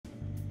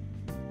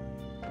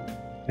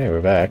Hey, we're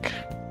back.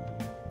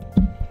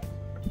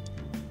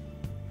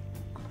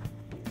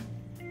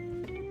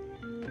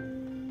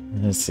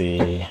 Let's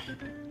see.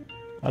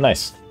 Oh,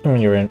 nice.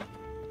 When you were in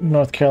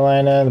North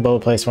Carolina, the bowl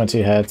place went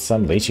to had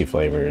some lychee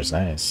flavors.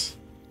 Nice.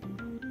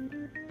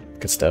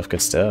 Good stuff,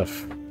 good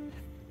stuff.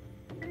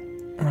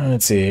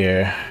 Let's see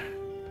here.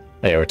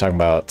 Hey, we're talking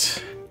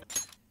about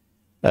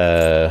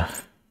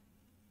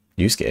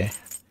Yusuke.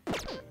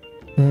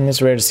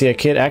 It's rare to see a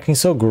kid acting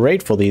so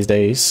grateful these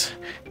days.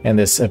 And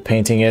this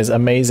painting is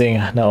amazing.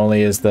 Not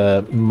only is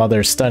the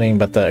mother stunning,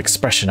 but the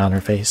expression on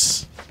her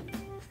face.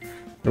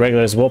 The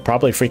regulars will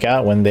probably freak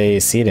out when they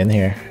see it in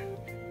here.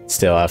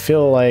 Still, I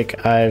feel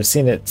like I've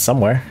seen it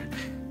somewhere.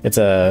 It's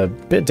a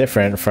bit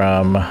different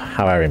from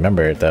how I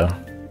remember it, though.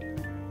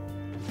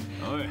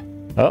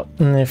 Oh,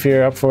 if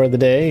you're up for the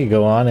day,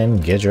 go on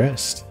and get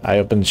dressed. I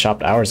opened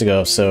shop hours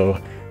ago, so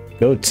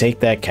go take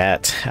that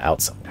cat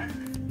out somewhere.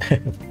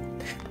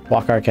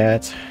 Walk our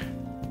cat.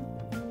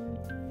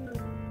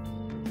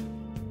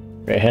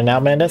 Right, heading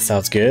out, man. That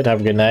sounds good.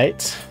 Have a good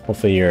night.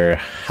 Hopefully your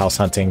house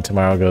hunting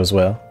tomorrow goes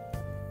well.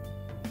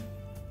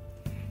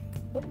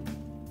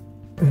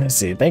 Let's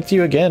see. Thank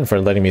you again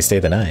for letting me stay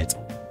the night.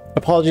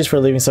 Apologies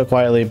for leaving so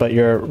quietly, but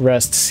your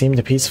rest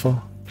seemed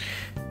peaceful.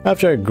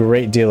 After a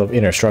great deal of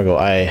inner struggle,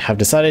 I have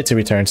decided to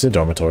return to the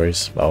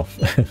dormitories. Well,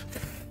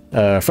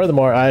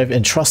 furthermore, I've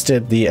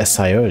entrusted the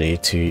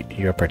Sayori to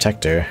your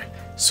protector,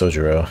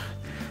 Sojiro.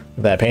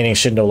 That painting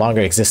should no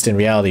longer exist in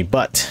reality,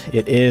 but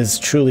it is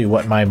truly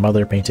what my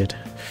mother painted.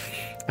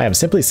 I am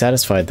simply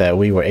satisfied that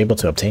we were able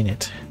to obtain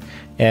it.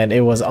 And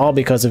it was all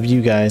because of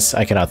you guys.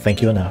 I cannot thank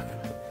you enough.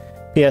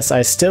 P.S.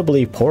 I still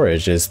believe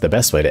porridge is the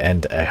best way to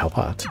end a hot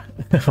pot.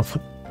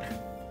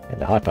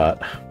 And a hot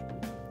pot.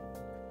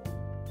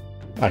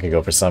 I could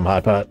go for some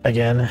hot pot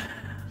again.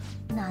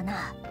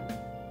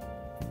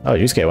 Oh,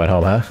 Yusuke went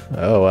home, huh?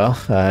 Oh well,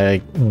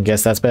 I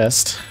guess that's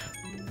best.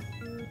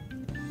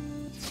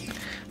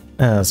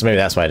 So maybe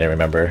that's why I didn't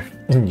remember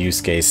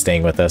Yusuke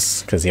staying with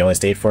us, because he only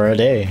stayed for a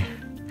day.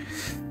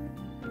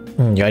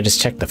 Yeah, I just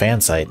checked the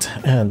fan site.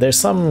 There's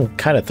some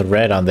kind of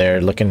thread on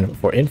there looking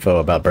for info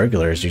about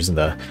burglars using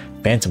the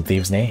Phantom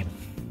Thieves name.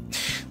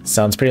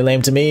 Sounds pretty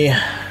lame to me.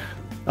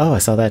 Oh, I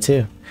saw that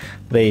too.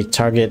 They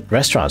target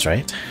restaurants,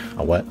 right?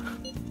 Oh, what?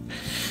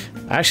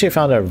 I actually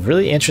found a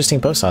really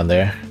interesting post on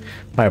there.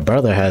 My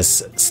brother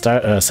has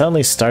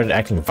suddenly started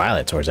acting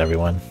violent towards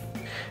everyone.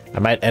 I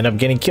might end up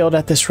getting killed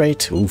at this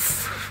rate.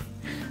 Oof.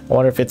 I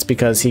wonder if it's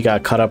because he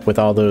got caught up with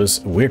all those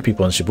weird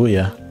people in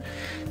Shibuya.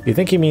 Do you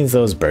think he means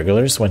those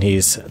burglars when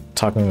he's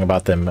talking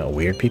about them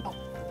weird people?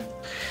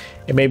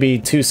 It may be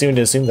too soon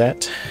to assume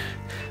that.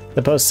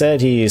 The post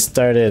said he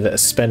started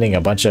spending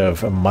a bunch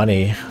of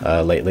money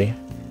lately.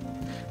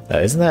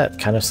 Isn't that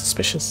kind of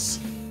suspicious?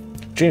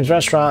 Dream's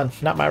restaurant,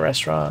 not my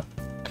restaurant.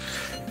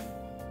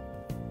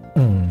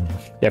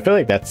 Yeah, I feel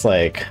like that's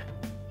like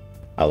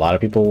a lot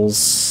of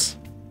people's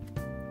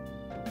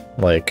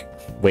like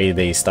way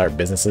they start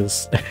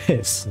businesses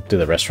is through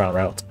the restaurant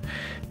route.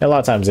 And a lot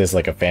of times it's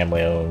like a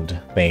family-owned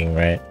thing,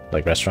 right?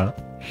 Like restaurant.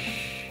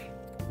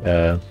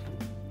 And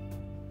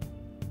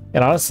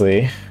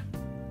honestly,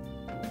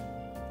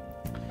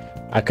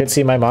 I could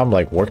see my mom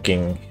like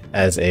working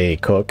as a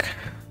cook.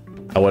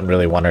 I wouldn't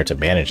really want her to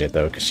manage it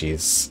though, because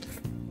she's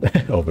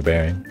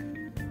overbearing.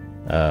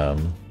 But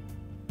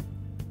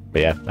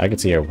yeah, I could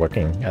see her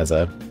working as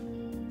a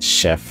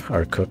chef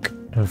or cook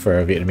for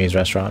a Vietnamese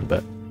restaurant.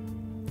 But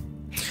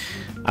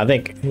I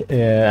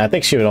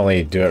think she would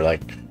only do it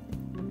like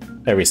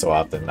every so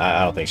often.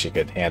 I don't think she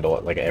could handle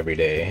it like an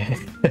everyday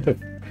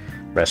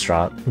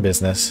restaurant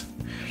business.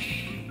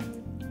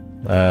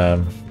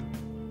 But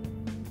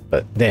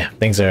yeah,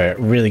 things are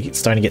really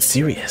starting to get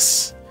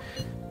serious.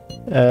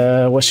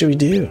 What should we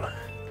do?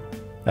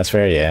 That's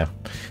fair, yeah.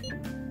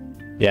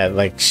 Yeah,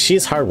 like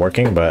she's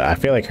hardworking, but I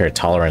feel like her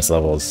tolerance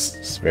level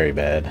is very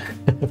bad.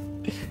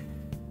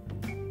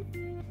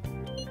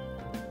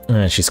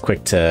 She's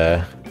quick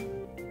to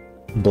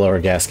blow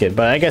her gasket,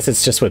 but I guess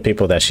it's just with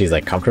people that she's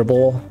like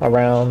comfortable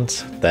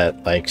around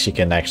that like she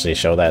can actually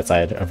show that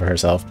side of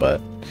herself.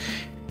 But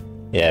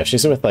yeah, if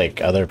she's with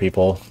like other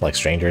people, like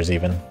strangers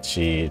even,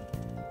 she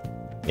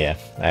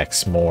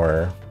acts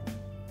more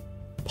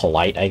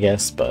polite, I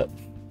guess, but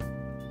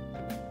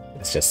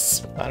it's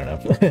just, I don't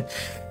know.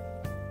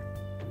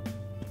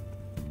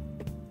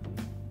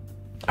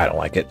 I don't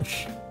like it.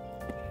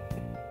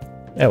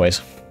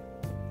 Anyways,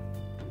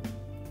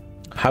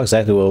 how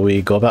exactly will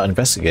we go about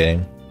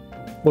investigating?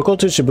 We'll go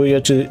to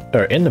Shibuya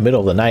in the middle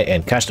of the night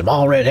and catch them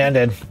all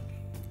red-handed.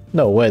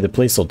 No way, the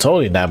police will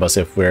totally nab us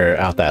if we're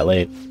out that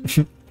late.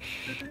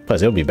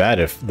 Plus, it would be bad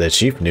if the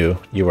chief knew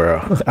you were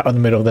out in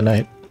the middle of the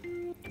night.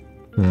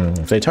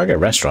 If they target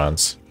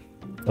restaurants.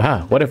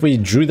 What if we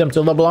drew them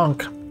to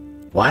LeBlanc?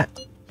 What?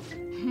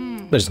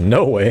 There's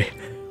no way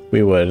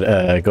we would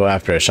go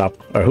after a shop,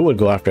 or who would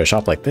go after a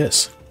shop like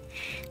this?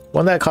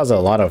 One that caused a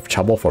lot of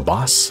trouble for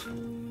boss.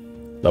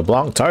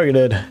 LeBlanc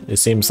targeted. It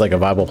seems like a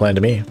viable plan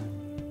to me.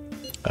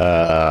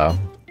 I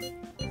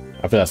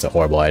feel that's a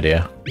horrible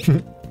idea.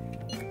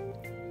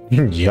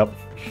 Yup.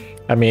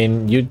 I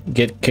mean, you'd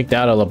get kicked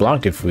out of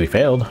LeBlanc if we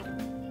failed.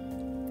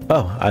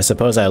 Oh, I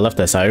suppose I left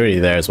the Sayuri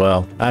there as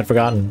well. I'd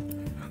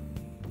forgotten.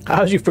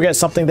 How did you forget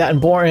something that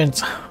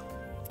important?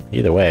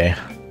 Either way,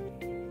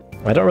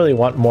 I don't really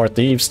want more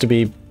thieves to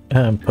be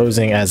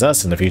posing as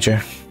us in the future.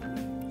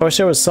 Or if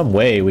there was some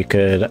way we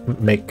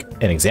could make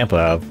an example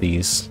of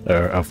these,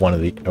 or of one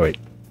of the, or wait,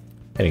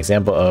 an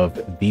example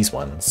of these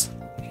ones.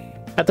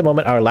 At the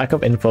moment, our lack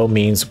of info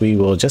means we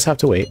will just have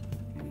to wait.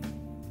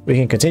 We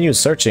can continue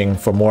searching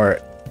for more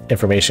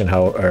information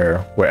or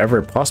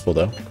wherever possible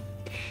though.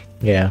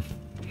 Yeah,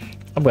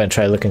 I'm going to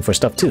try looking for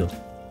stuff too.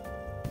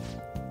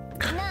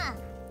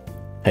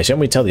 Hey,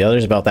 shouldn't we tell the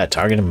others about that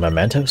target and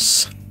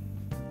mementos?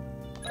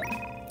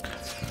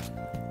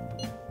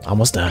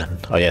 Almost done.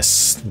 Oh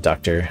yes,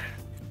 Doctor.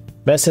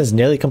 Medicine is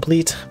nearly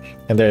complete,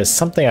 and there is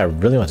something I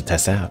really want to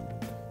test out.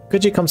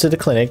 Could you come to the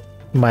clinic,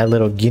 my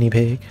little guinea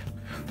pig?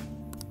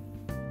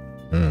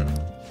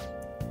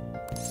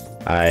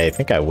 I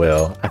think I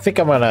will. I think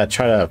I'm gonna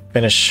try to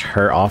finish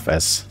her off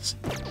as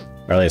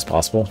early as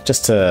possible,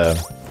 just to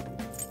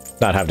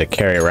not have to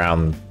carry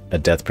around a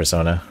death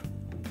persona.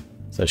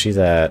 So she's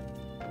at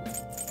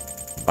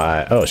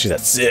 5. Oh, she's at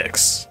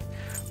 6.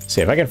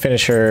 See if I can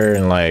finish her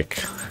in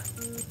like,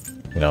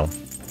 you know,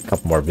 a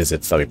couple more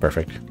visits. That'll be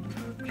perfect.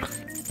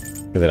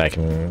 Because then I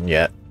can,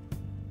 yeah,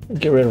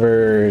 get rid of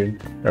her,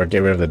 or get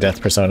rid of the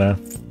death persona.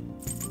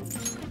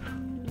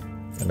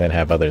 And then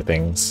have other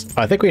things.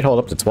 Oh, I think we'd hold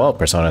up to 12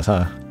 personas,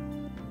 huh?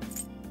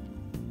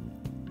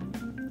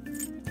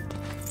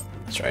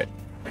 That's right.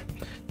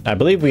 I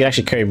believe we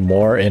actually carry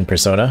more in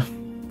Persona.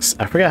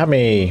 I forget how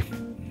many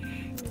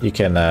you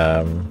can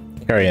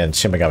carry in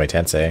Shin Megami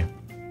Tensei.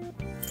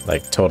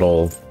 Like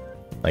total,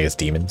 I guess,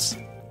 demons.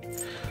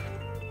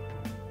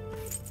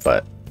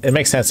 But it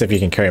makes sense if you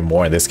can carry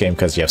more in this game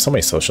because you have so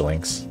many social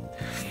links.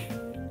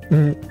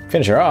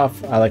 Finish her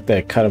off. I like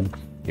the cut of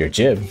your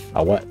jib.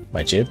 A what?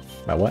 My jib?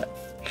 My what?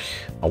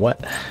 A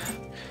what?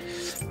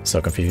 So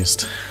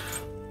confused.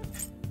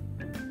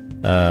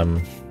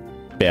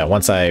 Yeah,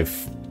 once I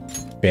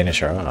finish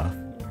her off,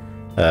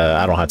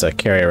 I don't have to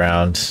carry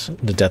around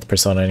the death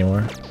persona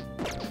anymore.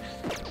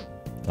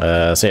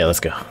 So yeah,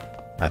 let's go.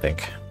 I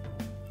think.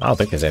 I don't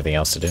think there's anything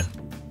else to do.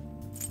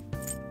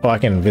 Oh, I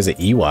can visit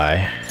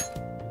EY.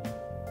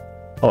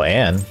 Oh,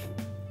 Anne.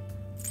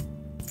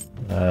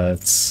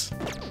 Let's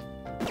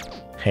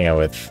hang out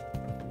with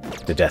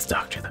the Death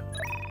Doctor, though.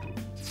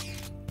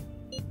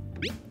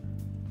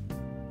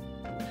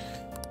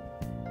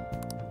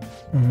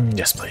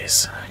 Yes,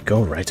 please.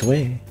 Go right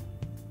away.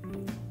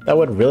 That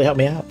would really help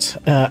me out.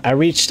 I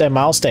reached a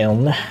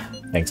milestone.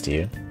 Thanks to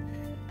you.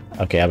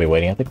 Okay, I'll be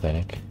waiting at the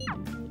clinic.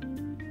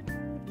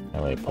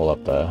 Let me pull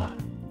up the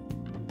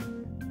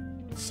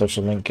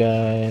social link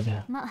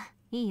guide.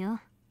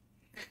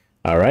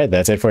 Alright,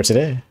 that's it for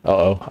today.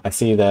 Uh-oh, I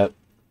see that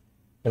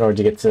in order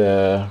to get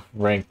to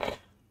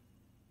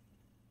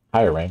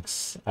higher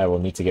ranks, I will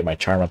need to get my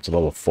charm up to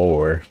level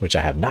 4, which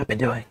I have not been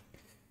doing.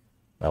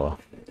 Oh well.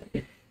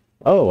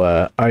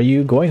 Oh, are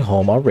you going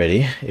home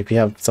already? If you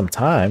have some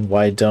time,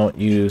 why don't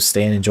you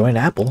stay and enjoy an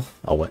apple?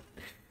 Oh, what?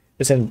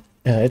 It's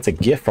a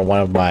gift from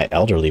one of my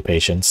elderly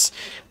patients.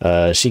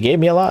 She gave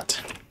me a lot.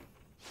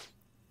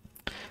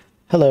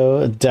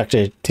 Hello,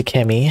 Dr.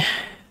 Takemi.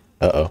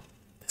 Uh-oh,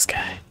 this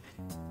guy.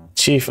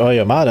 Chief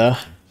Oyamada.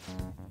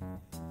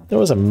 There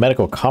was a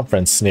medical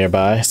conference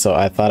nearby, so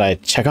I thought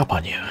I'd check up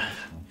on you.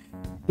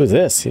 Who's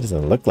this? He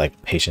doesn't look like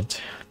a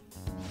patient.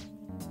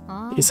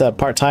 He's a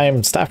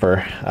part-time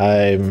staffer.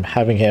 I'm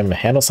having him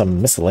handle some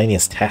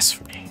miscellaneous tasks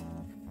for me.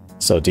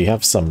 So, do you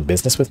have some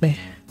business with me?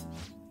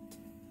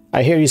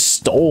 I hear you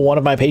stole one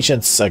of my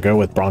patients, a girl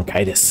with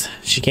bronchitis.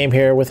 She came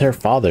here with her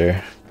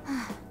father.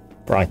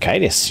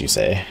 Bronchitis, you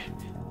say?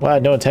 Well, I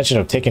had no intention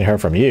of taking her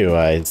from you.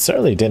 I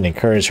certainly didn't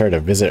encourage her to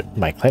visit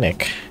my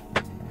clinic.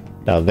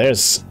 Now,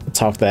 there's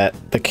talk that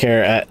the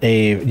care at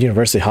a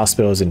university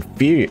hospital is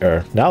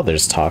inferior. Now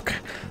there's talk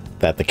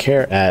that the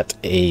care at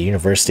a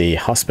university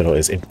hospital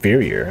is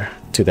inferior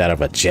to that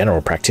of a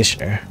general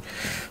practitioner.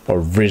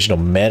 Original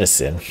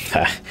medicine.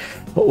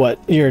 What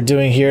you're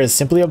doing here is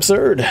simply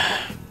absurd.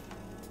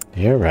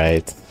 You're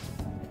right.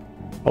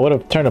 I would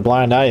have turned a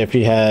blind eye if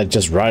you had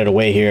just rotted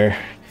away here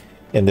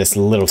in this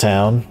little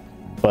town.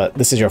 But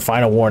this is your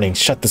final warning.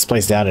 Shut this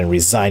place down and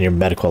resign your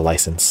medical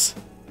license.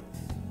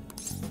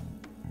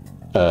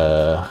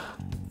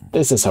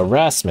 This is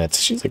harassment.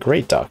 She's a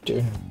great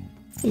doctor.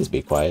 Please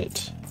be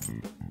quiet.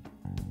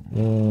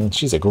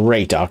 She's a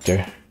great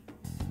doctor.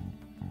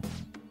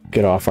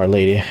 Get off, Our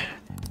Lady.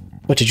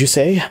 What did you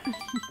say?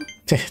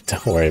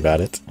 Don't worry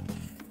about it.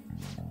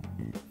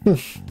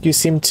 You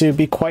seem to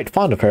be quite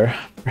fond of her.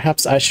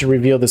 Perhaps I should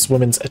reveal this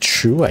woman's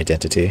true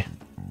identity.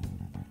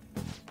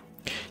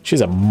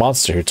 She's a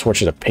monster who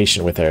tortured a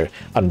patient with her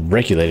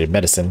unregulated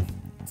medicine.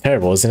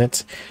 Terrible, isn't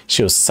it?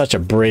 She was such a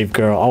brave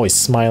girl, always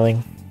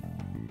smiling.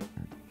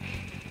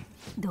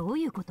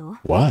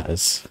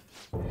 Was?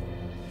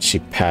 She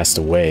passed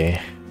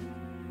away.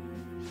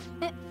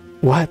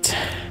 What?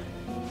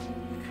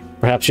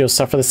 Perhaps she'll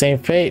suffer the same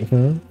fate,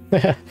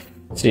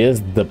 She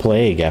is the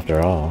plague,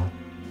 after all.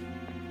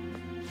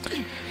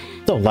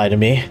 Don't lie to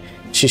me.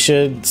 She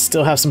should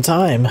still have some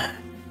time.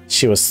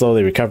 She was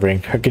slowly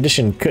recovering. Her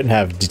condition couldn't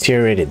have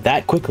deteriorated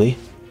that quickly.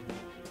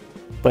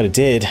 But it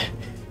did.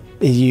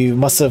 You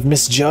must have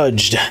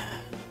misjudged.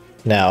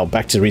 Now,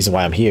 back to the reason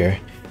why I'm here.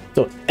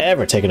 Don't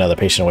ever take another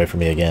patient away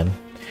from me again.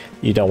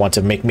 You don't want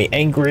to make me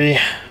angry.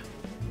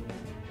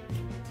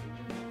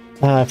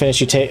 I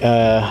finished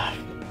I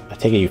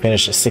take it you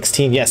finished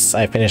 16? Yes,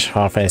 I finished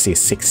Final Fantasy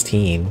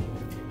 16.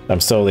 I'm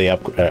slowly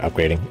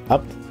uploading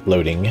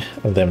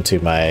them to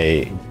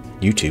my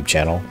YouTube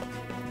channel.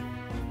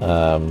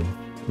 But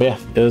yeah,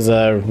 it was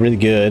a really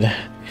good,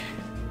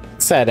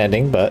 sad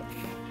ending, but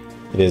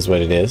it is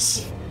what it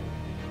is.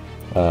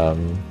 It's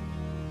kind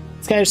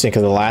of interesting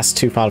because the last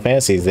two Final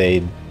Fantasies,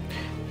 they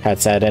had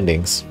sad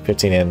endings.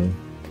 15 and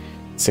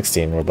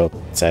 16 were both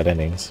sad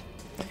endings.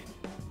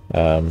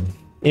 Even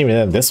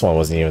then, this one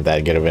wasn't even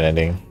that good of an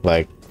ending.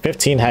 Like,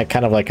 15 had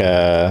kind of like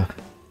a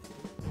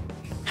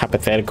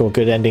hypothetical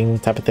good ending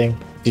type of thing.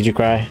 Did you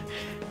cry?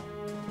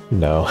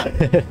 No.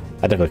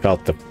 I definitely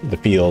felt the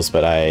feels,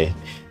 but I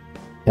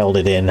held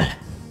it in.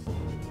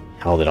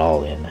 Held it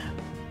all in.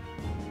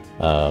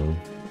 But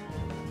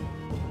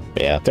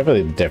yeah,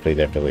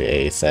 definitely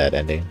a sad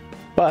ending.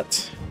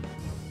 But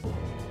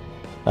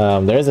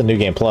there is a New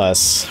Game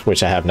Plus,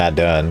 which I have not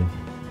done.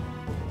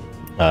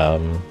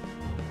 I'm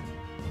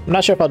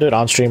not sure if I'll do it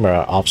on stream or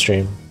off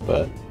stream,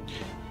 but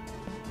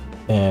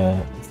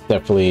it's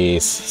definitely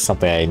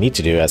something I need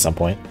to do at some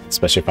point,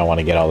 especially if I want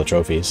to get all the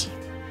trophies.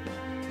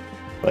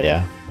 But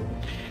yeah,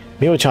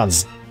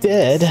 Miwa-chan's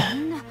dead.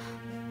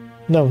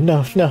 No.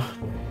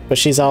 But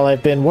she's all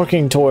I've been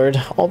working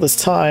toward all this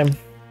time.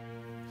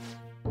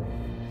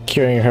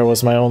 Curing her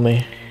was my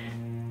only.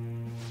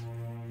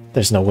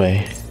 There's no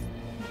way.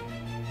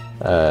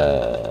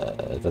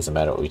 It doesn't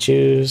matter what we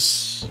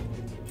choose.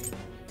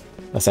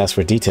 Let's ask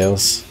for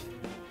details.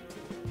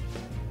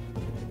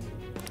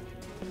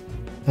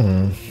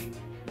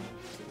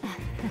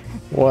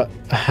 What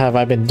have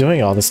I been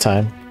doing all this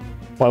time?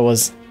 What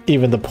was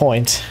even the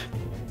point?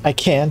 I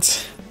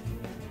can't.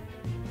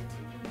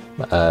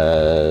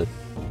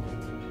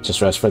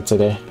 Just rest for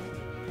today.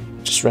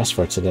 Just rest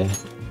for today.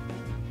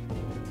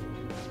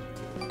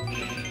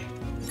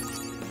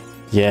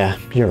 Yeah,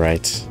 you're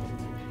right.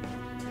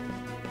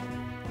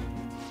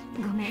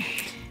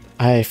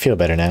 I feel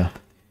better now.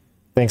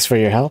 Thanks for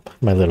your help,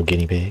 my little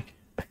guinea pig.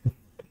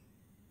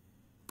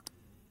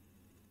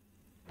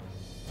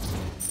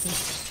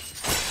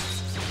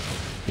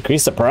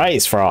 Increase the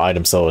price for all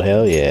items sold,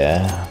 hell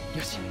yeah.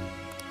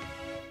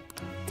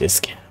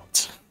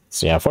 Discount.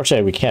 So yeah,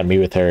 unfortunately we can't meet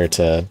with her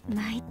to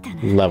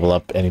level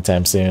up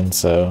anytime soon,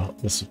 so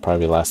this is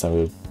probably the last time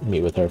we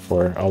meet with her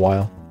for a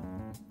while.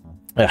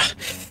 Ugh,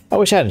 I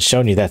wish I hadn't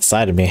shown you that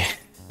side of me.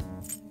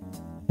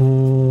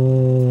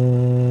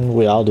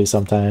 We all do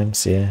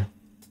sometimes, yeah.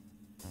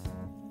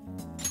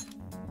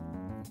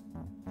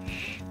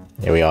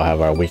 Yeah, we all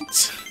have our weak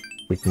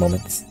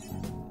moments.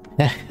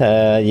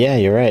 Yeah,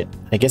 you're right.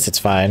 I guess it's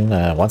fine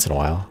once in a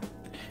while.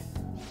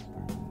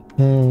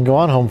 Go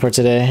on home for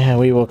today, and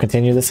we will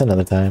continue this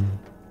another time.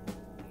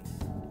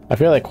 I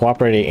feel like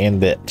cooperating in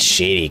the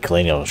shady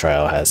colonial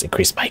trial has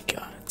increased my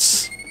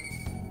guts.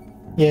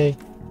 Yay.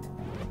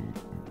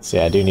 So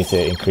yeah, I do need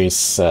to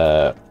increase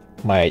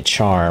my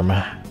charm.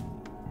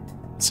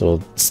 So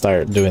we'll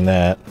start doing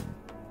that.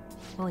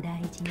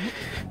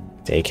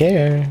 Take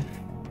care.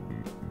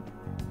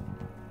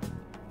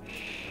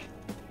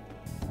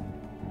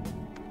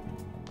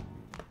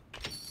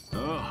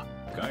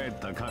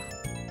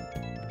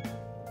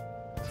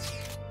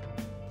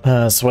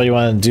 So what do you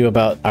want to do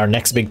about our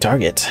next big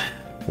target?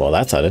 Well,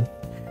 that's sudden.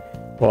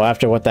 Well,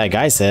 after what that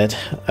guy said,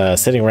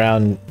 sitting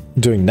around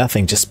doing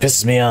nothing just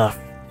pisses me off.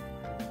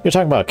 You're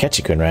talking about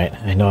Ketchikun, right?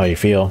 I know how you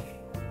feel.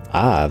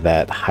 Ah,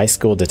 that high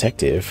school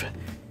detective.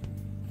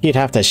 He'd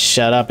have to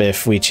shut up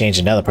if we changed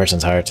another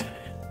person's heart.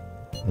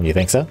 You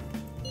think so?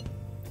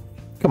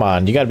 Come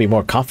on, you gotta be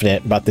more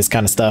confident about this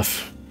kind of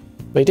stuff.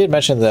 But he did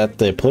mention that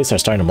the police are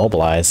starting to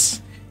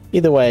mobilize.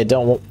 Either way, I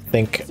don't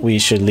think we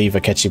should leave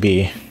Akechi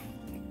be.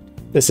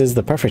 This is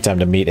the perfect time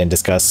to meet and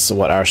discuss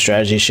what our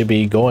strategy should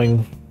be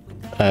going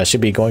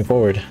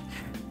forward.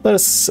 Let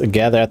us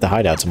gather at the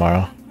hideout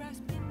tomorrow.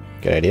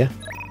 Good idea.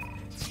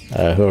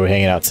 Who are we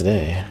hanging out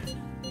today?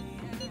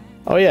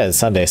 Oh yeah, it's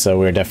Sunday, so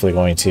we're definitely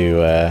going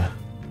to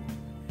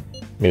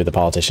meet with the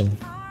politician.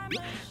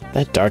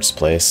 That darts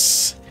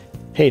place.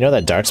 Hey, you know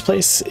that darts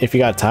place? If you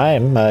got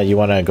time, you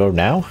want to go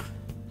now?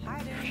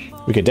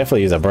 We could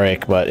definitely use a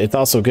break, but it's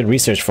also good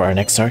research for our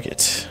next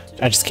target.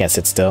 I just can't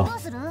sit still.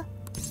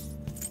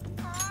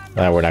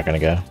 We're not gonna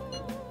go.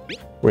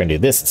 We're gonna do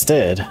this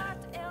instead.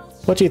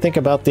 What do you think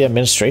about the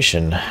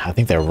administration? I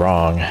think they're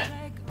wrong.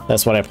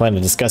 That's what I plan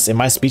to discuss in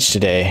my speech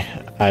today.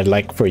 I'd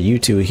like for you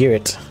to hear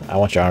it. I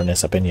want your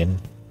honest opinion.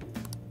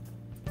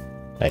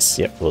 Nice,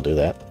 yep, we'll do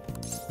that.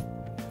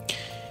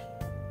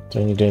 Do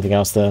I need to do anything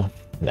else though?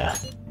 Nah.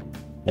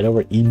 Head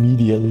over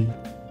immediately.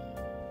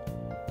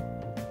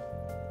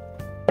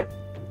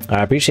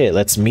 I appreciate it.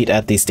 Let's meet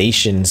at the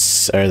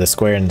stations, or the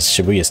square in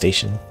Shibuya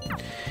Station.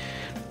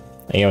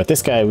 And, you know, with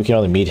this guy, we can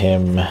only meet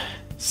him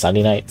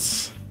Sunday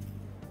nights.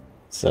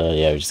 So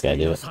yeah, we just gotta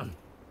do it.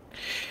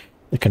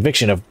 The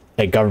conviction of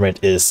a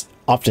government is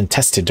often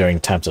tested during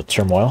times of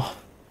turmoil.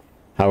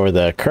 However,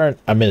 the current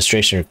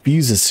administration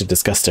refuses to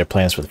discuss their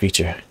plans for the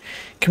future.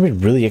 Can we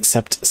really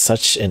accept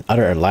such an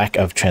utter lack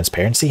of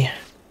transparency?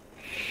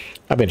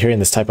 I've been hearing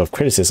this type of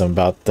criticism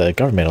about the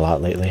government a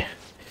lot lately.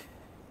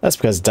 That's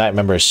because Diet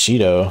member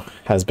Shido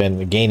has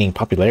been gaining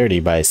popularity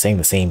by saying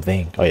the same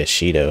thing. Oh yeah,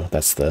 Shido,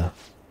 that's the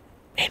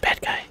main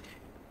bad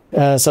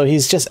guy. So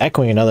he's just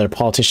echoing another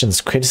politician's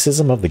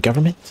criticism of the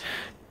government?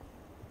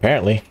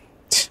 Apparently.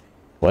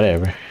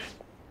 Whatever.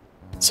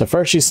 So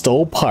first you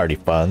stole party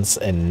funds,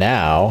 and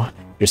now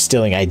you're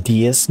stealing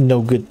ideas,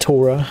 no good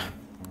Tora.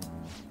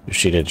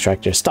 Yoshida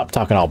Detractor, stop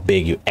talking all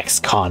big, you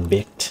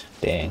ex-convict.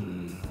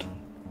 Dang.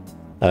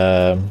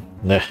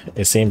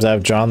 It seems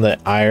I've drawn the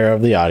ire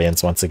of the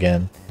audience once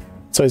again.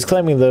 So he's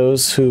claiming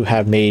those who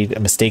have made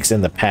mistakes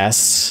in the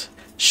past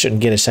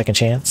shouldn't get a second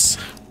chance.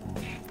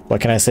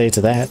 What can I say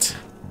to that?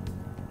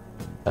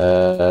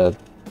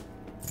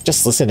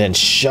 Just listen and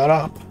shut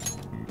up.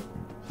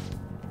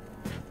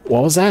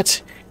 What was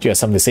that? Do you have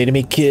something to say to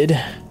me, kid?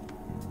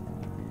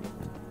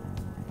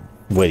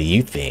 What do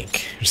you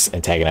think? Just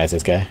antagonize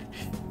this guy.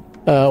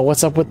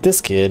 What's up with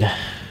this kid?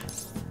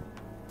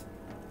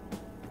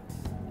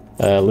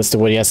 Listen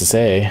to what he has to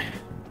say.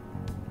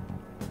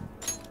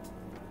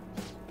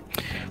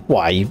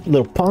 Why, you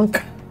little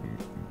punk?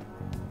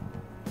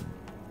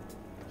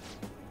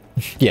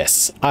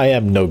 Yes, I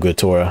am no good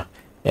Tora,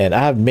 and I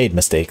have made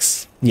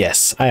mistakes.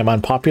 Yes, I am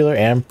unpopular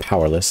and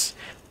powerless,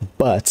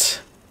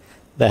 but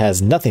that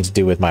has nothing to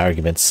do with my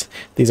arguments.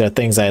 These are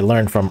things I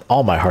learned from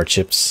all my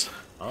hardships.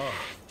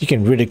 You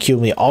can ridicule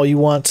me all you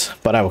want,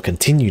 but I will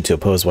continue to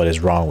oppose what is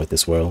wrong with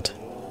this world.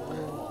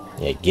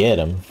 Yeah, get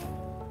him.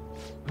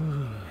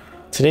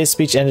 Today's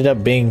speech ended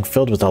up being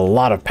filled with a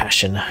lot of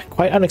passion,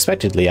 quite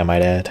unexpectedly, I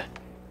might add.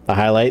 The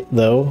highlight,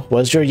 though,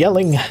 was your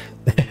yelling.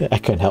 I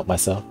couldn't help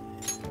myself.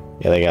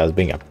 Yeah, that guy was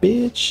being a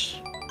bitch.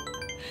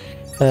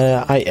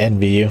 I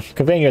envy you,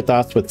 conveying your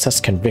thoughts with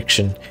such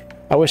conviction.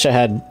 I wish I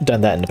had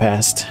done that in the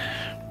past.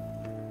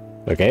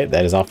 Okay,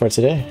 that is all for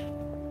today.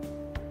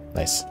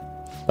 Nice.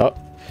 Oh,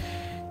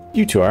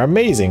 you two are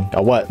amazing.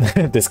 Oh, what?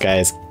 This guy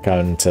is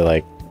coming to,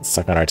 like,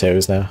 suck on our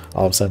toes now,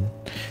 all of a sudden.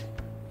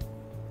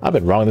 I've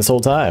been wrong this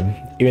whole time.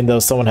 Even though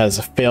someone has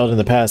failed in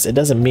the past, it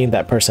doesn't mean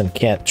that person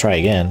can't try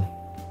again.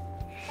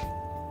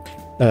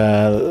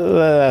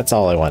 That's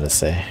all I wanted to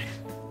say.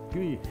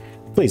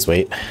 Please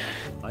wait.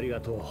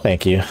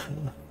 Thank you.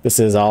 This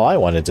is all I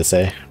wanted to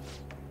say.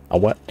 A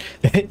what?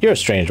 You're a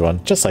strange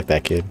one, just like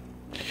that kid.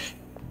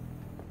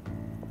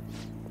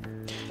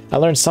 I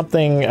learned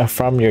something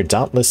from your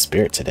dauntless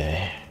spirit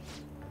today.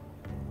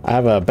 I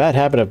have a bad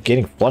habit of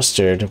getting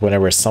flustered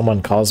whenever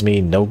someone calls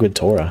me no good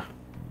Tora.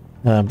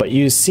 But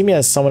you see me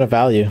as someone of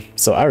value,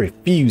 so I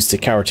refuse to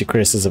cower to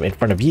criticism in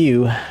front of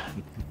you.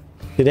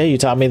 Today you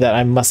taught me that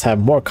I must have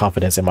more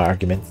confidence in my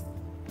arguments.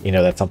 You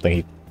know, that's something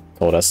he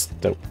told us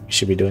that we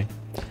should be doing.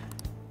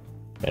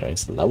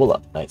 Anyways, level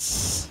up.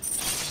 Nice.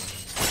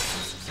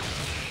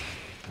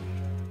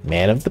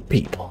 Man of the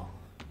people.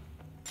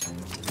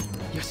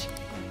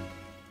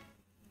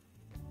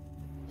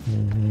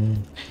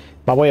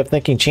 My way of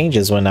thinking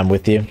changes when I'm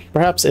with you.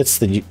 Perhaps it's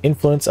the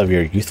influence of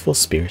your youthful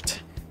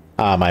spirit.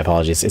 My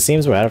apologies. It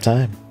seems we're out of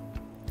time.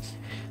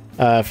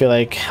 I feel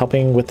like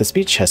helping with the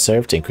speech has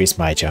served to increase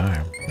my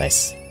charm.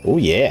 Nice. Oh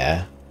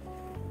yeah.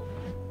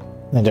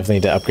 I definitely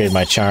need to upgrade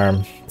my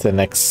charm to the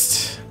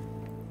next...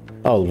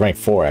 Oh, rank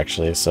 4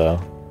 actually, so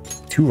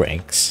 2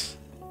 ranks.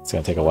 It's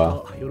gonna take a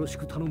while.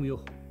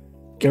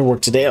 Good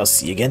work today. I'll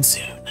see you again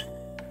soon.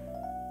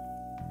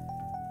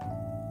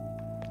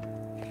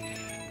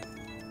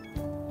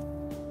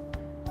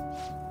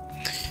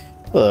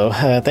 Hello,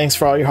 thanks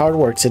for all your hard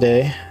work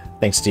today.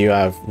 Thanks to you,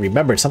 I've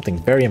remembered something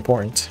very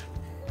important.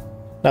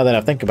 Now that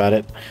I think about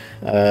it,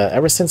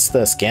 ever since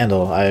the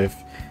scandal, I've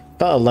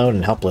felt alone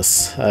and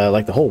helpless,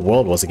 like the whole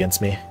world was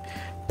against me.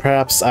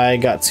 Perhaps I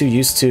got too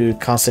used to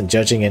constant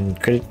judging and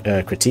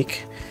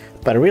critique,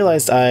 but I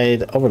realized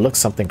I'd overlooked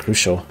something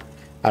crucial.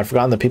 I'd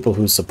forgotten the people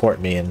who support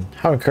me and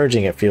how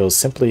encouraging it feels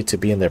simply to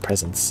be in their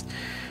presence.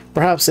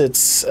 Perhaps it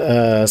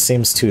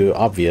seems too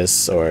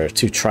obvious or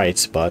too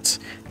trite, but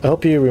I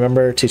hope you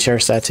remember to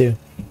cherish that too.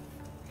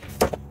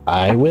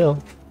 I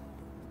will.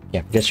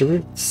 Yeah, forget your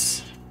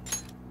roots.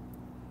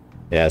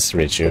 Yeah, that's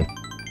really true.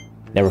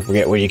 Never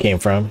forget where you came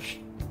from.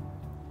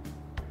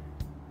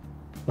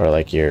 Or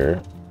like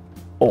your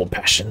old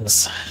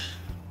passions.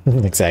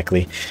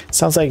 Exactly.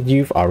 Sounds like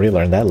you've already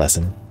learned that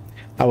lesson.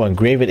 I will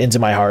engrave it into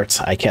my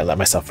heart. I can't let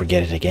myself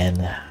forget it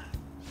again.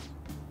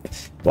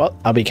 Well,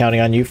 I'll be counting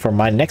on you for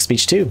my next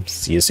speech too.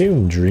 See you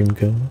soon,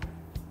 Dreamco.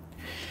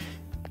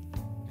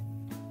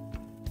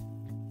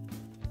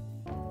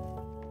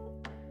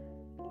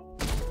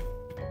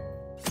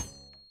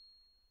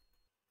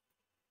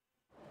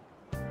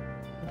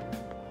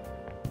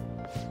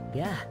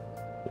 Yeah.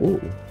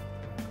 Ooh.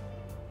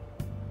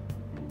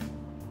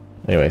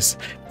 Anyways,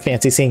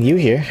 fancy seeing you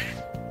here.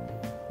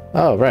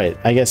 Oh, right.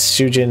 I guess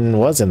Shujin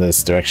was in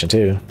this direction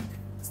too.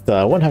 So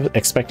I wouldn't have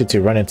expected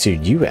to run into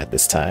you at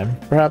this time.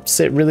 Perhaps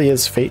it really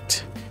is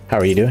fate. How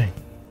are you doing?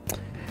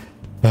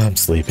 I'm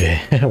sleepy.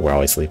 We're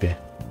always sleepy.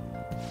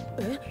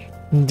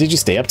 Did you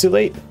stay up too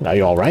late? Are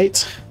you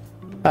alright?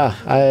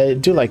 I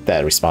do like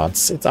that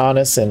response. It's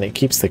honest and it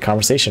keeps the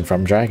conversation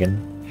from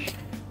dragging.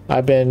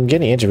 I've been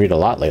getting interviewed a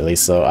lot lately,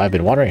 so I've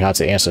been wondering how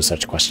to answer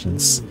such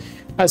questions.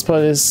 I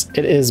suppose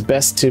it is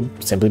best to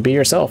simply be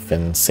yourself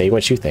and say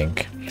what you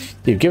think.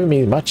 You've given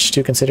me much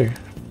to consider.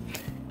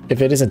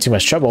 If it isn't too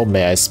much trouble,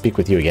 may I speak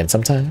with you again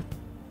sometime?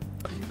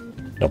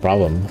 No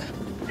problem.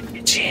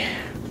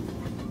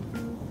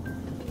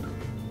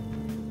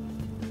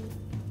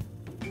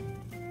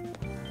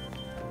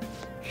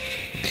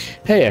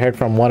 Hey, I heard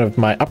from one of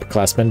my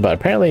upperclassmen, but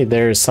apparently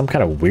there's some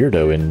kind of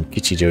weirdo in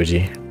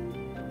Kichijoji.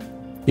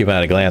 Even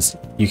at a glance,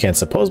 you can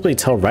supposedly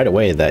tell right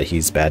away that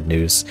he's bad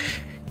news.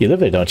 You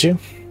live there, don't you?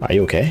 Are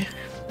you okay?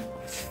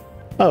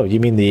 Oh, you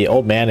mean the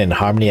old man in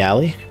Harmony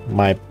Alley?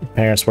 My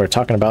parents were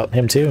talking about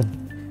him too.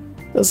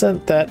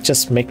 Doesn't that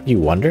just make you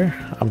wonder?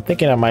 I'm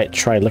thinking I might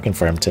try looking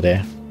for him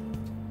today.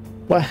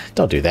 What?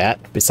 Don't do that.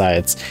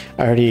 Besides,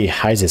 I heard he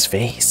hides his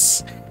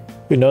face.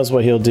 Who knows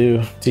what he'll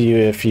do to you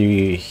if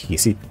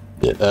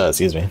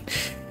excuse me.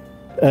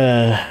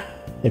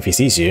 If he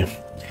sees you.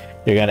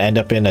 You're gonna end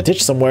up in a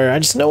ditch somewhere, I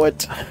just know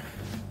it.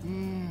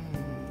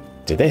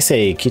 Did they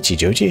say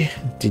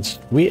Kichijoji? Did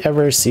we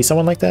ever see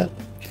someone like that?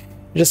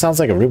 It just sounds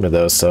like a rumor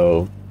though,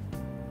 so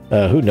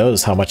who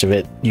knows how much of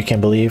it you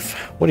can believe.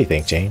 What do you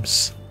think,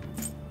 James?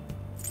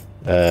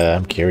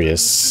 I'm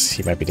curious.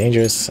 He might be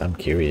dangerous. I'm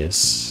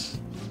curious.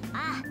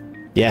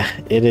 Yeah,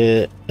 it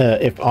is.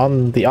 If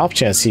on the off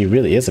chance he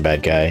really is a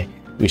bad guy,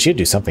 we should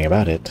do something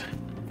about it.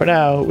 For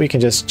now, we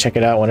can just check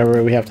it out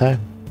whenever we have time.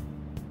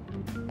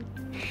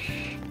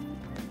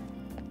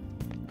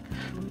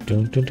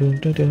 Dun, dun, dun,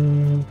 dun,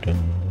 dun, dun.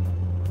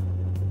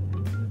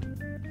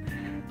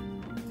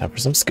 Time for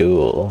some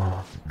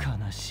school.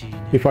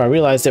 Before I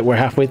realized it, we're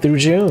halfway through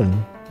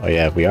June. Oh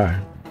yeah, we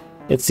are.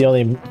 It's the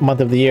only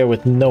month of the year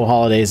with no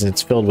holidays and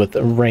it's filled with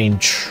rain,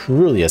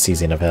 truly a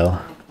season of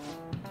hell.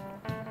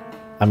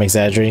 I'm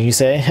exaggerating, you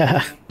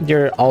say?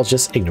 You're all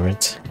just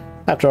ignorant.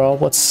 After all,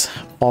 what's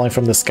falling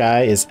from the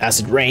sky is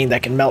acid rain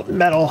that can melt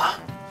metal.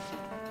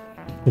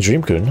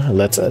 Dream-kun,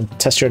 let's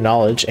test your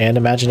knowledge and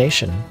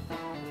imagination.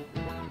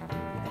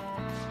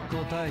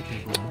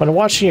 When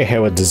washing your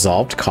hair with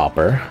dissolved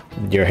copper,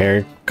 your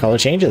hair color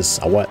changes.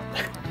 What?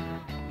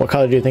 What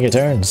color do you think it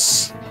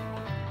turns?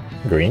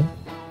 Green?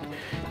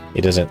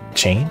 It doesn't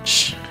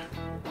change?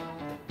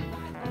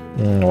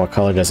 What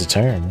color does it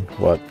turn?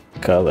 What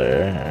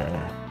color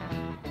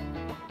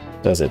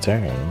does it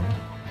turn?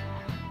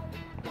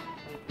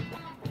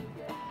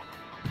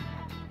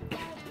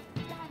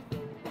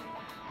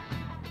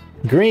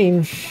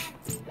 Green.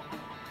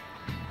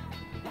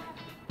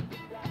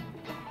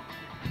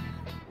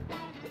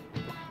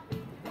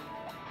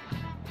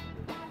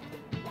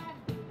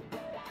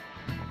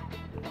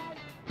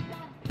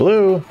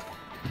 Blue.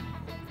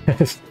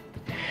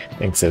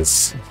 Thing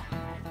says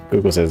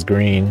Google says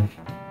green.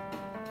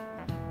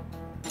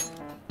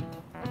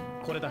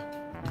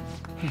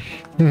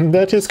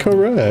 That is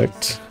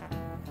correct.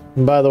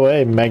 By the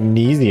way,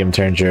 magnesium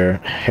turns your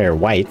hair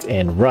white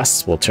and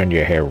rust will turn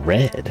your hair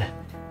red.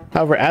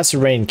 However,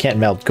 acid rain can't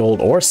melt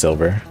gold or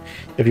silver.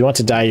 If you want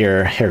to dye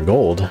your hair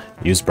gold,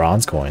 use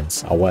bronze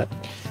coins. Oh, what?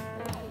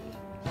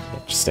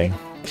 Interesting.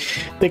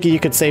 Thinking you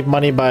could save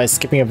money by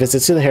skipping a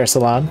visit to the hair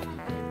salon?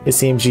 It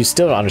seems you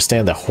still don't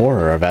understand the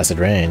horror of acid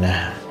rain.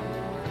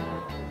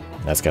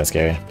 That's kind of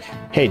scary.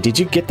 Hey, did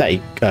you get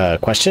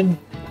that question?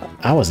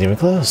 I wasn't even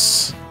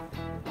close.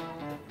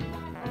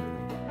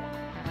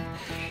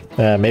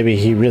 Maybe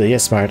he really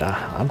is smart.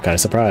 I'm kind of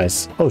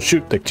surprised. Oh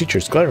shoot, the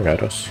teacher's glaring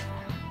at us.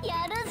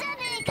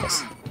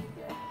 Yes.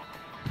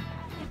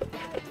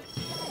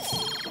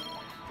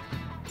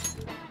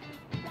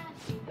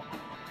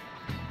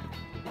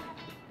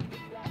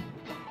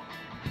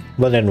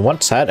 London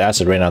once had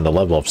acid rain on the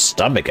level of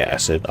stomach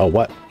acid. Oh,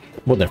 what?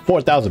 More than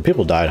 4,000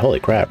 people died. Holy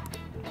crap.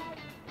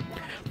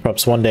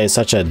 Perhaps one day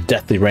such a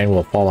deathly rain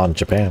will fall on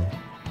Japan.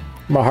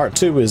 My heart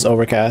too is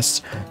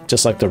overcast,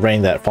 just like the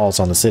rain that falls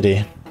on the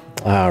city.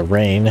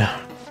 Rain.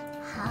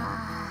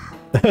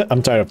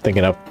 I'm tired of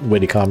thinking up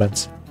witty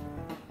comments.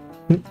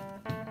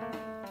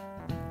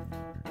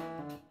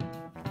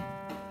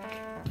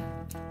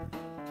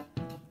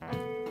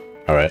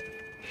 Alright.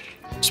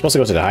 You're supposed to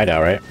go to the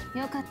hideout, right?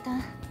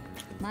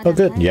 Oh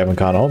good, you haven't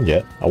gone home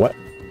yet. Oh what?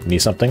 Need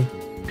something?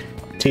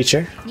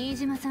 Teacher?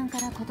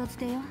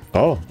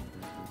 Oh.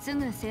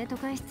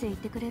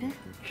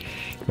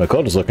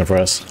 Makoto's looking for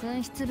us.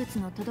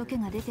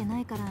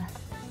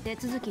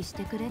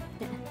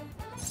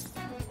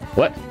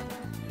 What?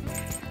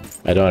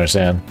 I don't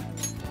understand.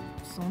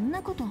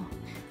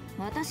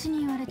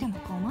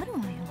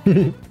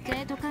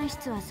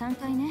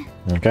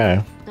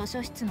 Okay.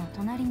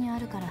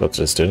 Go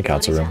to the student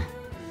council room.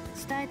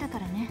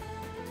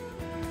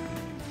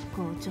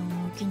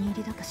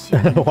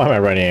 Why am I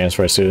writing answers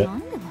for a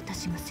student?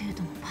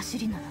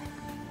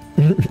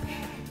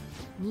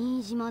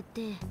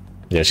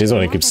 Yeah, she's the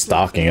one who keeps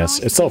stalking us.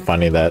 It's so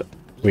funny that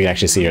we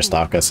actually see her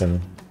stalk us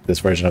in this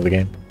version of the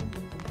game.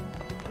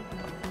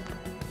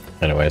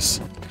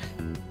 Anyways,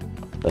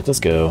 let us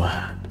go.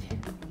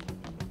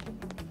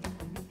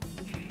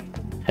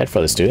 Head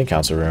for the student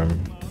council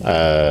room.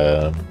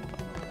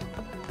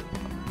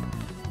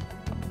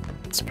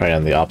 It's probably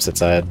on the opposite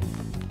side.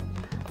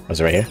 Was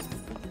it right here?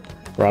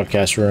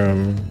 Broadcast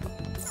room.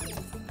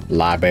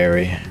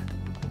 Library.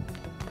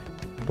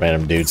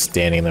 Random dude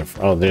standing in the...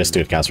 Oh, there's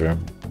student council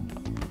room.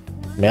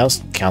 Male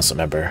council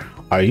member.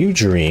 Are you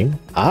Dream?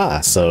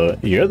 Ah, so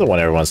you're the one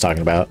everyone's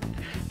talking about.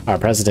 Our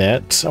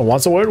president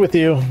wants a word with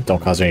you.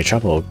 Don't cause any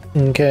trouble.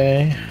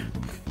 Okay.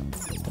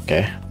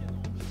 Okay.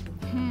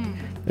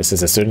 This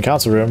is a student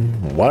council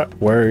room. What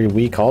were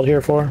we called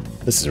here for?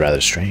 This is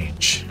rather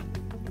strange.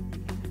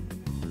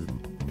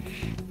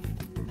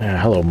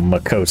 Hello,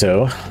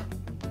 Makoto.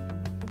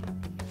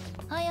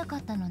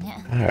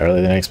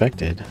 Earlier than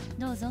expected.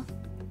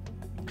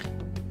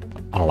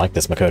 I don't like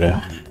this,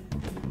 Makoto.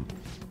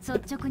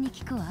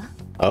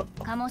 Oh.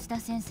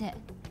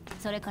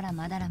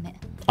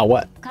 Oh,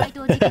 what?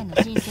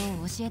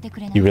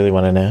 You really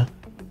want to know?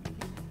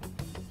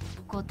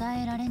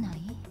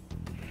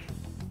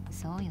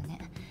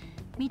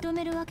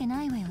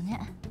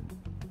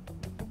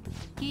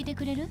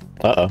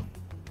 Uh-oh.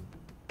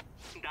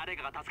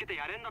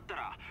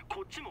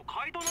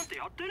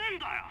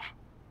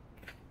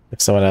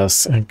 If someone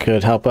else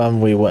could help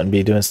him, we wouldn't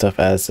be doing stuff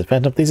as the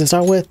Phantom Thieves to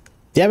start with.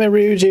 Damn it,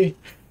 Ryuji!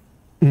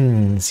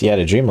 So you had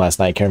a dream last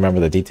night. Can't remember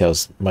the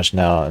details much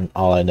now, and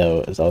all I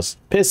know is I was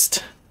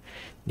pissed.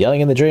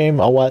 Yelling in the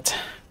dream. Oh, what?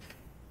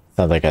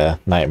 Sounds like a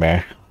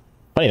nightmare.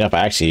 Funny enough,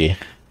 I actually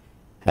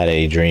had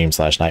a dream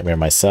slash nightmare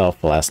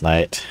myself last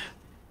night.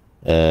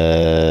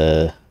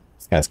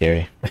 It's kind of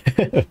scary.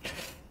 It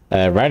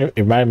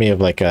reminded me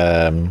of like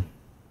kind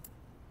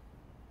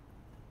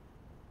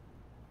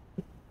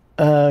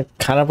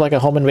of like a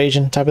home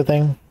invasion type of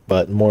thing,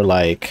 but more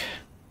like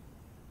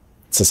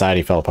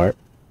society fell apart.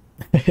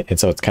 And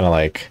so it's kind of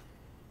like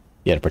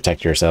you had to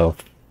protect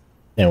yourself.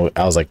 And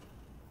I was like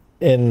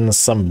in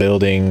some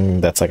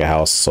building that's like a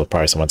house, so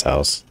probably someone's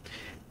house,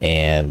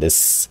 and it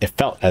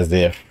felt as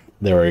if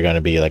there were going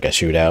to be like a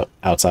shootout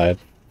outside.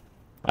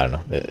 I don't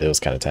know, it was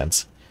kind of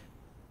tense.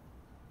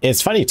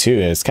 It's funny too,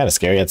 and it's kind of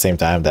scary at the same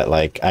time that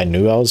like I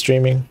knew I was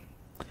dreaming,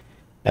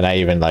 and I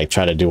even like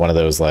try to do one of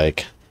those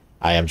like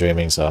I am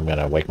dreaming, so I'm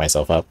gonna wake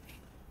myself up,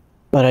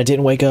 but I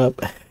didn't wake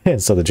up.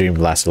 And so the dream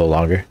lasted a little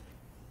longer.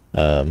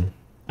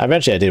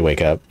 Eventually I did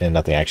wake up and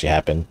nothing actually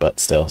happened, but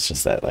still it's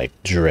just that like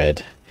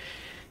dread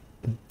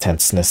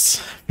tenseness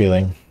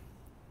feeling.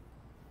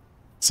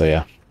 So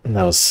yeah,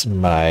 that was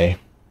my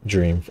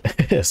dream.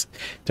 It's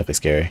definitely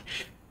scary,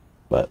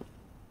 but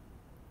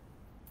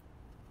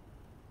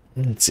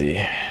let's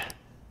see.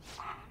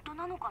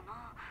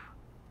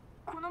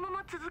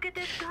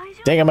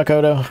 Dang it,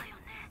 Makoto.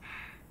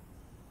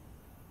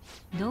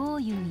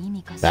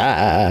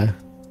 Ah,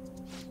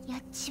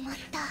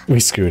 we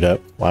screwed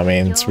up. Well, I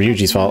mean, it's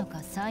Ryuji's fault.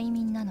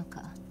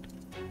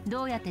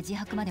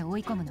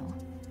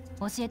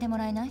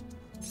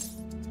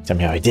 Tell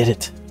me how I did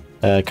it.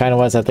 Kind of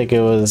was, I think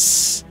it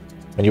was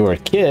when you were a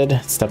kid,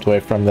 stepped away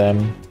from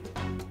them.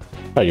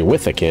 Oh, you're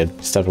with a kid,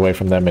 stepped away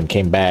from them and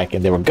came back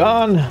and they were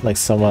gone. Like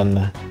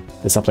someone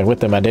did something with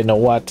them. I didn't know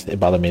what. It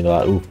bothered me a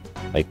lot. Ooh,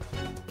 like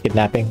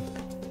kidnapping.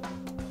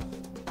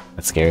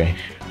 That's scary.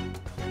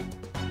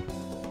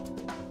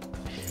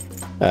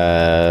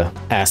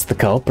 Ask the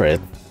culprit.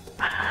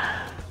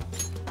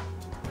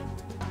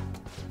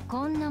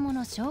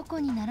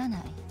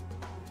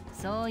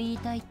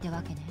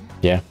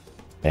 Yeah.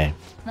 Yeah.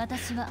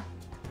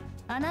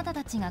 あなた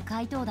たちが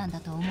怪盗団だ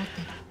と思ってる。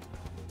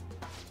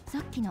さ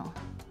っきの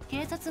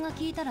警察が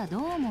聞いたらど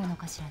う思うの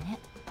かしらね。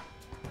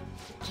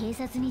警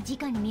察に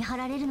直に見張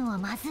られるのは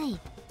まずい。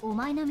お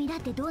前の身だっ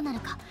てどうなる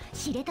か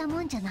知れたも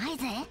んじゃない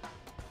ぜ。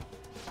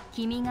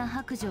君が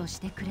白状し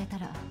てくれた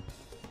ら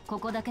こ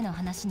こだけの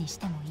話にし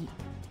てもいい。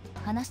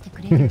話して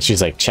くれる。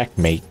She's like,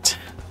 checkmate.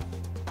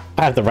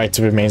 I have the right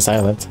to remain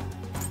silent.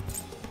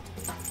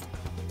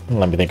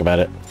 Let me think about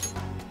it.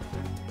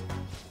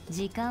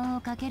 時間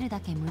をかけるだ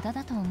け無駄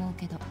だと思う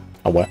けど。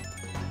A what?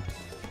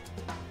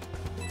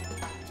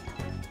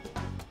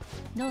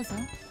 どうぞ。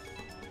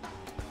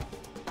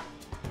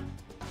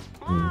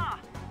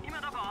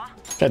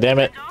God damn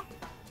it.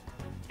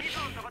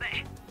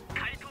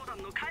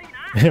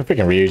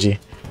 Freaking Ryuji.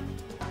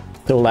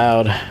 So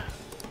loud.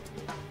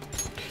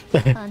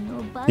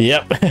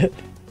 Yep.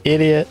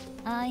 Idiot.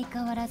 相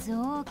変わらず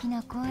大き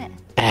な声。ちょ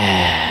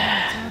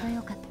うど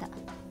よかった。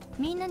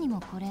みんなにも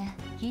これ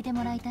聞いて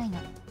もらいたいの。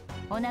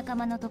お仲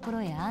間のとこ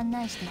ろへ案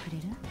内してくれ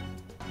る？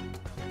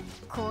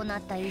こうな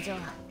った以上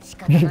仕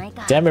方ない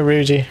か。Damn it,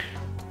 Ryuji.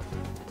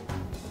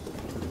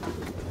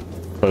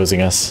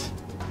 Posing us.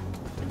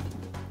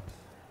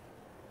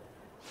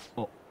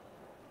 Oh.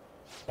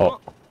 Oh.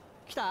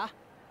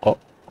 Oh.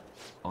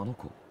 あの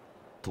子、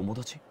友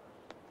達？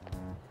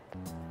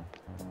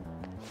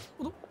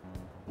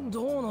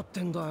どうなっ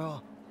てんだ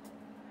よ。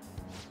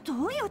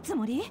どういうつ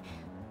もり？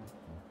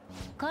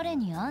彼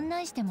に案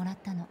内してもらっ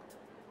たの。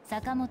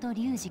坂本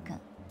龍二君、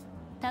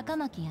高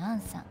巻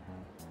杏さん、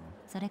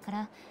それか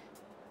ら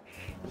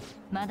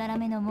まだら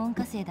めの門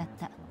下生だっ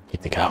た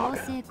法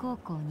政高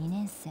校2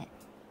年生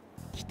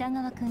北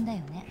川君だよ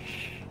ね。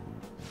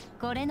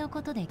これの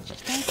ことで聞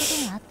きたいこと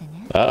があって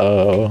ね。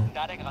Uh-oh.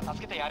 誰かが助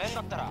けてやれん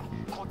だったら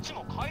こっち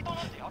も怪盗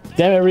なんてやって。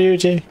 Damn it,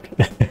 Ryuji.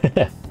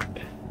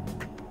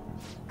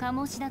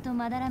 鴨志田と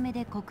まだらめ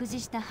で酷似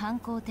した犯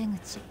行手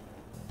口。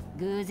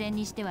偶然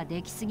にしては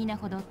出来すぎな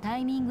ほどタ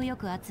イミングよ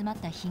く集まっ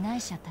た被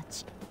害者た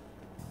ち。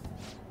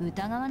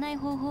疑わない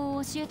方法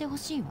を教えてほ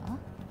しいわ。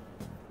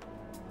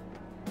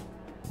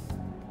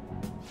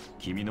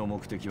君の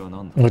目的は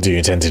何だ？ What do you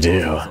intend to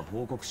do?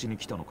 報告しに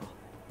来たのか？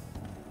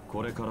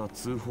これから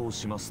通報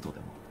しますとで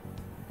も。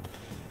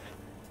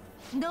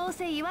どう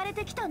せ言われ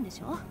てきたんで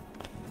しょ。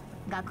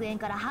学園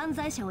から犯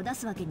罪者を出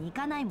すわけにい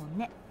かないもん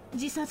ね。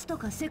自殺と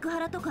かセクハ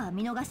ラとかは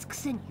見逃すく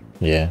せに。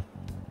Yeah.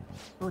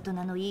 大人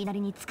の言いな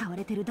りに使わ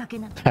れてるだけ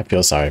なの。 I feel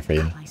sorry for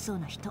you. かわいそう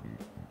な人。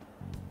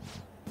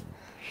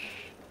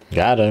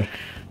 Got her.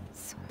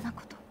 そんな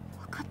こと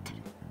分かってる。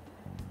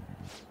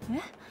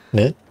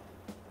ね？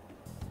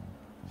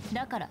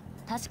だから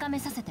確かめ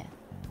させて。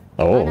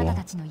Oh. あなた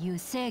たちの言う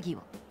正義を。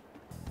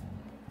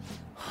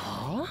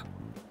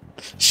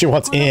 She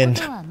wants この in.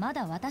 ことはま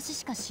だ私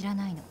しか知ら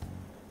ないの。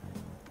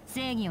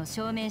正義を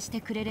証明して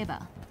くれれ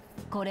ば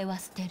これは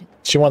捨てる。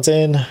 She wants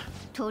in.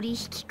 取引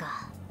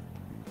か。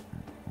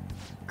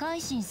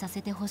改心さ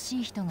せてほ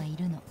しい人がい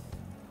るの。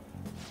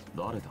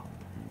誰だ？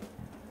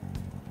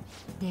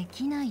で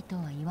きないと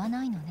は言わ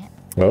ないのね。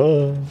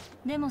 Oh.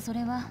 でもそ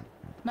れは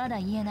まだ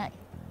言えない。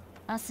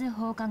明日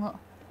放課後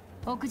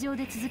屋上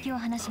で続きを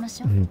話しま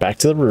しょう。 Back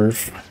to the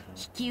roof.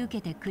 引き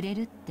受けてくれ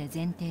るって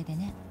前提で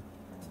ね。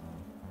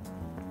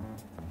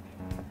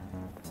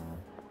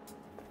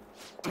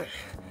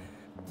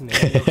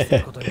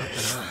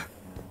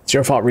It's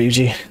your fault,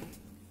 Ryuji.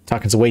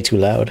 Talking's way too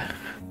loud.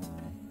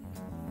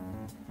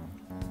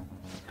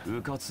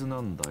 うかつな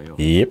んだよ。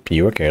 Yep,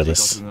 you were 自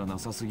careless. 覚がな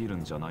さすぎる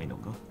んじゃないの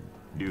か、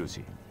龍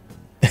二。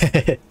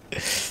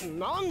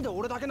なんで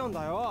俺だけなん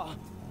だよ。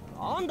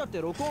あんだっ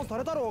て録音さ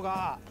れたろう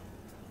が。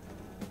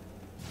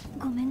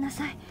ごめんな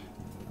さい。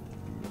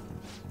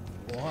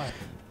おい、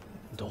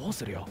どう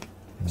するよ。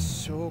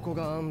証拠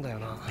があんだよ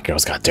な。 The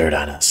girl's got dirt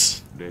on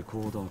us. レコ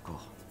ーダーか。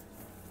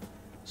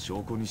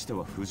証拠にして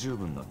は不十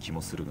分な気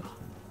もするが、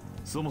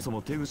そもそ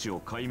も手口を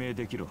解明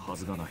できるは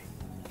ずがない。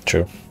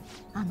 True.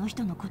 あの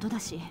人のことだ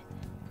し、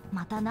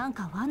またなん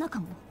か罠か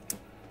も。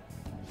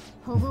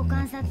保護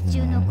観察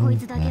中のこい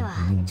つだけは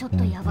ちょっ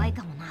とやばい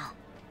かもな。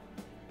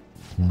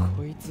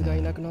こいつが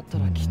いなくなった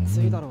らき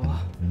ついだろう。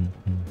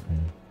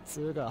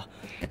つうか、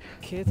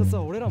警察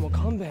は俺らも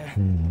勘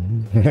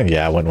弁。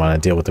Yeah, I wouldn't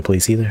want to deal with the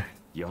police either.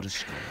 やる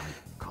しかない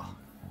か。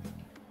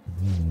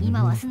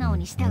今は素直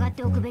に従っ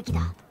ておくべき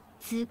だ。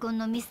痛恨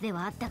のミスで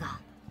はあった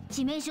が、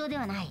致命傷で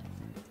はない。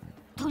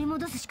取り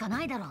戻すしか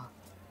ないだろ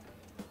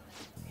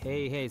う。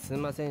へいへい、す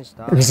んませんし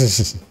た。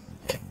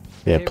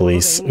 Yeah,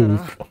 police.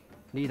 Oof.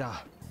 リー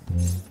ダ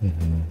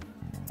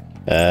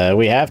ー。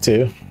We have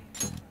to.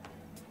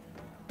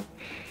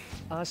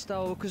 明日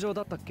屋上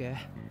だったっけ？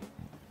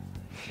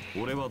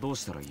俺はどう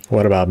したらいい？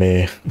 What about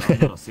me? なん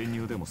なら潜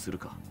入でもする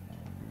か。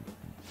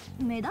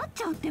目立っ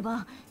ちゃうって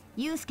ば。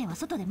ユウスケは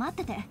外で待っ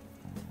てて。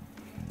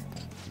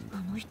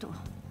あの人。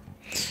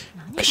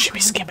 Could she be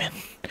skimming?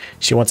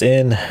 She wants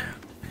in.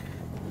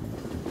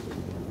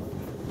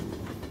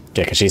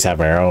 Yeah, because she's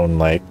having her own,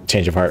 like,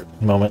 change of heart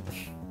moment.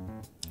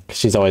 'Cause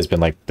she's always been,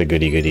 like, the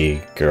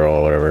goody-goody girl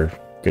or whatever.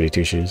 Goody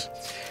two-shoes.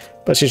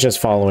 But she's just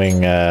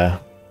following,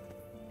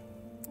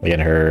 in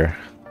her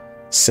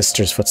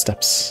sister's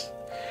footsteps.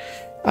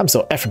 I'm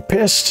so effing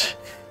pissed.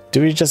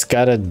 Do we just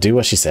gotta do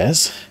what she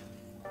says?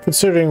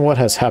 Considering what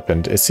has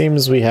happened, it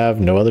seems we have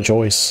no other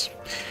choice.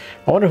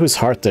 I wonder whose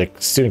heart the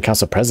student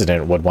council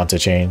president would want to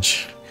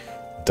change.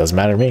 Doesn't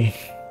matter to me.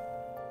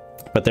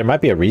 But there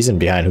might be a reason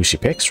behind who she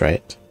picks,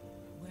 right?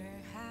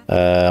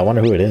 I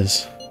wonder who it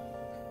is.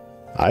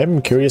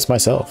 I'm curious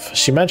myself.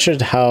 She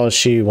mentioned how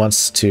she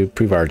wants to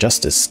prove our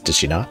justice, did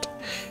she not?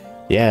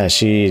 Yeah,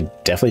 she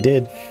definitely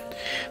did.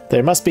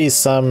 There must be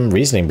some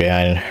reasoning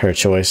behind her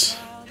choice.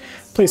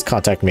 Please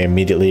contact me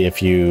immediately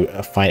if you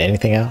find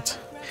anything out.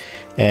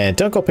 And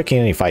don't go picking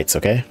any fights,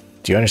 okay?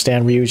 Do you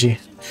understand, Ryuji?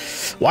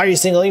 Why are you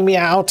singling me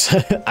out?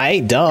 I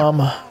ain't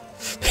dumb.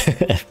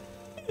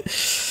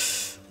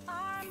 It's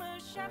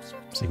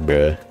like,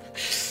 bruh.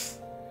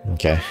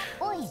 Okay.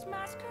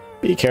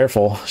 Be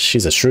careful.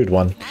 She's a shrewd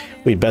one.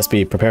 We'd best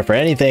be prepared for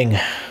anything.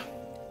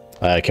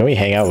 Can we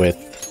hang out with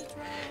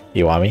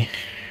Iwami?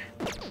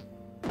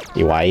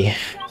 Iwai?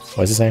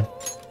 What's his name?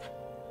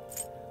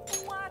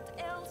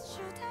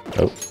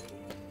 Oh.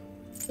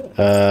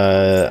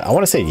 I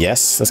want to say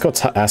yes. Let's go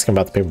ask him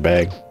about the paper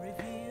bag.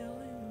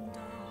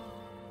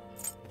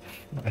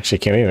 Actually,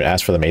 can we even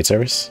ask for the maid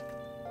service?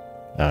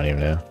 I don't even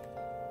know.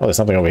 Oh, there's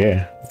something over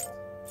here.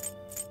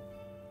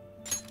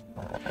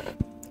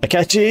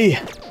 Akechi!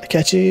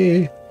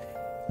 Akechi!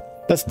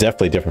 That's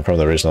definitely different from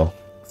the original.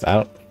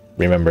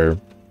 remember.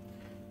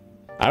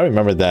 I don't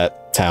remember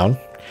that town.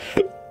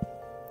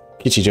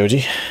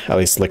 Kichijoji, at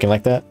least looking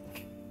like that.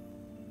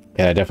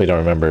 And I definitely don't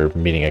remember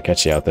meeting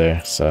Akechi out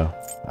there, so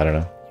I don't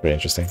know. It's pretty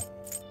interesting.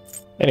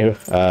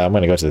 Anywho, I'm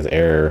gonna go to this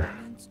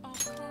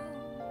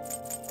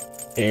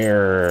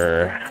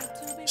air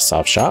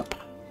soft shop.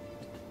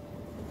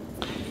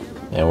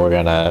 And we're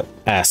gonna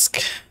ask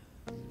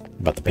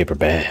about the paper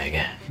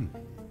bag.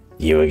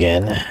 You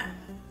again?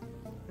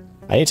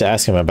 I need to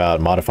ask him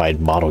about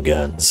modified model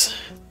guns.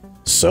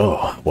 So,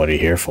 what are you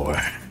here for?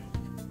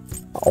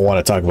 I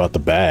want to talk about the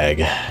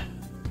bag.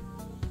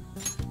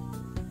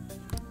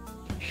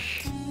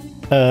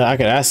 I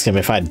could ask him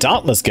if I had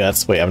Dauntless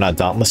Guts. Wait, I'm not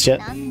Dauntless yet?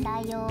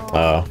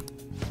 Oh.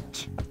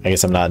 I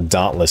guess I'm not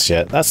Dauntless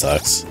yet. That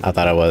sucks. I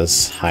thought I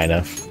was high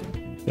enough.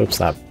 Oops,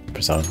 not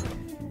Persona.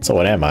 So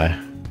what am I?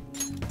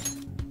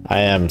 I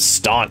am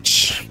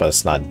Staunch, but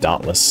it's not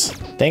Dauntless.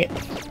 Dang it.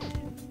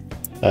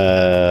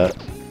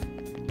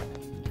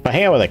 If I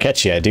hang out with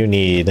Akechi, I do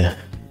need...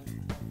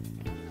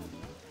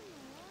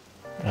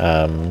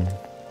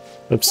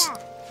 Oops.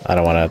 I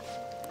don't want to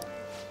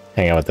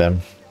hang out with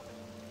them.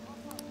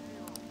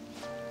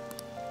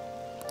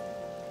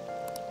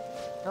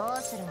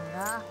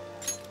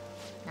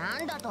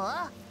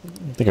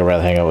 I think I'd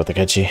rather hang out with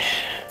Akechi.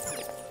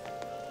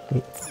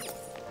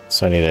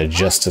 So I need to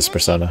adjust his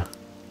persona.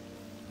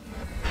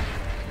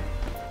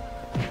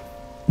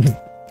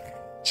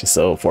 She's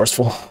so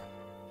forceful.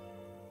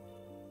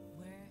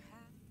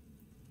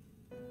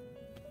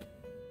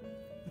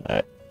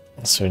 Alright.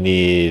 So we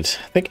need...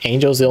 I think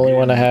Angel's the only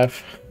one I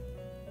have.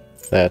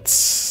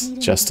 That's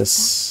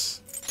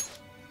Justice.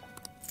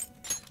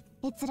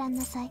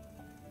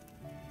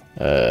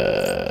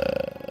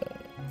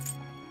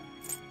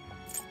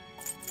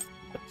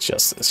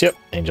 Justice. Yep,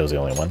 Angel's the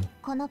only one.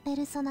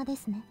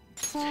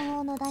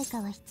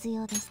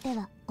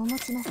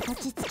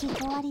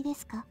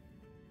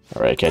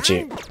 Alright,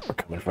 Akechi. We're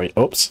coming for you.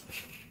 Oops.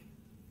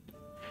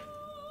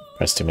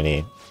 Press too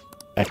many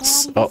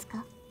X. Oh.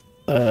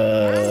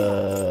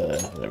 There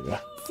we go.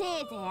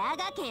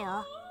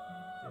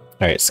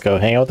 Alright, let's go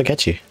hang out with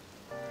Akechi.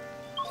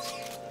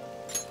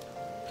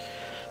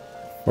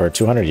 For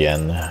 200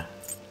 yen.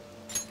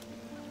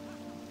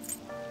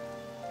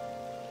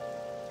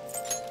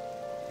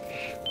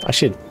 I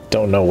actually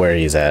don't know where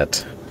he's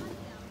at.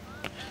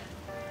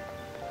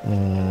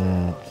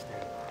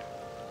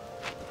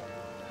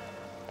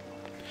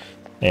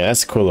 Yeah,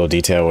 that's a cool little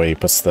detail where he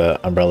puts the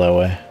umbrella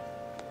away.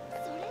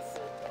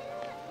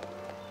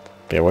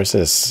 Yeah, where's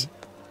this?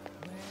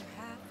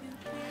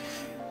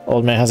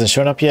 Old man hasn't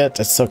shown up yet.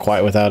 It's so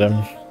quiet without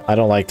him. I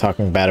don't like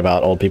talking bad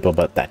about old people,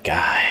 but that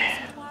guy.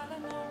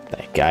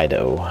 That guy,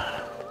 though.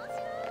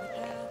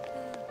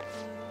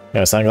 You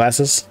know,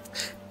 sunglasses?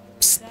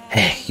 Psst.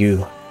 Hey,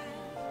 you.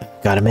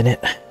 Got a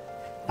minute?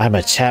 I'm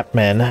a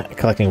chapman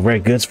collecting rare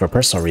goods for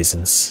personal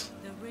reasons.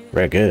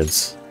 Rare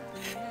goods?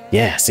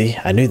 Yeah, see?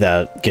 I knew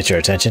that would get your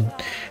attention.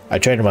 A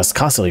trader must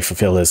constantly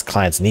fulfill his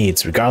client's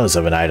needs, regardless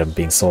of an item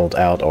being sold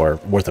out or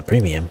worth a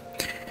premium.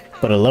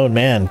 But a lone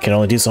man can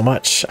only do so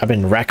much. I've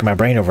been racking my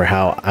brain over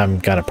how I'm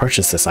gonna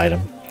purchase this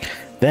item.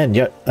 Then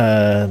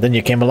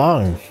you came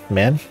along,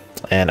 man,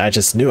 and I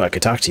just knew I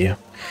could talk to you.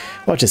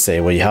 What you say?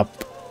 Will you help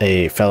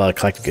a fella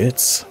collect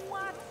goods?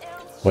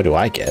 What do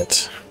I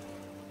get?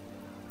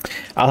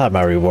 I'll have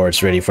my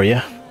rewards ready for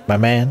you, my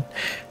man.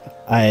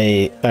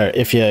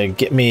 If you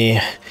get me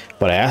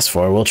what I asked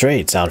for, we'll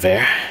trade. Sound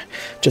fair?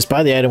 Just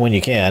buy the item when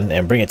you can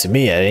and bring it to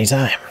me at any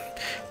time.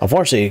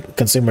 Unfortunately,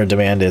 consumer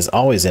demand is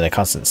always in a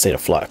constant state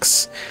of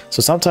flux,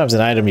 so sometimes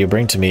an item you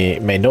bring to me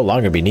may no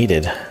longer be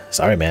needed.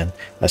 Sorry, man.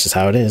 That's just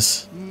how it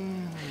is.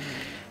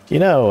 You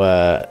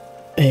know,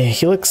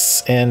 he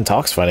looks and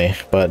talks funny,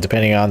 but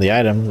depending on the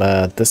item,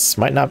 this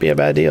might not be a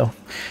bad deal.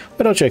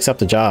 Why don't you accept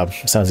the job?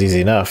 Sounds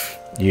easy enough.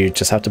 You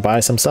just have to buy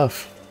some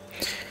stuff.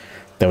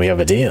 Then we have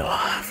a deal.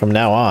 From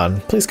now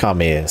on, please call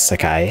me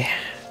Sakai.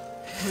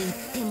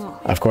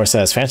 Of course,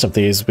 as Phantom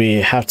Thieves,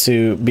 we have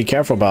to be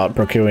careful about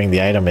procuring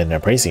the item and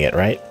appraising it,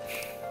 right?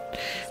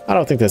 I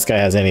don't think this guy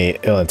has any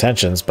ill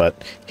intentions, but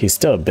he's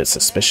still a bit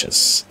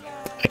suspicious.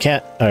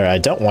 I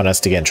don't want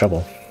us to get in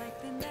trouble.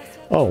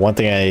 Oh, one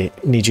thing I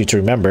need you to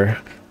remember.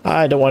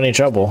 I don't want any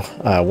trouble.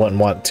 I wouldn't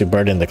want to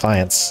burden the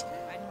clients.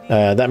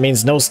 That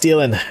means no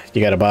stealing.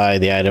 You gotta buy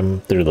the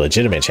item through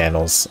legitimate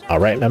channels.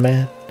 Alright, my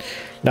man?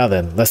 Now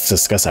then, let's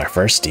discuss our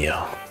first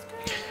deal.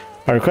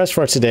 Our request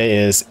for today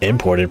is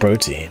imported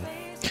protein.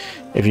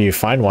 If you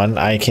find one,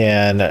 I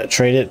can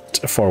trade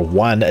it for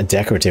one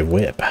decorative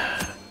whip.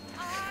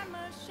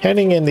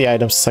 Handing in the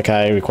items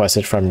Sakai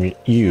requested from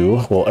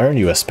you will earn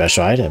you a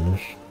special item.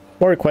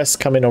 More requests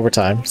come in over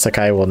time.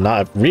 Sakai will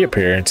not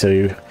reappear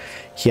until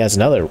he has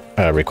another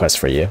request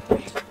for you.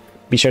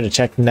 Be sure to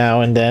check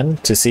now and then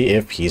to see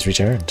if he's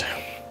returned.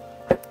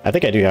 I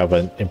think I do have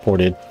an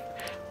imported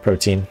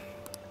protein.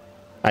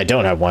 I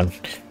don't have one.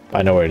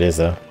 I know where it is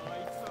though.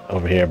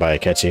 Over here by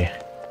Akechi.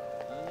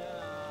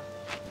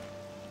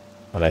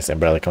 A nice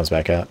umbrella comes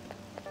back out.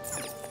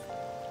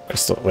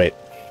 Crystal, wait.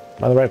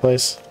 Am I in the right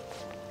place?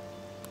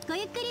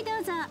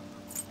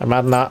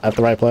 I'm not at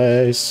the right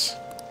place.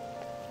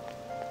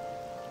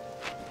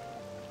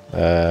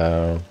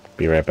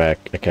 Be right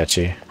back,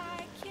 Akechi.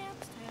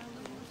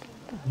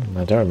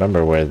 I don't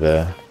remember where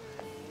the...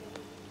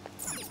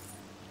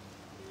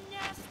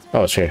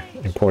 Oh, it's here.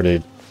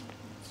 Imported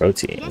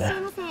protein.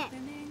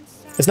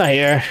 It's not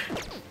here.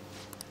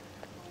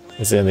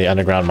 It's in the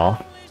underground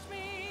mall.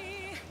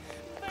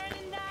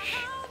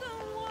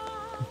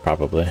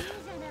 Probably.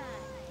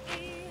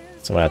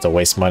 So I'm gonna have to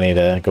waste money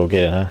to go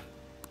get it, huh?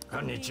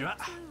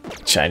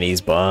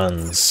 Chinese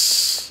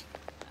buns.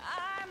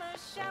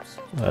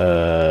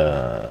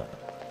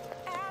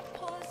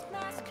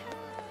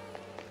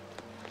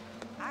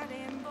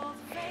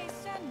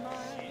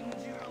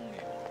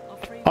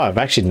 Oh, I've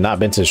actually not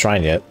been to the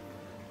shrine yet.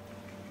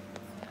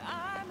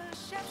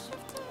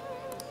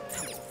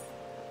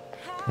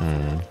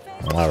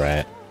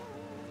 Alright.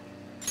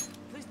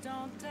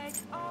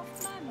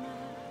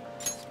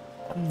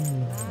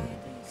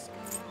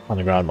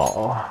 Underground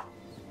mall.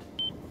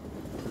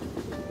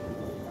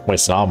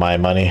 Wasting all my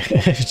money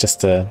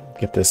just to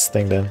get this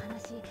thing done.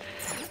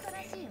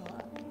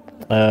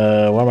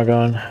 Where am I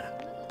going?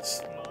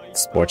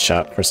 Sports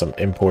shop for some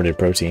imported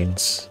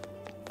proteins.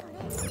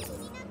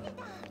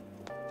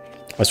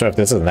 I swear if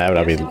this doesn't have it,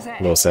 I'll be a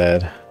little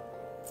sad.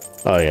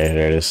 Oh yeah,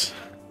 there it is.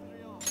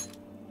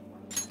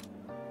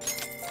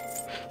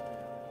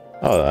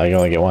 Oh, I can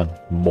only get one.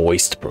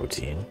 Moist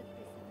protein.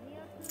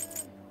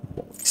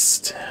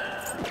 Moist.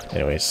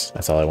 Anyways,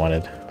 that's all I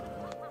wanted.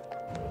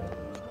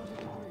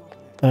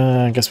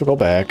 I guess we'll go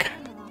back.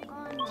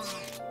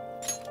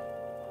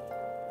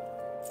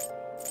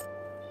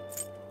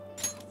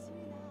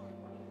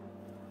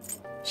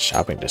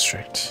 Shopping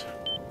district.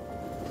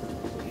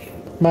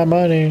 My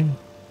money.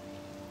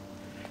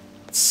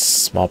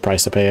 Small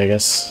price to pay, I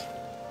guess.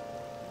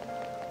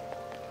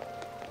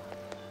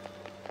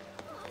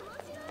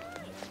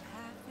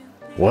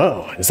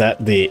 Whoa, is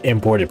that the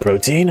imported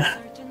protein?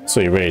 So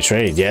you're ready to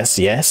trade? Yes,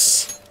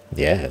 yes,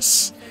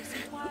 yes.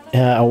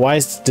 A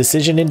wise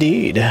decision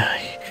indeed.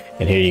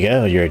 And here you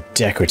go, your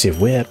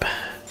decorative whip.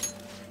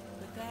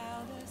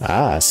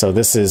 Ah, so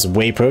this is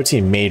whey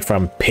protein made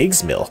from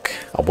pig's milk.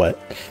 Oh, what?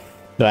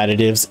 No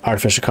additives,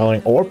 artificial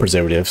coloring, or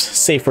preservatives.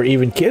 Safe for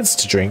even kids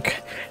to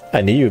drink. I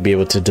knew you'd be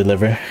able to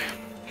deliver.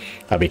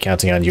 I'll be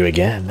counting on you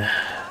again.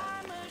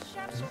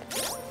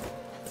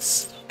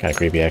 It's kind of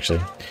creepy,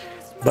 actually.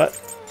 But...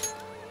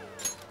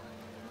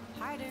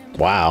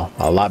 wow,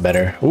 a lot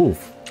better. Ooh.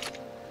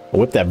 A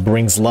whip that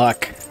brings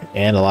luck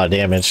and a lot of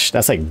damage.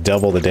 That's like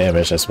double the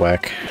damage. That's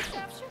whack.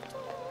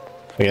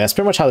 Okay, that's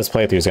pretty much how this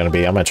playthrough is going to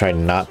be. I'm going to try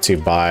not to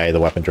buy the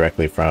weapon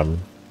directly from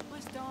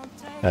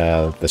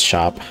the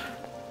shop.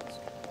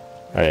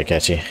 Alright,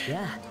 Akechi.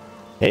 Yeah.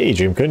 Hey,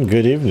 Dreamkun,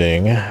 good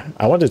evening.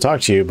 I wanted to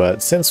talk to you,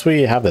 but since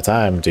we have the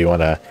time, do you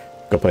want to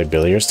go play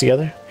billiards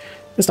together?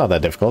 It's not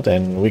that difficult,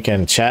 and we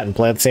can chat and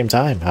play at the same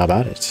time. How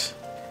about it?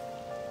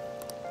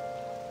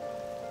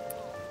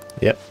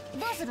 Yep.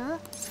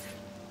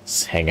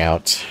 Let's hang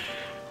out.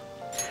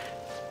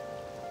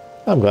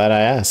 I'm glad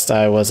I asked.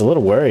 I was a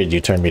little worried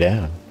you turned me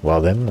down.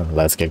 Well then,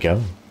 let's get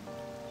going.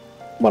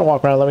 Want to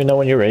walk around, let me know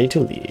when you're ready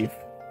to leave.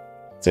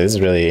 So this is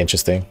really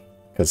interesting,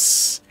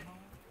 because...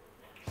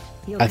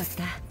 I'm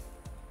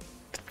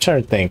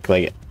trying to think,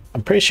 like,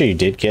 I'm pretty sure you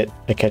did get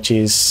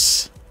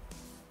Akechi's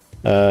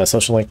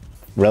social link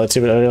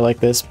relatively earlier like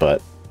this,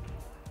 but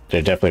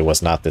there definitely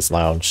was not this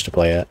lounge to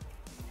play at.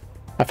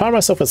 I found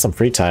myself with some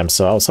free time,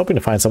 so I was hoping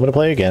to find someone to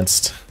play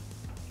against.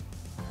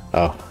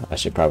 Oh, I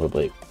should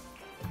probably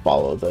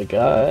follow the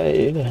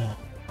guide.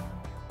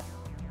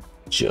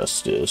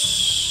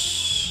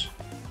 Justice.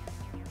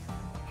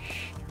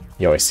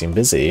 You always seem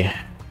busy.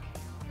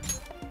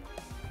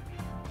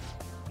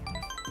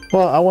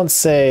 Well, I won't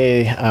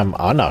say I'm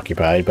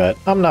unoccupied, but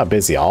I'm not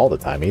busy all the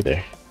time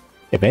either.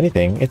 If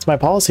anything, it's my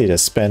policy to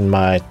spend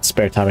my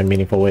spare time in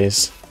meaningful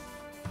ways.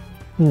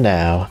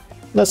 Now,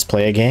 let's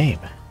play a game.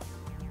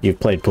 You've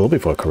played pool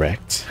before,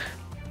 correct?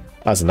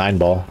 That's a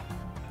 9-ball.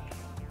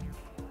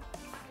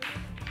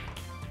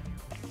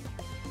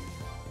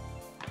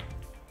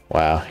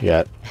 Wow, you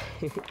got...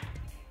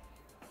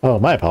 oh,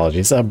 my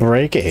apologies. A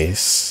break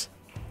ace.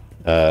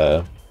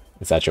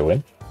 Is that your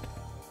win?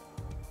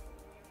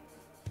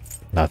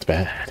 Not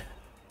bad.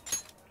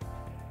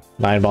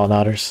 9-ball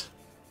nodders.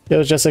 It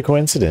was just a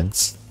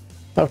coincidence.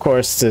 Of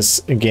course, this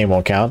game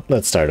won't count.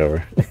 Let's start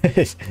over.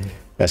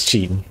 That's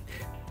cheating.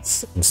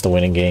 It's the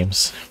winning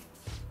games.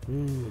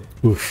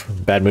 Oof,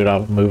 bad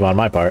move on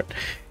my part.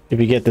 If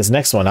you get this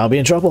next one, I'll be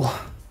in trouble.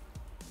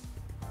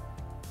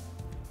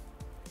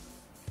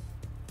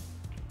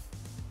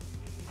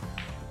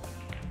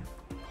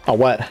 Oh,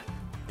 what?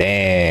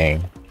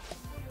 Dang.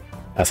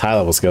 That's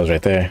high-level skills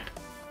right there.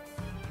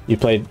 You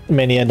played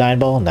many a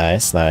 9-ball?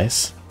 Nice,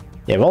 nice.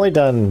 Yeah, I've only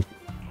done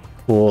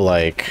pool,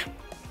 like,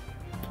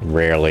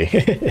 rarely.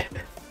 I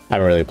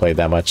haven't really played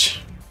that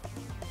much.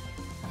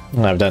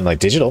 I've done, like,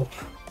 digital.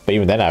 But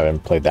even then, I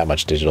haven't played that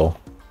much digital.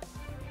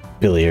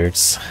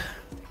 Billiards.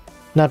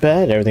 Not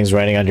bad. Everything's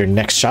riding on your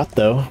next shot,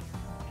 though.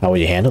 How will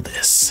you handle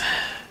this?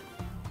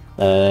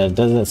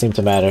 Doesn't seem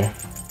to matter.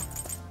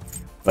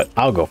 but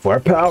I'll go for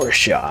a power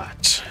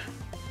shot.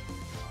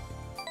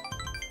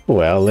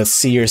 Well, let's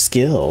see your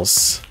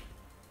skills.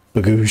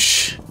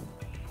 Bagoosh.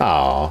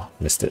 Aw,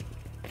 missed it.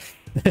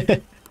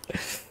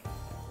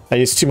 I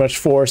used too much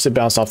force, it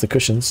bounced off the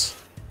cushions.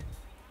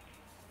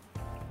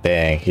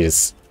 Dang, he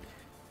just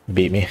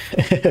beat me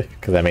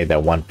because I made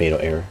that one fatal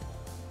error.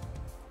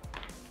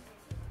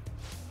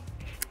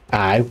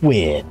 I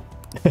win.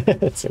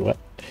 Let's see what.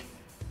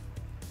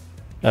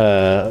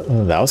 That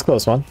was a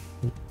close one.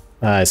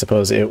 I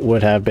suppose it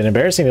would have been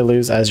embarrassing to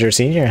lose as your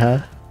senior,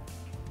 huh?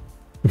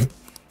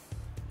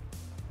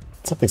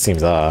 Something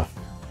seems off.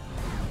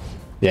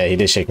 Yeah, he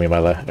did shake me by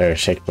left, or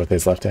shake with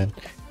his left hand.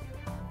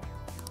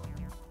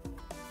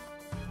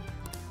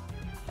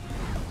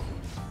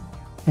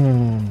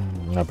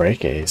 A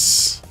break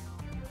ace.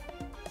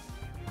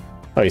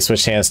 Oh, he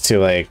switched hands to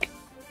like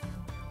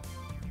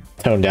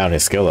tone down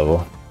his skill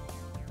level.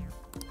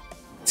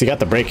 So he got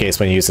the break ace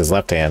when he used his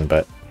left hand,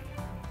 but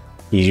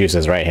he used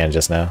his right hand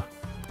just now.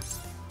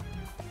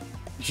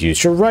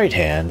 Use your right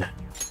hand.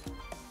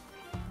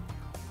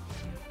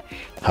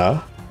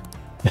 Huh?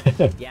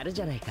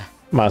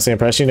 I'm honestly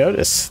impressed you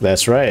noticed.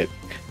 That's right.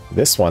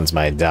 This one's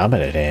my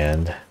dominant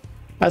hand.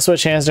 I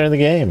switch hands during the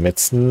game.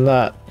 It's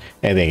not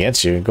anything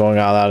against you. Going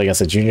all out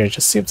against a junior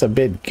just seems a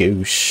bit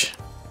gooch.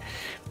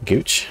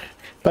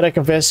 But I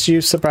confess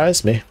you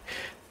surprised me.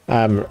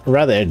 I'm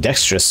rather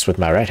dexterous with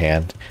my right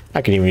hand.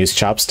 I can even use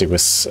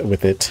chopsticks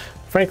with it.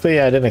 Frankly,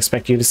 I didn't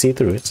expect you to see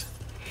through it.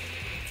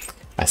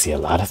 I see a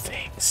lot of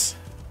things.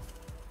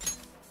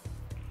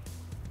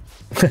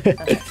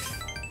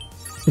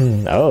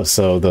 Oh,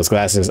 so those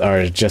glasses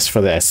are just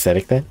for the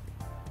aesthetic then?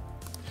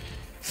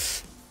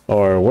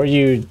 Or were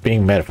you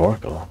being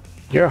metaphorical?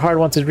 You're a hard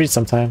one to read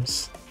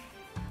sometimes.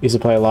 Used to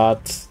play a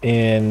lot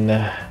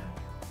in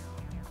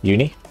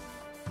uni?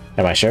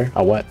 Am I sure?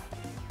 Oh, what?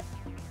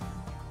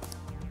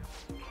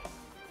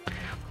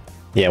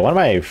 Yeah, one of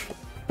my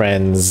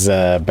friends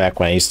back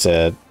when I used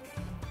to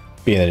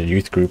be in a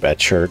youth group at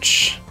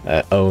church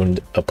owned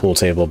a pool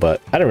table, but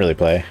I didn't really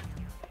play.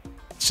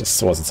 It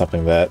just wasn't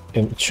something that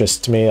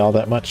interests me all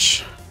that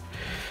much.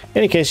 In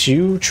any case,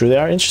 you truly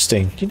are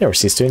interesting. You never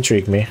cease to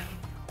intrigue me.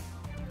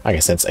 I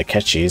can sense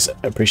Akechi's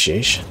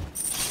appreciation.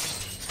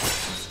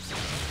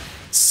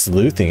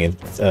 Sleuthing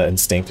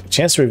instinct.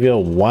 Chance to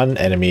reveal one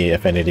enemy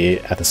affinity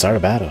at the start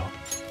of battle.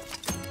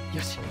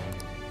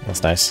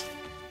 That's nice.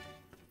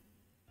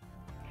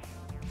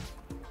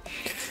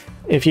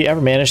 If you ever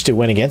manage to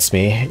win against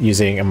me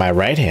using my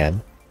right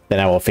hand,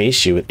 then I will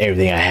face you with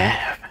everything I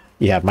have.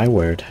 You have my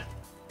word.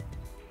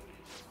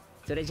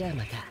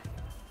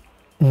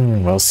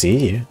 We'll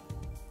see you.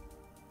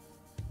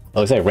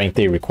 Looks like rank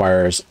 3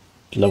 requires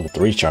level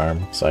 3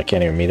 charm, so I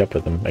can't even meet up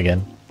with him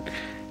again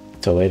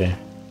until later.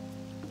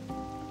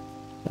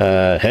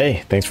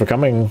 Hey, thanks for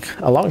coming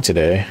along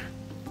today.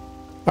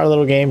 Our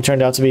little game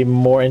turned out to be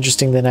more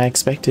interesting than I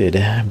expected.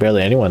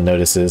 Barely anyone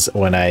notices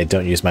when I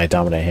don't use my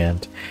dominant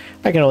hand.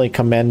 I can only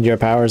commend your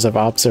powers of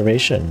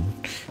observation.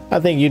 I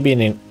think you'd be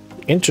an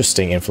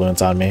interesting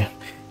influence on me,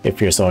 if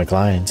you're so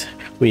inclined.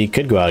 We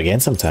could go out again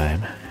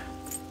sometime.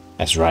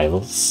 As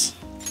rivals.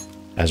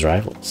 As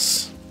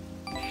rivals.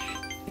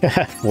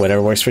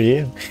 Whatever works for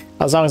you.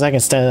 As long as I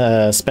can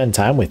spend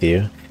time with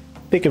you.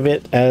 Think of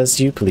it as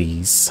you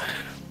please.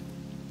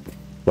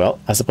 Well,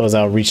 I suppose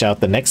I'll reach out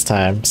the next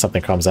time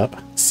something comes up.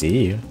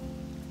 See you.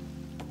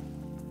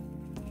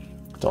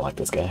 Don't like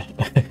this guy.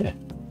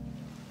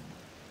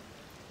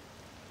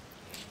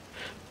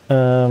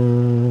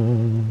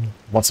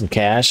 Want some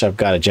cash? I've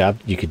got a job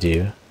you could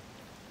do.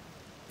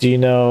 Do you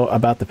know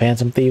about the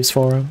Phantom Thieves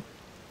Forum?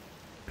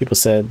 People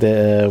said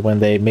that when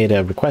they made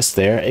a request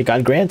there, it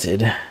got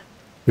granted.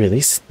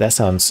 Really? That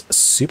sounds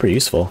super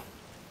useful.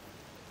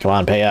 Come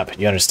on, pay up.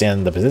 You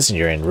understand the position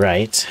you're in,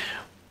 right?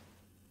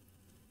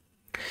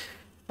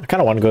 I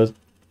kind of want to go,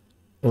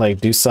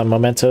 like, do some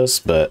mementos,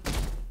 but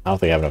I don't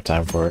think I have enough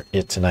time for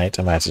it tonight.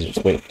 I might have to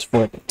just wait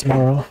for it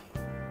tomorrow.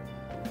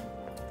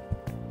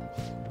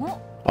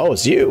 Oh,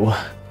 it's you.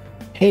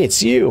 Hey,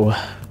 it's you.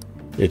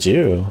 It's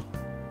you.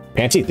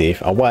 Panty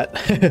thief. Oh, what?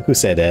 Who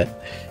said that?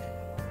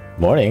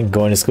 Morning.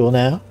 Going to school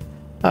now?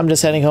 I'm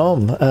just heading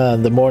home.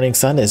 The morning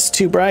sun is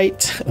too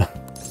bright.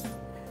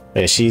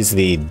 Yeah, she's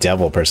the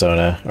devil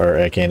persona, or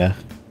Akena.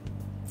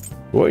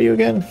 Who are you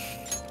again?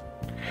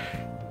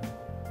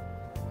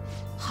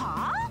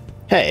 Huh?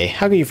 Hey,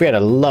 how can you forget a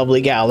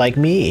lovely gal like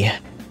me?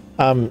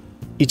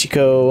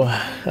 Ichiko,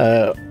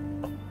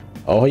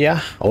 oh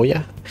yeah?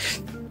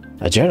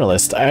 A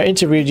journalist. I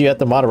interviewed you at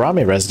the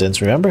Madarame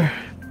residence, remember?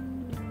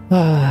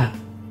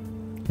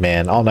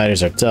 Man,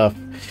 all-nighters are tough.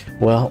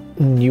 Well,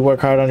 you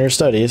work hard on your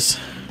studies.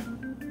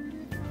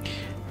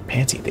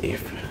 Panty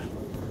thief.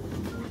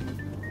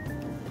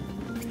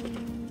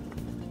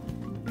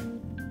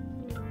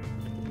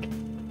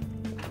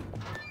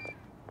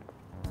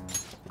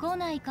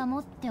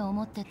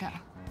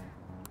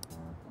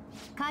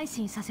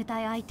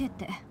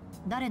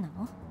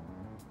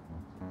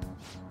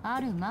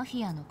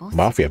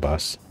 Mafia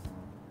boss.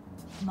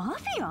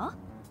 Mafia?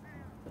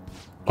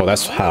 Oh,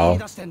 that's how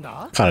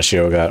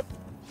Kaneshiro got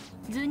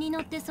図に乗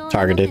ってそう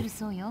なってる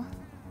そうよ。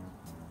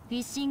フィ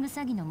ッシング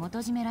詐欺の元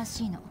締めら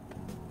しいの。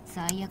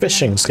最悪だ。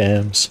 Phishing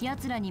scams.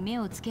 奴らに目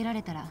をつけら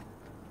れたら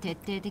徹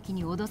底的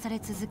に脅され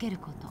続ける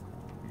こと。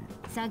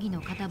詐欺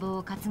の片棒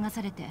を担が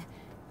されて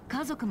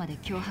家族まで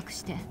脅迫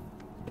して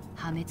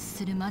破滅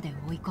するまで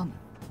追い込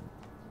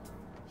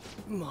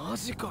む。マ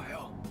ジか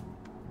よ。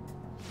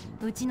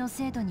うちの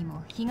生徒に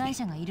も被害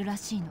者がいるら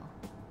しいの。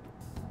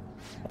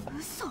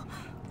嘘。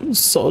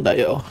そうだ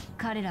よ。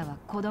彼らは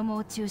子供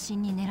を中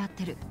心に狙っ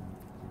てる。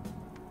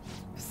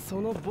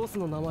そのボス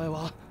の名前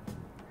は？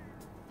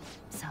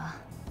さ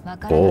あ、わ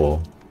からない。おう。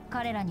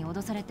彼らに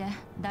脅されて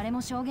誰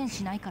も証言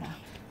しないから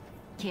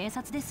警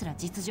察ですら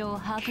実情を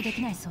把握で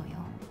きないそうよ。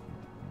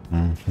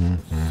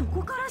そ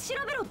こから調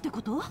べろって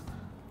こと？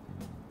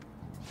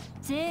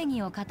正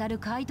義を語る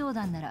怪盗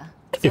団なら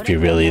If you're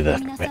really the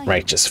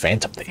righteous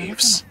phantom それとも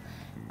thieves.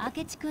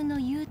 明智君の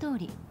言う通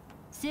り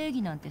正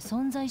義なんて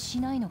存在し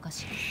ないのか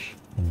し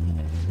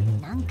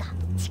ら。なんか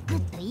チクッ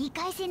と言い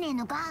返せねえ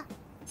のか。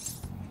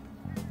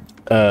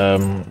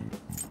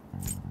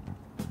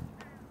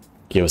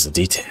Give us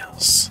the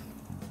details.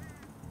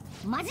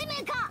 真面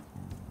目か。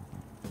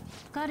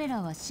彼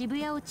らは渋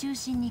谷を中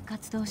心に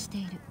活動して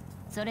いる。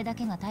それだ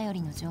けが頼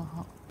りの情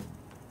報。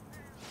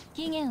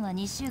期限は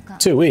2週間。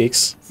 2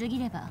 weeks. 過ぎ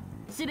れば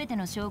全て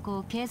の証拠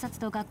を警察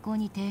と学校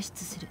に提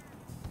出する。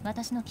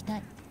私の期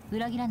待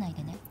裏切らない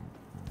でね。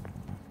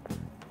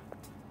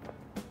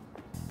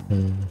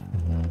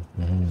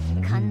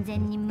完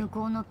全に向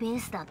こうのペー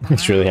スだったな。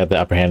 It's really had the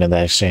upper hand in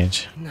that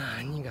exchange.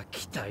 何が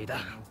期待だ。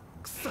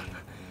くそ。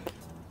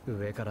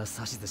上から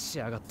指図し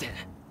やがって。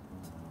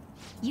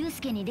ユウ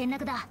スケに連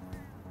絡だ。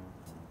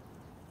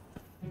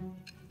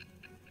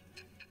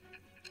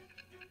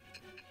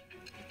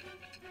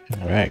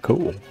Alright,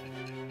 cool.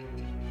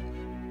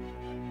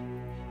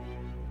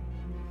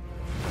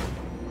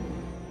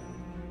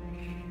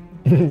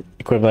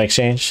 Equivalent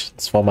exchange.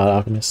 It's Full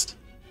Metal Alchemist.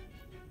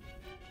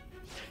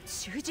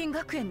 囚人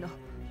学園の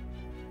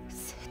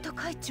生徒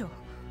会長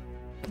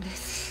で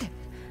すって。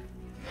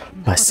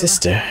 My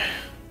sister.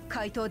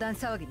 怪盗団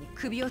騒ぎに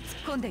首を突っ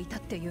込んでいた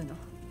っていうの。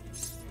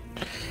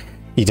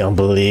 You don't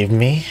believe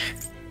me?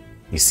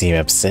 You seem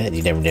upset.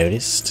 You never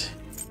noticed?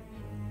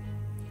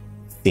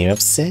 Seem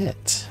upset.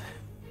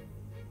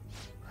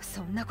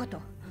 そんなこと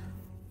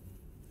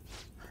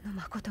あの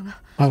誠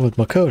が Why would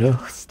Makoto?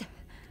 どうして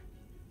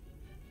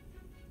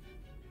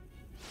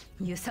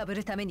揺さぶ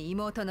るために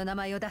妹の名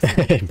前を出す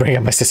Bring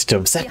up my sister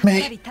to や upset っぱ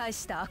me? り大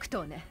した悪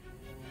党ね。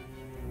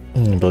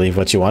 Believe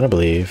what you want to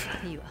believe.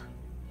 いいわ。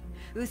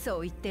嘘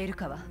を言っている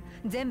かは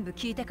全部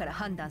聞いてから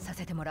判断さ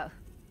せてもらう。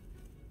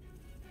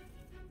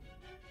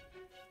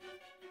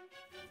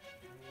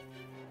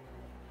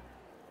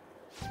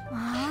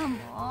あ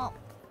あ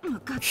もうム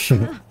カつ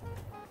く。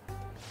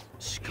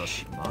しか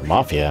し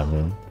Mafia.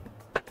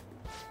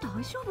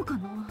 大丈夫か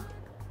な。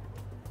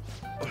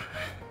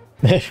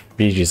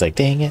 Ryuji's like,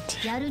 dang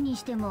it. やるに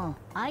しても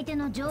相手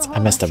の情報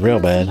I messed up real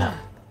bad.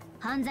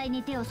 犯罪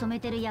に手を染め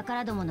てる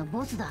輩どもの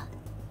ボスだ。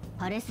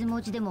パレス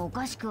持ちでもお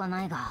かしくは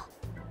ないが。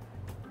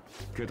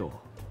けど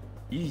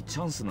いいチ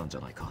ャンスなんじゃ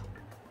ないか。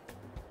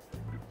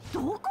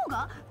どこ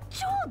が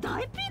超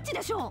大ピンチ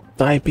でしょ。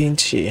大ピン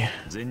チ。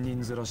善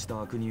人ずらし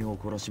た悪人を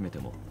懲らしめて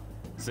も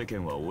世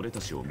間は俺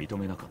たちを認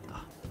めなかっ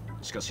た。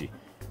しかし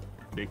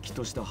れっき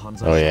とした犯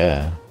罪 Oh 者、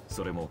 yeah.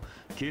 それも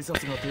警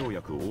察が手を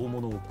焼く大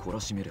物を懲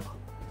らしめれば。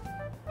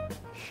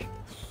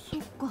そ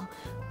っか、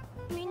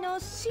みんな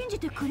信じ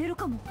てくれる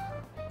かも。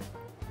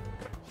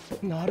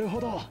なるほ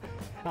ど。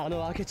あ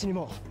の明智に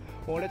も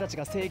俺たち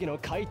が正義の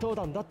怪盗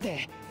団だっ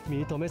て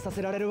認めさ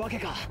せられるわけ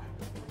か。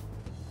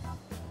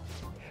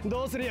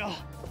どうするよ、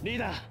リー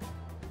ダ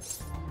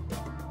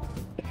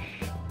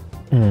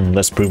ー。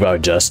Let's prove our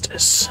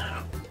justice.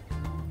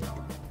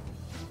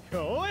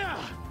 おや、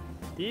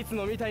いつ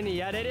もみたいに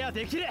やれりゃ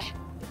できる。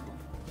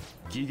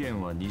期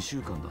限は2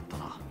週間だった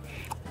な。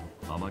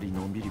あまり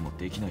のんびりも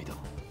できないだろ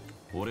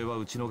う。俺は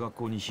うちの学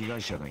校に被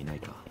害者がいない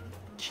か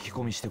聞き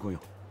込みしてこよ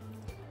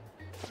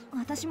う。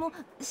私も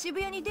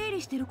渋谷に出入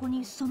りしてる子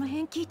にその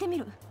辺聞いてみ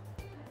る。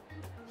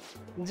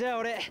じゃあ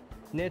俺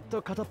ネッ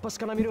ト片っ端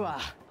から見るわ。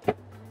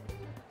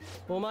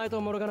お前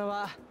とモルガナ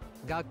は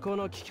学校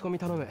の聞き込み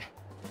頼む。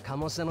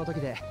鴨志田の時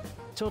で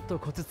ちょっと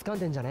コツ掴ん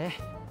でんじゃね。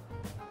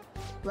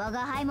我が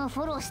輩も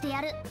フォローして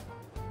やる。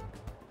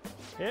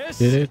よ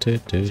し、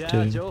じ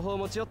ゃあ情報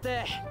持ち寄っ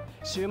て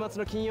週末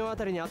の金曜あ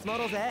たりに集ま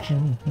ろうぜ。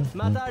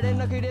また連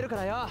絡入れるか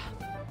らよ。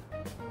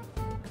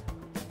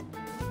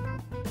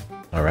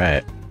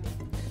 Alright.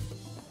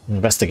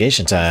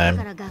 Investigation だ time.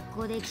 から学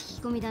校で聞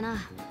き込みだな。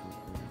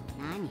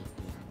何、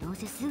どう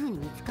せすぐに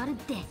見つかるっ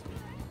て。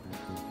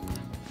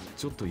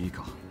ちょっといい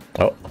か。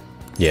 Oh,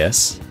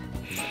 yes.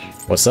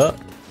 What's up?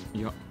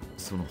 いや、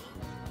その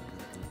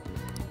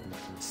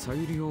さ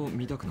ゆりを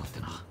見たくなって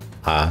な。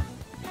 Ah.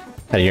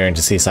 How do you yearn to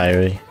see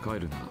Sayuri? 帰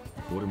るなら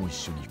俺も一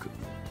緒に行く。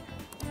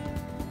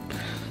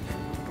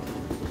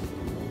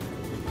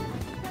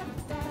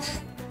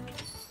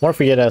 What if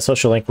we get a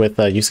social link with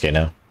Yusuke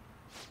now?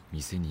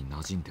 店に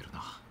馴染んでる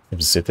な。Does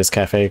it suit this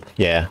cafe?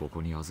 Yeah, こ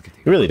こに預け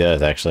て it really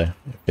does actually.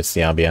 It's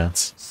the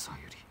ambiance. さ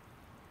ゆり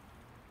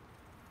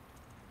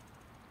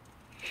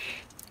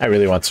I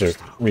really want to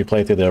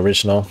replay through the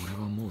original. 俺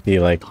はもう See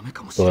like ダメ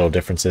かもし the れない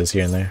little differences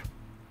here and there.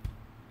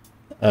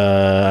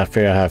 I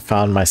fear I have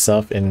found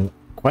myself in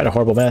quite a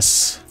horrible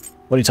mess.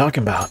 What are you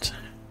talking about?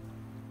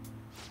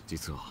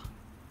 実は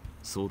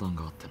相談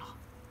があってな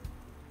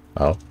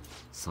Oh,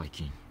 最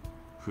近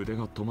筆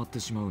が止まって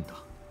しまうんだ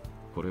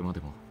これまで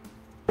も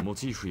モ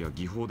チーフや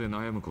技法で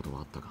悩むことは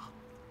あったが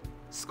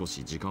少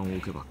し時間を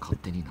置けば勝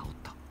手に治っ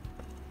た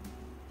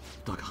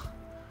だが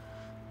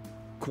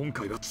今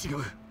回は違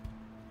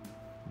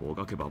うも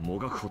がけばも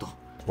がくほど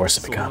worse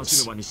it 相馬地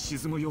becomes. 沼に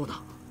沈むよう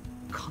な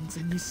完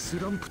全にス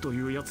ランプと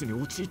いうやつに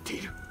陥って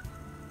いる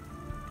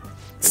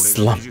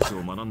俺が技術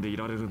を学んでい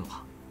られるの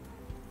は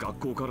学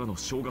校からの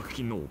奨学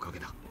金のおかげ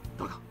だ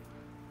だが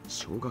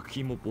奨学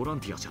金もボラン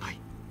ティアじゃない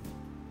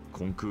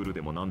コンクール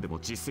でも何でも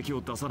実績を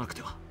出さなく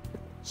ては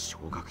奨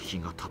学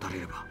金が断た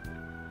れれば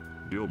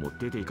寮も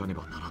出ていかね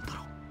ばならんだ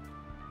ろう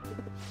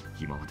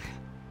今まで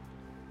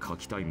書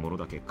きたいもの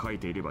だけ書い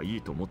ていればい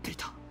いと思ってい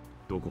た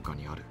どこか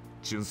にある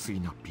純粋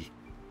な美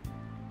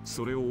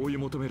それを追い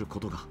求めるこ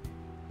とが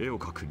絵を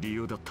描く理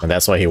由だった And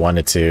that's why he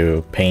wanted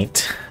to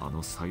paint あ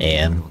の才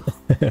能のよ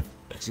うな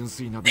純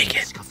粋な美に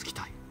近づき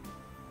たい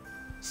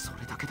そ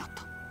れだけだっ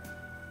た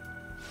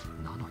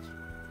なのに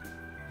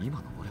今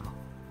の俺は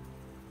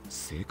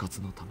生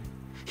活のため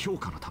評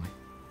価のため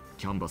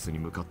キャンバスに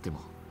向かっても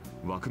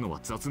湧くのは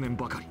雑念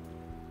ばかり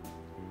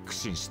苦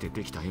心して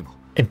できた絵も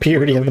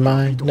impurity of the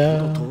mind.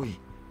 No.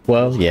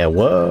 Whoa, yeah,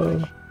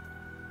 whoa.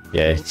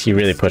 Yeah, he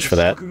really pushed for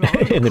that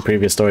in the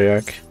previous story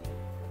arc.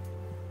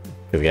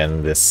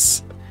 Again,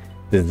 this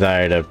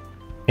desire to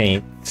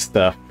paint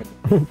stuff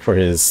for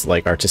his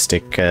like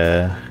artistic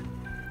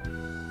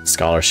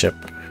scholarship.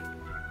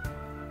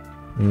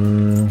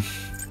 You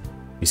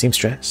seem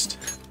stressed.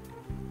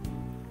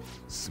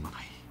 すまな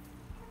い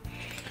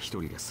一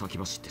人で先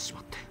走ってしま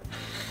って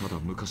ただ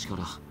昔か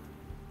ら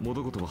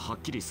物事ははっ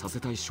きりさせ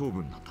たい性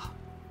分なんだ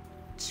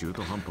中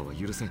途半端は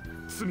許せん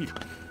罪だ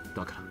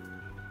だから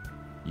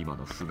今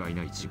の不甲斐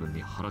ない自分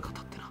に腹が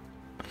立ってな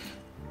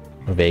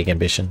Vague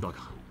ambition. だが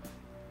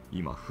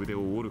今筆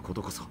を折るこ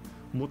とこそ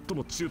最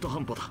も中途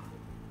半端だ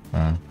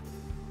Mm.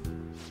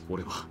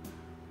 俺は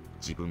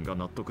自分が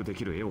納得で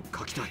きる絵を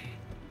描きたい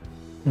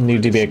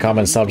Need to be a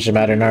common subject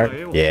matter in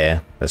art? Yeah,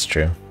 that's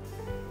true.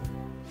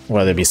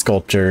 Whether it be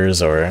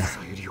sculptures or さ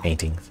ゆりを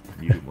paintings.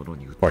 見る者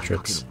に訴えかける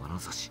Portraits. 眼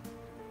差し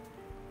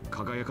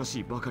輝かし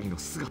いばかりの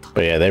姿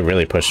But yeah, they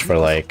really pushed for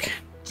like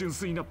純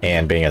粋な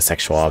Anne being a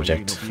sexual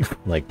object.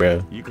 Like,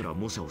 bro, いくら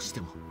模写をして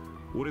も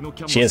俺の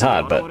キャンバス she is に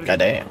hot, 現 but れる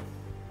goddamn.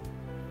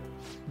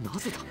 な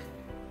ぜだ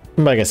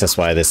But I guess that's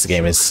why this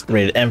game is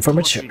rated M for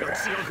mature. 魂が違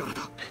うから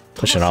だ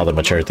Pushing all the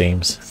mature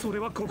themes. それ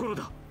は心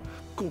だ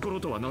心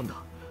とは何だ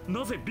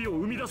なぜ美を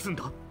生み出すん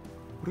だ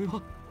俺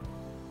は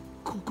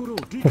心を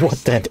理解 What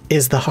したい then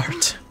is the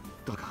heart?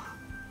 だが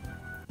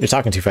You're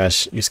talking too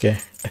fast,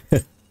 Yusuke.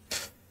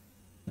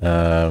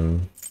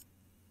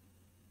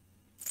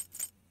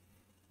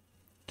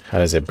 How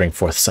does it bring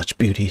forth such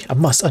beauty? I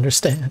must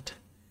understand.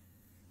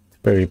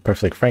 To be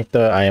perfectly frank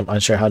though, I am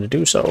unsure how to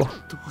do so. ど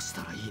うし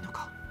たらいいの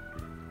か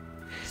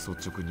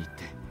率直に言っ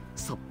て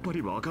さっぱ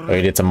りわから Oh, な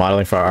you い did some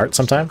modeling for art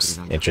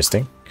sometimes?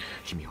 Interesting.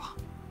 君は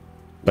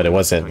But it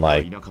wasn't い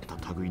like なかっ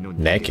た類の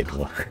人間 naked.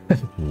 だ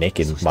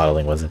Naked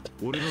modeling, was it?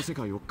 俺の世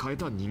界を変え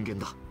た人間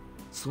だ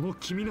その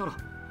君なら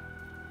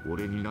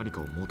俺に何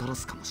かをもたら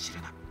すかもしれ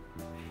ない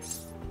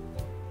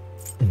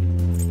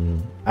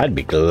I'd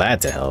be glad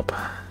to help.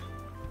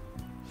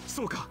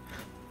 そうか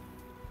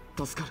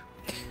助かる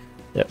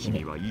Yep.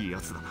 君はいいや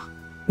つだな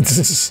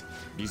Does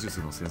美術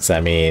の先 that 生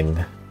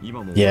mean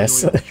今も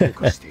Yes. 俺の絵を評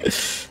価している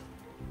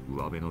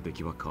上辺の出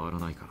来は変わら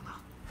ないか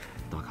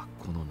らなだが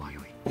この迷い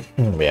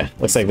yeah,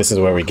 looks like this is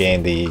where we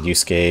gain the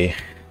Yusuke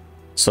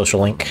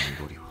social link.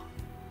 緑は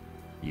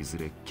いず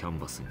れキャン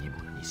バスにも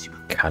滲む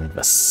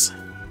Canvas.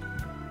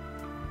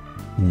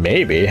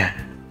 Maybe.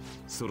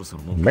 そろそ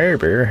ろもう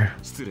Maybe.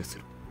 失礼す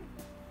る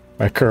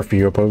My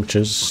curfew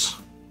approaches.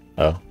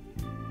 Oh.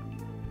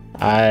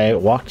 I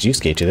walked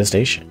Yusuke to the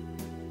station.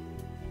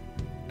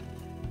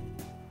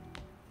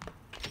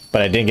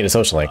 But I didn't get a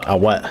social link. Oh,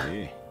 what?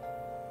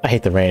 I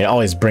hate the rain. It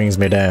always brings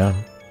me down.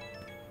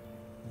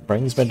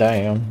 Brings me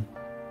down.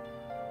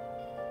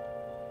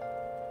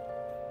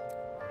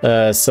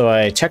 So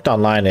I checked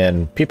online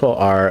and people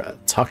are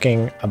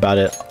talking about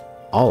it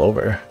all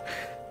over.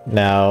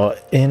 Now,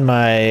 in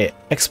my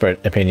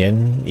expert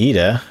opinion,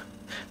 Ida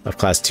of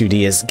Class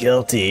 2D is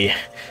guilty.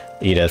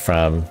 Ida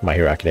from My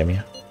Hero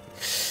Academia.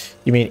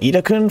 You mean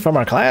Ida-kun from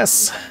our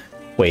class?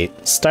 Wait,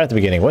 start at the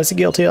beginning. What is he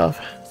guilty of?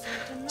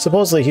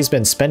 Supposedly he's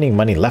been spending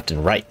money left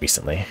and right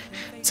recently.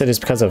 Said it's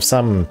because of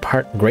some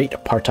great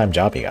part-time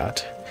job he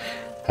got.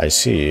 I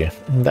see.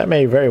 That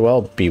may very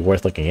well be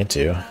worth looking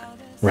into.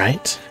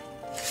 Right?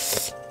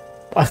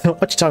 What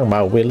you talking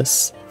about,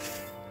 Willis?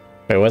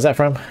 Wait, where's that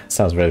from?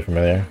 Sounds really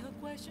familiar.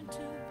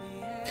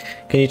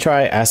 Can you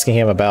try asking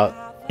him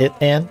about it,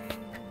 Anne?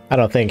 I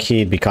don't think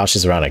he'd be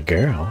cautious around a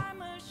girl.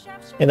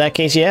 In that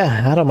case,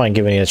 yeah, I don't mind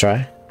giving it a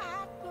try.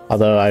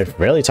 Although I've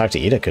rarely talked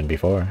to Ida-kun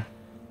before.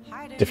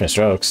 Different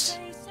strokes.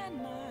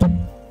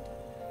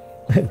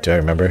 Do I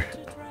remember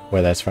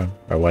where that's from?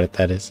 Or what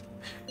that is?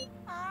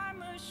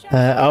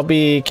 I'll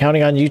be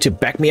counting on you to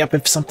back me up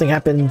if something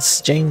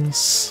happens,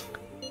 James.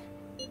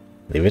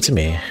 Leave it to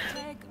me.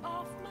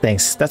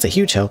 Thanks, that's a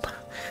huge help.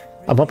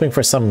 I'm hoping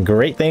for some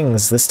great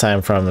things this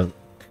time from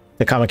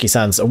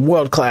Takamaki-san's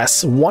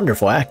world-class,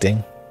 wonderful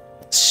acting.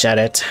 Shut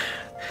it.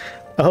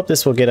 I hope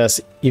this will get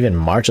us even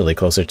marginally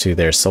closer to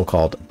their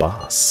so-called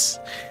boss.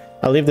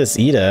 I'll leave this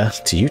Ida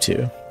to you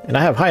two, and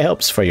I have high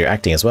hopes for your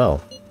acting as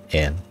well,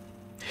 Anne.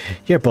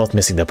 You're both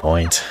missing the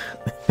point.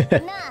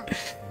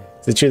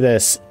 Is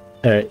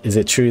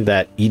it true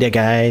that Ida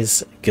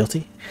guy's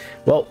guilty?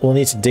 Well, we'll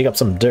need to dig up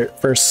some dirt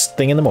first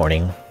thing in the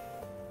morning.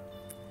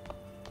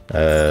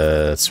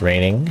 It's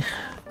raining.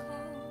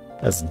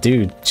 That's a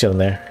dude chilling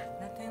there.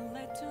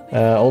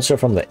 Ultra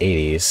from the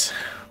 80s.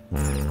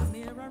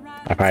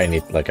 I probably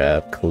need like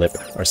a clip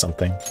or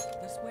something.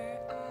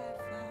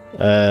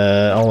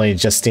 Only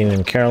Justine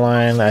and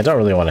Caroline. I don't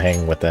really want to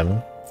hang with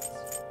them.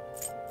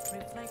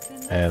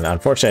 And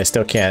unfortunately I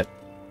still can't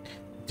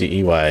do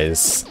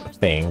EY's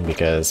thing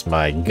because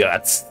my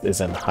guts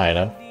isn't high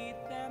enough.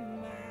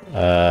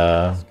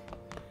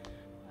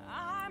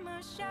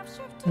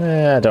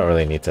 I don't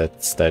really need to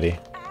study.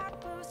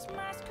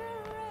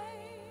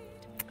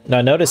 Now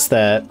I noticed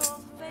that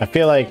I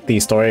feel like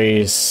these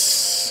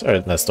stories,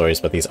 or not stories,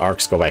 but these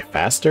arcs go by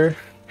faster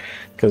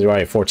because we're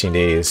already 14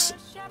 days.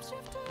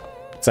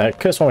 So I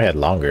could have sworn we had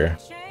longer,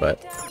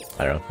 but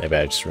I don't know, maybe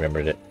I just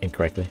remembered it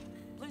incorrectly.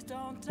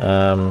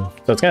 So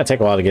it's gonna take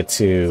a while to get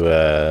to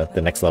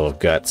the next level of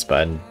guts,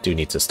 but I do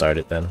need to start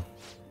it then.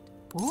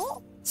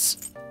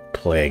 Let's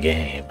play a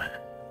game.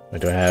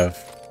 What do I have?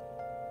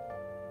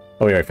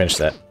 Oh, we already finished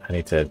that. I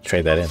need to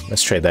trade that in.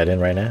 Let's trade that in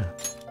right now.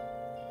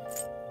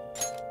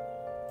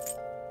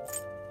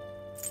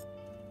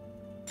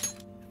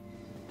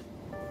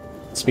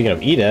 Speaking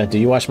of Ida, do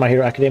you watch My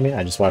Hero Academia?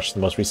 I just watched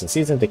the most recent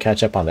season to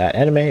catch up on that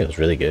anime. It was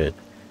really good.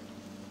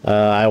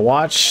 I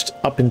watched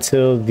up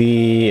until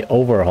the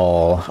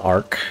overhaul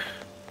arc,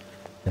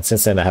 and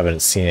since then I haven't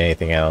seen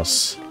anything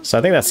else. So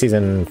I think that's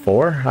season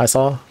 4 I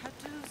saw.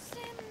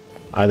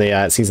 Are they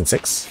at season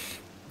 6?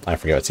 I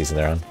forget what season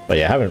they're on. But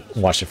yeah, I haven't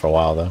watched it for a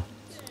while though.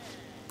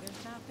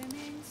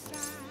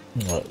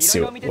 Let's see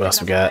what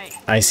else we got.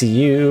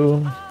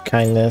 ICU,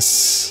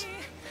 kindness,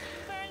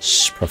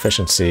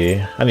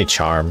 proficiency. I need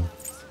charm.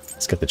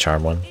 Let's get the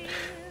charm one.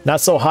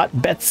 Not so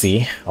hot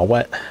Betsy. Oh,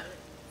 what?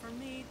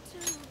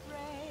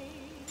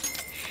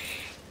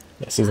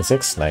 Yeah, season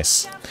 6,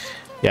 nice.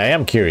 Yeah, I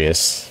am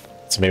curious,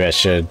 so maybe I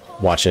should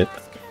watch it,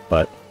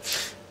 but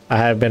I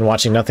have been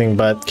watching nothing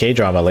but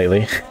K-drama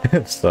lately,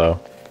 so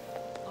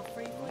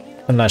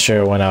I'm not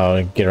sure when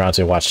I'll get around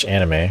to watch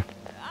anime.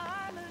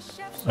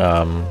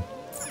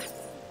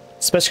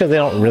 Especially because they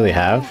don't really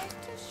have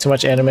too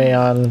much anime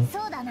on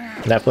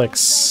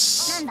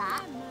Netflix,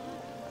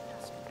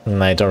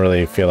 and I don't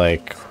really feel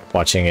like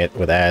watching it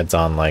with ads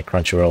on like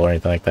Crunchyroll or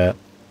anything like that.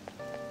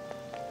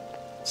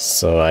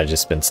 So I've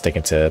just been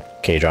sticking to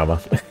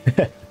K-drama.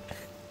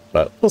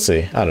 But we'll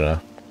see. I don't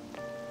know.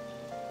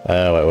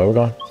 Wait, where we're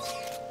going?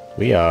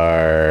 We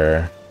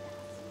are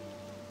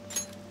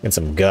getting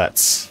some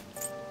guts.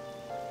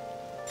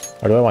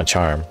 Or do I want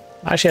charm?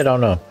 Actually, I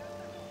don't know.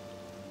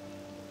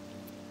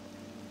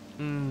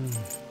 And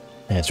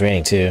it's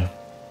raining too.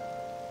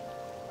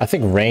 I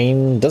think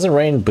rain... Doesn't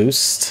rain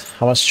boost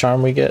how much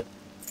charm we get?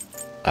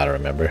 I don't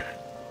remember.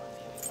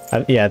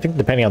 Yeah, I think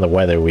depending on the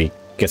weather, we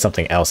get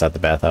something else at the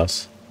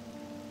bathhouse.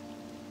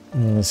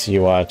 So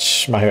you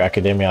watch My Hero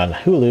Academia on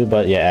Hulu,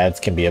 but yeah,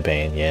 ads can be a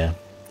pain, yeah.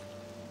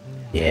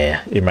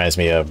 Yeah, it reminds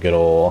me of good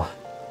old,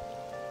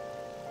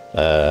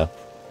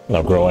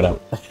 growing up,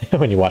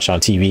 when you watch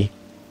on TV.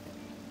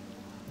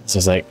 So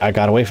it's like, I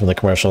got away from the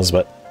commercials,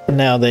 but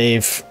now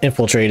they've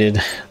infiltrated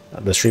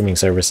the streaming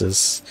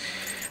services,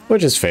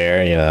 which is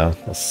fair, you know,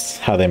 that's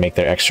how they make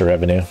their extra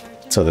revenue,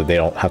 so that they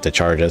don't have to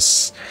charge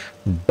us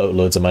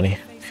boatloads of money.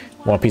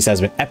 One Piece has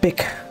been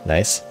epic,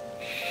 nice.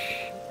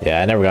 Yeah,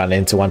 I never gotten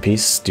into One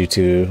Piece due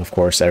to, of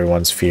course,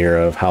 everyone's fear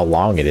of how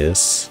long it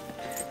is.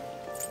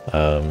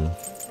 So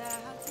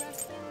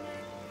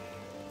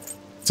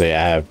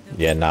yeah,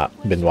 I have not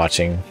been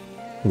watching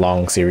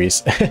long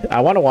series.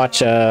 I want to watch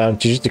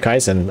Jujutsu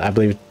Kaisen. I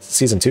believe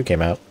season 2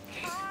 came out.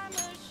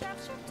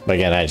 But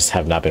again, I just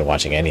have not been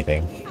watching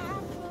anything.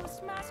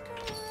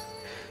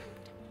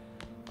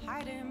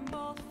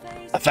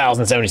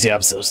 1,072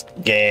 episodes.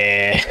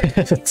 Yeah,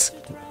 it's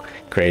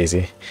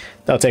crazy.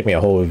 That'll take me a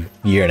whole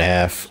year and a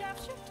half,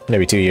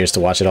 maybe 2 years to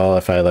watch it all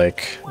if I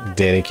like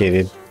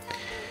dedicated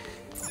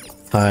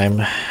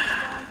time.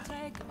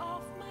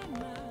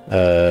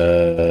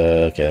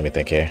 Okay, let me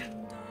think here.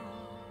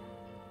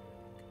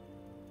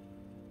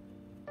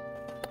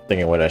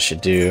 Thinking what I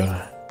should do.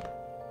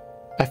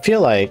 I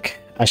feel like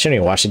I shouldn't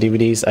even watch the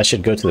DVDs. I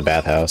should go to the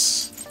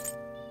bathhouse.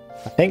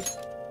 I think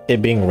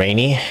it being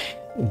rainy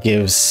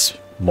gives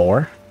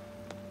more.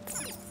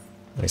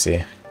 Let me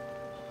see.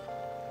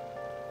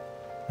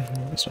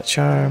 Where's my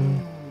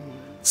charm?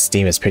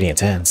 Steam is pretty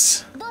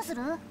intense. どうす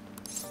る？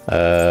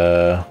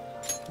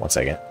 One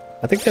second.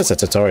 I think there's a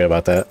tutorial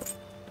about that.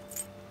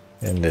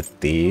 In the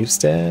Thieves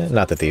Den?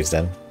 Not the Thieves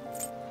Den.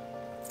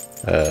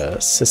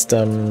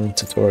 System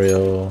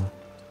tutorial.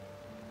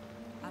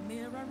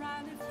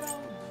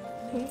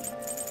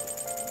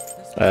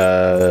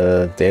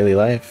 Daily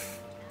life.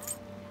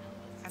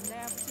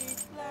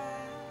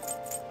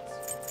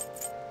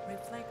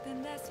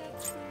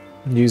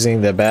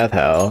 Using the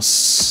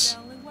bathhouse.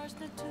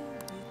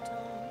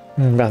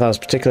 Bathhouse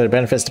particular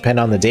benefits depend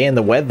on the day and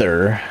the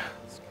weather.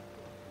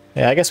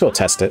 Yeah, I guess we'll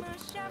test it.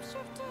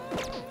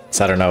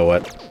 So I don't know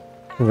what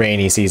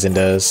rainy season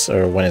does,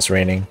 or when it's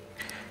raining,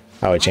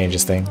 how it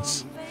changes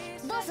things.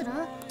 どうする？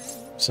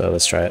 So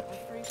let's try it.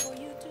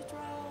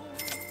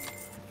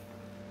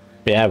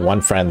 Yeah, I have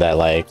one friend that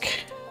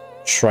like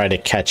try to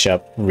catch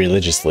up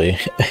religiously.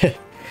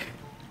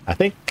 I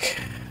think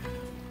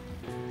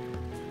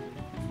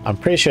I'm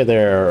pretty sure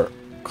they're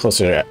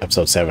closer to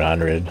episode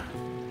 700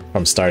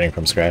 from starting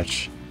from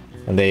scratch,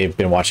 and they've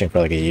been watching for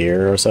like a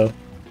year or so,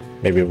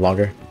 maybe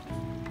longer.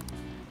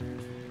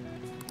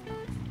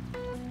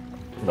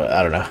 But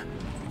I don't know.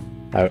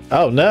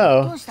 Oh ど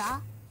no! うし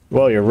た？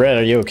 Well, you're red.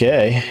 Are you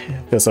okay?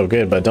 Feels so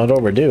good, but don't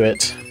overdo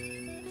it.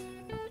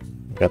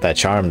 Got that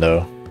charm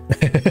though.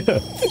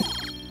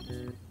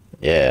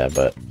 Yeah,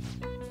 but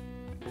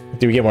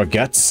do we get more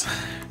guts?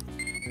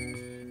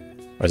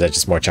 Or is that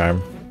just more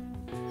charm?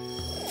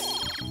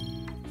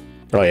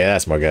 Oh yeah,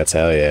 that's more guts.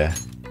 Hell yeah.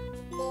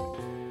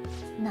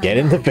 Get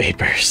in the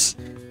papers.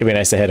 It'd be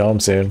nice to head home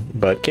soon,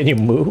 but can you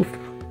move?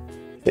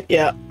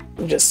 Yeah,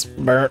 I'm just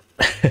burnt.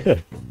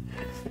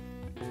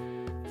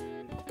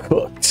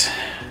 Cooked.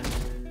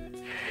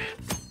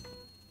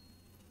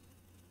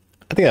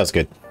 I think that was a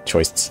good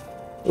choice.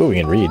 Ooh, we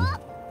can read.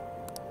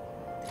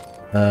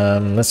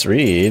 Let's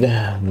read.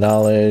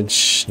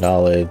 Knowledge.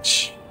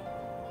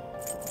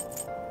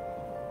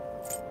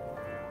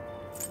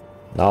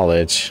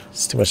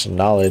 It's too much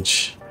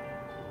knowledge.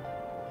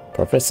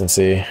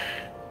 Proficiency.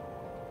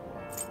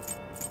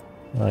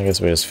 Well, I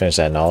guess we just finish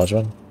that knowledge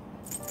one.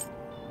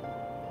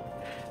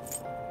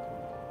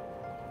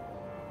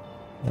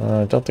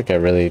 I don't think I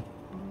really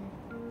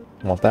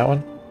want that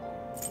one.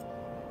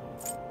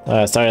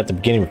 I started at the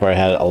beginning before I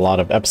had a lot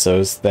of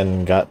episodes,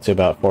 then got to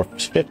about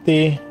 450.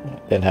 They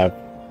didn't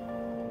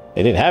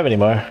have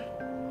anymore,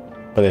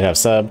 but they have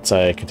subbed,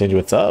 so I continued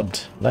with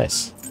subbed.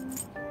 Nice.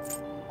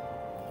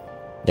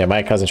 Yeah,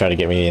 my cousin tried to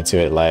get me into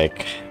it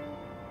like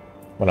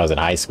when I was in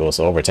high school,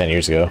 so over 10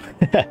 years ago.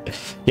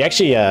 He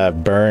actually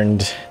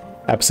burned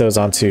episodes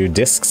onto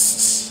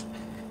discs.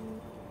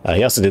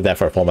 He also did that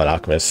for Fullmetal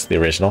Alchemist, the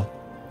original.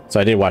 So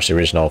I did watch the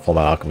original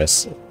Fullmetal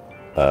Alchemist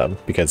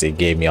because he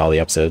gave me all the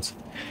episodes.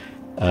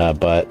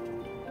 But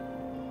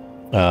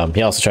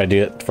he also tried to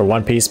do it for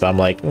One Piece, but I'm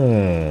like,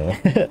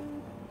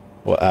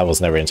 well, I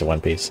was never into One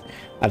Piece.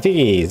 I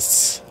think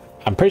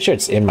I'm pretty sure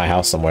it's in my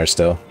house somewhere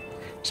still.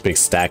 Just a big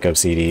stack of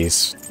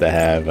CDs that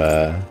have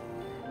a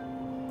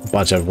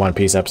bunch of One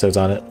Piece episodes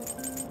on it.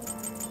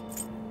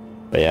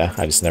 But yeah,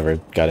 I just never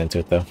got into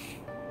it though.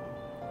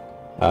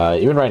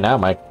 Even right now,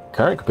 my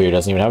current computer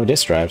doesn't even have a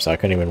disk drive, so I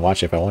couldn't even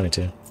watch it if I wanted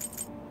to.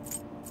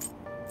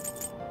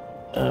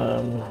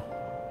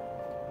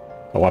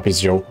 One Piece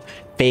is your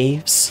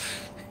faves?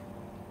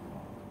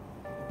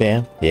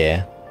 Damn,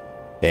 yeah.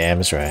 Damn,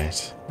 that's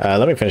right.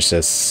 Let me finish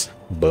this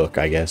book,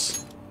 I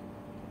guess.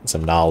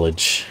 Some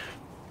knowledge.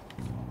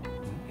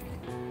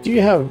 Do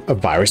you have a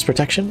virus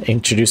protection?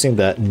 Introducing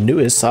the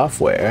newest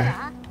software.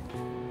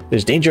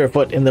 There's danger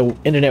afoot in the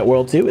internet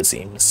world too, it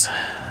seems.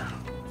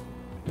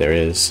 There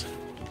is.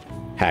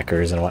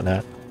 Hackers and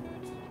whatnot.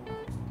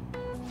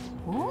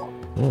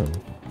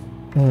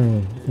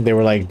 They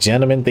were like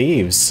gentlemen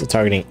thieves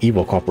targeting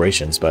evil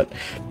corporations, but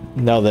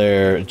now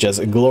they're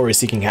just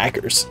glory-seeking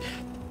hackers.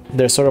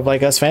 They're sort of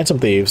like us Phantom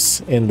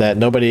Thieves in that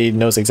nobody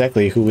knows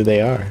exactly who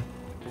they are.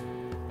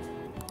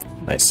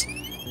 Nice.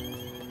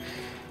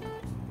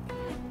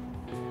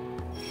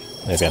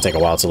 It's gonna take a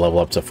while to level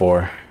up to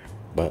 4,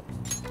 but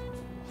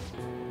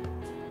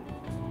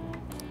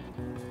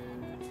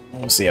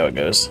we'll see how it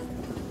goes.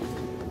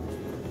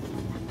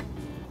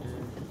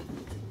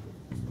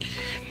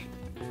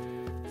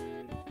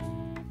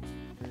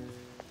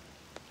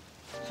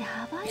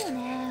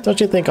 Don't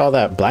you think all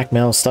that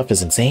blackmail stuff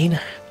is insane?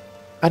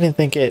 I didn't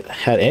think it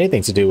had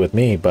anything to do with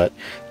me, but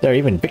there are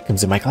even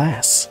victims in my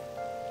class.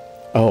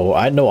 Oh,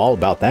 I know all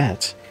about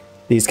that.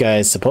 These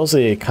guys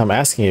supposedly come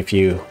asking if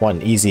you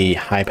want an easy,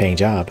 high-paying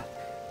job.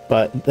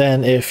 But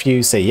then if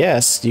you say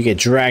yes, you get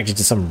dragged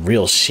into some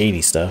real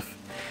shady stuff.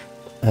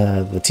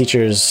 The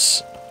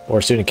teachers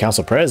or student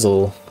council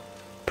Prezel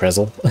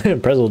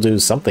will do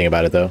something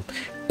about it though.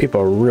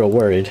 People are real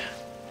worried.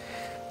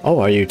 Oh,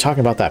 are you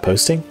talking about that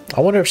posting? I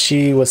wonder if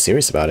she was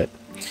serious about it.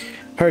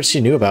 Heard she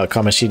knew about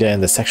Kamoshida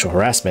and the sexual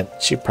harassment.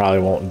 She probably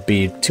won't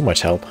be too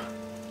much help.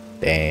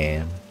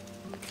 Damn.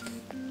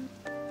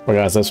 Well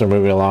guys, let's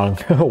move it along.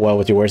 Well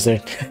with your words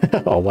there.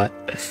 Oh, what?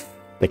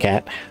 The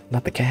cat?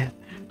 Not the cat.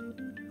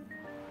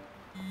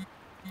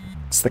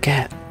 It's the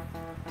cat.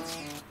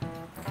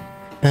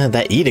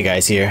 That Ida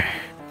guy's here.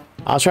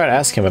 I'll try to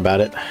ask him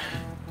about it.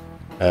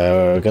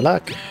 Good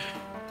luck.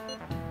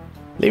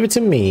 Leave it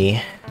to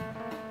me.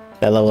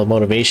 That level of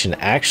motivation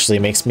actually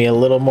makes me a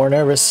little more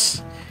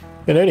nervous.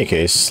 In any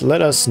case,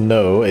 let us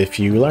know if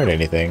you learn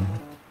anything.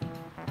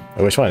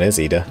 Which one is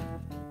Ida?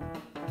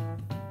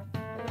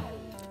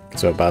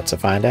 So we're about to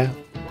find out.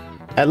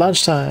 At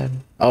lunchtime.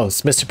 Oh,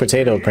 it's Mr.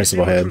 Potato,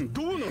 Principal Head.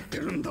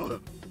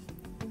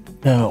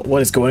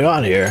 What is going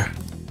on here?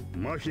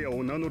 マフィア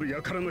を名乗る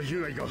輩の被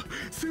害が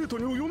生徒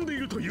に及んでい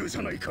るというじ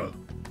ゃないか。は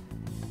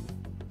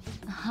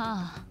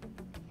あ。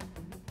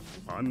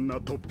あんな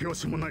突拍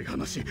子もない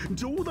話、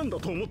冗談だ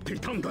と思ってい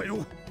たんだ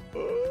よ。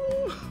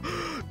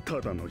た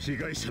だの被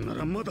害者な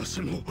らまだ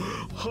しも、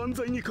犯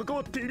罪に関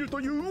わっていると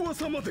いう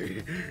噂ま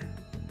で。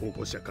保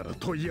護者から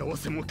問い合わ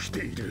せも来て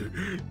いる。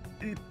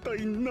一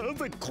体な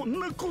ぜこん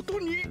なこと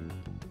に？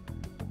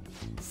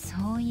そ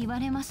う言わ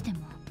れましても。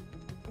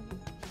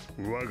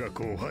我が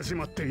校始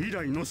まって以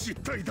来の失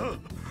態だ。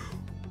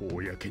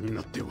公に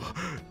なっては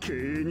経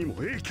営にも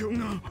影響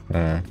が。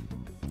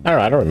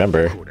I don't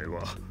remember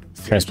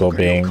Principal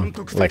being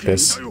like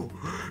this.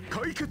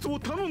 解決を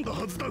頼んだ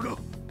はずだが。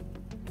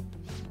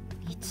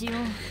一応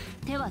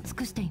手は尽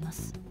くしていま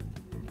す。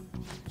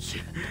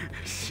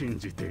信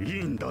じて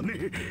いいんだ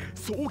ね。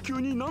早急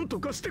に何と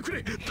かしてく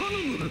れ。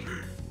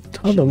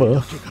頼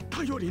む。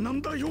頼りなん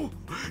だよ。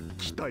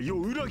期待を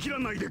裏切ら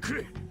ないでく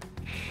れ。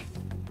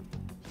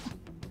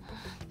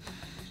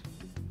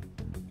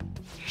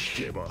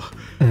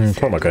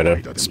Poor Makoto.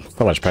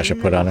 So much pressure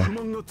put on her.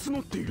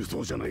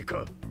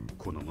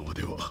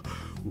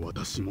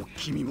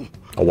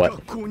 Oh,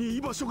 what?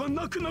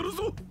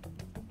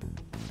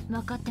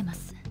 分かってま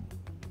す。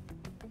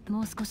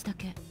もう少しだ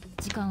け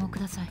時間をく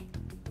ださい。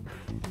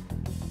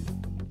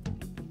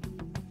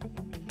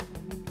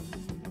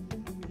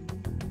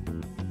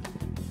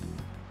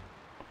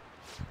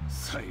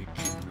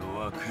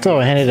So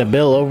I handed a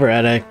bill over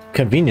at a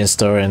convenience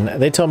store and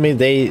they told me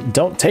they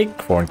don't take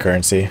foreign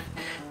currency.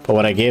 But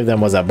what I gave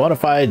them was a bona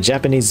fide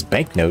Japanese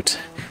banknote.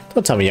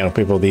 Don't tell me young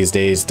people these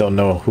days don't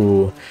know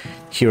who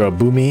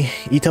Hirobumi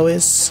Ito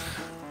is.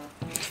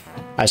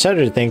 I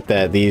shudder to think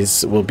that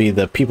these will be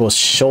the people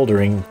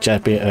shouldering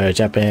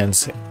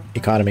Japan's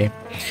economy.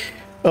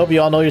 I hope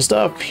you all know your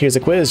stuff. Here's a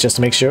quiz just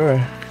to make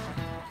sure.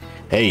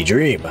 Hey,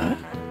 Dream.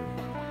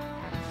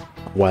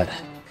 What?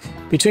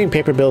 Between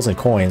paper bills and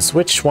coins,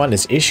 which one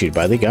is issued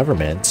by the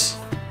government?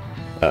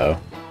 Uh-oh.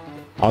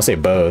 I'll say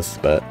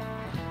both, but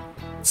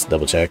let's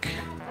double check.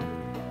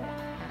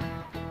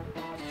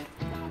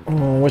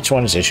 Which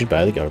one is issued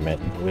by the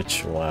government?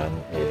 Which one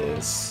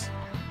is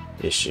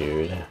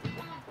issued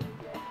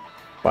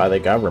by the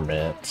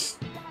government?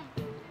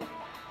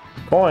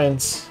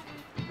 Coins.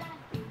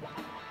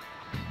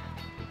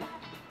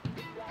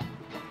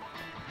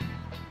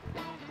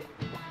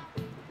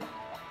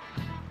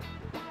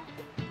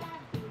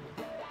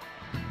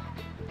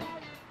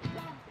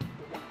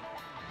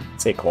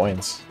 Let's say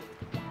coins.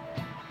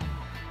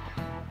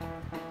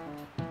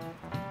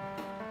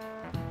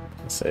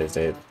 Let's say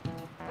they.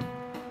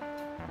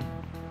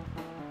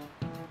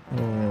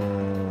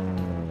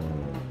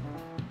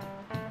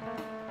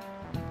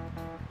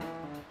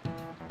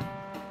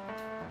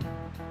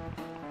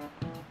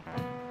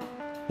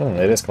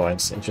 It is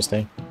coins.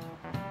 Interesting.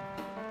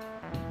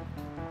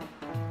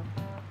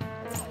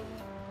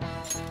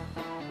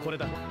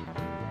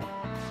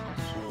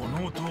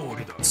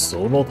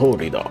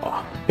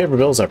 Paper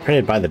bills are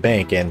printed by the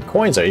bank and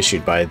coins are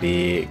issued by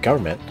the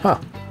government. Huh.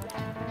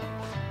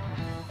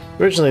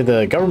 Originally,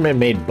 the government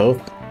made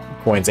both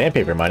coins and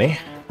paper money.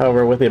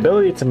 However, with the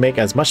ability to make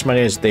as much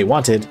money as they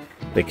wanted,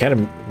 the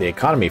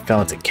economy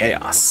fell into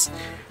chaos.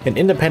 An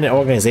independent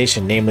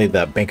organization, namely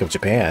the Bank of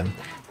Japan,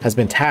 has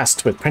been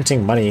tasked with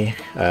printing money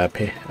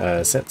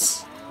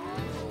since.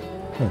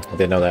 I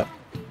didn't know that.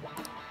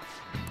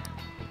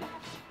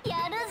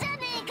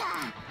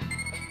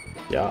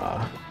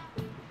 Yeah.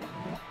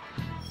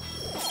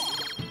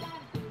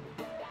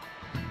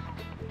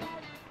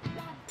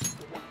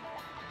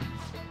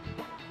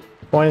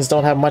 Coins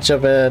don't have much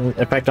of an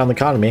effect on the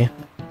economy.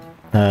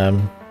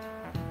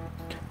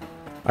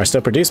 Are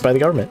still produced by the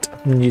government.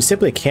 You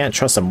simply can't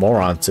trust a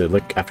moron to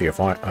look after your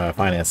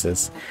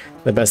finances.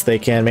 The best they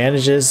can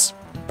manage is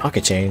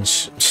pocket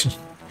change.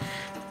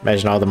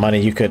 Imagine all the money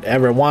you could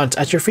ever want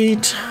at your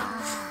feet.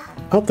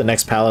 Hope the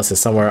next palace is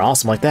somewhere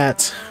awesome like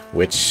that,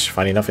 which,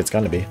 funny enough, it's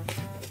gonna be.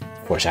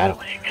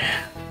 Foreshadowing.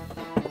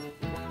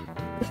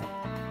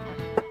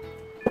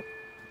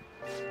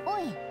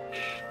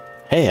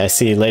 Hey, I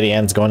see Lady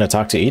Anne's going to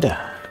talk to Ida.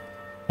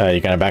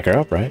 You're gonna back her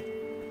up, right?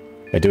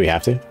 Wait, do we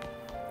have to?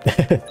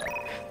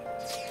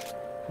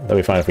 That'd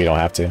be fine if we don't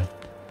have to.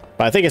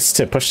 But I think it's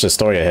to push the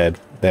story ahead,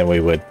 then we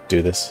would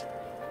do this.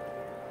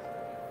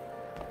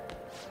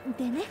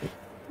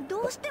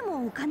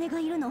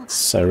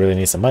 So I really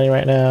need some money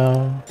right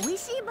now.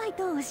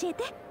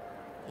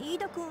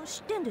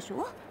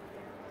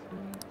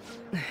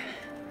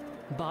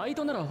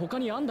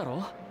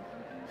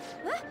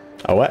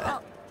 Oh,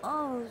 what?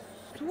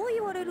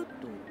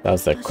 That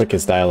was the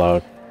quickest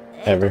dialogue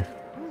ever.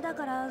 だ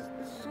から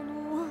そ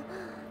の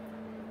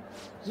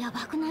や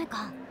ばくない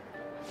か。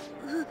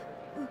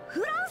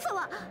フランソ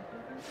ワ。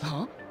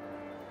は？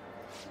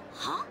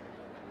は？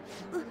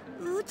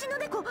うちの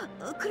猫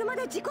車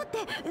で事故って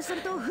そ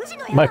れと富士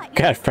の My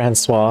cat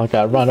Francois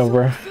got run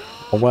over.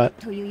 Or what?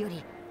 というよ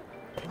り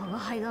我が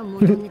輩が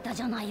元ネタ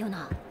じゃないよ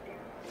な。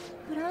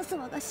フランソ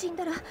ワが死ん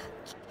だらきっ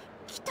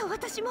と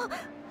私も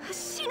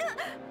死ぬ。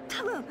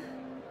多分。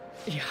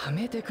や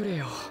めてくれ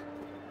よ。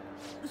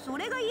そ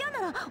れが嫌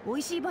なら美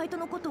味しいバイト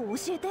のことを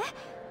教えて。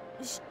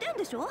知ってん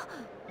でしょ？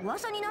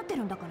噂になって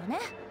るんだからね。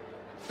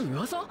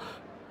噂？も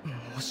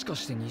しか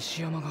して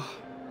西山が。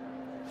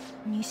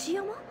西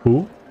山？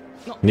 Who?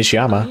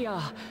 Nishiyama. いや。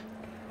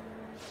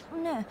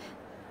ね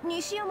え、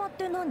西山っ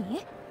て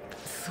何？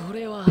そ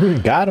れは。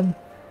Got him.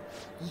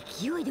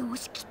 勢いで押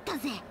し切った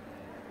ぜ。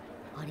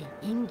あれ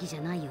演技じ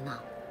ゃないよ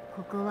な。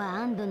ここは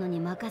アンドノに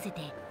任せ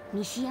て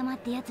西山っ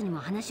てやつにも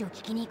話を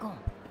聞きに行こ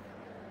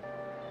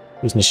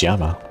Who's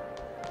Nishiyama?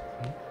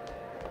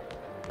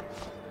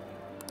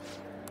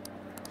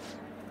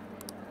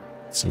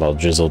 Smell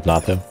drizzled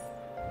natto.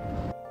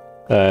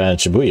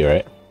 Shibuya,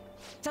 right?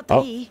 ちょっ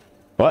といい？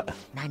 What?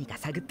 何か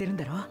探ってるん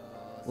だろ？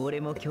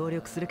俺も協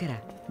力するか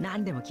ら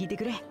何でも聞いて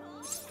くれ。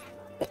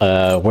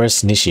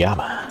Where's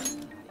Nishiyama?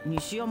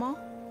 西山？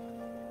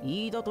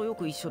飯田とよ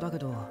く一緒だけ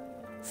ど、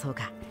そう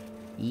か。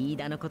飯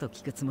田のこと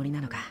聞くつもりな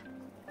のか。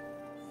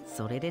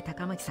それで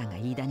高巻さんが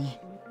飯田に。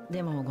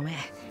でもごめん。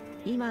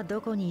今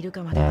どこにいる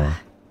かまでは。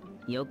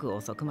よく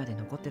遅くまで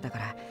残ってたか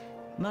ら、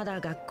まだ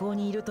学校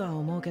にいるとは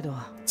思うけど。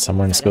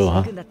Somewhere in school,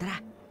 huh?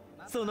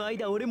 その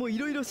間俺もい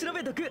ろいろ調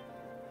べとく。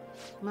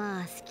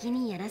まあ好き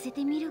にやらせ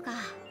てみるか。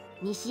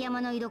西山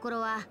の居所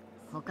は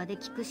他で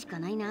聞くしか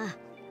ないな。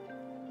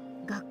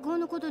学校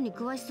のことに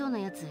詳しそうな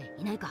やつ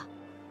いないか。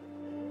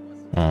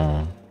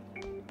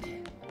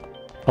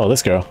Oh,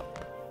 this girl.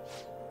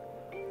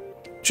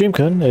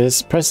 Dream-kun,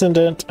 is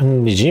President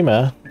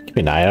Nijima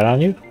keeping an eye out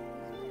on you?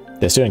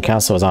 The student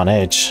council is on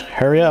edge.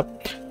 Hurry up.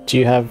 Do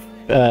you have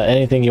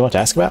anything you want to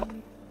ask about?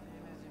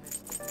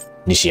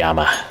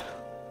 Nishiyama.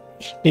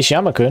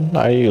 Nishiyama-kun,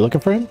 are you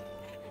looking for him?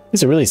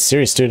 He's a really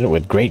serious student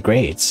with great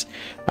grades.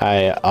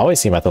 I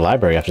always see him at the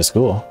library after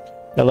school.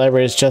 The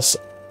library is just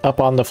up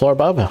on the floor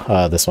above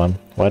this one.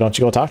 Why don't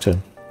you go talk to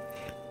him?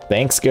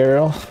 Thanks,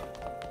 girl.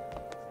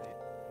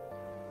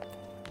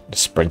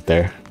 Just sprint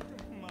there.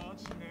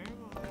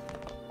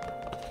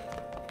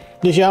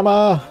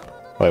 Nishiyama!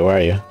 Wait, where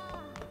are you?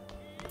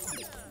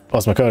 Oh,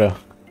 it's Makoto.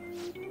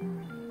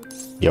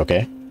 You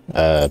okay?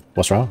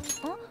 What's wrong?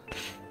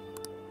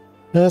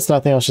 That's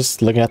nothing, I was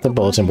just looking at the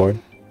bulletin board.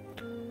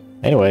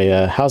 Anyway,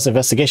 how's the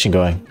investigation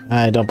going?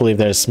 I don't believe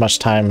there's much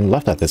time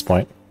left at this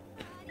point.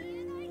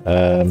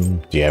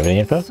 Do you have any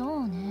info?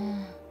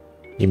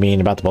 You mean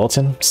about the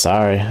bulletin?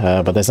 Sorry,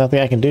 but there's nothing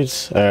I can do,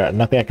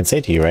 nothing I can say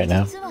to you right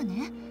now.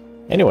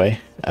 Anyway,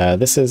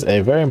 this is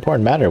a very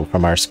important matter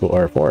from our school,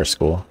 or for our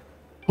school.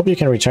 Hope you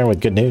can return with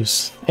good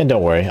news. And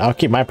don't worry, I'll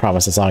keep my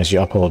promise as long as you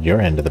uphold your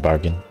end of the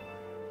bargain.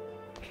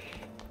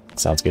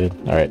 Sounds good.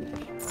 Alright.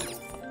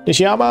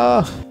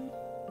 Nishiyama!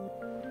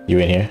 You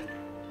in here?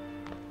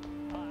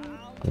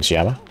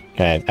 Nishiyama?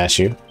 Can I ask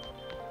you?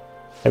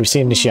 Have you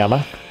seen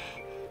Nishiyama?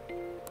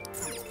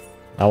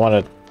 I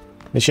want to...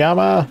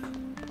 Nishiyama?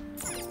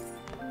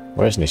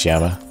 Where's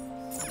Nishiyama?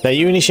 Is that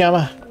you,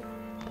 Nishiyama?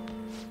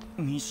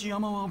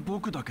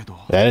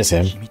 That is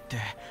him.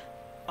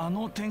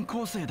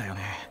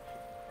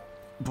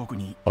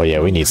 Oh yeah,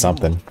 we need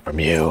something from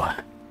you.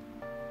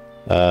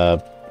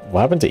 What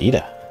happened to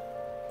Ida?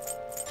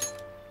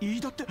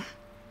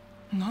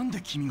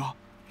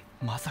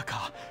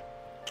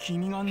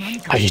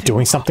 Are you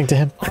doing something to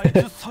him?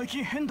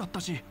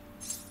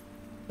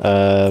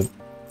 I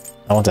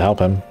want to help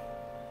him.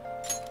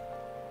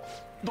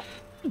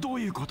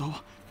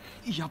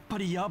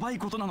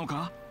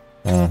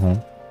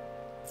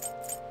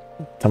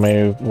 Tell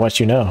me what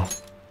you know.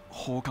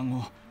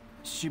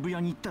 渋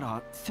谷に行った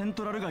らセン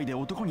トラル街で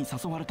男に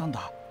誘われたん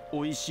だ。美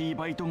味しい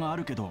バイトがあ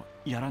るけど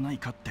やらない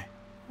かって。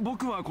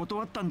僕は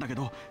断ったんだけ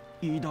ど、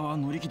飯田は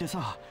乗り気で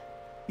さ、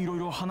いろい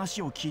ろ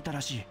話を聞いた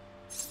らしい。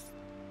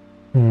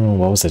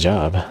What was the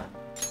job?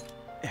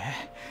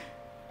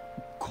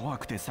 怖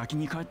くて先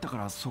に帰ったか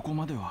らそこ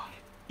までは。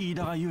飯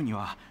田が言うに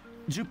は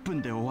10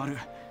分で終わる。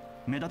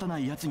目立たな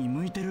いやつに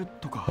向いてる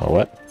とか。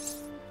What?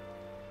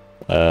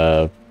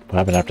 What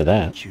happened after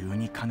that? 急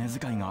に金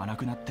遣いが荒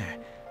くなって、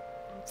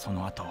そ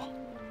の後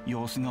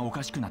様子がお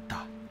かしくなっ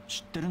た。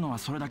知ってるのは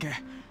それだけ。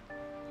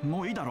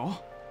もういいだろ？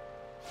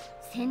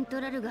セント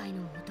ラル街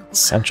の男か。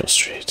Central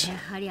Street. や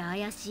はり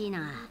怪しい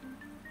な。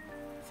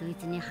そい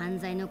つに犯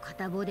罪の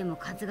片棒でも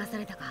担がさ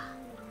れたか。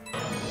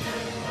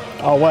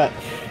Oh, what?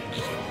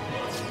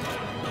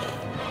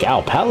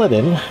 Gal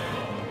Paladin?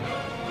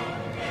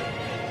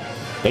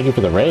 Thank you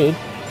for the raid.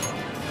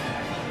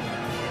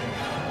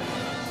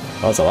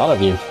 Oh, there's a lot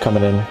of you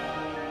coming in.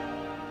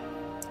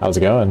 How's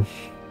it going?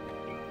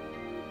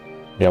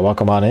 Yeah,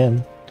 welcome on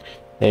in.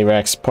 Hey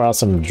Rex, pour out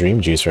some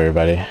dream juice for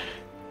everybody.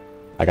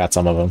 I got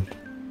some of them.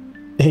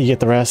 You get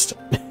the rest.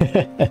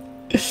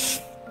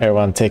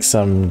 Everyone take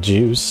some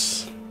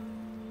juice.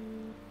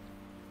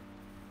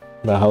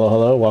 But hello,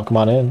 hello, welcome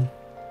on in.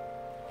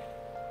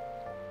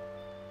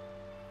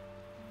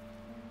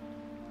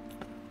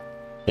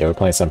 Yeah, we're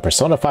playing some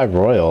Persona 5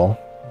 Royal.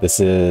 This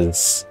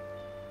is...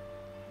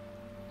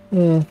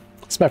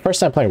 it's my first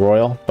time playing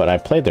Royal, but I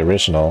played the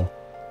original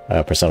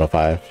Persona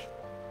 5.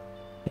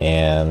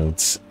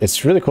 And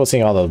it's really cool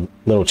seeing all the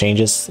little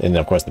changes, and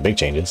of course the big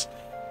changes.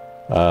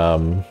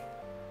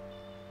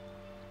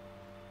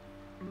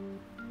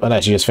 Oh,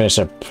 nice, you just finished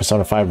a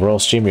Persona 5 Royal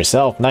stream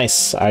yourself.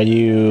 Nice. Are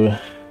you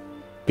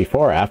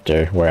before or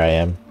after where I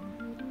am?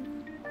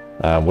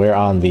 We're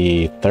on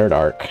the third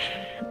arc.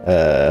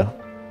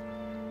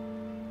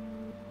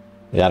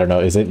 Yeah, I don't know.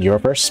 Is it your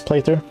first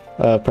playthrough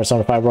of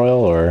Persona 5 Royal,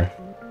 or...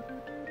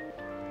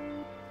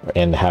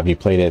 And have you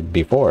played it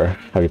before?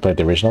 Have you played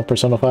the original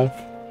Persona 5?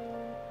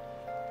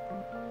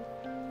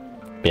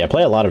 But yeah, I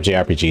play a lot of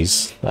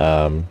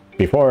JRPGs.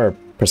 Before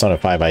Persona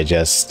 5, I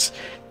just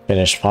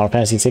finished Final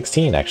Fantasy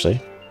 16,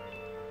 actually.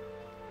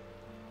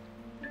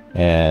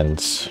 And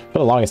for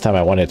the longest time,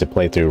 I wanted to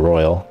play through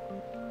Royal.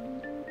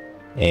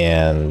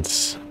 And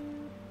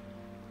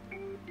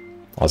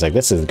I was like,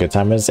 this is a good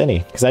time as any.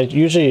 Because I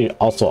usually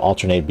also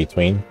alternate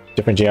between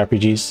different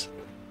JRPGs.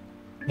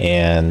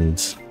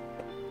 And,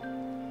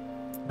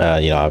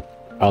 you know, I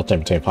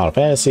alternate between Final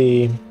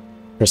Fantasy,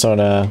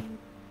 Persona,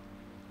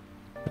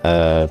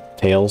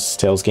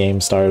 Tales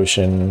games, Star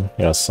Ocean,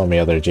 you know, so many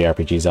other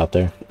JRPGs out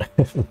there.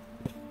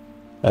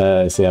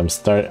 See, I'm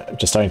just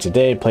starting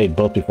today, played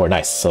both before.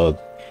 Nice, so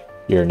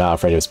you're not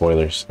afraid of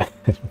spoilers.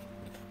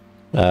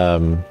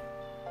 I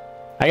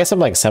guess I'm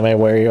like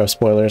semi-wary of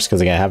spoilers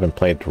because again, I haven't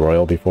played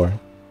Royal before,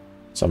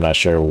 so I'm not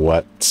sure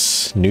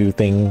what new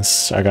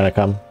things are gonna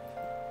come.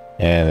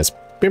 And it's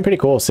been pretty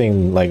cool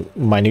seeing like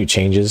minute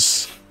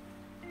changes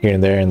here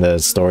and there in the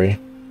story.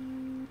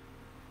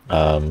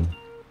 So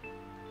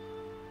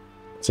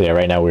yeah,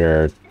 right now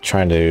we're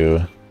trying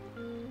to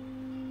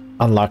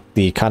unlock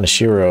the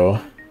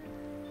Kaneshiro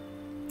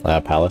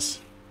palace.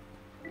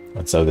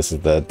 And so this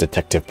is the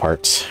detective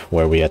part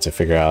where we have to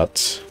figure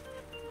out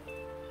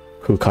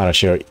who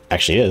Kaneshiro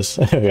actually is.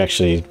 We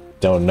actually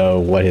don't know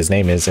what his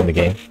name is in the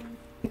game.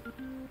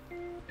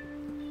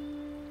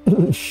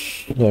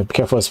 Yeah, be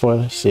careful with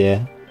spoilers,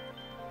 yeah.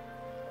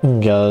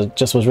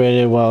 Just was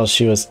raided while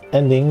she was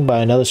ending by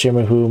another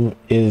streamer who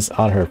is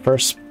on her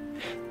first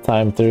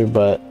time through,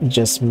 but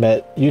just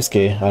met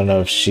Yusuke. I don't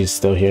know if she's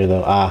still here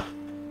though. Ah.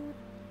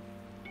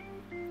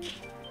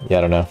 Yeah,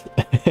 I don't know.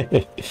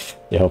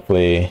 Yeah,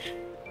 hopefully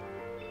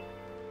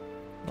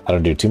I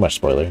don't do too much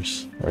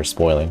spoilers or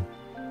spoiling.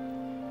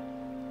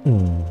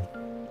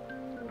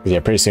 Yeah,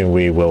 pretty soon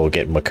we will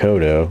get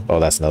Makoto. Oh,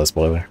 that's another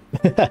spoiler.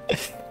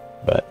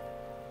 But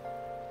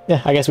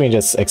yeah, I guess we can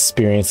just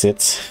experience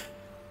it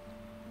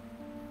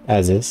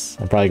as is.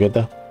 I'm probably good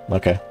though.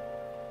 Okay,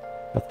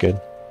 that's good.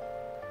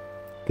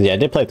 Yeah, I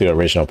did play through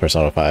original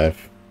Persona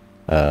 5.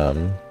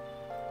 Can't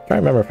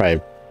remember if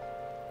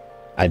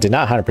I did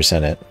not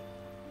 100% it.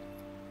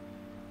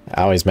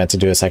 I always meant to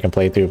do a second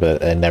playthrough,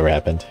 but it never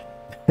happened.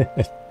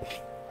 Because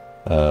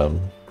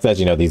as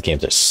you know, these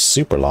games are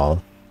super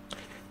long.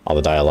 All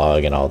the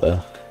dialogue and all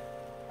the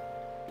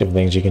different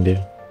things you can do.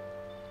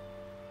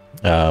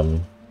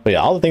 But yeah,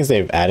 all the things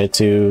they've added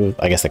to,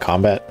 I guess, the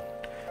combat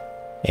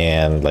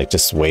and like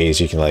just ways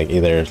you can like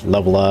either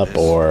level up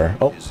or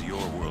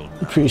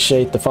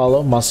appreciate the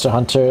follow, Monster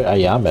Hunter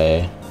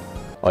Ayame.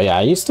 Oh yeah,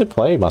 I used to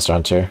play Monster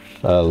Hunter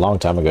a long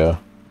time ago.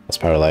 That's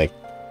probably like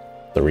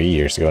 3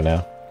 years ago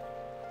now.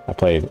 I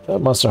played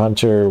Monster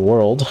Hunter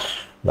World.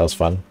 That was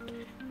fun.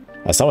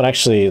 Someone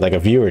actually, like a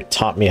viewer,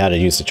 taught me how to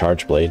use the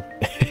Charge Blade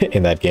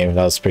in that game.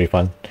 That was pretty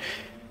fun.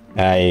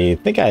 I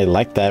think I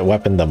liked that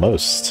weapon the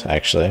most,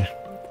 actually.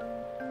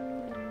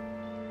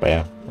 But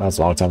yeah, that was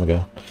a long time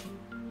ago.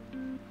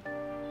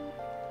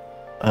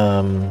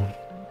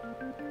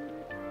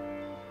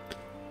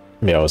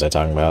 Yeah, what was I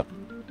talking about?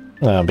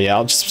 But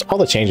yeah, just all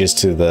the changes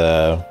to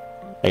the,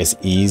 I guess,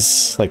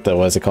 ease, like the,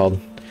 what is it called?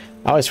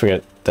 I always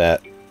forget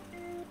that.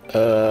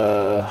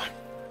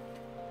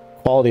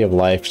 Quality of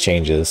life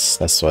changes,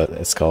 that's what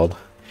it's called,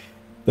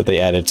 that they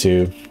added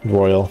to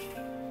Royal.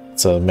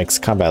 So it makes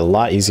combat a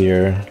lot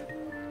easier.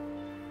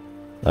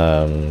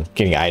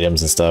 Getting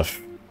items and stuff,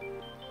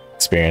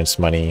 experience,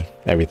 money,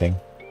 everything.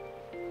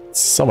 It's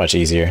so much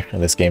easier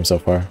in this game so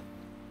far.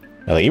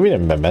 Like even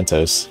in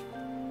Mementos.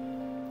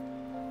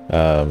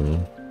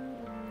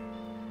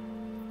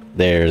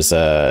 There's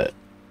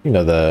you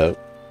know, the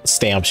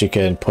stamps you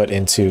can put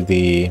into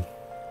the,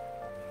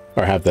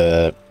 or have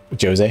the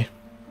Jose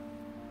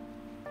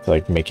to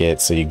like make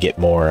it so you get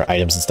more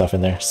items and stuff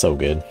in there. So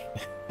good.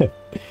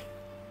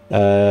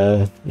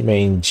 You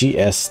mean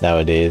GS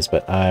nowadays,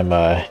 but I'm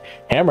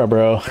Hammer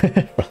Bro.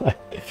 Wait,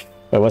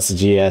 what's the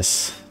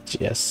GS?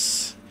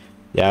 GS.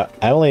 Yeah,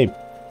 I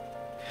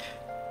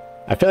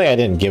feel like I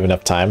didn't give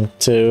enough time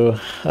to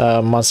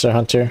Monster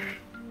Hunter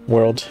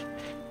World.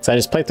 So I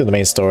just played through the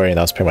main story and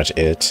that was pretty much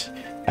it.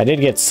 I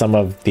did get some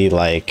of the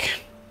like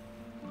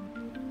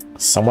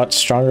somewhat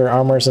stronger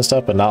armors and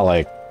stuff, but not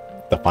like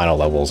the final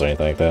levels or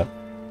anything like that.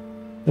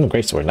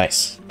 Greatsword,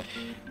 nice.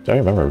 Do I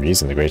remember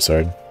using the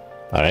greatsword?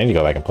 I need to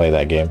go back and play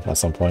that game at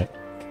some point.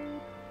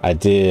 I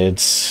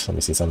did. Let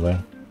me see something.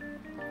 I'm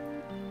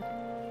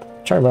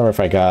trying to remember if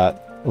I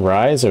got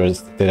Rise or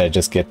did I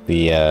just get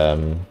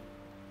the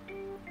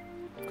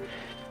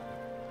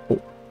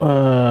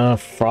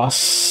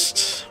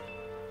Frost?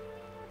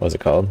 What was it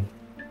called?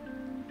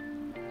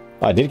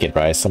 Oh, I did get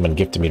Rise. Someone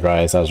gifted me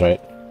Rise. I was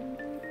right.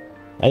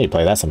 I need to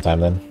play that sometime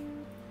then.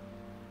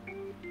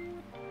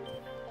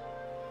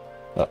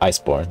 Oh,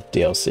 Iceborne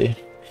DLC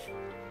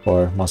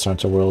for Monster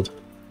Hunter World.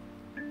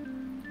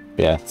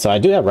 But yeah, so I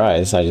do have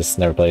Rise. I just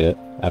never played it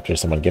after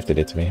someone gifted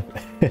it to me.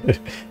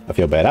 I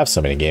feel bad. I have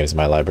so many games in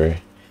my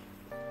library.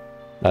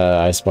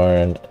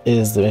 Iceborne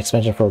is the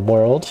expansion for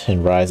World,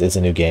 and Rise is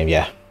a new game.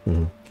 Yeah.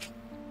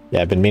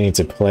 Yeah, I've been meaning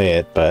to play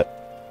it,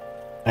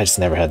 but I just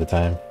never had the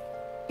time.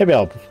 Maybe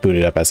I'll boot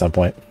it up at some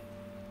point.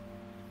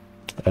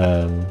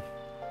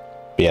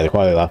 But yeah, the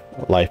quality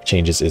of life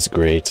changes is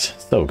great.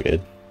 So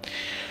good.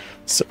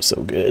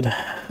 So good.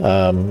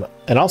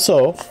 And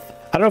also,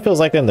 I don't know if it was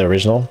like that in the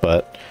original,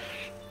 but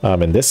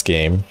in this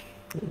game,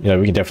 you know,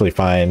 we can definitely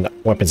find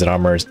weapons and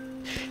armors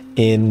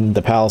in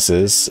the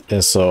palaces,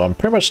 and so I'm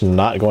pretty much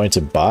not going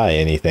to buy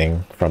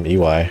anything from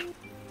EY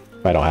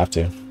if I don't have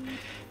to,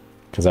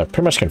 because I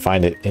pretty much can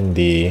find it in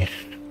the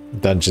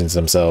dungeons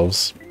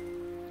themselves,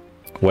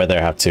 whether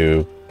I have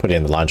to put it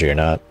in the laundry or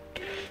not.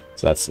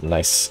 So that's a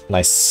nice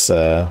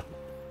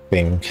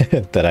thing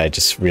that I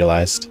just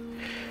realized.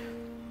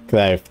 Because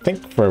I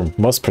think for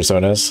most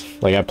Personas,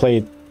 like I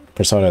played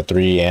Persona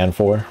 3 and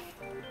 4.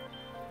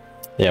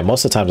 Yeah,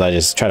 most of the times I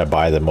just try to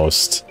buy the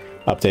most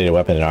updated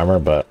weapon and armor,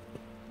 but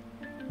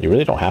you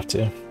really don't have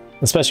to.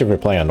 Especially if you're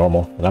playing on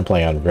normal, and I'm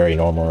playing on very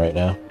normal right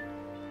now.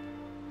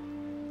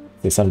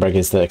 The Sunbreak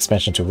is the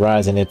expansion to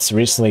Rise, and it's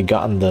recently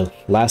gotten the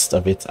last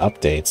of its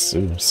updates.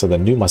 Ooh, so the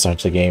new Monster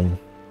Hunter game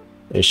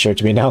is sure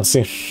to be announced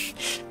soon.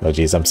 Oh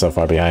geez, I'm so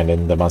far behind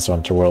in the Monster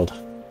Hunter world.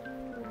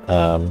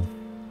 Or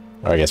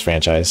I guess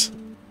franchise.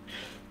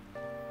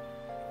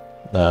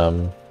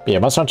 Yeah,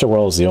 Monster Hunter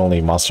World is the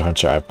only Monster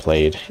Hunter I've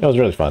played. It was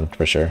really fun,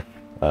 for sure.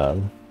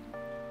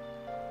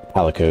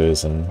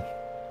 Palicos and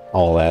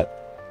all that.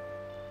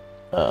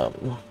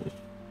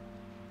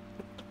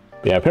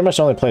 Yeah, I pretty much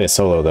only played it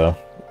solo, though.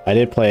 I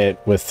did play it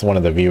with one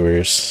of the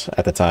viewers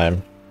at the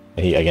time.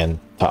 He, again,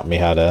 taught me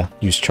how to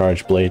use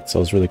Charge Blade, so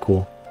it was really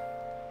cool.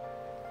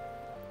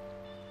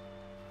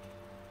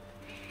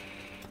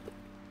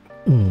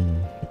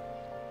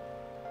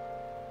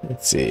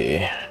 Let's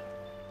see.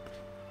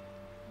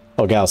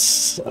 Oh,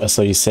 Gals,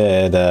 so you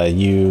said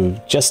you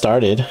just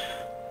started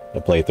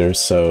a playthrough,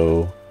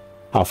 so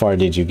how far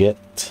did you get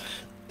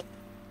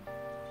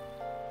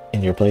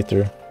in your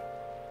playthrough?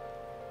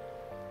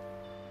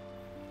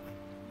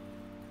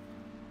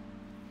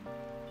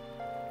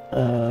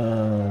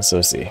 So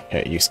let's see.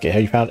 Here, Yusuke,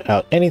 have you found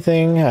out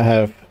anything? I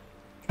have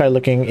tried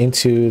looking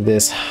into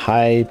this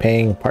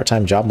high-paying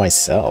part-time job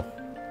myself.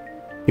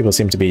 People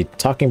seem to be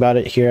talking about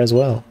it here as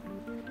well.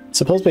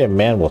 Supposedly a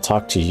man will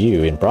talk to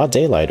you in broad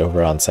daylight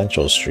over on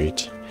Central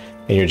Street,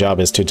 and your job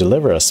is to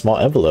deliver a small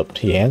envelope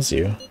he hands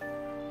you.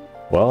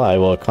 Well, I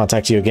will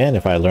contact you again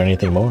if I learn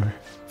anything more.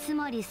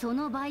 Oh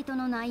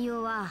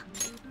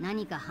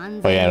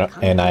yeah,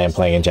 and I am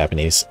playing in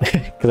Japanese.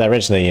 Because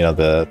originally, you know,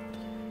 the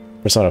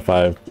Persona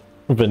 5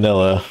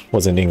 vanilla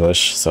was in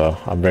English, so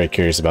I'm very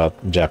curious about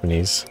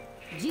Japanese.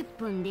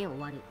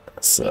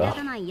 So...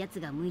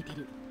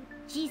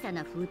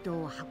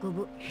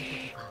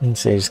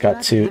 So you just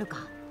got to...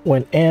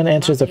 When Anne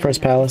enters the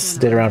first palace,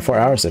 did around 4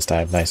 hours this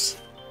time.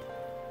 Nice.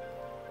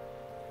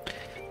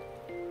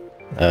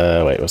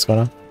 Wait, what's going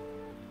on?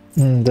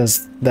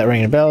 Does that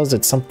ring any bells?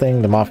 It's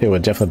something the Mafia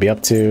would definitely be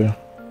up to.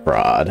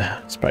 Fraud.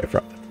 It's probably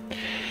fraud.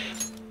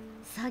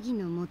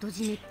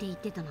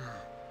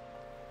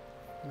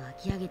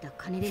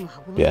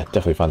 Yeah,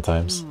 definitely fun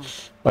times.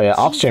 Oh yeah,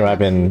 off stream I've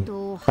been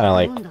kind of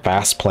like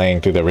fast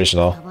playing through the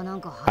original.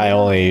 I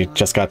only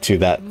just got to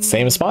that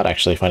same spot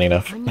actually, funny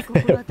enough,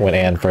 when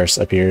Anne first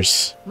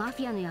appears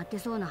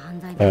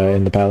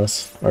in the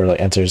palace, or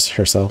like enters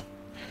herself.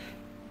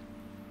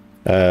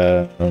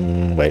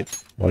 Wait,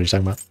 what are you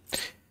talking about?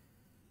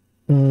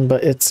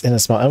 But it's in a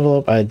small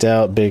envelope. I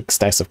doubt big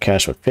stacks of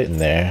cash would fit in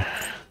there.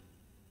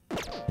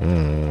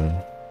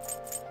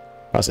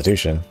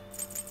 Prostitution.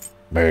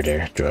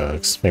 Murder,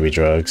 drugs, maybe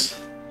drugs.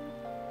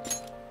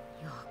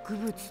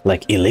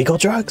 Like illegal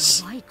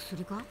drugs?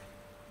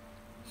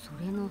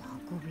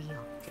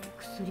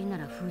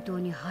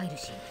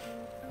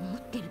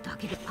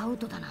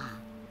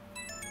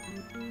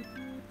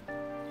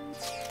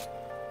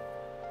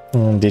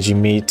 Did you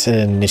meet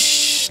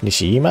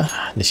Nishima?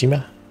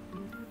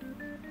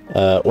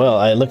 Well,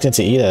 I looked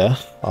into Ida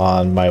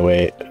on my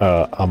way,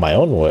 on my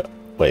own way.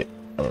 Wait,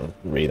 I'm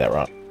reading that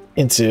wrong.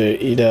 Into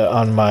Ida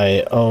on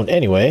my own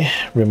anyway.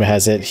 Rumor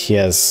has it he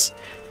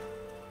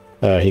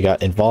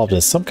got involved in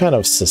some kind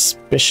of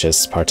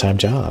suspicious part-time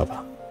job.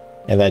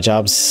 And that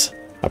job's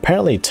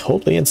apparently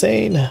totally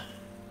insane.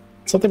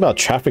 Something about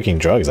trafficking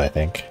drugs, I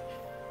think.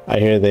 I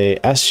hear they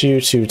asked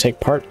you to take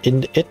part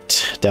in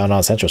it down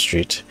on Central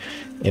Street.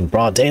 In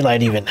broad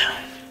daylight, even.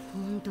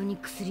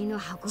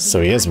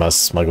 So he is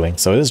smuggling.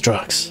 So it is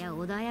drugs.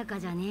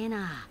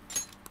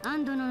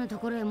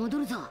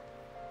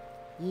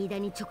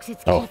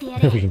 Oh,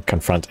 we can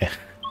confront him.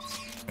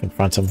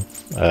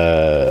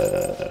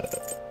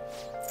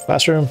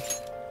 Classroom.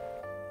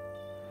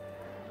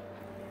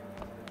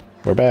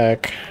 We're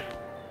back.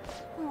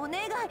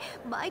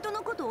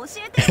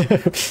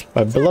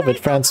 My beloved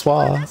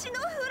Francois.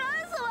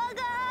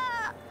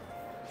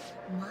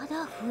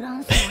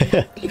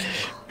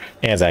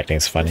 Anne's acting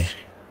is funny.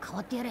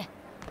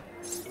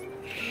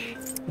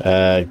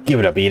 Give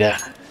it up, Ida.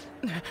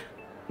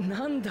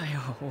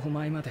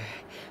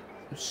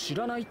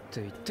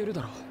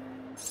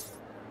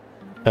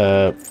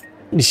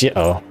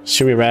 Oh,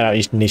 should we rat out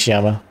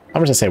Nishiyama?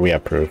 I'm just gonna say we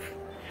approve.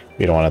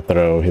 We don't want to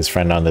throw his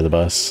friend under the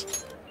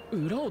bus.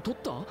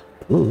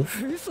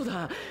 Proof?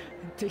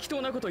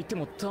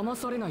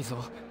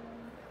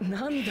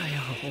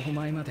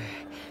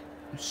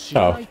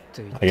 Oh,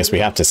 I guess we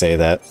have to say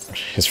that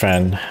his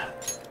friend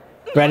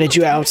ratted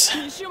you out.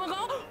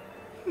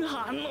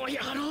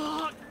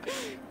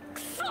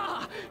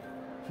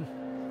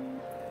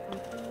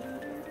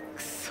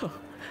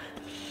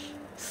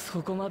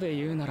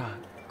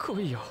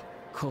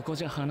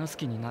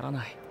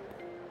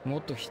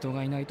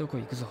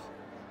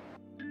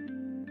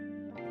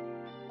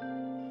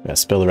 Gotta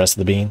spill the rest of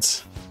the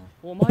beans.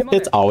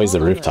 It's always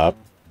the rooftop.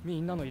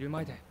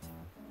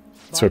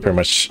 That's where pretty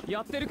much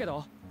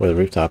where the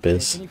rooftop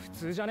is.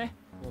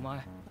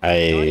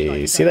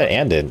 I see that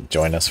Anne didn't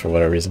join us for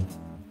whatever reason.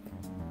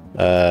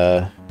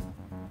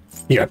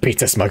 You're a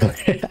pizza smuggler.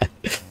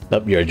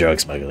 Nope, you're a drug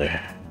smuggler.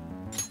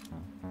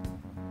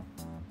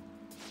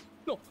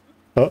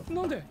 Oh.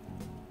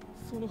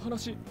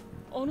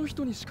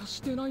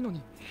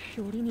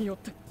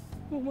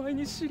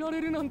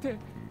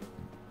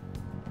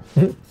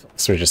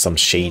 So we're just some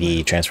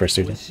shady transfer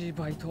student.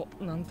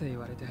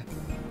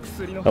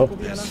 Oh,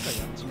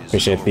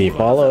 appreciate the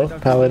follow,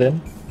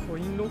 Paladin.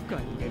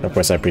 Of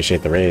course, I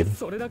appreciate the raid.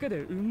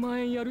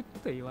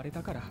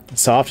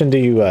 So often do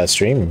you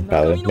stream,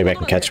 Paladin? Maybe I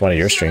can catch one of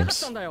your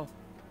streams one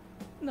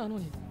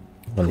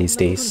of these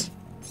days.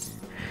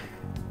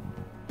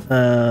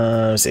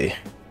 Let's see.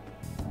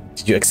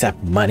 Did you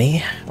accept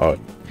money? Or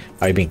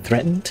are you being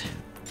threatened?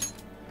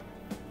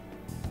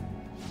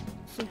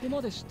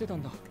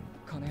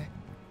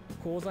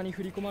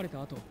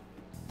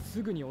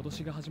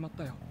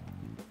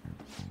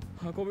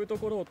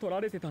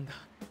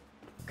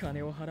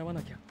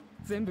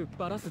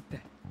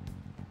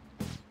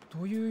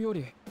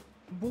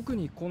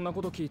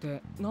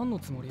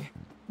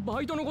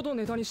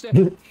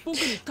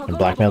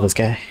 Blackmail this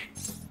guy?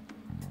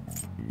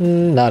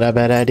 Not a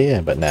bad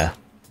idea, but nah,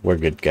 we're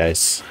good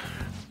guys.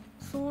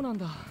 Alright,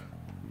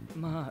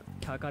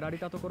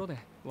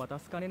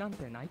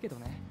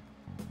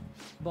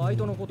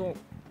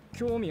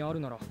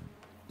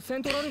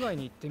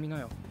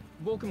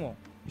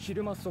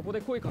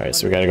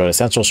 so we gotta go to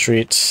Central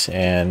Street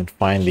and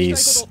find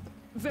these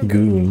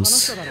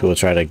goons who will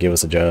try to give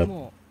us a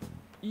job.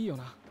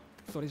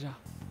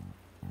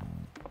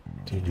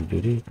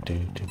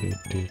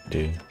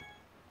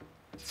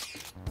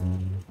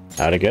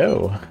 How'd it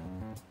go?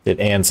 Did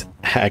Anne's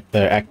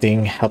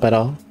acting help at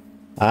all?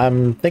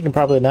 I'm thinking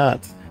probably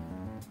not.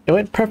 It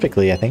went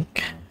perfectly, I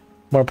think.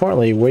 More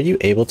importantly, were you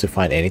able to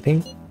find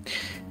anything?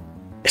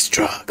 It's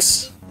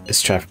drugs.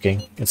 It's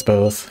trafficking. It's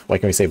both. Why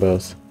can't we say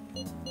both?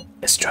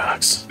 It's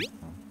drugs.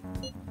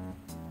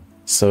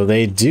 So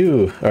they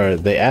do, or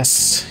they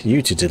asked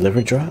you to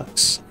deliver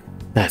drugs.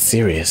 That's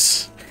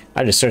serious.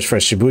 I just searched for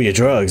Shibuya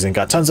drugs and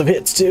got tons of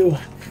hits too.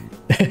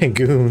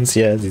 Goons,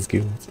 yeah, these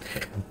goons.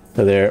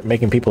 So they're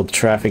making people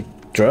traffic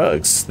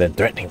drugs, then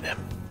threatening them.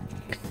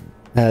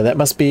 That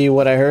must be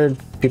what I heard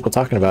people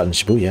talking about in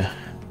Shibuya.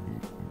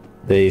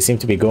 They seem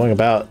to be going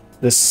about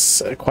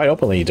this quite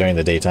openly during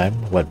the daytime.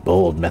 What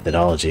bold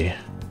methodology.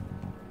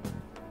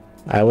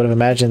 I would have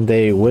imagined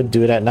they would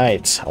do it at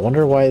night. I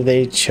wonder why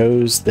they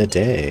chose the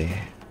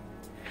day.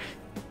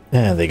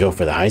 They go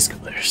for the high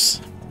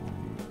schoolers.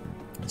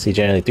 See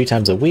generally 3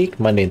 times a week,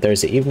 Monday and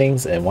Thursday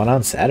evenings, and 1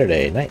 on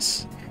Saturday.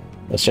 Nice.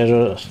 The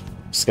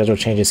schedule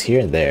changes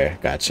here and there.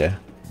 Gotcha.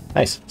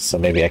 Nice. So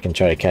maybe I can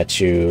try to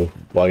catch you,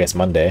 well, I guess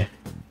Monday.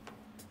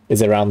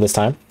 Is it around this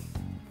time?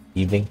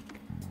 Evening?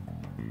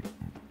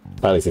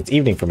 Or at least it's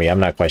evening for me. I'm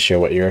not quite sure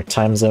what your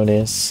time zone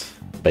is.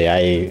 But yeah,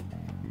 I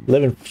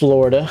live in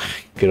Florida.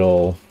 Good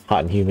old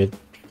hot and humid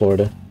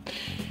Florida.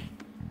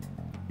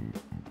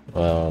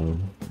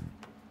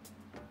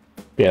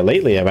 Yeah,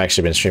 lately I've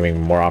actually been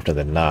streaming more often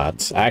than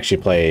not. I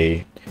actually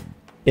play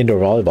indoor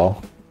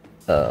volleyball.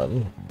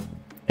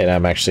 And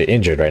I'm actually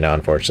injured right now,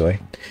 unfortunately.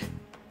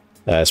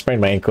 I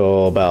sprained my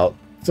ankle about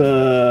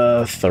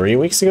 3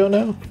 weeks ago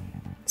now.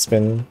 It's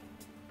been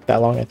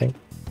that long, I think.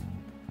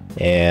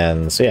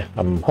 And so yeah,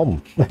 I'm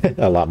home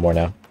a lot more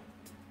now.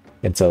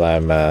 Until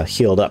I'm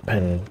healed up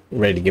and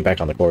ready to get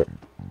back on the court.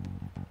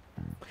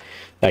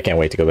 I can't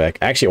wait to go back.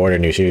 I actually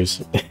ordered new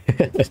shoes.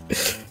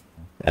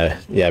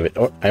 Yeah,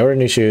 but I ordered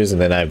new shoes, and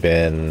then I've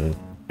been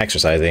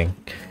exercising.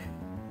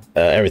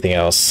 Everything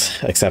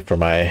else except for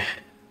my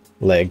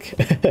leg,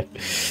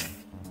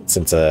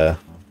 since yeah,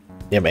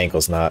 my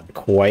ankle's not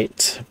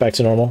quite back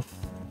to normal,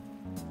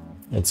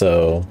 and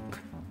so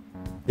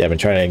yeah, I've been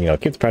trying to, you know,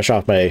 keep the pressure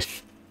off my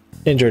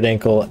injured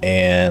ankle,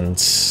 and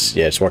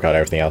yeah, just work out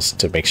everything else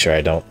to make sure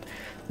I don't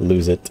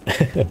lose it.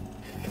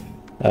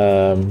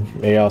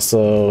 Maybe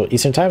also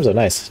Eastern time zone.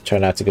 Nice. Try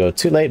not to go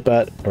too late,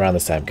 but around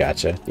this time.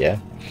 Gotcha. Yeah.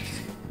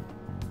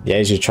 Yeah, I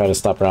usually try to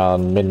stop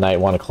around midnight,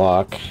 1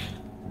 o'clock.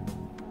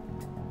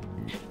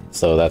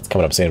 So that's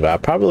coming up soon, but I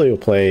probably will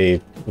play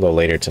a little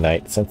later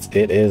tonight since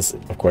it is,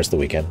 of course, the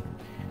weekend.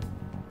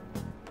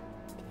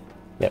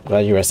 Yep,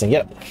 glad you're resting.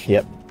 Yep.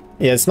 Yeah,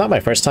 it's not my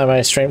first time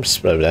I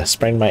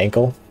sprained my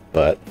ankle,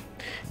 but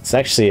it's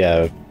actually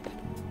a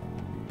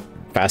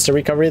faster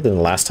recovery than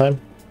the last time.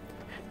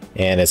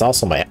 And it's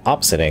also my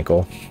opposite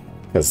ankle,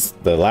 because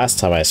the last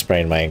time I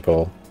sprained my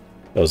ankle,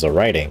 it was a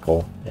right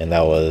ankle, and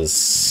that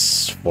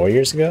was 4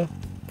 years ago.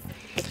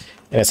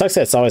 And it sucks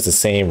that it's always the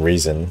same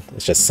reason.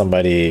 It's just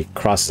somebody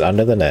crosses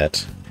under the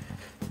net,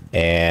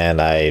 and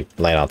I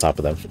land on top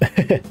of them.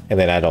 And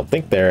then I don't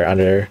think they're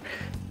under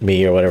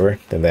me or whatever,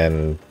 and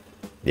then,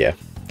 yeah,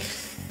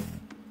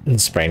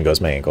 sprain goes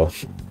my ankle.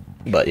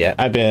 But yeah,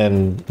 I've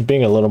been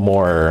being a little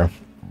more,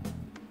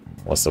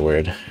 what's the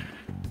word,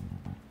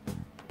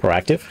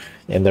 proactive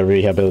in the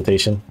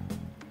rehabilitation.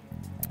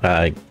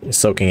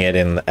 Soaking it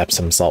in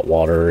Epsom salt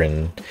water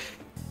and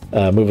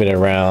moving it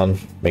around,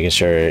 making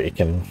sure it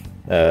can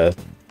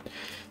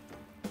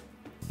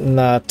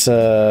not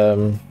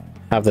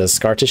have the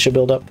scar tissue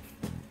build up.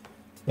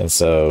 And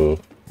so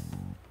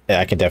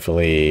yeah, I can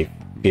definitely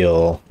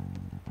feel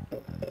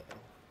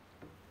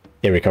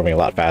it recovering a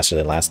lot faster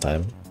than last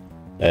time.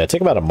 It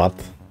took about a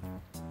month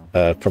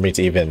for me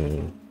to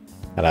even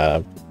kind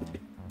of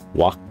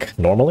walk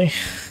normally.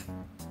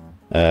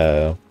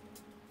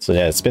 So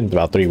yeah, it's been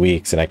about 3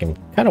 weeks, and I can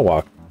kind of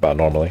walk about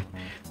normally.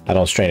 I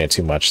don't strain it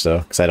too much though,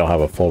 because I don't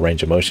have a full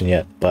range of motion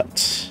yet,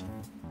 but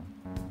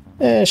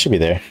it should be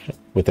there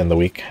within the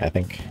week, I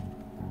think.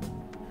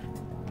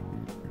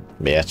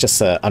 But yeah, it's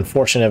just an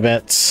unfortunate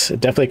event.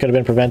 It definitely could have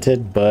been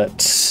prevented,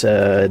 but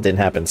it didn't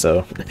happen,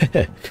 so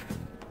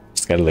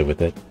just gotta live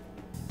with it.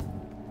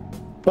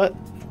 But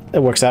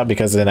it works out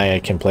because then I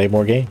can play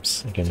more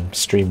games. I can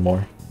stream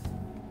more.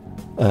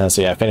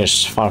 So yeah, I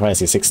finished Final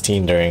Fantasy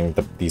 16 during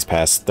these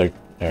past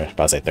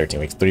 13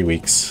 weeks, 3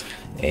 weeks,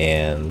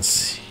 and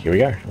here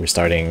we are. We're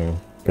starting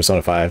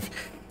Persona 5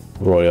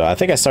 Royal. I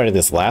think I started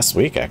this last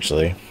week,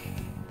 actually.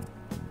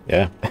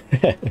 Yeah.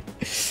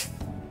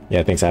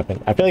 Yeah, things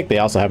happen. I feel like they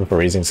also happen for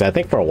reasons. I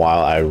think for a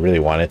while I really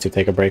wanted to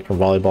take a break from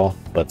volleyball,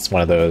 but it's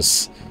one of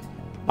those,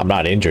 I'm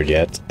not injured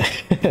yet,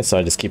 so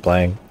I just keep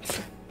playing.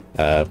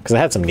 Because I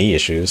had some knee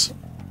issues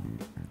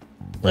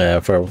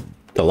for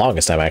the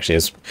longest time, actually.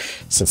 Is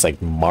since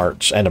like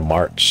March, end of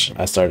March,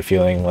 I started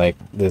feeling like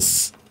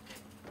this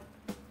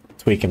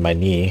tweak in my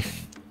knee,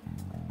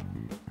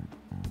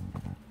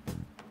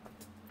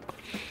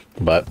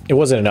 but it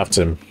wasn't enough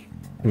to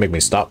make me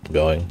stop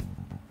going.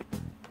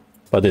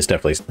 But this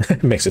definitely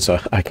makes it so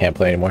I can't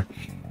play anymore,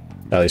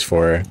 at least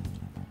for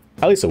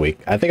a week.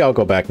 I think I'll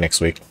go back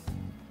next week.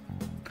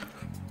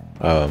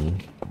 But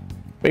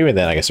even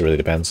then, I guess it really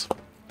depends.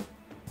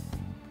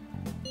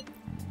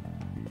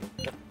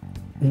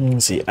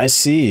 Let's see, I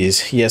see.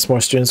 Yes,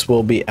 more students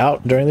will be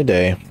out during the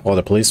day, while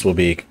the police will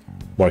be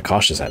more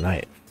cautious at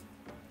night.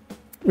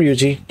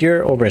 Ryuji,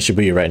 you're over in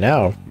Shibuya right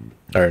now.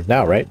 Or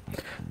now, right?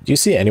 Do you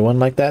see anyone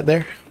like that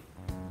there?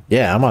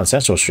 Yeah, I'm on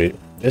Central Street.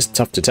 It's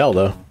tough to tell,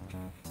 though.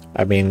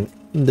 I mean,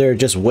 there are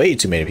just way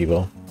too many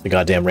people. The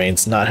goddamn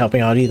rain's not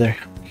helping out either.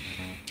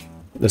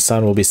 The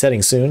sun will be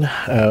setting soon.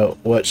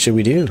 What should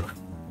we do?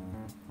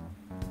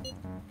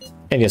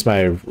 And yes,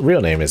 my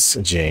real name is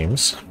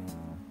James.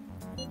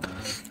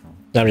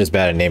 I'm just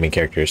bad at naming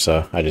characters,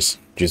 so I just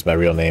use my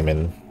real name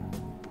and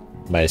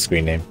my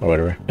screen name or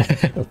whatever.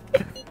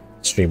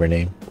 Streamer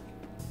name.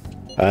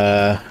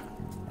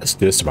 Let's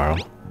do this tomorrow.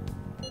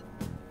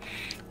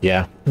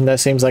 Yeah, that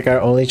seems like our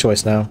only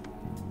choice now.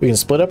 We can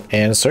split up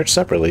and search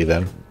separately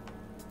then.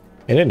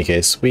 In any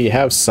case, we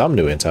have some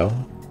new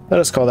intel. Let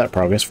us call that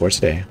progress for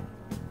today.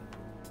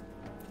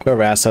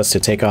 Whoever asks us to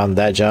take on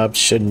that job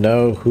should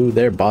know who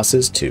their boss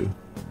is too.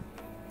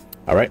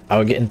 Alright,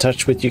 I'll get in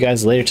touch with you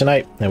guys later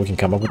tonight, and we can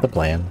come up with a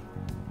plan.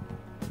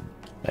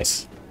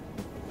 Nice.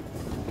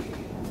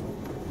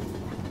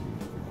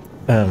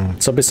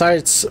 So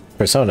besides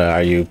Persona,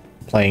 are you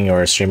playing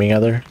or streaming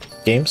other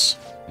games?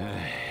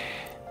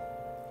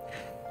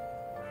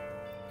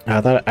 I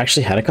thought I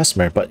actually had a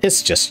customer, but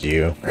it's just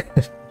you.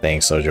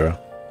 Thanks, Sojiro.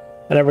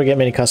 I never get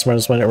many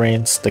customers when it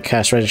rains. The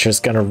cash register is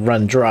gonna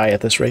run dry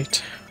at this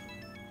rate.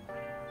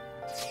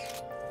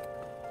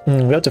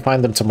 We have to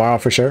find them tomorrow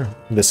for sure.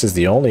 This is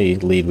the only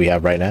lead we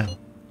have right now.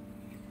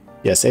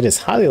 Yes, it is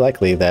highly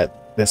likely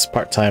that this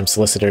part-time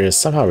solicitor is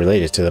somehow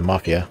related to the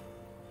Mafia.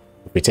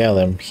 If we tail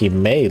him, he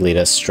may lead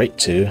us straight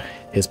to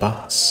his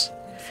boss.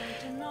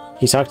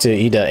 He talked to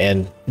Ida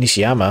and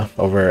Nishiyama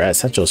over at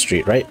Central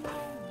Street, right?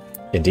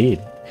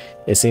 Indeed.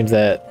 It seems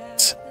that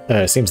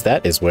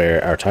is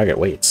where our target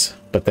waits.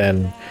 But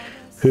then,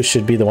 who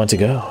should be the one to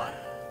go?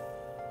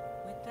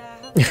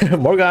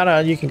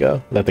 Morgana, you can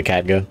go. Let the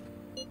cat go.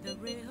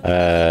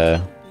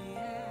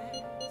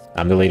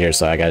 I'm the leader,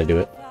 so I gotta do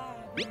it.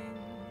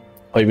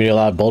 Oh, you've been doing a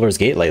lot of Baldur's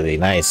Gate lately.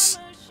 Nice.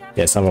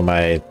 Yeah, some of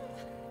my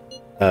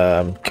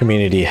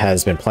community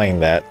has been playing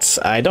that.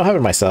 I don't have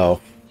it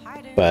myself,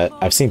 but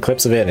I've seen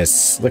clips of it and it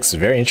looks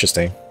very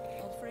interesting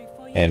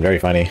and very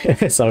funny.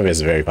 Some of it is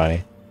very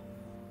funny.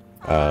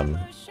 Yeah,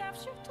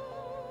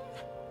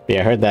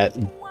 I heard that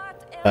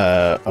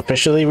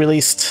officially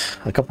released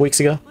a couple weeks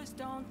ago.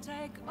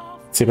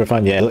 Super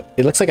fun. Yeah,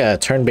 it looks like a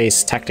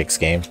turn-based tactics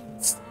game.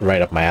 It's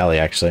right up my alley,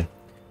 actually.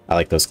 I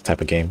like those type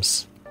of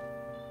games.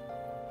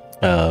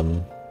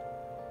 Trying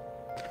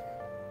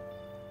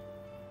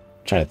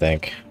to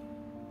think.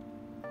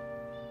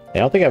 I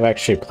don't think I've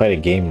actually played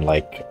a game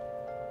like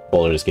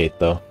Baldur's Gate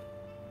though.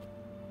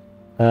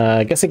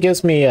 I guess it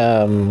gives me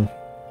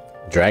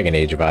Dragon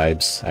Age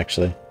vibes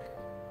actually.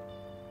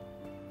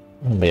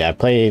 But yeah, I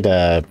played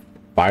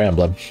Fire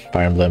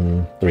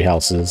Emblem Three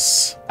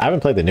Houses. I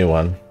haven't played the new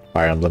one,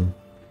 Fire Emblem.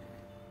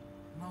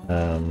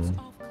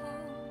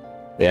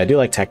 Yeah, I do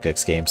like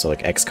tactics games, so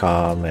like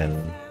XCOM and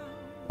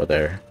what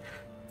other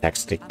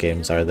tactic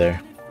games are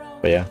there.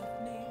 But yeah.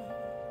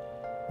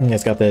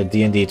 It's got the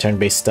D&D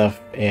turn-based stuff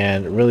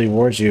and it really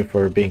rewards you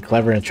for being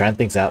clever and trying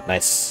things out.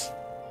 Nice.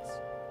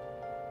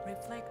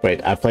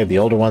 Wait, I played the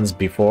older ones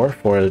before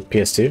for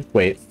PS2.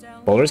 Wait,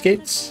 Baldur's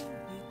Gates?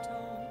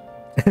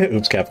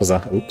 Oops, Cap was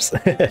on. Oops.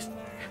 It's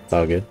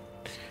all good.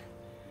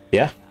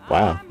 Yeah,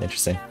 wow,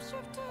 interesting.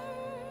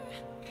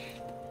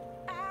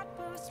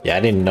 Yeah,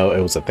 I didn't know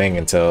it was a thing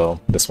until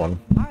this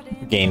one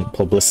gained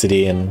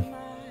publicity and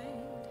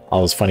all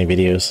those funny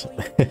videos.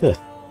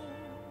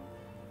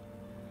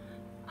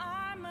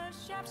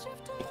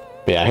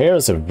 But yeah, I hear it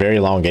was a very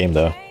long game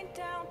though.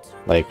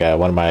 Like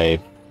one of my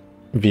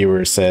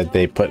viewers said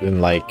they put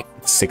in like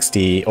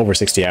over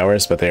 60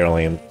 hours, but they're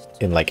only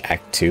in like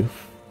Act 2.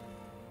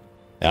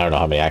 I don't know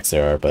how many acts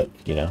there are, but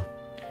you know,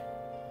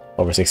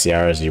 over 60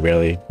 hours you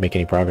barely make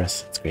any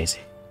progress. It's crazy.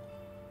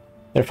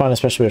 They're fun,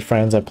 especially with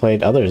friends. I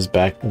played others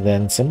back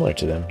then similar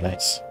to them.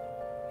 Nice.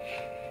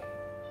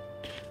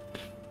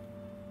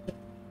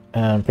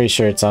 I'm pretty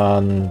sure it's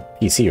on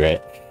PC,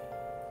 right?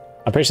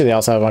 I'm pretty sure they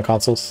also have it on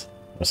consoles.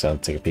 I'm just gonna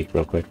take a peek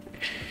real quick.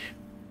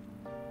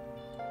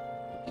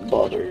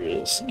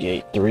 Baldur's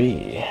Gate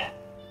 3.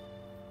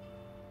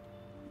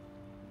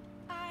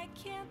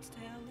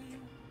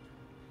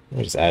 Let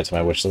me just add it to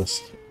my wish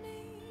list.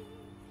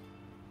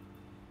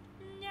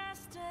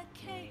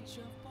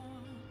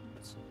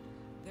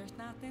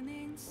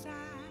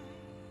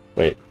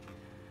 Wait,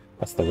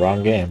 that's the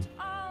wrong game.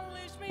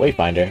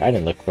 Wayfinder. I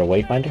didn't look for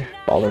Wayfinder.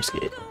 Baldur's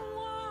Gate.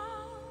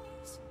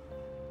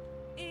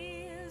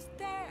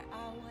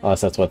 Oh,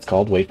 that's what's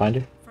called,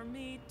 Wayfinder?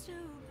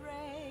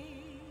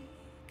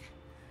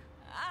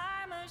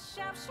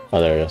 Oh,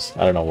 there it is.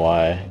 I don't know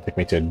why. It took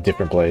me to a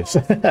different place.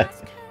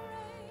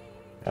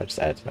 I'll just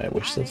add it to my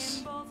wish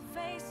list.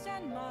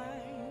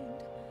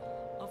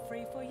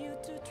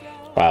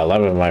 Wow,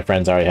 11 of my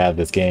friends already have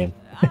this game.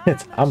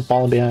 I'm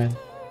falling behind.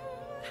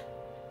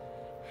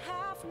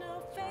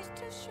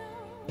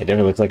 It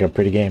definitely looks like a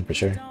pretty game for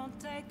sure.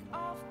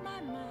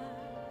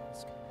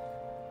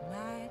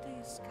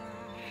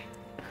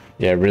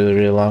 Yeah, really,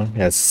 really long.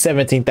 Yeah,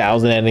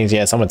 17,000 endings.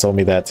 Yeah, someone told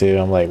me that too.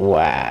 I'm like,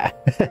 wow,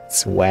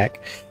 it's whack.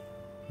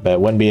 But it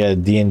wouldn't be a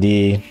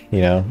D&D,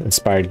 you know,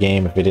 inspired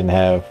game if it didn't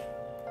have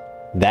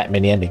that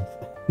many endings.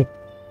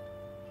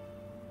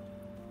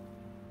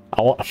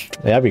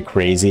 That'd be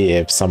crazy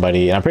if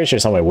somebody, and I'm pretty sure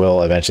somebody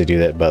will eventually do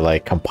that, but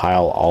like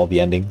compile all the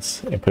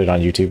endings and put it on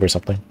YouTube or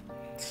something.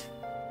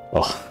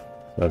 Oh,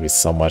 that'd be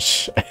so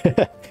much.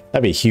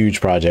 That'd be a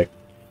huge project.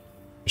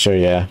 Sure,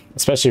 yeah.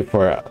 Especially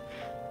for,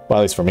 well,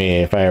 at least for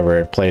me, if I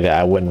ever played it,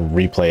 I wouldn't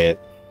replay it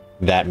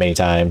that many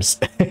times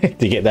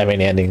to get that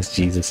many endings.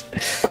 Jesus.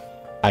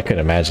 I couldn't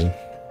imagine.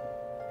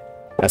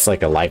 That's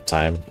like a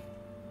lifetime,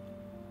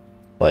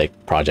 like,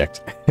 project.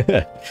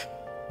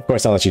 Of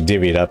course, I'll let you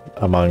divvy it up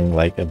among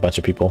like a bunch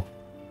of people.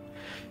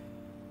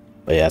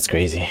 But yeah, that's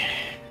crazy.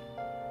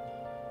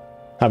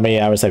 How many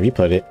hours have you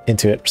put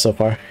into it so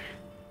far?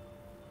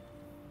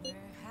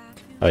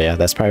 Oh yeah,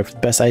 that's probably the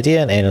best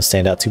idea, and it'll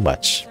stand out too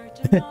much.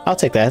 I'll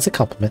take that as a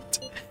compliment.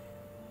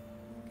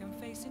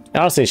 And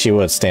honestly, she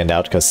would stand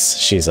out because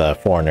she's a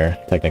foreigner,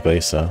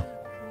 technically, so.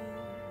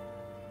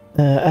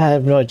 I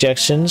have no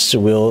objections.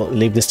 We'll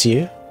leave this to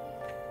you.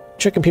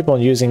 Tricking people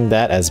and using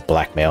that as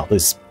blackmail.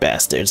 These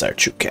bastards are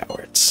true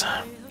cowards.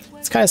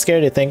 It's kind of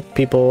scary to think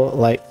people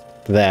like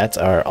that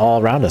are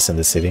all around us in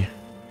the city.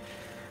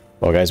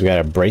 Well, guys, we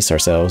gotta brace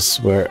ourselves.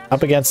 We're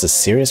up against a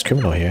serious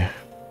criminal here.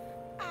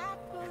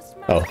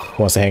 Oh,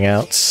 wants to hang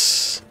out?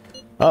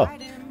 Oh,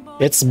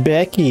 it's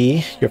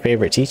Becky, your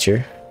favorite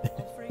teacher.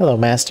 Hello,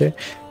 Master.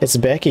 It's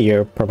Becky,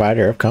 your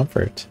provider of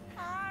comfort.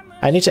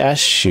 I need to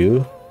ask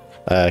you,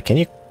 can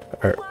you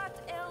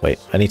Wait,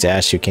 I need to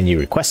ask you, can you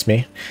request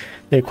me?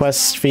 The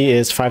request fee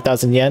is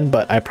 5,000 yen,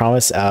 but I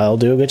promise I'll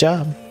do a good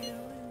job.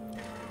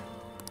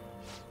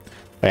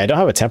 Wait, I don't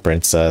have a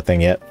temperance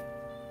thing yet.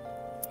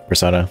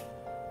 Persona.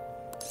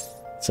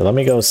 So let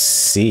me go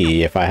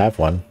see if I have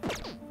one.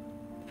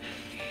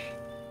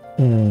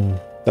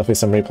 Definitely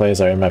some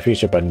replays are in my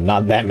future, but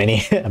not that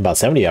many. About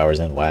 70 hours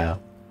in, wow.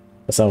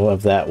 Some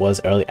of that was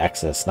early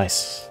access,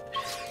 nice.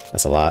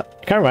 That's a lot.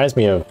 It kind of reminds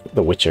me of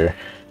The Witcher.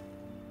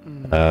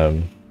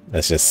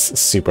 That's just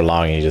super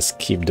long and you just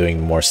keep doing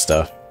more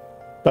stuff.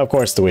 But of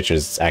course The Witcher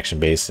is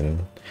action-based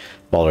and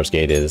Baldur's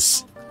Gate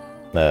is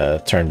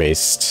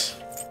turn-based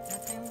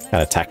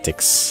kind of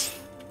tactics.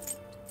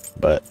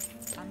 But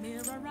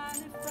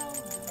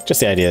just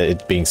the idea of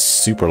it being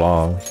super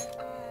long.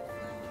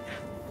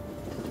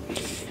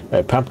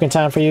 Alright, pumpkin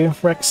time for you,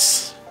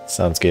 Rex?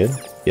 Sounds good.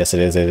 Yes,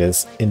 it is. It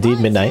is indeed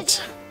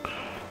midnight.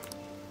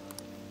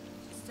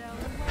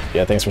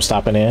 Yeah, thanks for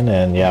stopping in,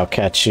 and yeah, I'll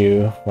catch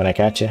you when I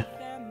catch you.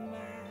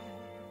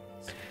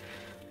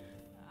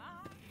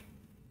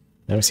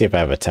 Let me see if I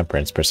have a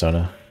temperance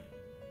persona.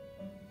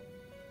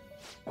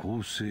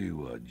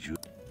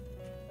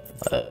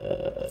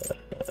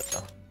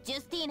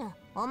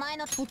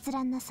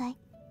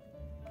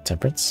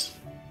 Temperance?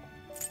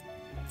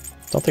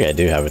 Don't think I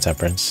do have a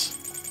temperance.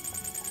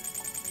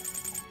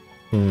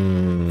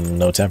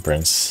 No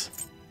temperance.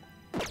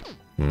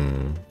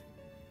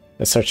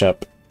 Let's search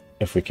up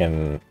if we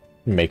can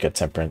make a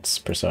temperance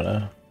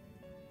persona.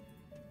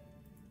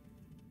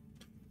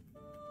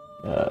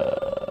 I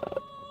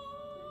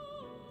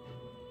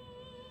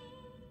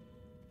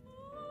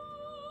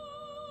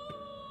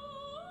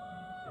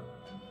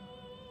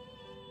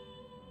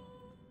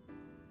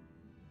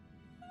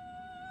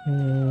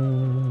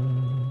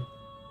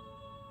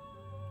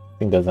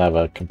think it doesn't have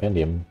a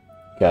compendium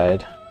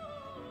guide.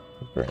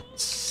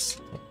 Temperance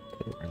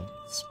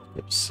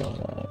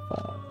persona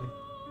 5.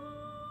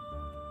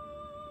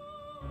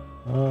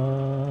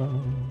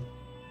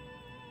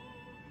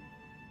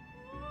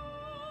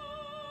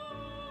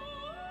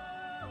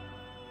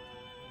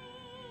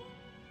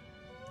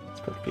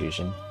 It's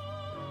perfusion.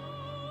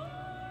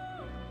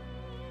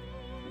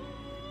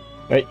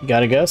 Alright, you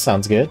gotta go.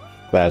 Sounds good.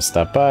 Glad to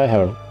stop by.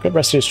 Have a good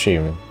rest of your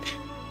stream.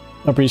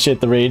 Appreciate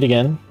the raid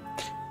again.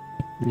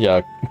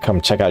 Yeah,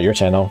 come check out your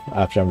channel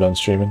after I'm done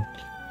streaming.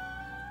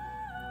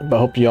 But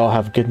hope you all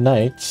have a good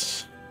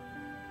night.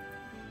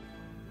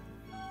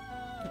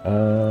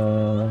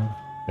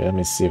 Wait, let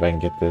me see if I can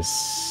get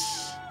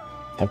this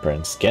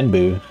temperance.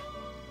 Genbu.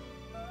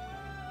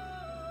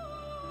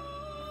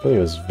 I feel it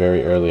was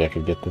very early I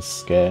could get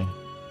this guy.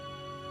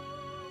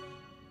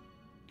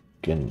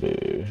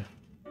 Genbu.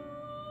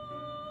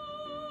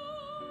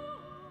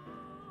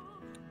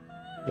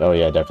 Oh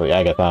yeah, definitely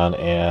Agathon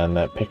and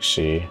that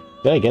Pixie.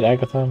 Did I get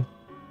Agathon?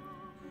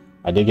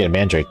 I did get a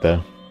Mandrake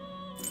though.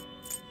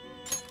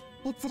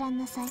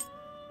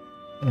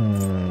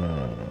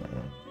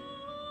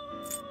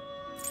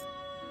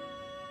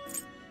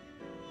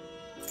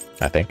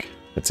 I think.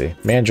 Let's see.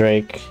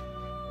 Mandrake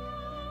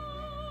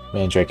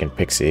and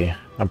Pixie.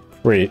 I'm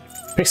pretty...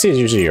 Pixie is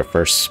usually your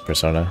first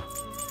persona.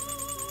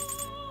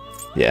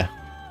 Yeah.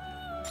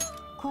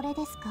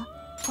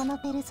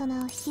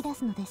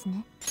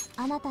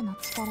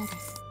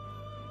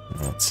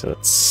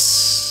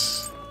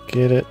 Let's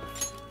get it.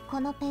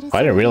 Oh,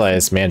 I didn't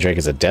realize Mandrake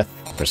is a death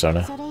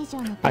persona.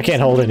 I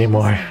can't hold it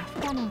anymore.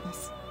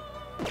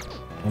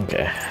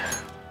 Okay.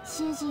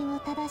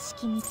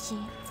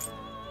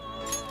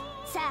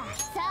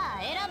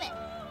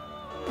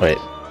 Wait.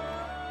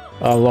 Oh,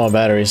 I'm low on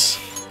batteries.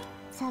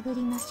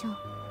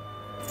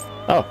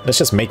 Oh, let's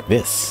just make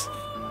this.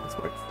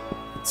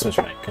 Let's switch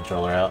my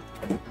controller out.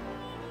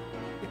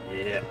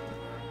 Yeah.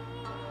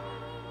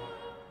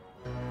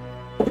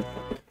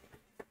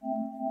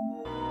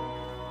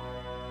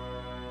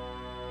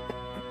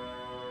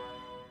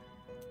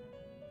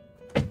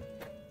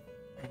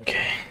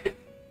 Okay.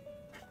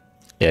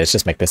 Yeah, let's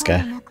just make this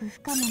guy.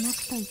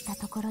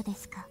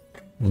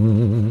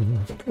 Ooh,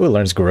 it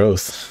learns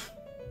growth.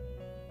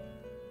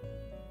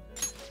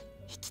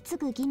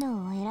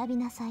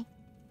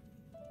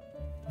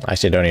 I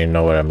actually don't even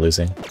know what I'm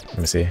losing. Let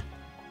me see.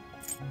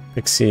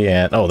 Pixie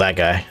and... oh, that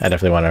guy. I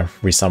definitely want to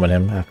resummon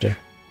him after.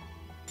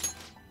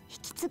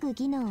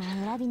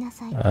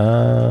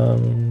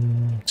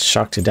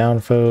 Shock to down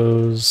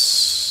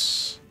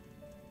foes.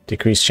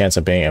 Decreased chance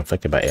of being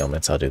inflicted by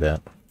ailments. I'll do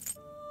that.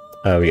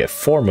 We get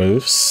 4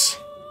 moves.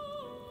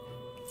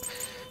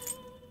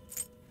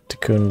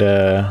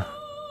 Takunda.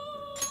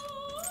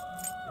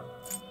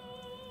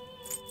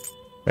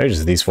 Maybe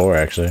just these 4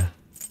 actually.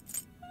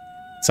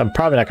 So I'm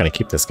probably not going to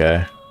keep this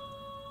guy.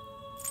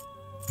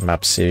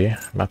 Mopsy.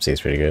 Mopsy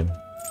is pretty good.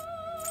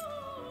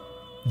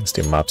 Let's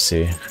do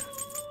Mopsy.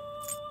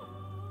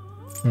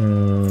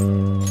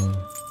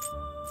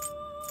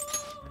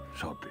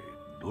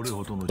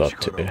 Up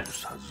to.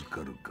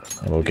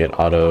 And we'll get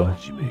auto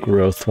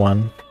growth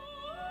 1.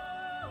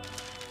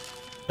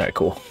 Alright,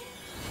 cool.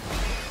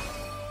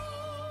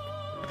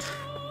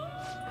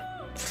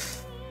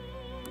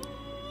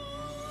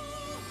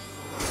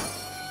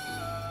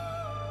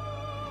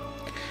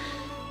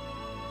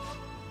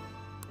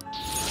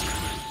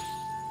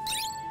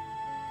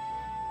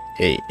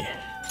 Hey.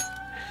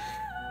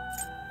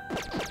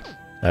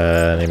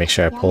 Let me make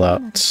sure I pull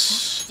out.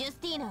 ジュス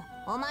ティーヌ、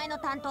お前の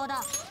担当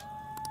だ。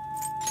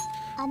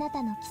あな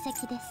たの奇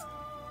跡で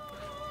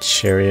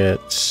す。 Chariot.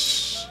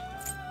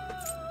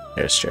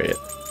 There's Chariot.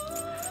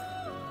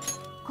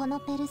 この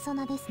ペルソ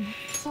ナですね。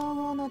総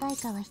合の代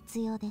価は必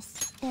要で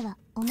す。では、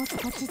落ち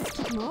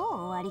着き。もう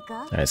終わり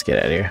か？ Let's get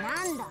out of here.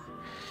 なんだ。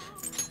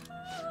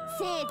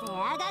せいぜい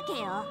あがけ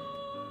よ。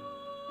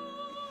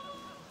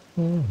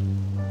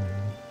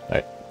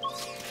Alright.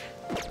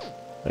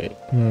 Wait.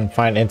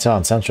 Find intel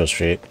on Central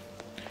Street.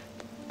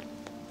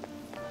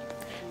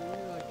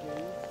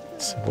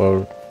 So,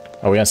 well,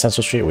 are we on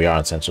Central Street? We are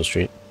on Central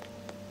Street.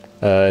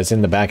 It's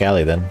in the back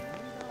alley then.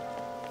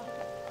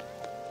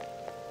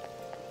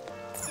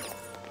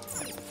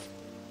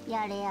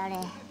 Yare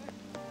yare.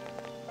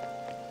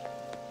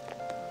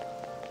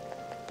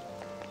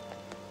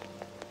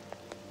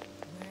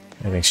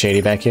 Anything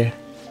shady back here?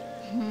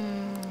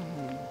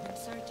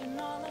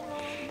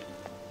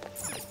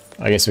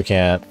 I guess we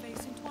can't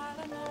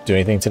do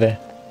anything today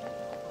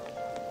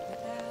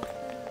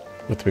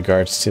with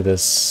regards to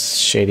this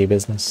shady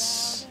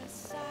business.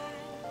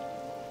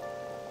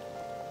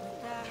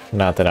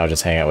 Not that I'll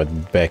just hang out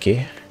with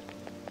Becky.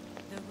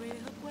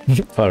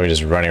 Probably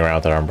just running around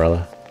with our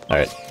umbrella.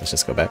 Alright, let's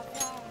just go back.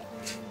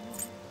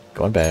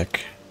 Going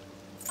back.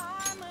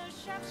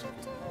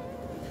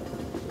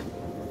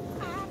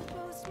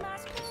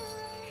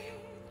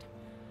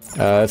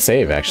 Let's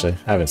save actually.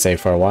 I haven't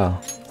saved for a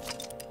while.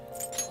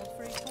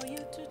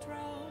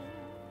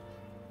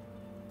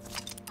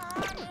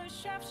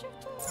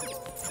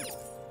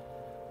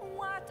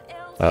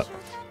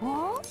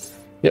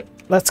 Yep,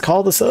 let's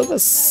call the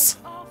service.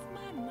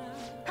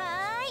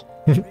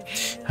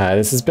 Hi,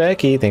 this is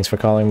Becky. Thanks for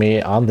calling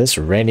me on this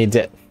rainy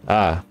day.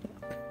 Ah,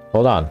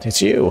 hold on,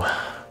 it's you.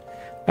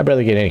 I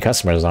barely get any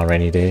customers on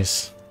rainy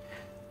days.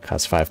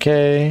 Cost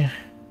 5K.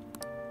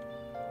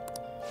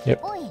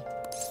 Yep.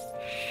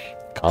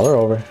 Call her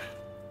over. I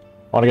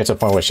want to get to a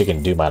point where she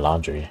can do my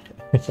laundry.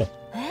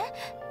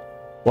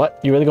 What?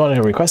 You really going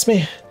to request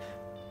me?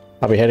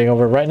 I'll be heading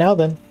over right now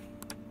then.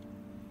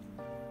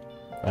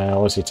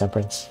 We'll see,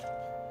 Temperance.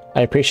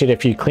 I appreciate it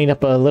if you clean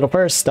up a little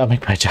first. That'll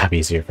make my job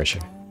easier for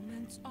sure.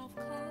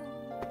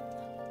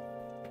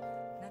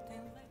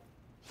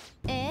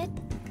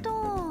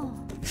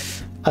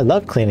 I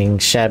love cleaning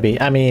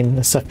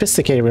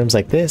sophisticated rooms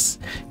like this.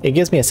 It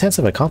gives me a sense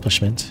of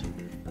accomplishment.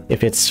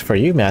 If it's for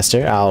you,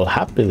 Master, I'll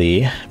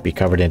happily be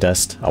covered in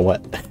dust. Oh,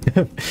 what?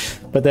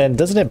 But then,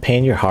 doesn't it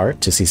pain your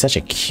heart to see such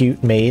a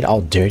cute maid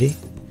all dirty?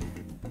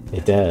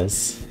 It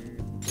does.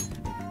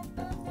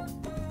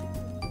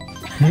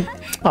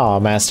 Aw,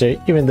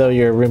 Master, even though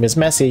your room is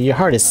messy, your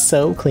heart is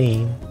so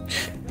clean.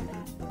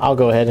 I'll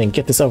go ahead and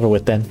get this over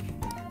with then.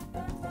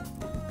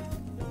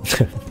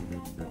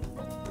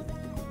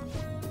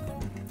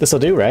 This'll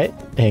do, right?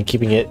 And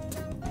keeping it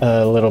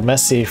a little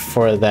messy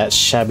for that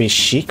shabby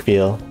chic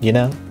feel, you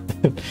know?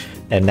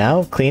 And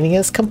now cleaning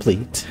is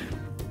complete.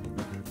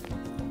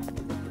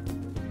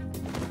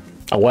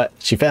 Oh, what?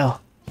 She fell.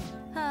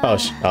 Oh,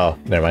 oh,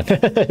 never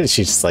mind.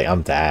 She's just like,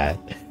 I'm tired.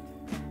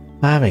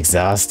 I'm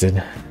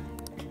exhausted.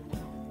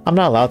 I'm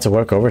not allowed to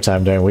work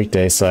overtime during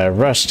weekdays, so I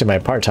rushed to my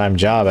part-time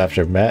job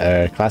after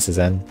classes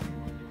end.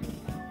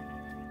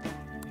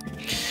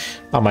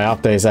 On my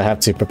off days, I have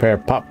to prepare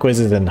pop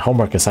quizzes and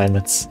homework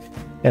assignments.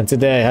 And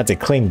today I had to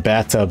clean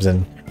bathtubs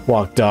and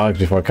walk dogs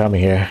before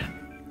coming here.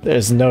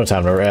 There's no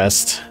time to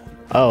rest.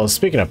 Oh,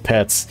 speaking of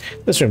pets,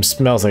 this room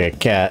smells like a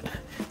cat.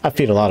 I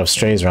feed a lot of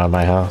strays around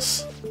my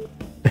house.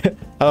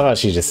 I love how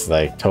she just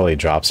like totally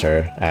drops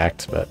her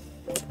act, but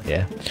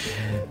yeah.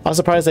 I was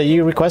surprised that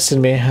you requested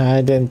me.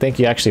 I didn't think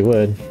you actually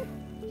would.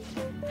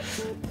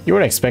 You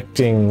weren't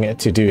expecting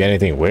to do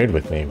anything weird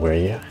with me, were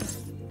you?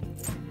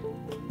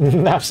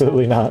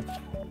 Absolutely not.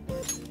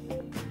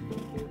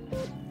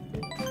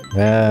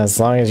 As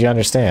long as you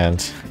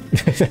understand.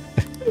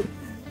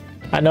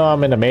 I know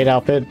I'm in a maid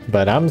outfit,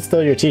 but I'm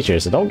still your teacher,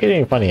 so don't get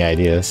any funny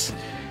ideas.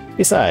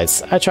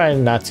 Besides, I try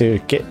not to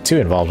get too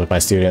involved with my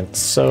students,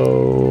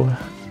 so...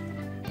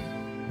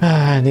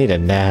 I need a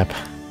nap.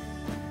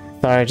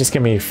 Sorry, just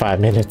give me 5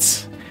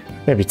 minutes.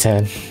 Maybe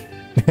 10.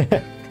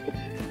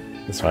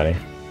 It's funny.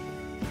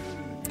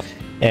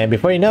 And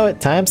before you know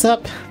it, time's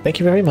up. Thank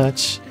you very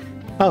much.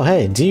 Oh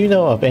hey, do you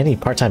know of any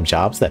part-time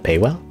jobs that pay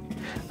well?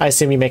 I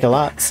assume you make a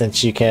lot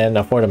since you can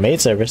afford a maid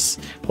service.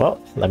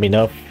 Well, let me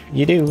know if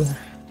you do.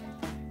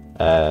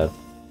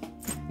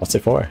 What's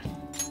it for?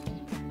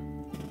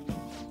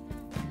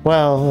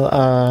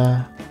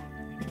 Well,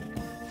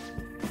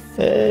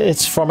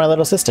 it's for my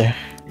little sister.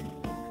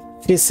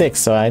 She's sick,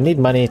 so I need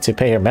money to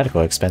pay her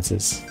medical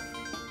expenses.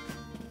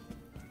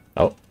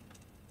 Oh.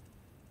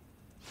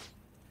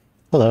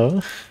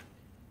 Hello.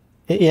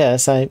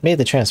 Yes, I made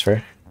the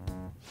transfer.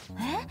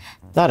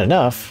 Not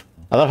enough.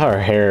 I love how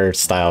her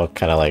hairstyle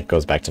kind of like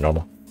goes back to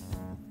normal.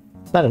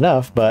 Not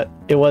enough, but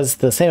it was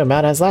the same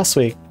amount as last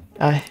week.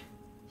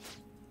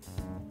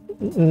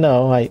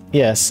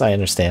 Yes, I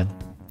understand.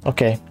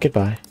 Okay,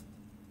 goodbye.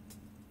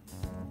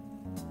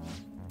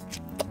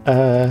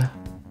 Wrong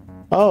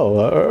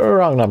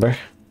number.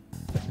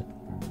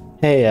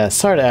 Hey,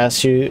 sorry to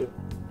ask you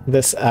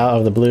this out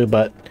of the blue,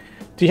 but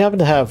do you happen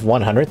to have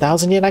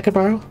 100,000 yen I could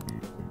borrow?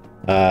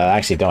 I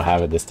actually don't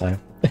have it this time.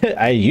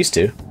 I used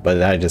to,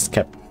 but I just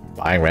kept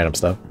buying random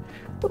stuff.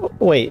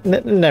 Wait,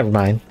 never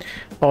mind.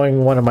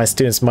 Owing one of my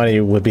students money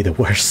would be the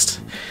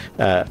worst.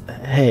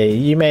 Hey,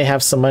 you may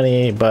have some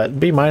money, but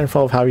be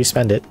mindful of how you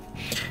spend it.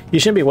 You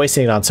shouldn't be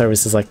wasting it on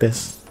services like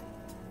this.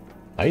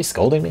 Are you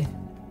scolding me?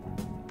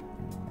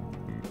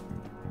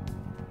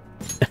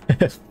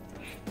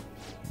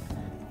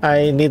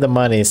 I need the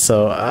money,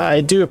 so I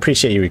do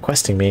appreciate you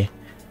requesting me.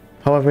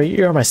 However,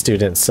 you're my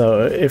student,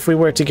 so if we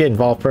were to get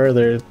involved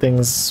further,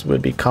 things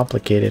would be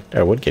complicated,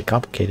 or would get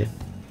complicated.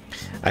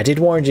 I did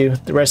warn you.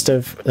 The rest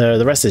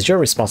is your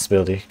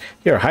responsibility.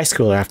 You're a high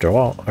schooler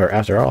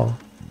after all.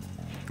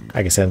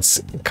 I can sense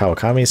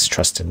Kawakami's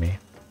trust in me.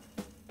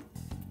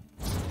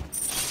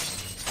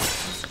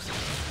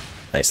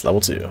 Nice,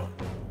 level 2.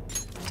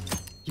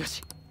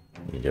 Yoshi.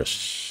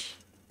 Yosh.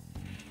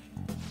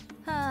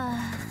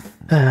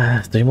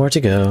 3 more to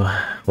go.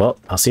 Well,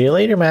 I'll see you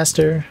later,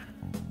 Master.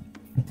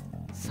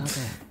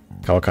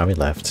 Kawakami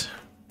left.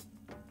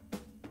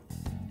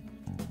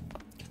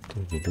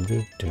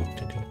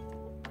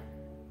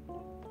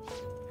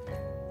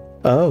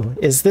 Oh,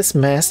 is this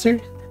Master?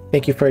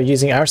 Thank you for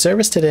using our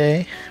service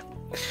today.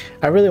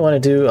 I really want to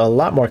do a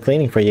lot more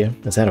cleaning for you.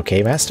 Is that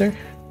okay, Master?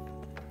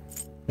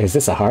 Is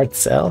this a hard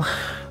sell?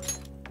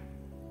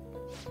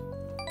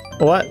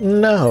 What?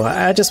 No,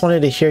 I just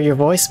wanted to hear your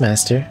voice,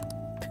 Master.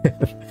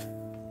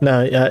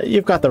 No,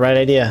 you've got the right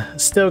idea.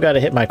 Still gotta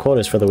hit my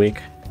quotas for the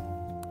week.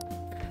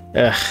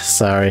 Ugh,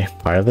 sorry.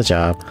 Part of the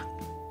job.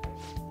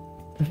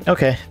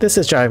 Okay, this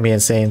is driving me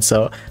insane,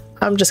 so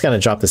I'm just gonna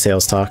drop the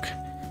sales talk.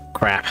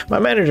 Crap, my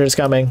manager's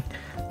coming.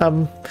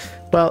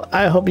 Well,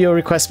 I hope you'll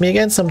request me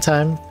again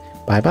sometime.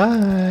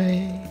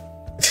 Bye-bye.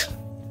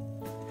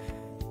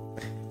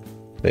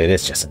 It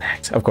is just an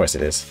act. Of course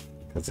it is.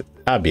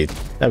 That'd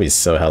be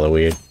so hella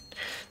weird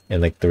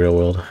in like the real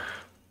world.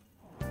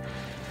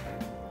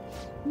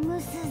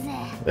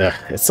 Ugh,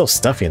 it's so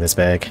stuffy in this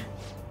bag.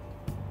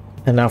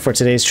 And now for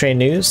today's train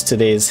news.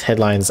 Today's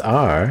headlines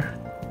are: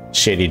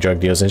 shady drug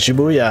deals in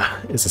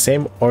Shibuya is the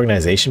same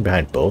organization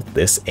behind both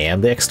this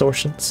and the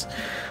extortions.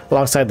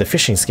 Alongside the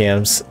phishing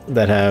scams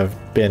that have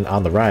been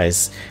on the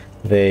rise,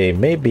 they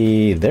may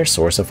be their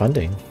source of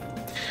funding.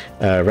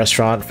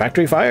 Restaurant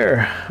factory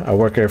fire. A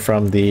worker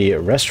from the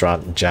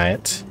restaurant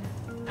giant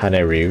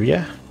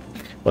Haneryuya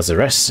was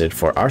arrested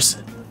for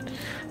arson.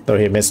 Though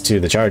he admits to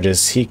the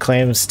charges, he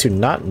claims to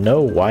not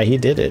know why he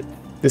did it.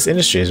 This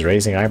industry is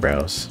raising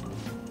eyebrows.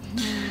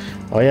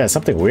 Oh yeah,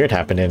 something weird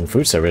happened in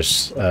food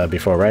service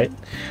before, right?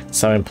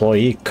 Some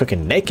employee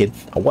cooking naked.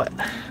 What?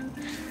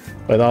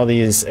 With all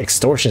these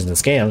extortions and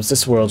scams,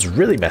 this world's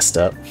really messed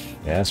up.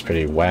 Yeah, that's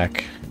pretty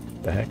whack.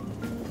 What the heck?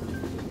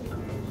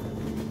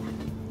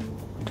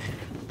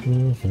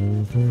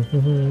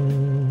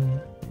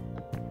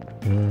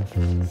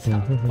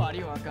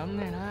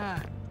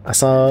 I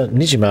saw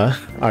Nijima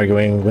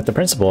arguing with the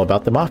principal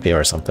about the mafia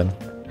or something.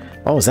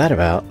 What was that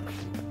about?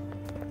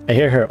 I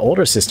hear her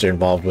older sister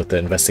involved with the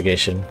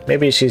investigation.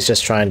 Maybe she's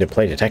just trying to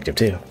play detective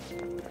too.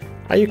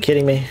 Are you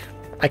kidding me?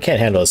 I can't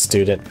handle a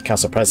student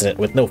council president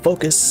with no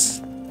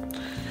focus.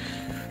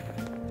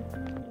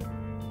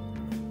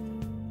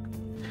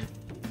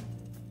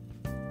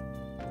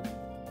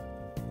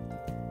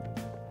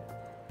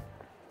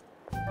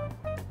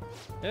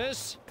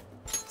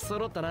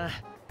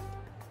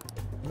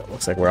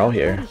 Looks like we're all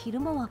here. 昼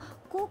間は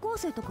高校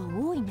生とか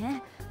多い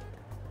ね。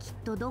きっ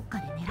とどっか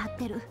で狙っ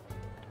てる。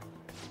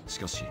し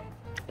かし、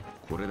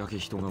これだけ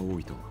人が多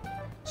いと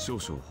少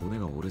々骨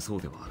が折れそ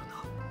うではあ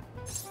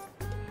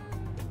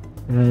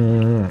る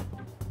な。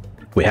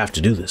We have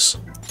to do this.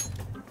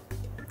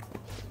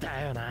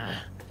 だよな。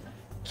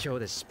今日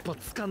で尻尾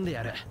掴んで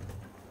やる。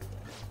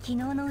昨日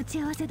の打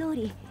ち合わせ通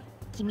り、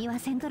君は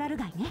セントラル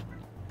街ね。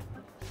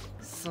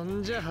そ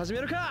んじゃ始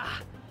めるか。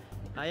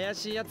怪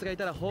しいやつがい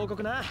たら報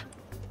告な。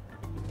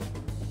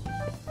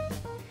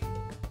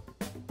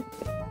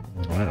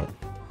Wow.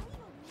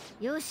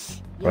 よ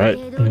し。Right,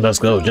 let's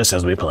go just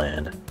as we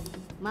planned.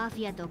 マフ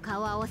ィアと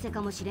顔合わせ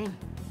かもしれん。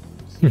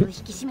気を引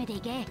き締めて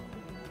いけ。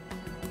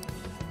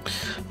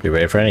Be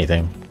ready for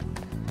anything.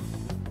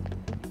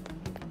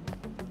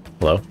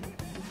 Hello?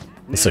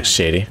 This looks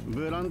shady.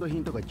 ブランド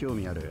品とか興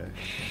味ある。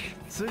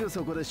すぐ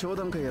そこで商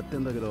談会やって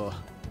んだけど、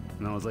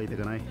覗いて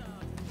かない。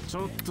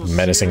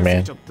Menacing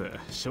man.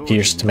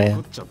 Pierced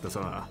man.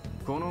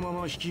 このま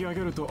ま引き上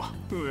げると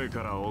上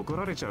から怒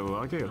られちゃう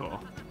わけ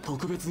よ。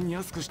特別に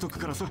安くしとく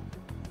からさ。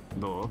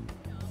ど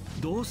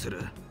うする？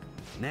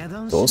値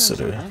段どうす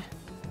る？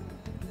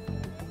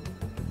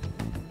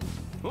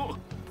お、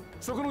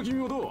そこの君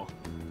もど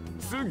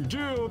う？すっげ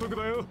えお得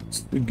だよ。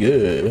すげ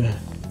え。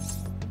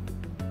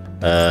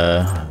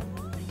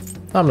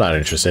I'm not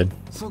interested.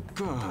 そっ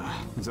か、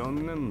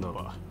残念だ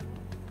わ。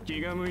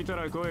気が向いた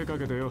ら声か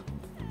けてよ。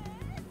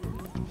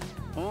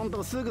ほん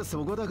とすぐ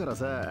そこだから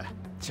さ、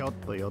ちょっ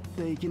と寄っ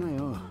ていきな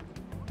よ。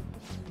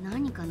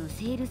何かの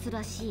セールス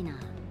らしいな。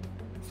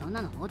そん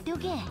なの放ってお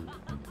け。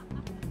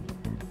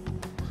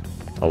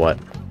 Oh, what?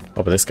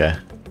 Oh, but this guy.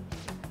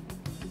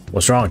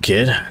 What's wrong,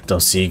 kid?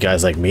 Don't see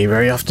guys like me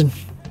very often.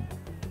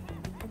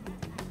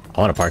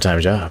 I want a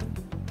part-time job.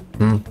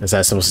 Is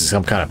that supposed to be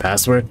some kind of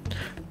password?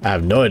 I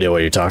have no idea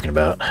what you're talking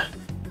about. I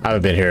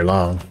haven't been here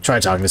long. Try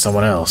talking to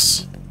someone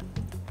else.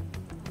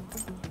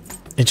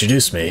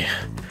 Introduce me.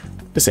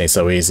 This ain't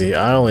so easy.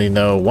 I only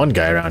know one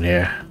guy around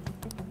here.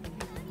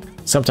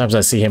 Sometimes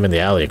I see him in the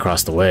alley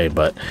across the way,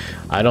 but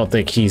I don't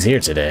think he's here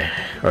today.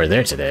 Or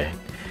there today.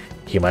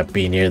 He might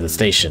be near the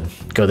station.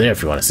 Go there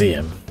if you want to see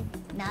him.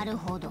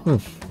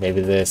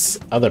 Maybe this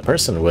other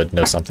person would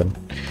know something.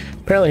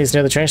 Apparently he's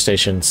near the train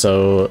station,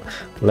 so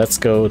let's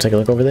go take a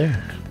look over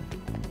there.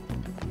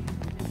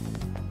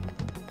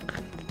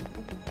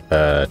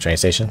 Train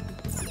station?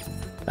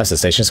 That's the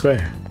station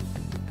square.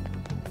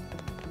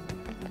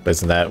 But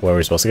isn't that where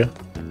we're supposed to go?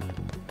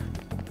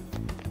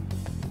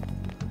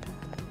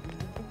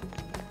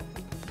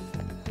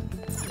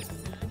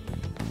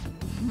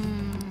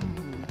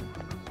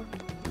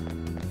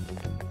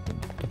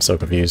 I'm so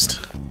confused.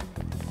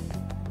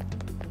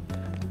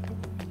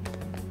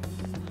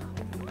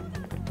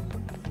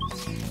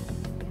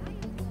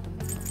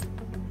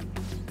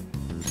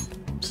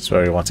 Is this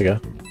where we want to go?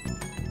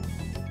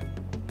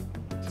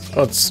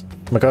 Oh, it's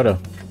Makoto.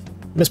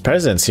 Miss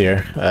President's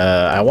here.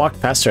 I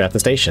walked past her at the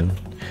station.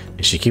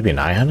 Is she keeping an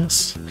eye on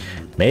us?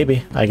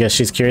 Maybe. I guess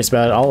she's curious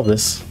about all of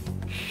this.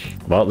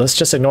 Well, let's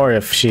just ignore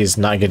if she's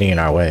not getting in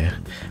our way.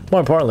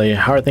 More importantly,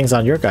 how are things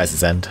on your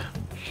guys' end?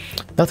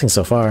 Nothing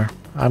so far.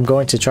 I'm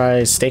going to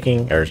try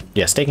staking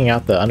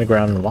out the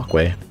underground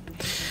walkway.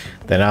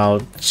 Then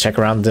I'll check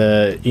around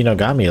the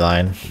Inogami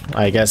line.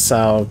 I guess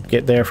I'll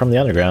get there from the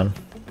underground.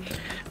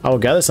 I will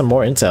gather some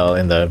more intel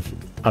in the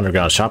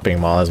underground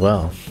shopping mall as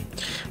well.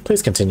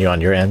 Please continue on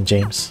your end,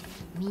 James.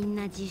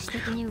 Let's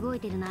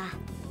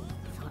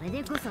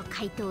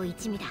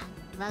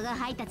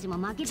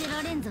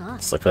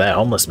look for that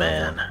homeless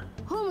man.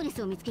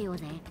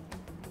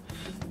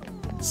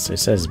 So he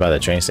says he's by the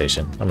train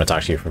station. I'm gonna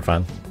talk to you for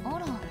fun.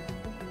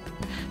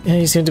 Yeah,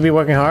 you seem to be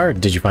working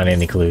hard. Did you find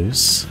any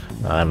clues?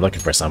 I'm looking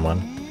for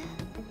someone.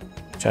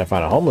 Try to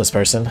find a homeless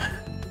person.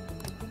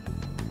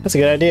 That's a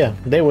good idea.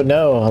 They would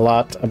know a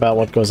lot about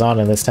what goes on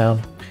in this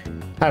town.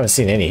 I haven't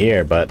seen any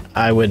here, but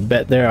I would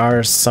bet there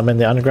are some in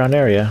the underground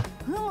area.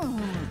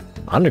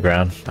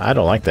 Underground? I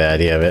don't like the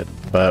idea of it,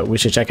 but we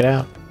should check it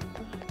out.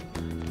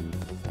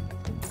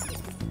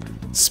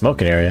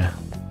 Smoking area.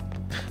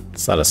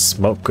 There's a lot of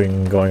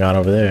smoking going on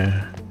over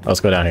there. Oh, let's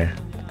go down here.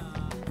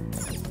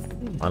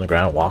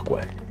 Underground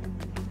walkway.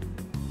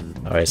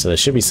 Alright, so there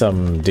should be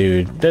some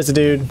dude. There's a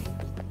dude.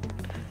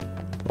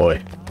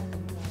 Boy.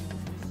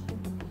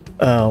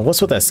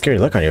 What's with that scary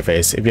look on your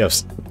face? If you have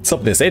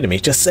something to say to me,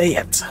 just say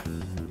it.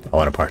 I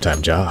want a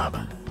part-time job.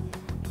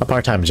 A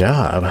part-time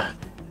job?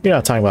 You're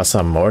not talking about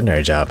some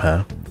ordinary job,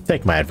 huh?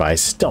 Take my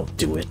advice, don't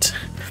do it.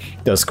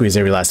 They'll squeeze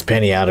every last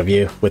penny out of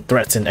you with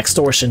threats and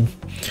extortion.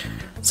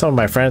 Some of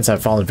my friends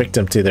have fallen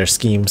victim to their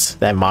schemes.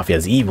 That mafia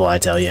is evil, I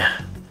tell you.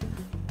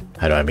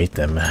 How do I meet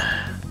them?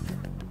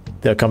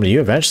 They'll come to you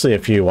eventually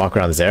if you walk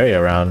around this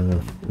area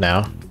around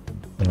now.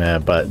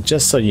 But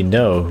just so you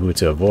know who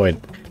to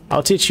avoid,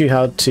 I'll teach you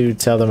how to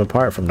tell them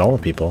apart from normal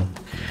people.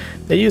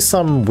 They use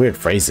some weird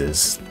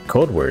phrases,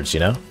 code words, you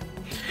know?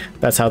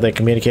 That's how they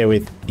communicate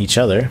with each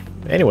other.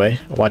 Anyway,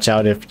 watch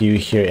out if you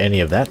hear any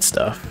of that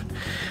stuff.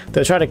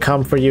 They'll try to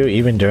come for you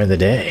even during the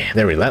day.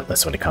 They're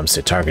relentless when it comes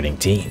to targeting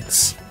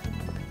teens.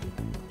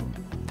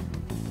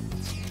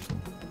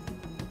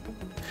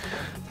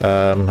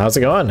 How's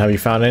it going? Have you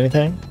found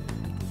anything?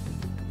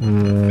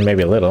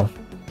 Maybe a little.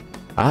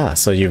 Ah,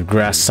 so you've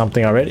grasped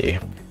something already.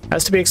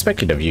 As to be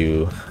expected of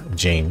you,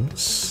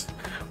 James.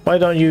 Why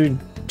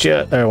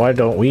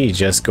don't we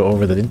just go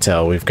over the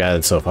intel we've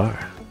gathered so far?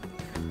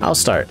 I'll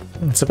start.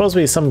 It's supposed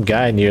to be some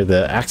guy near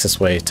the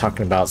accessway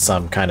talking about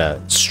some kind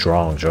of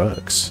strong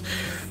drugs.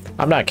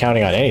 I'm not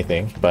counting on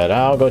anything, but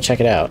I'll go check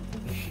it out.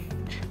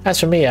 As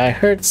for me, I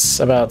heard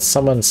about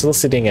someone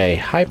soliciting a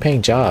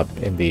high-paying job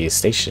in the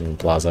station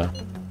plaza.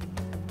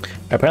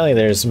 Apparently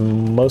they're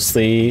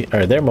mostly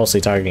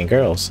targeting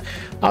girls.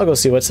 I'll go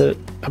see what's it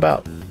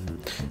about.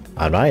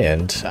 On my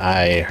end,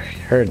 I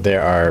heard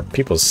there are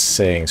people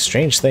saying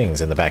strange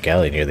things in the back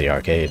alley near the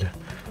arcade.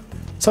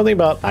 Something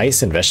about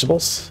ice and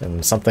vegetables,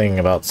 and something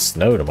about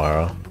snow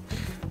tomorrow.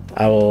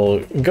 I will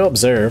go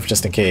observe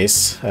just in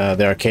case.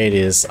 The arcade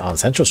is on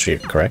Central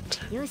Street, correct?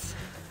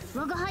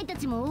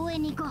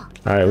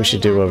 Alright, we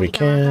should do what we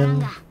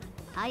can.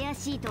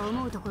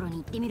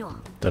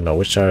 Don't know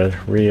which are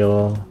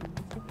real.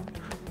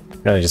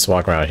 Gotta just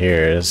walk around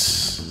here.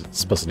 It's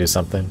supposed to do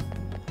something.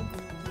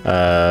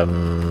 Oh,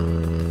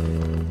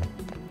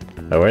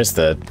 where's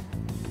the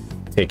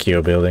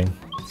Tekio building?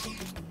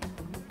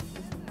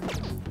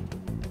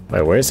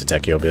 Wait, where is the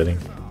Tekio building?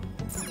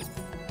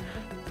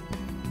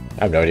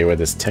 I have no idea where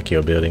this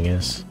Tekio building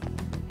is.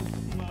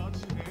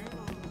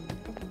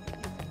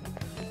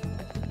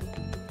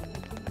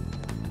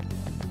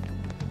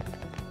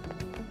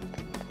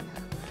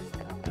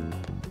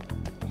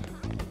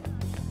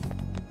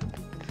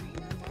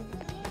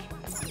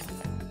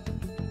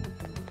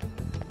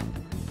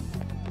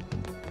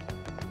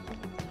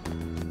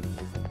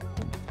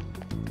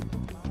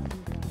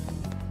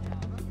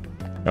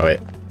 Oh wait,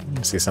 let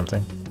me see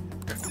something.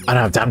 I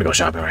don't have time to go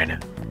shopping right now.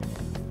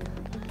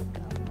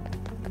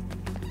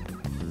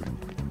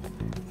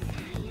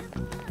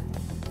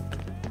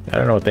 I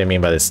don't know what they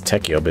mean by this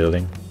Tekio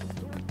building.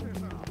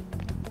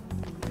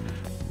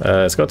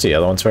 Let's go to the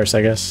other ones first,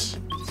 I guess.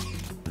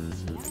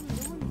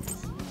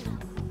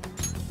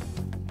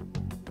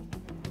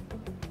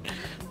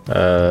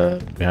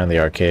 Behind the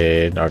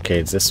arcade.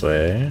 Arcade's this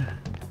way.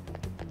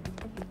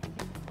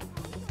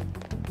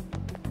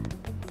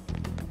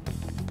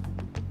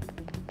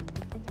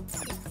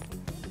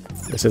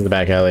 This is the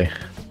back alley.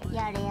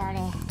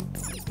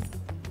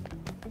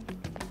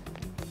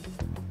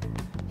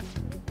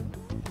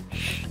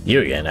 You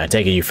again. I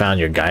take it you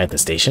found your guy at the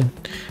station?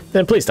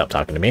 Then please stop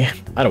talking to me.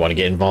 I don't want to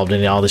get involved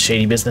in all the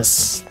shady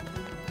business.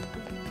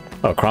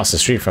 Oh, across the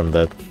street from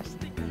the...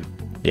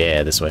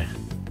 Yeah, this way.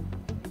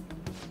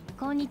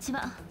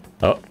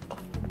 Oh.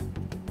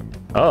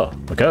 Oh,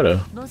 Makoto.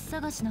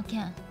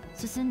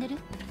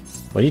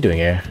 What are you doing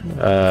here?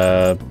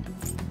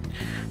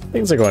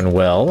 Things are going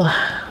well.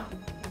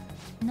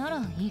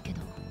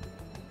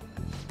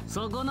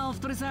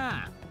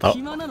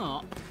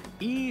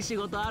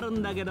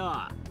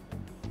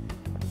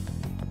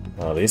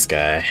 Oh, this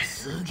guy.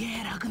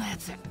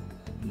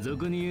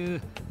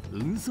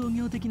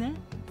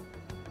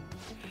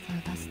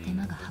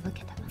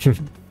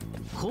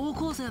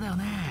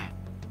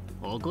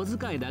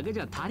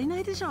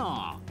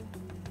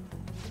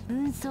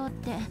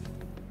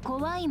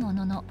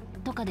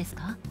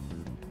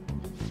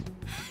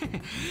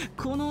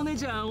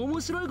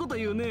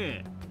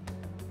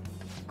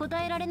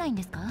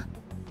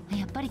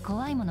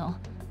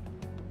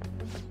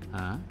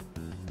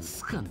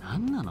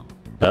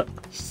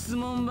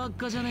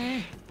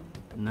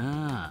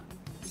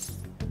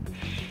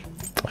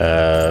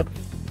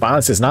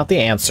 Violence is not the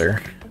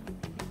answer.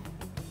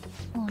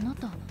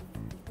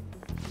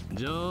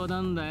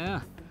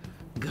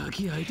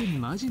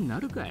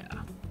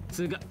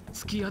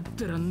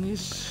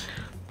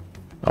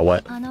 Oh,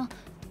 what?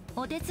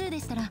 お手数で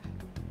したら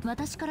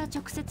私から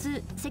直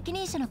接責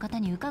任者の方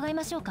に伺い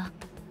ましょうか。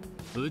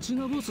うち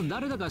のボス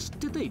誰だか知っ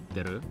てて言っ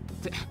てるっ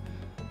て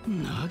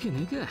なわけ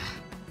ねえか。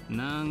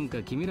なん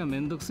か君らめ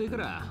んどくせえか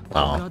ら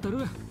当た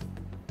る。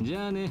じ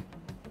ゃあね。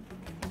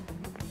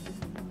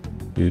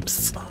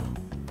 Oops.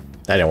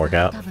 That didn't work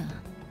out. 多分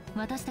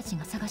私たち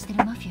が探して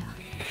るマフィ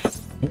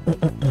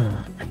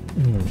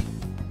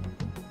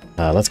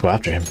ア。Let's go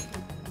after him.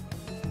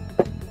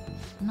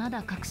 ま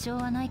だ確証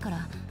はないか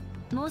ら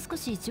もう少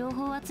し情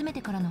報を集め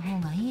てからの方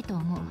がいいと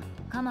思う。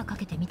カマか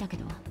けてみたけ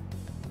ど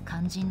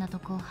肝心なと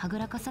こはぐ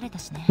らかされた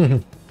し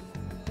ね。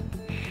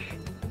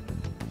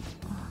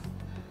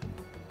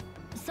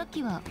さっ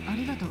きはあ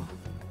りがとう。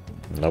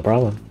 No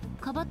problem.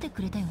 かばって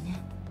くれたよね。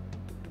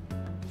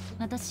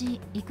私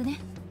行くね。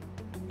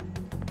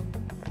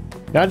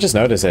 I just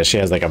noticed that she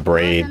has like a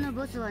braid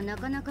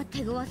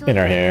in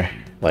her hair,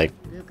 like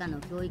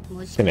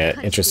in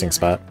an interesting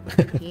spot.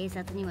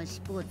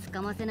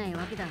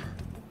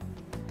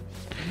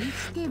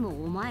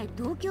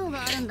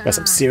 Got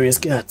some serious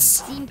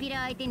guts.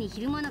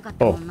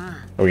 Oh,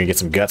 are we gonna get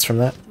some guts from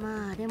that?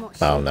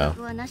 Oh no.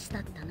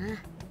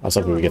 I was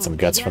hoping we get some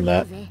guts from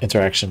that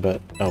interaction,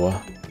 but oh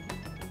well.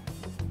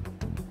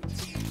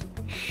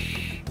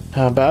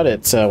 How about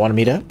it? Want to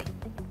meet up?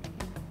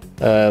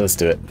 Let's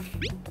do it.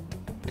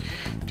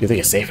 Do you think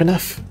it's safe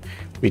enough?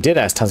 We did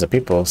ask tons of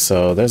people,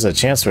 so there's a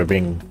chance we're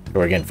getting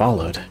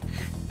followed.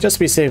 Just to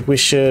be safe, we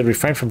should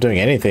refrain from doing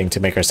anything to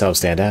make ourselves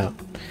stand out.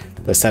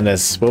 The sun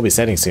will be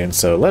setting soon,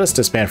 so let us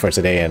disband for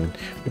today and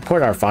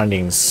report our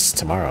findings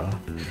tomorrow.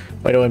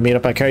 Why don't we meet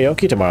up at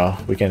karaoke tomorrow?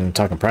 We can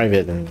talk in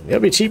private, and it'll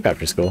be cheap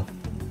after school.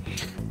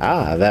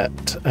 Ah, that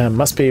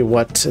must be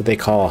what they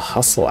call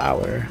hustle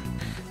hour.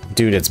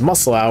 Dude, it's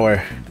muscle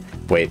hour.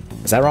 Wait,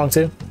 is that wrong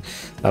too?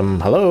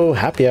 Hello,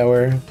 happy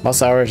hour.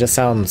 Muscle hour just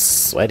sounds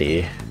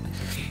sweaty.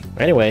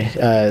 Anyway,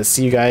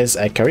 see you guys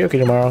at karaoke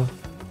tomorrow.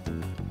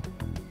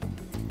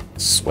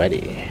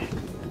 Sweaty.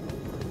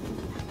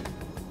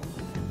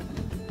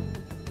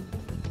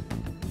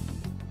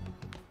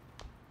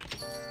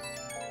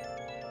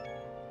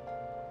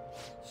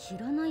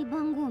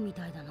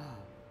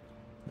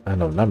 I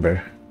know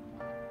number.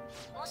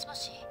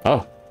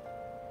 Oh.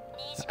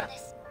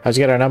 How'd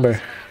you get our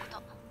number?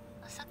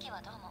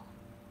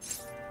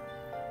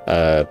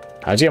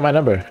 How'd you get my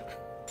number?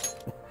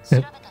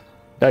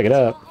 Back it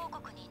up.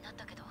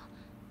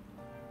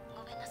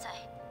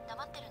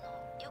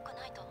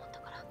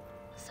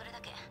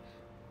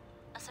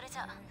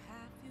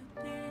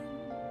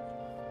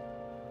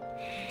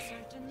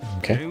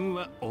 Okay.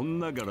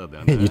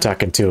 You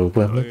talking to a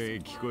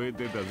woman?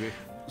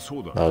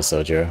 Oh,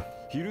 Sojiro.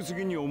 昼過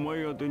ぎにお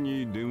前宛て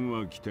に電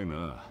話来て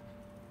な。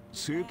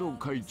生徒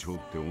会長っ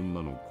て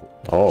女の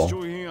子。貴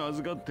重品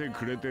預かって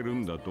くれてる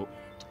んだと。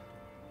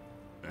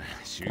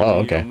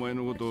 Oh, okay.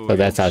 So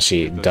that's how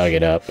she dug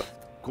it up.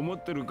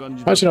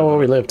 How'd you know where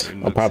we lived?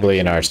 Well, probably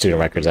in our student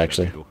records,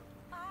 actually.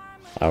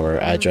 Our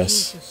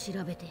address.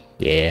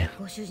 Yeah.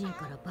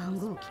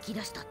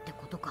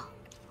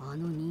 あ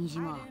の新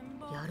島、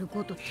やる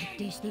こと徹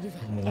底してるぜ。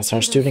That's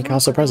our student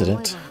council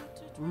president.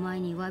 お前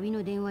に詫び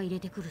の電話入れ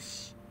てくる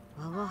し、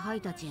我が輩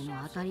たちへの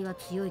当たりは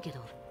強いけど、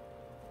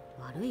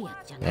悪いや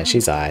つじゃない。Yeah,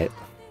 she's alright.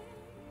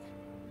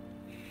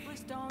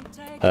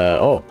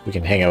 Oh, we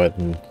can hang out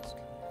with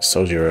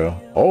Sojiro,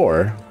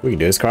 or we can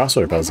do this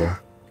crossword puzzle.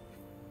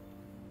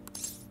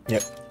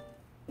 Yep.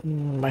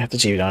 Might have to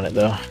cheat on it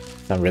though.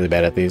 I'm really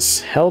bad at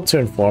these. Held to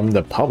inform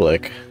the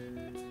public.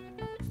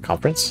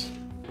 Conference?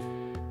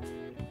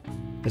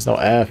 There's no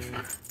F.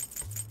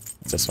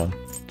 What's this one?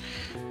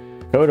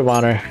 Code of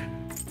honor.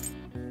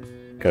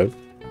 Code.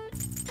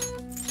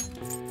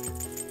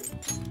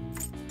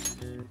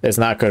 It's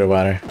not code of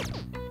honor.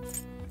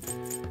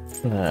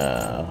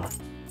 No.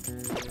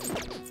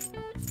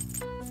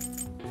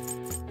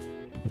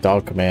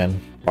 Dog command.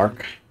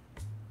 Bark.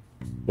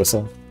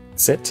 Whistle.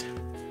 Sit.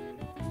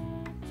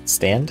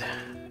 Stand.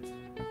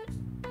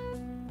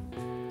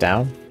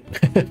 Down.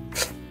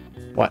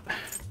 What?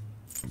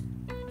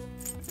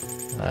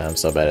 I'm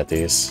so bad at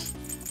these.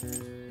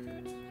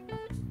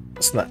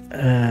 It's not.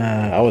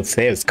 I would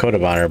say it's code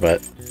of honor,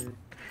 but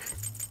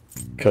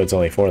code's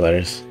only 4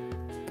 letters.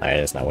 Alright,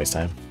 let's not waste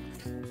time.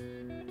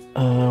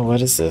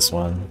 What is this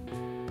one?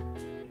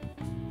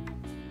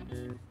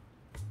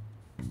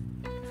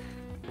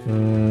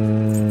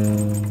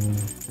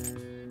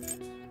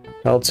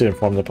 Held to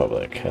inform the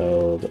public.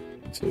 Held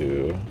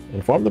to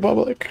inform the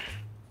public.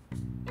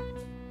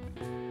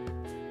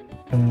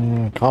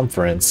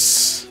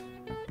 Conference.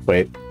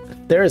 Wait,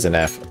 there is an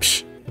F.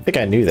 Psh, I think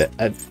I knew that.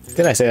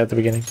 Didn't I say that at the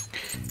beginning?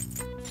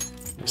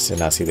 I just did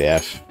not see the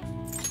F.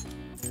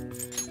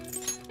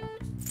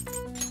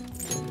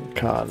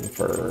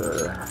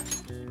 Conference.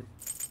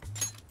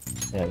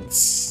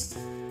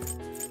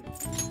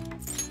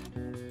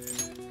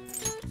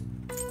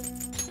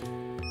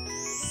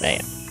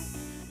 Man.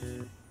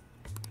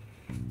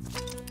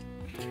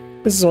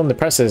 This is when the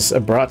press is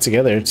brought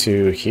together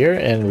to hear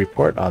and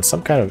report on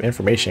some kind of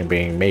information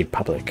being made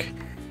public.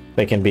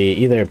 They can be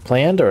either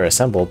planned or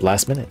assembled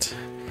last minute.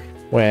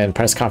 When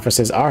press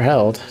conferences are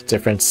held,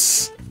 different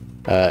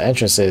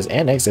entrances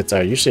and exits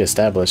are usually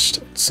established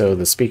so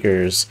the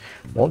speakers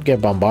won't get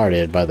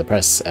bombarded by the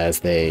press as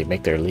they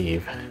make their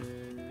leave.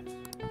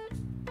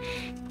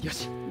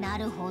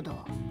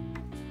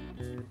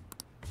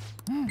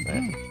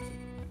 Right.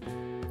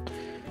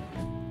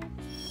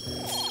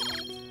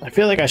 I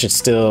feel like I should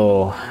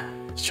still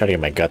try to get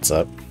my guts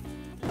up.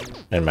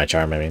 And my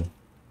charm, I mean.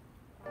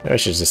 Maybe I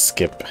should just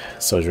skip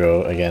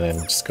Sojiro again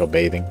and just go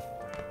bathing.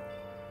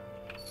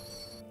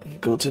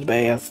 Go to the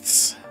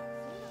baths.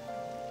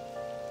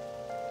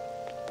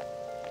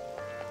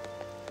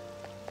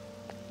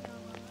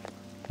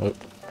 Oh.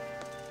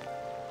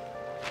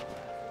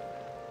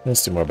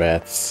 Let's do more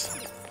baths.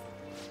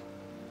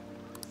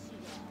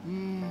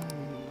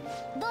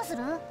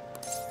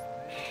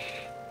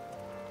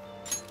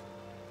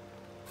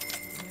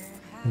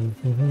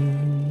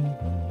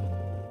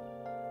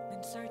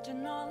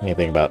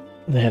 Anything about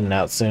heading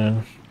out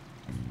soon?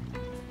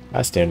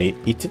 I still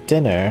need to eat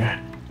dinner.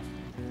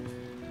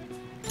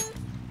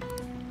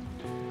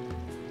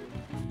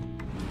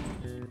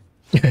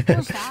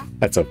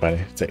 That's so funny.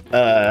 It's like,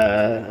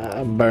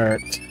 I'm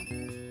burnt.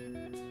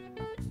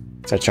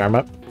 Is that charm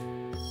up?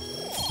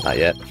 Not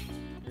yet.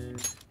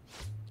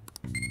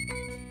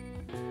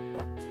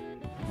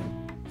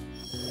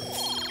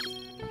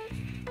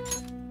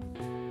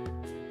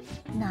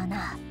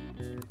 Nana.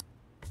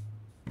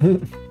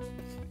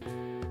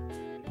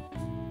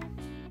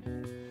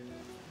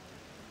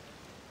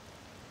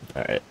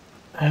 Alright.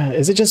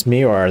 Is it just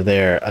me or are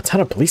there a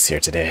ton of police here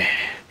today?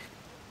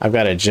 I've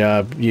got a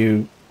job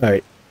you...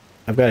 Alright.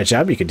 I've got a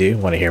job you could do.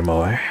 Want to hear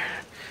more?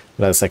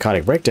 Another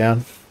psychotic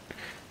breakdown.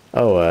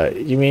 Oh,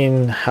 you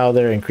mean how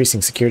they're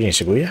increasing security in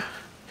Shibuya?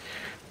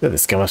 They're the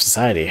scum of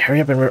society.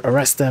 Hurry up and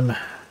arrest them.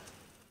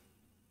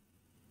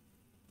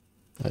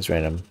 That's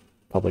random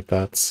public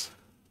thoughts.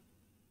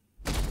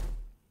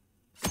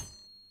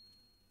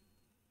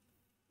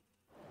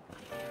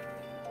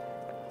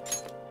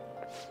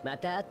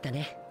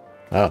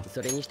 Oh.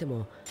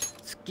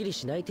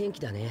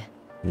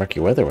 Murky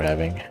weather we're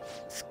having.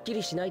 すっき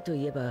りしないと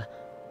いえば、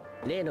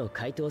例の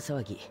怪盗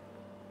騒ぎ。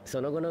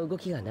その後の動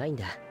きがないん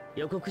だ。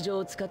予告状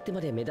を使ってま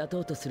で目立と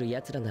うとする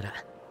奴らなら、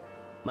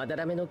まだ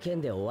らめの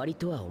剣で終わり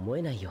とは思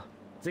えないよ。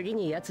次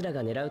に奴ら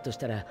が狙うとし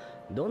たら、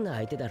どんな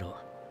相手だろう。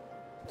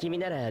君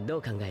ならど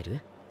う考える？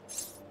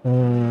 A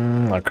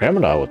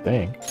criminal, I would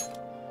think.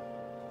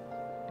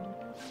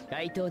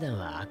 怪盗団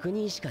は悪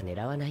人しか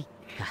狙わない。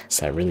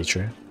Is that really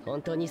true?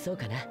 本当にそう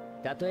かな。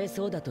たとえ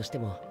そうだとして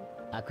も、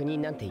悪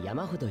人なんて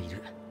山ほどい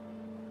る。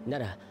な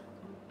ら、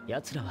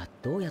奴らは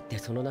どうやって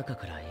その中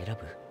から選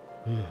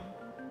ぶ？うん。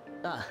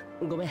あ、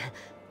ごめん。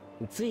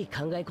つい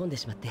考え込んで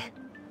しまって。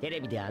テ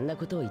レビであんな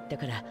ことを言った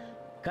から、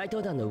怪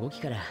盗団の動き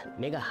から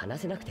目が離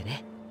せなくて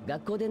ね。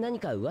学校で何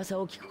か噂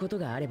を聞くこと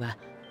があれば、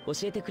教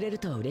えてくれる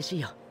と嬉しい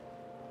よ。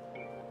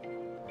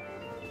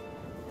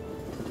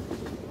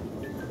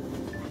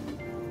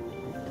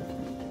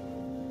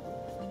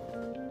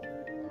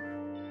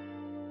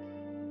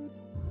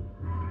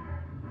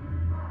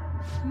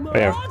Oh,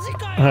 yeah.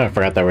 I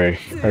forgot that we're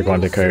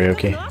going to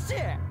karaoke.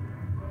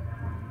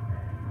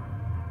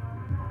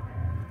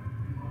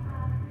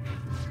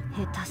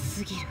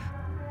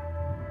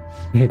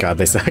 God,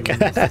 they suck. Talk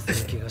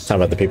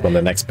about the people in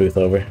the next booth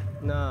over.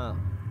 な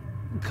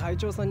あ、会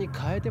長さんに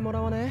変えても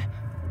らわね。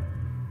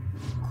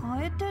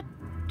変えてっ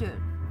て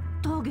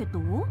ターゲット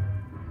を？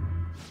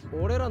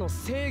俺らの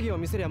正義を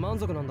見せりゃ満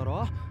足なんだ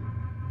ろ。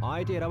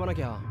相手選ばな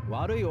きゃ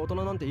悪い大人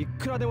なんてい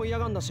くらでも嫌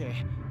がんだし、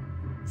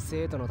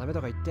生徒のため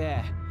とか言っ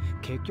て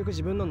結局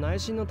自分の内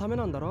心のため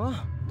なんだろ、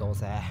どう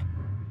せ。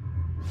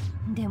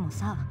でも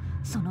さ、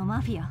その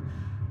マフィア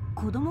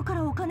子供か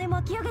らお金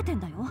巻き上げてん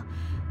だよ。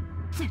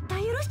絶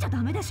対許しちゃ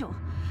ダメでしょ。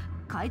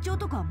会長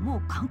とかも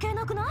う関係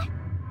なくない？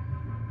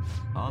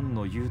アン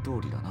の言う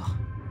通りだな。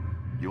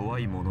弱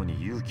い者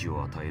に勇気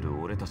を与える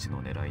俺たち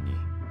の狙いに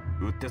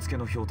うってつけ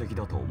の標的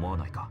だと思わ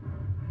ないか。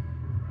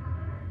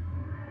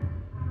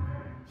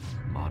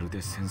まる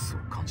でセンスを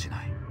感じ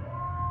ない。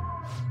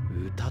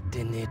歌っ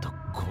てねえと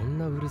こん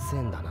なうるせ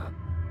えんだな。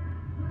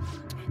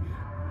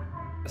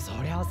そ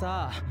りゃあ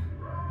さ、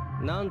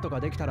なんとか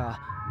できたら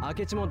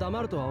明智も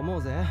黙るとは思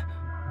うぜ。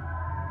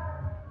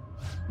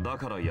だ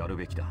からやる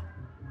べきだ。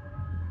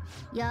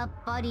やっ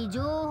ぱり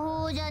情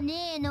報じゃ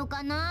ねえの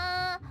か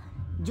な。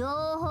情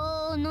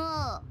報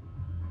の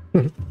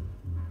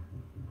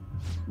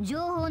情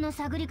報の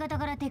探り方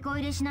から手こ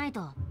入れしない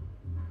と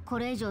こ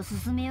れ以上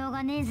進めよう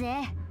がねえぜ。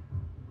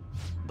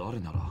誰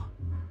なら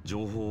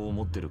情報を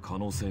持ってる可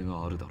能性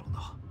があるだろう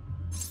な。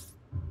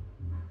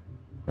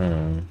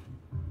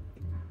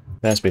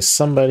There has to be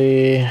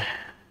somebody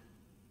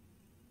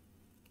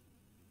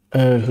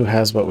who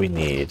has what we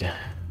need.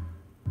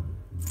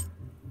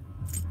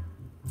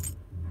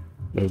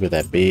 Who could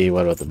that be?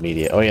 What about the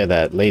media? Oh yeah,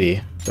 that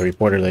lady, the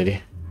reporter lady.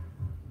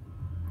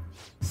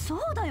 そう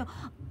だよ、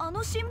あ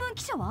の新聞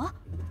記者は？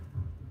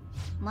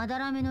まだ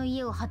らめの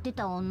家を張って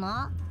た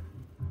女。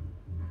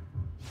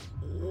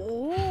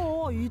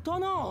おお、いた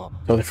な。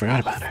Totally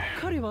forgot about her. す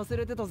っかり忘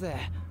れてたぜ。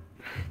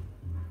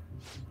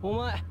お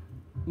前、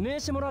名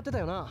刺もらってた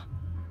よな。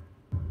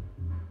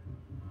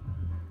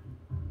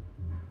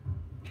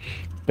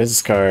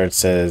Business card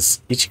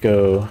says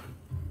Ichigo.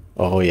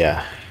 Oh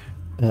yeah,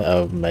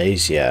 of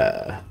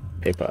Malaysia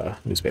paper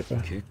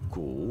newspaper. 結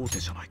構大手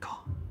じゃない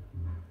か。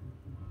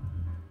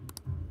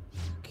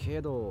け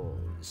ど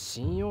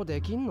信用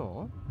できん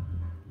の？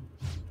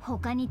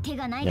他に手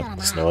がないから Yep,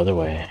 な。 there's no other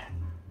way.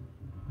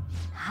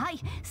 はい、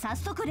早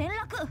速連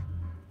絡。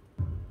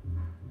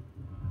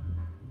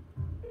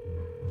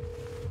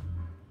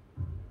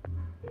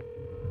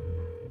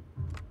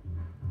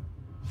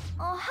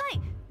あ、は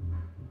い。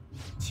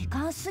時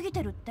間過ぎ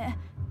てるって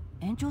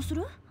延長す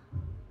る？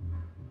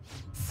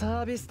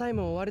サービスタイ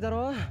ム終わりだ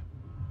ろ。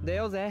出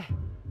ようぜ。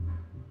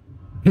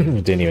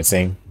Didn't even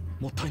sing.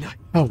 もったいない。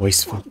 How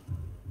wasteful.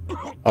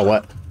 Oh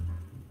what?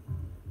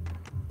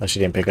 Oh, she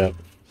didn't pick up.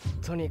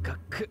 とにか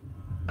く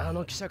あ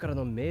の記者から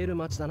のメール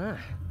待ちだな。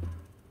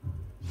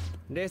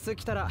レス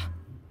来たら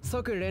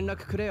即連絡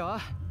くれよ。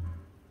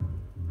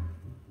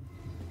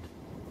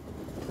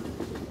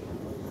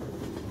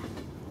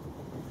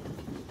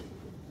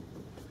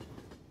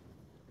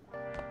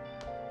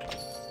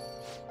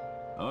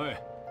おい。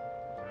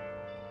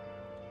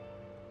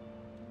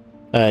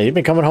You've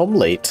been coming home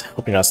late.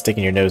 Hope you're not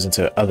sticking your nose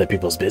into other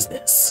people's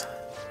business.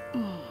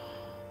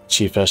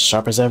 Chief as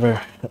sharp as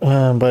ever.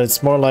 But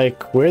it's more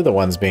like we're the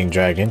ones being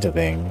dragged into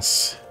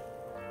things.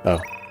 Oh.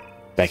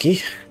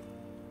 Becky?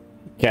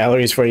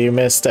 Calories for you,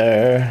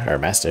 mister. Or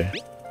master.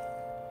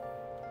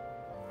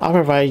 I'll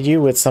provide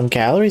you with some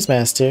calories,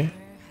 master.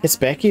 It's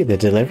Becky, the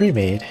delivery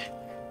maid.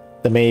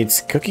 The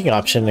maid's cooking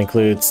option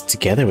includes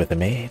together with the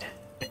maid.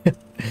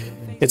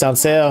 It's on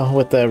sale.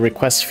 With the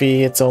request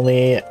fee, it's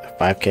only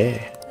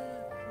 5k.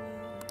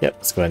 Yep,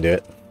 let's go and do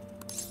it.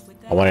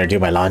 I want her to do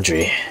my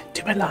laundry.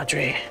 Do my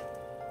laundry.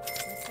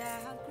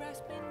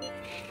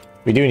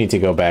 We do need to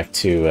go back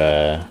to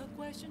the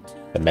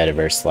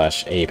metaverse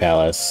 / A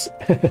Palace.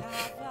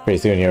 Pretty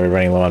soon here, we're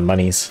running low on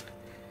monies.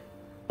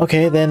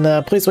 Okay,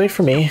 then please wait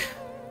for me.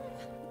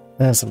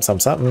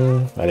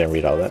 Something. I didn't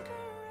read all that.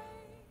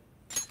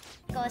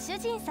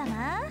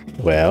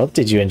 Well,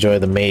 did you enjoy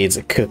the maid's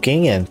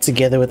cooking and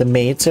together with the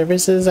maid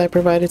services I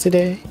provided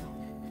today?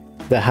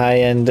 The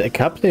high-end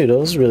cup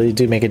noodles really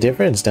do make a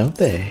difference, don't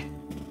they?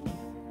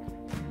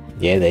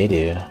 Yeah, they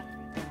do.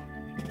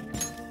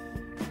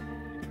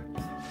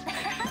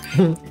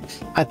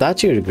 I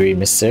thought you would agree,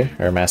 mister,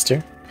 or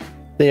master.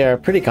 They are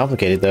pretty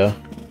complicated, though.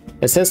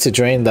 It says to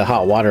drain the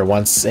hot water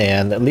once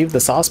and leave the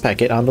sauce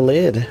packet on the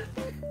lid,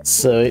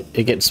 so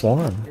it gets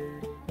warm.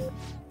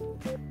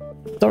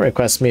 Don't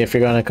request me if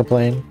you're gonna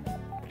complain.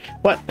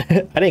 What?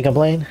 I didn't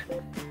complain.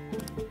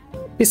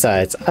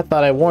 Besides, I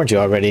thought I warned you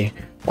already.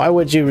 Why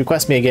would you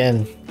request me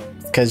again?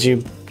 Because you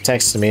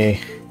texted me.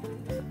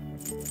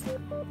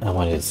 I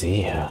wanted to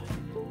see you.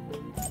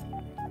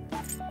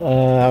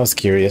 I was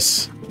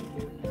curious.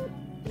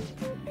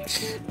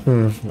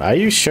 Are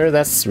you sure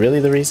that's really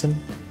the reason?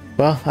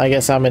 Well, I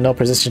guess I'm in no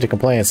position to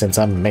complain since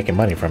I'm making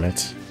money from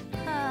it.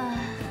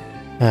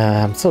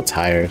 I'm so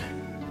tired.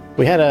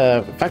 We had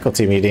a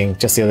faculty meeting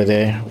just the other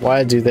day.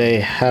 Why do they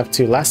have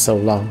to last so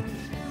long?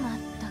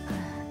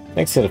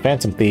 Thanks to the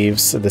Phantom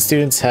Thieves, the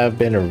students have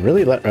been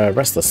really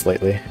restless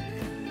lately.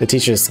 The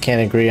teachers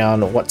can't agree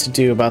on what to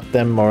do about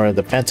them or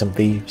the Phantom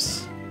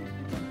Thieves.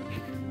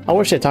 I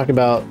wish they'd talk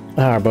about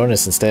our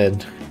bonus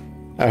instead.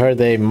 I heard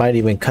they might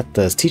even cut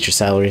the teacher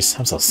salaries.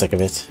 I'm so sick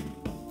of it.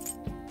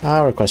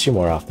 I'll request you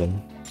more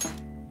often.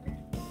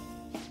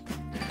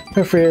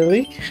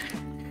 Really?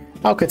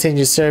 I'll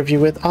continue to serve you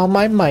with all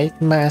my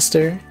might,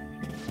 Master.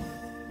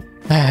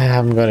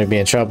 I'm going to be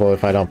in trouble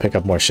if I don't pick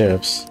up more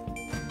shifts.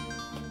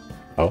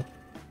 Oh.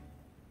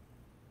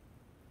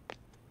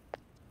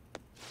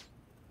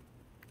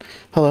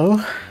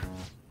 Hello?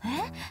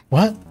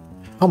 What?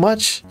 How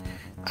much?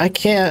 I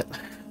can't...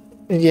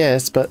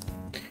 Yes, but...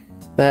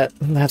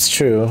 That's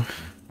true.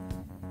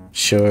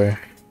 Sure.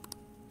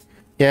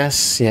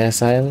 Yes,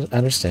 I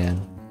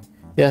understand.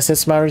 Yes,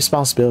 it's my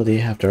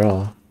responsibility, after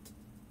all.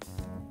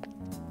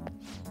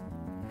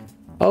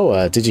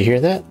 Oh, did you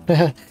hear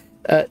that?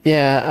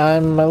 Yeah,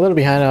 I'm a little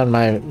behind on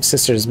my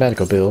sister's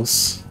medical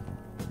bills.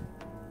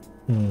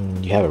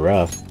 You have it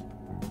rough.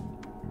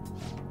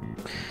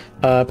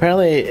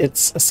 Apparently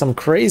it's some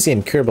crazy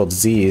incurable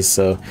disease,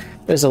 so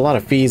there's a lot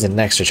of fees and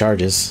extra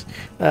charges.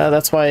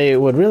 That's why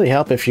it would really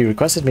help if you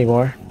requested me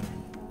more.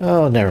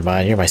 Oh, never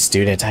mind, you're my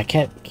student. I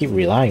can't keep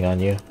relying on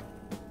you.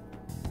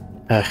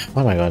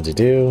 What am I going to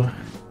do?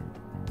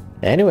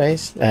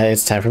 Anyways,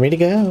 it's time for me to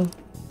go.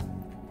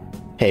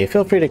 Hey,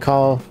 feel free to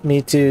call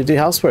me to do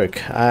housework.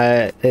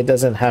 It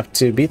doesn't have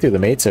to be through the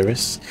maid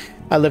service.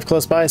 I live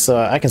close by, so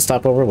I can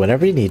stop over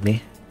whenever you need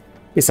me.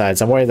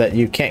 Besides, I'm worried that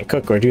you can't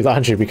cook or do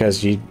laundry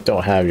because you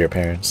don't have your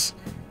parents.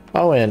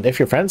 Oh, and if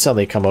your friends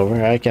suddenly come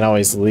over, I can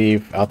always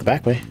leave out the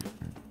back way.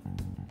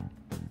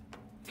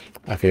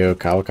 I feel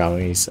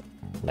Kawakami's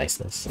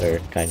niceness, or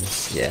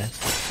kindness, yeah.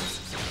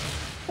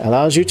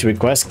 Allows you to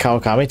request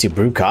Kawakami to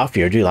brew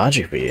coffee or do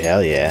laundry for you.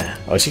 Hell yeah.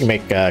 Oh, she can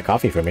make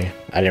coffee for me.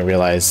 I didn't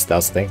realize that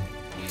was the thing.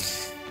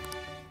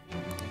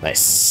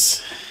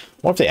 Nice.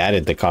 What if they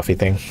added the coffee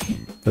thing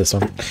for this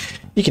one?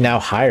 You can now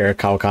hire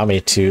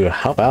Kawakami to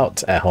help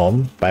out at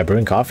home by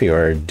brewing coffee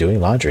or doing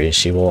laundry.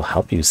 She will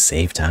help you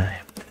save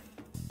time.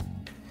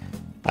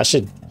 I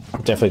should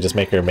definitely just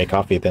make her make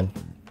coffee then,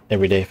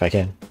 every day if I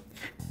can.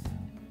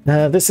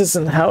 This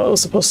isn't how it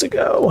was supposed to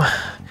go.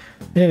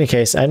 In any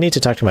case, I need to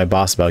talk to my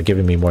boss about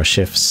giving me more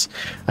shifts.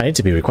 I need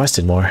to be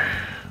requested more.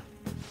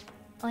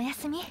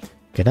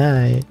 Good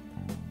night.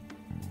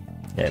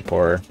 Yeah,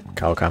 poor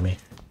Kawakami.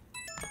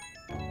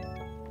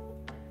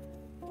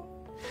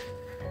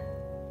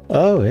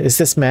 Oh, is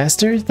this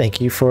Master?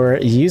 Thank you for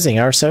using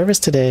our service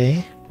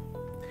today.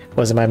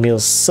 Wasn't my meal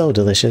so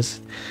delicious?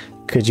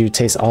 Could you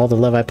taste all the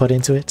love I put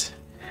into it?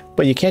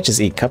 But you can't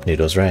just eat cup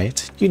noodles,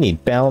 right? You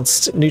need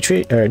balanced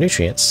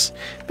nutrients.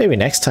 Maybe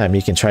next time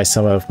you can try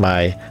some of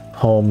my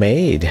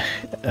homemade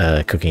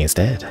cooking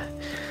instead.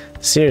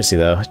 Seriously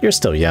though, you're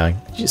still young,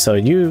 so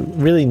you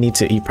really need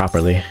to eat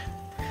properly.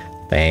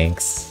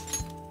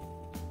 Thanks.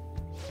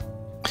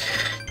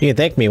 You can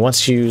thank me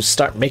once you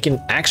start making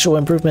actual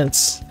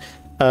improvements.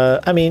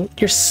 I mean,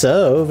 you're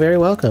so very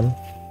welcome.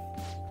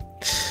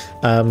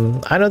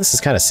 I know this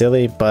is kind of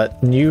silly, but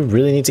you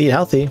really need to eat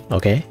healthy,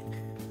 okay?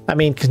 I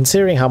mean,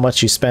 considering how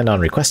much you spend on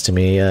requesting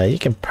me, you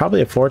can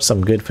probably afford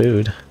some good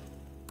food.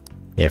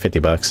 Yeah, 50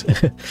 bucks.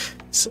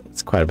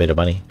 It's quite a bit of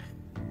money.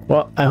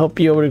 Well, I hope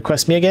you'll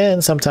request me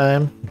again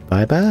sometime.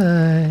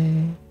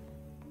 Bye-bye.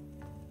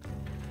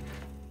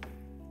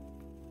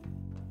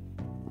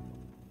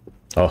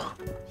 Oh.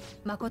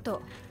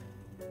 Makoto.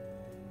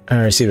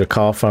 I received a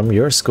call from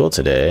your school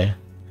today.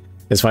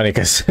 It's funny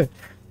because,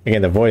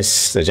 again,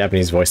 the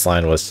Japanese voice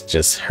line was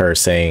just her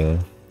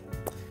saying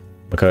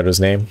Makoto's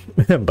name,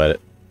 but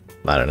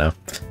I don't know.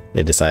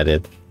 They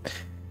decided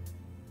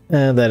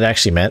that it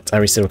actually meant I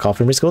received a call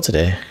from your school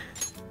today.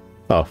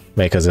 Oh,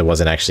 maybe because it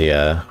wasn't actually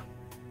a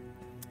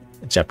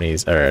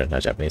Japanese, or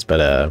not Japanese,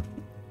 but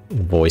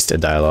voiced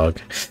dialogue.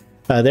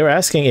 They were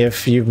asking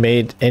if you've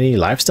made any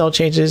lifestyle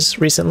changes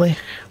recently.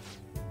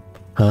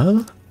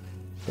 Huh?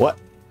 What?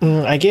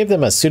 I gave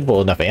them a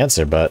suitable enough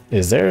answer, but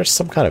is there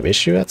some kind of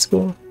issue at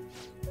school?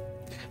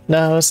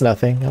 No, it's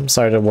nothing. I'm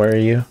sorry to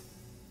worry you.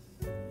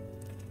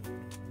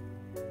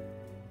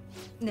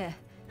 Nah.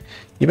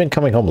 You've been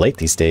coming home late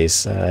these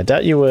days. I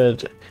doubt you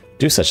would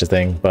do such a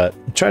thing, but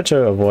try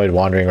to avoid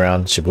wandering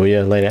around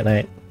Shibuya late at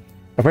night.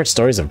 I've heard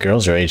stories of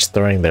girls your age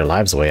throwing their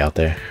lives away out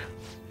there.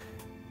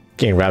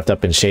 Getting wrapped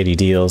up in shady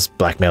deals,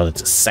 blackmailed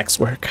into sex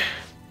work.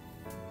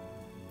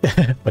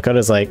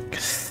 Makoto's like,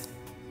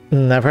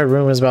 I've heard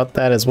rumors about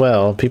that as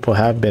well. People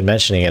have been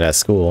mentioning it at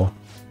school.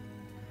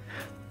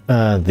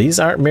 These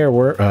aren't mere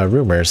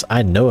rumors.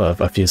 I know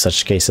of a few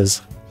such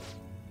cases.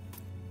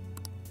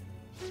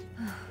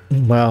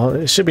 Well,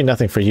 it should be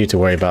nothing for you to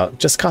worry about.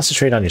 Just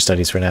concentrate on your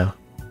studies for now.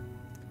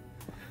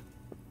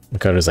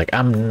 Makoto's like,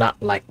 I'm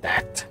not like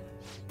that.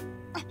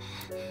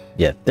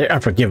 Yeah, they're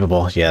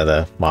unforgivable. Yeah,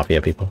 the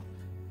mafia people.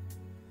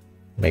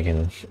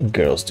 Making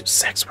girls do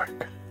sex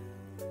work.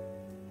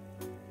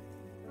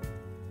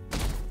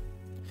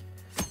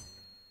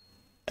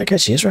 I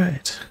guess she is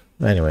right.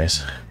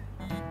 Anyways.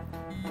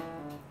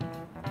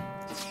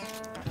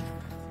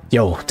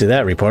 Yo, did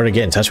that reporter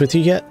get in touch with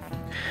you yet?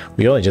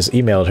 We only just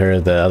emailed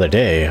her the other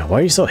day. Why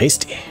are you so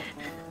hasty?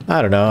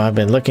 I don't know. I've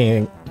been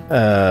looking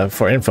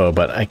for info,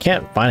 but I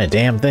can't find a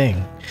damn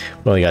thing.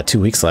 We only got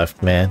 2 weeks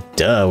left, man.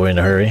 Duh, we're in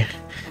a hurry.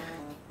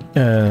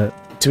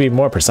 To be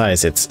more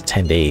precise, it's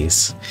 10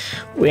 days.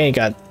 We ain't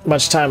got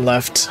much time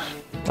left.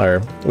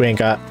 Or we ain't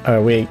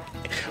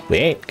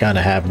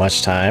gonna have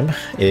much time,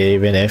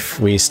 even if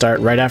we start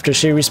right after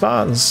she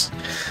respawns.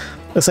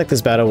 Looks like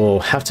this battle will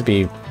have to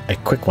be a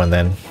quick one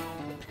then.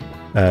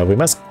 We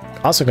must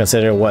also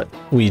consider what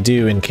we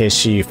do in case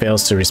she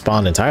fails to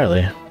respawn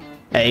entirely.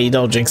 Hey,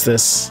 don't jinx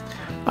this.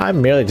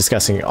 I'm merely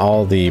discussing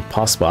all the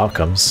possible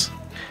outcomes.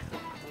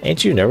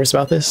 Ain't you nervous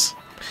about this?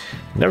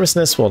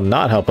 Nervousness will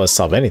not help us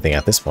solve anything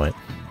at this point.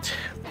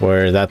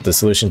 Were that the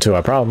solution to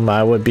our problem,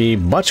 I would be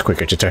much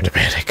quicker to turn to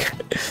panic.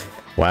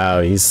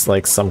 Wow, he's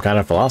like some kind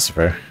of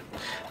philosopher.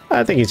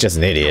 I think he's just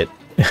an idiot.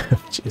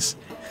 Jeez.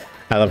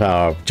 I love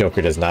how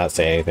Joker does not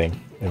say anything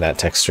in that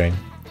text string.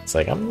 It's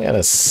like, I'm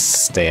gonna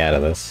stay out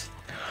of this.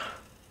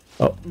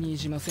 Oh.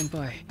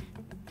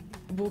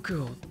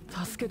 僕を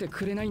助けて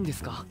くれないんで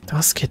すか?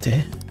 助け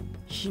て?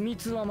 秘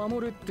密は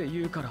守るって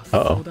言うから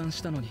相談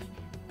したのに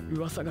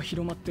噂が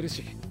広まってる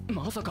し、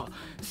まさか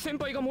先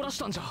輩が漏らし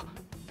たんじゃ。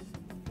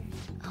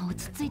落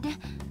ち着いて。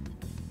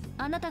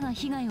あなたが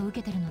被害を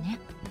受けてるのね。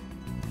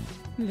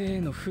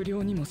例の不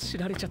良にも知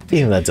られちゃって。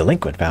 Even the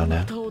delinquent found out.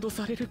 また脅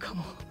されるか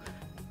も。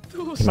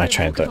どう He might し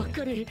て try and 僕 throw ばっ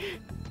かり。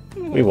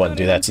We won't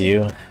do that to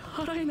you.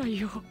 払えない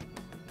よ。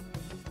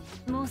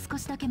もう少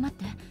しだけ待っ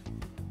て。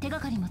手が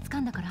かりも掴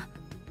んだから。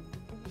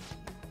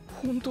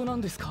本当な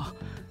んですか?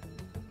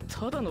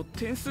 ただの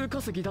点数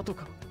稼ぎだと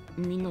か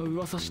みんな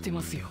噂して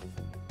ますよ。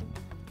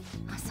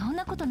そん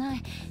なことな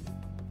い。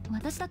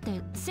私だって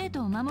生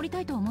徒を守り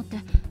たいと思って。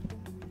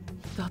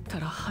だった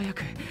ら早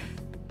く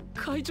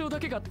会長だ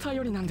けが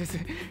頼りなんです。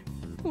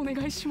お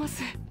願いしま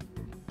す。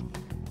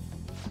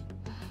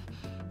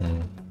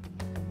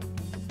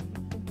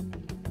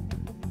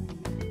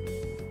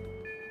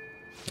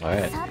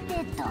Alright.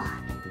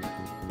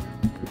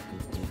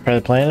 Part of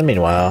the plan,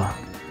 meanwhile.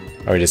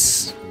 Or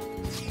just...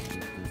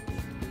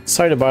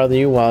 Sorry to bother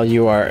you while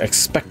you are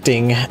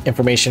expecting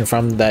information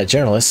from that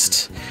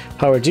journalist.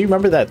 However, do you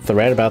remember that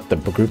thread about the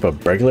group of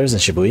burglars in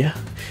Shibuya?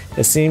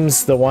 It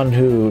seems the one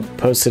who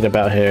posted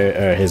about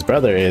his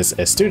brother is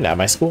a student at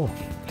my school.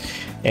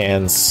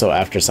 And so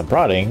after some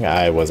prodding,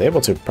 I was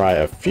able to pry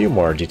a few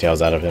more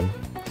details out of him.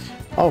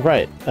 Oh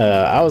right,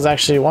 I was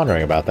actually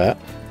wondering about that.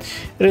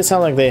 It didn't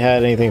sound like they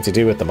had anything to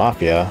do with the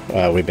mafia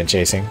we've been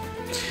chasing.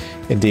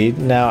 Indeed,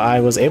 now I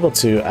was able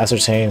to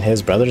ascertain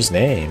his brother's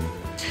name.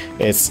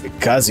 It's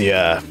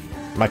Kazuya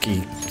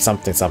Maki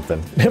something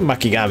something.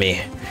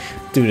 Makigami.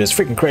 Dude, it's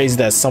freaking crazy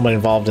that someone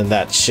involved in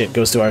that shit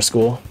goes to our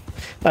school.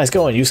 Nice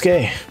going,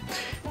 Yusuke.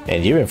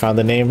 And you even found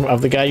the name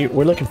of the guy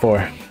we're looking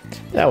for.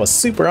 That was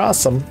super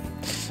awesome.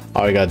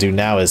 All we gotta do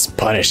now is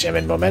punish him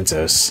in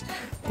mementos.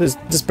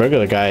 This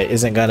burglar guy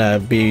isn't gonna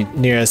be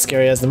near as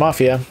scary as the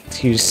mafia.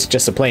 He's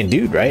just a plain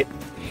dude, right?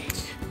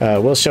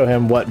 We'll show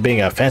him what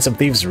being a phantom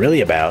thief's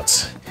really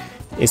about.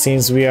 It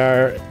seems we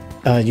are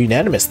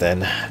unanimous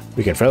then.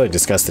 We can further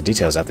discuss the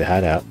details at the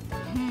hideout.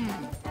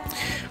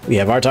 We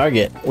have our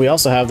target. We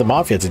also have the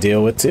mafia to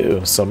deal with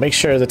too, so make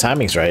sure the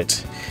timing's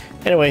right.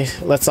 Anyway,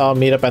 let's all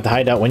meet up at the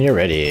hideout when you're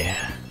ready.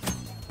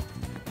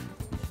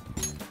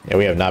 Yeah,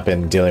 we have not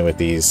been dealing with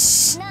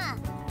these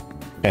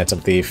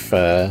phantom thief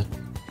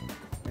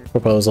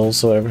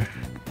proposals or whatever.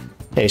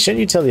 Hey, shouldn't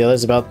you tell the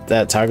others about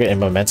that target in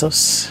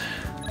mementos?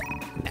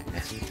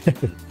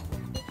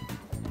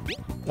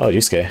 Oh,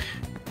 Yusuke.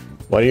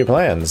 What are your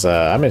plans?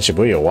 I'm in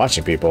Shibuya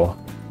watching people.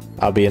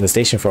 I'll be in the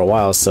station for a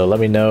while, so let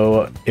me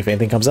know if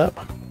anything comes up.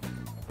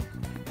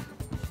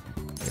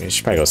 You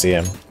should probably go see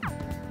him.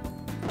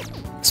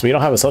 So we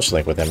don't have a social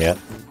link with him yet.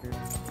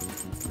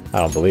 I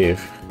don't believe.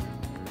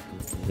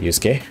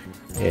 Yusuke?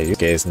 Yeah,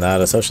 Yusuke is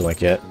not a social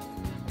link yet.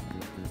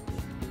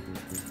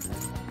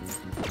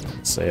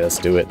 So yeah, let's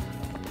do it.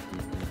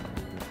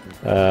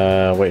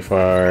 Wait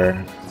for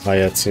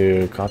Haya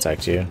to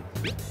contact you.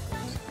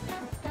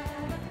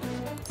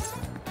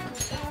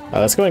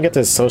 Let's go and get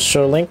this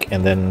social link,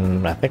 and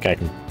then I think I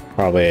can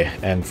probably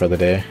end for the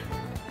day.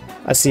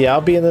 I see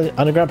I'll be in the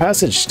underground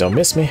passage. Don't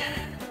miss me.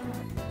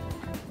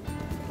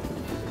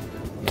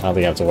 I don't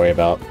think I have to worry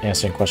about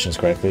answering questions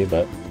correctly,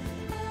 but...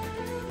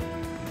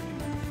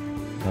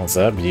 What's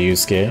up,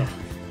 Yusuke?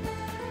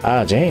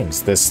 Ah,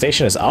 James. This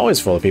station is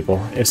always full of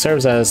people. It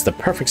serves as the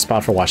perfect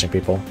spot for watching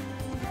people.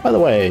 By the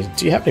way,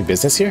 do you have any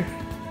business here?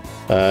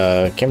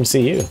 Came to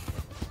see you.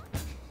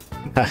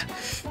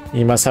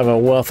 You must have a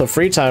wealth of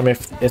free time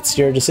if it's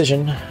your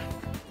decision.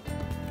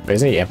 But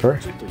isn't he Emperor?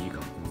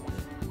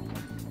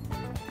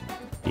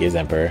 He is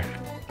Emperor.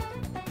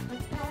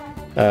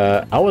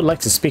 I would like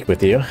to speak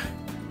with you.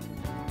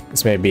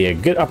 This may be a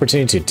good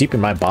opportunity to deepen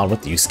my bond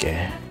with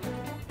Yusuke.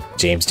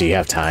 James, do you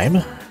have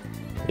time?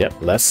 Yep,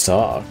 let's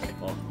talk.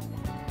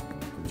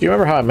 Do you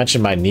remember how I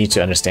mentioned my need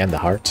to understand the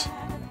heart?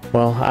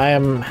 Well, I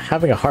am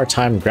having a hard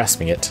time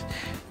grasping it.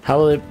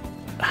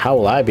 How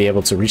will I be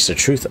able to reach the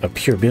truth of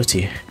pure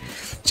beauty?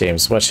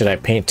 James, what should I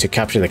paint to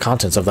capture the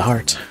contents of the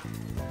heart?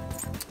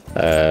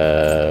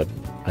 A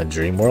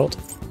dream world?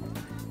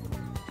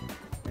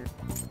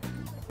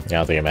 I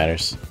don't think it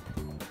matters.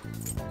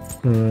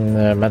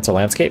 Mental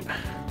landscape?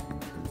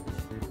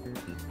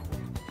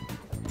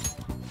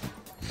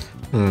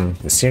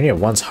 The scenery of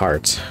one's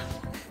heart.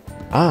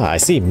 Ah, I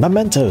see.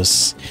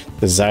 Mementos.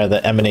 The desire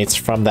that emanates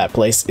from that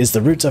place is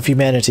the roots of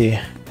humanity.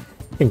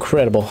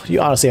 Incredible.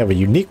 You honestly have a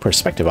unique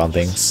perspective on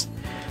things.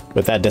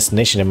 With that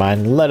destination in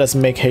mind, let us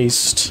make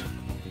haste.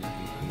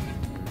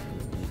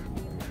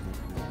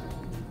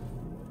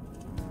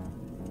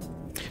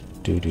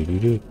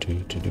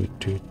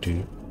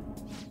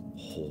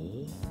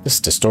 This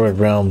distorted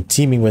realm,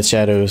 teeming with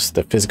shadows,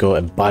 the physical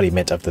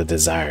embodiment of the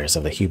desires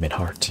of the human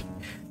heart.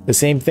 The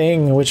same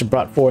thing which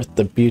brought forth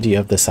the beauty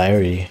of the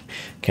Sayuri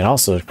can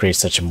also create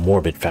such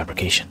morbid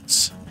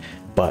fabrications.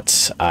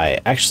 But I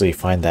actually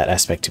find that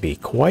aspect to be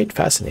quite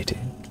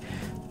fascinating.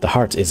 The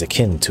heart is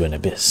akin to an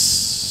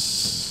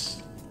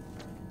abyss.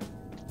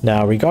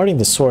 Now, regarding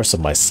the source of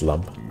my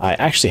slump, I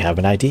actually have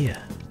an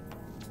idea.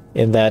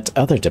 In that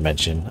other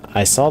dimension,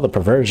 I saw the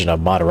perversion of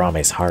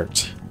Madarame's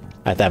heart.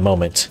 At that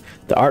moment,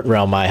 the art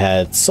realm I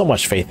had so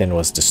much faith in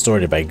was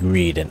distorted by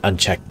greed and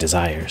unchecked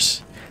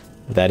desires.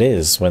 That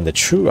is when the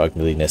true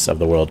ugliness of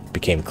the world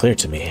became clear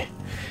to me.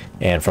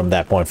 And from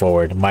that point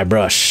forward, my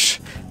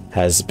brush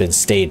has been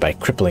stayed by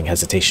crippling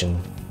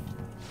hesitation.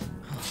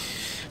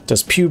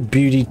 Does pure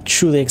beauty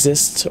truly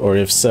exist? Or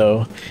if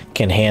so,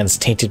 can hands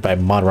tainted by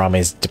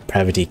Madarame's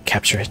depravity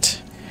capture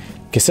it?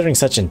 Considering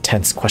such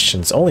intense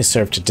questions only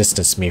serve to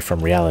distance me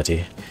from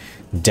reality,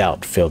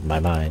 doubt filled my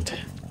mind.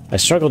 I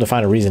struggled to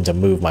find a reason to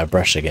move my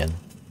brush again.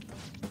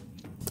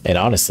 And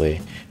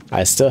honestly,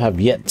 I still have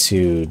yet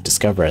to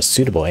discover a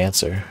suitable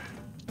answer.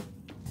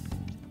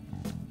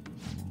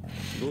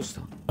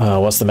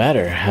 What's the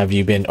matter? Have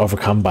you been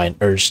overcome by an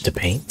urge to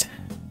paint?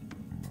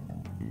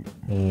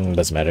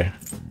 Doesn't matter.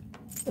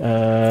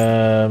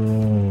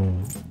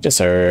 Yes,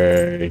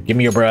 sir. Give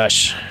me your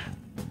brush.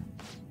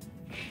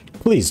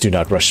 Please do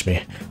not rush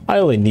me. I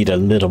only need a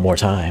little more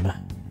time.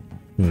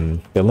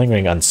 The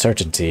lingering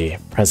uncertainty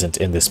present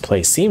in this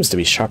place seems to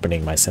be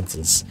sharpening my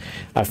senses.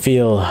 I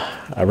feel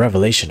a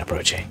revelation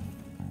approaching.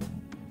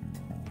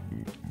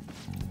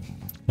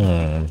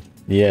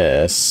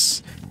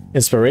 Yes.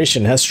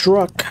 Inspiration has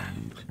struck.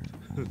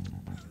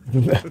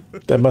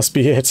 That must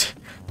be it.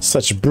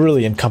 Such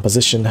brilliant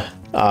composition.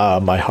 Ah,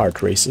 my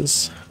heart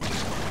races.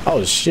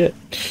 Oh shit.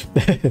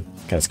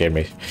 Kinda scared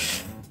me.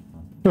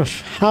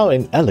 How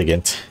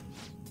inelegant.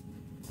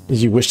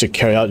 You wish to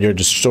carry out your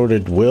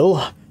distorted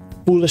will,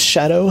 foolish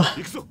shadow?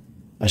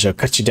 I shall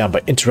cut you down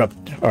by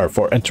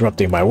for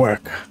interrupting my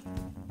work.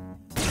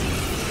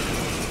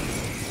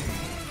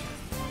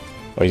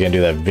 Oh, you gonna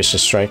do that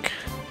vicious strike?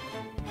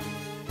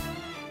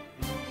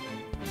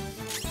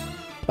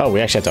 Oh, we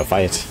actually have to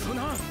fight.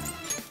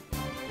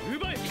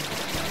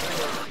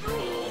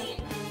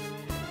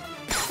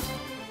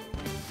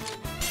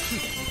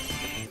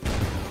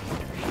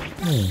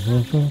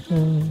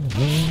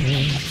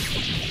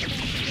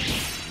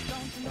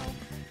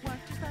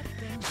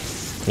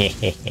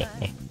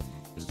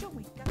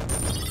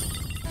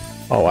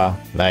 Oh wow,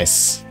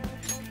 nice.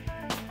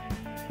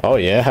 Oh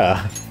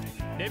yeah.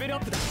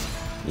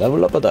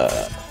 Level up with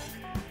that.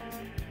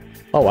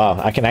 Oh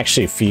wow, I can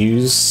actually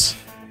fuse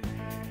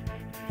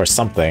for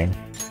something.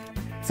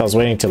 So I was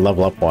waiting to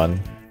level up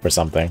one for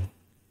something.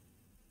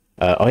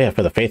 Oh yeah,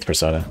 for the Faith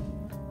persona.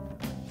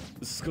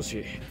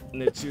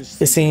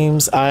 It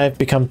seems I've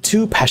become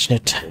too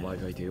passionate.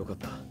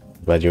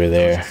 Glad you were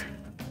there.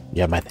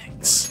 You have my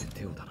thanks.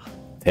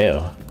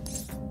 Teo.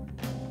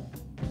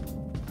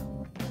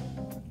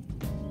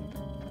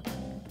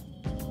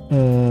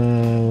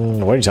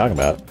 What are you talking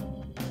about?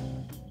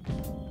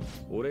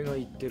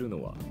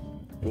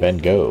 Van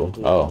Gogh.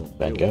 Oh,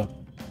 Van Gogh.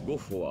 ゴッ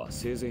ホは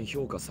生前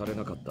評価され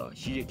なかった悲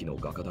劇の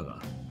画家だ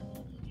が、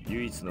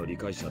唯一の理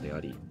解者で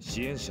あり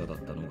支援者だっ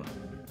たのが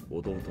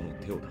弟の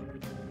テオだ。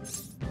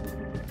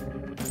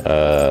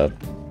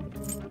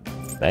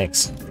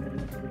Thanks.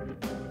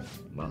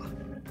 まあ、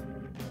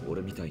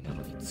俺みたいな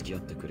のに付き合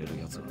ってくれる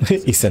やつは。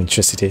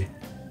Eccentricity.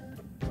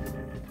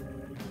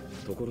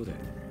 ところで、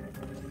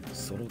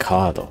その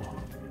カードか。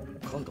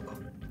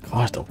カ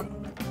ードか。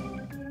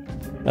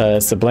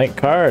It's a blank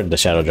card the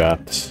shadow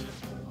dropped.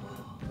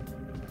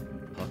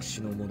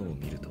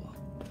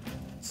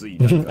 I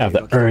have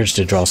the urge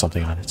to draw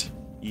something on it.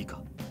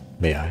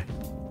 May I?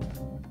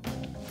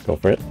 Go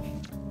for it.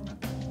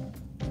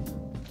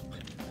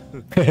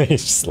 He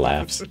just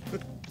laughs.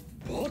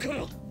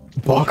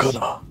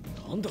 Bakana.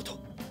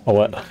 Oh,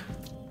 what?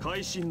 A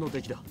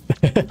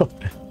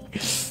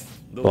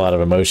lot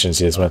of emotions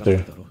he just went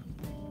through.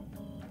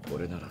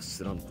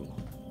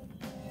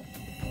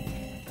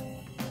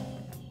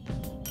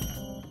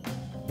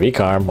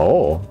 Recarm.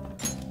 Oh,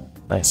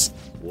 nice.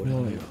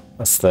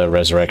 That's the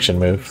resurrection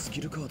move.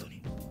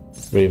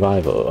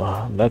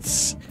 Revival.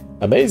 That's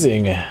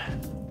amazing.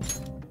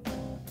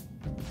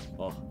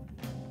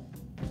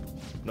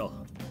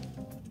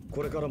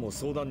 からも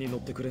相談に乗っ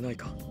てくれない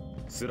か。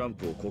スラン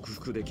プを克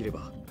服できれ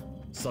ば、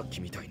さっ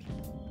きみたいに、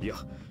いや、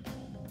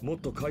もっ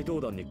と怪盗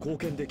団に貢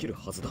献できる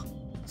はずだ。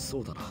そ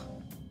うだな。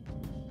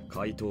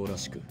怪盗ら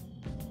しく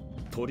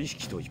取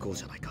引といこう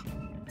じゃないか。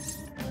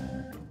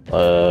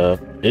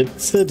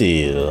It's a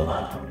deal.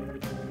 あ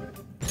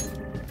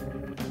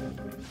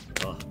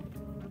あ、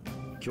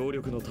協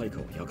力の対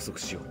価を約束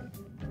しよう。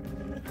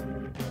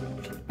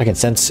I can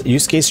sense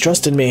Yusuke's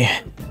trust in me.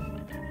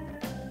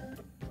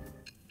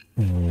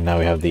 Now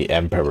we have the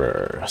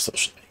Emperor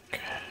social link.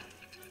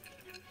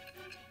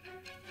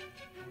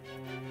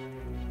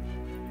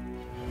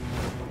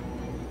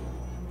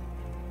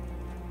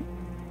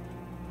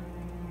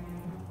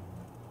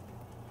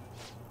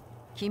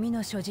 Kimi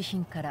の所持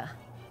品から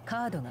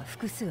カードが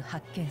複数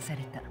発見さ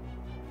れた。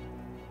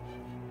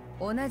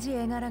同じ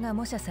絵柄が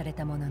模写され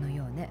たものの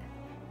ようね。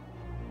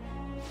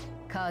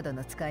カード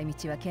の使い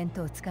道は見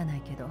当つかな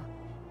いけど、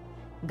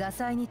画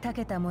才に長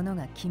けた者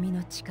が君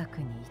の近く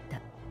にいた。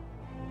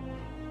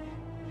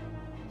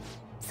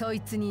そ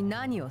いつに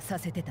何をさ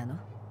せてたの？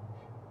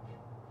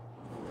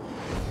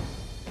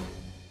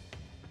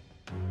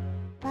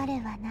我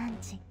は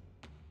汝、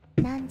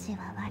汝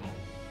は我。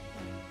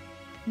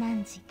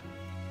汝、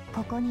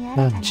ここに新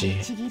たなち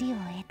ぎりを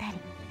得たり。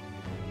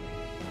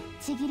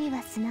ちぎり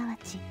はすなわ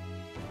ち、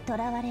囚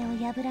われを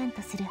破らん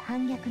とする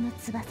反逆の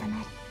翼な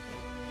り。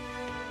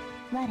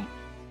我、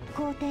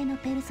皇帝の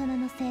ペルソナ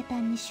の生誕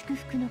に祝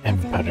福の風を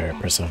得たり。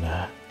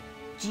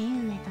自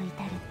由へと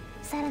至る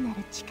さらなる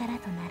力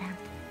とならん。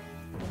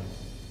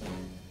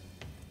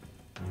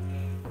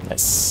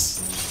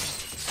Nice.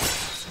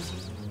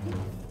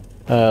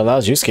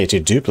 Allows Yusuke to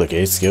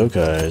duplicate skill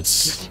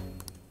cards.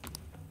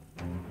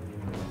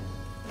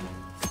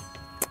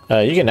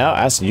 You can now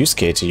ask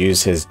Yusuke to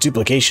use his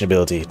duplication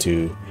ability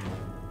to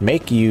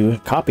make you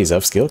copies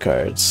of skill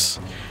cards.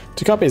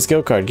 To copy a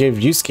skill card, give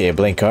Yusuke a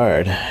blank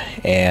card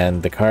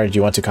and the card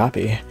you want to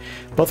copy.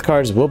 Both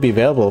cards will be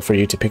available for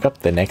you to pick up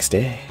the next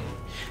day.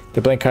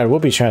 The blank card will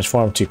be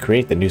transformed to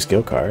create the new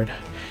skill card.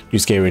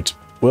 Yusuke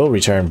will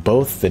return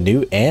both the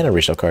new and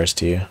original cards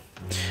to you.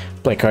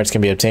 Blank cards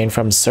can be obtained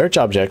from search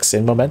objects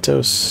in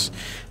mementos.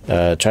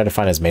 Try to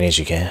find as many as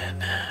you can.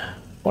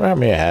 Wonder how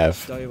many I have.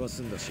 So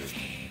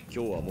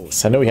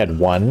I know we had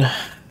one,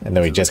 and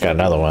then we just got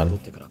another one.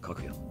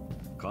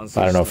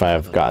 I don't know if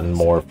I've gotten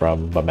more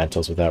from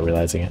mementos without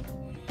realizing it.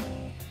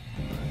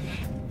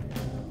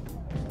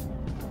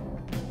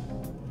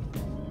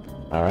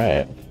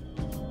 Alright.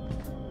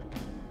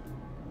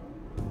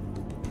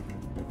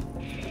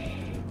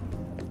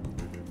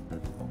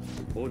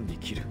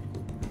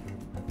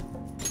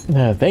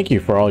 Thank you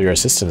for all your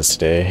assistance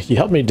today. You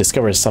helped me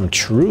discover some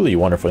truly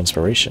wonderful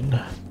inspiration.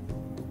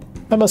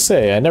 I must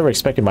say, I never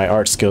expected my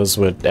art skills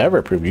would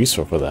ever prove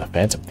useful for the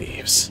Phantom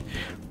Thieves.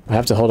 I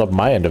have to hold up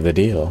my end of the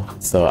deal,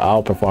 so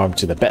I'll perform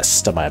to the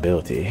best of my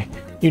ability.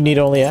 You need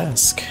only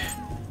ask.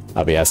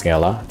 I'll be asking a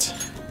lot.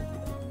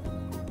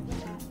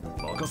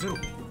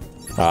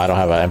 I don't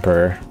have an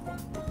Emperor,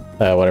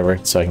 whatever,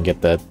 so I can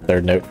get the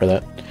third note for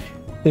that.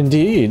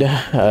 Indeed.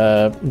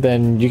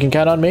 Then you can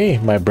count on me.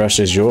 My brush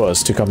is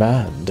yours to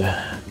command.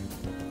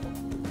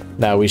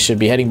 Now we should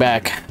be heading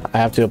back. I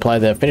have to apply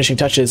the finishing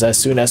touches as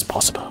soon as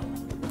possible.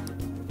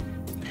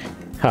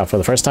 For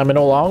the first time in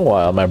a long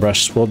while, my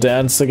brush will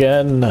dance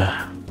again.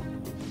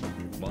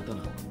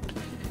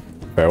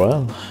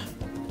 Farewell.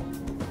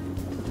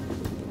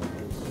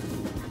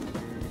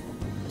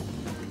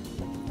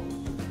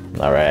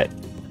 Alright.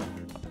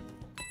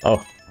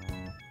 Oh.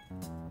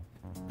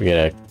 We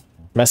get a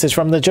message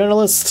from the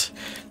journalist.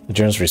 The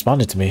journalist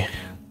responded to me.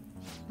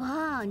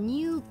 Ah,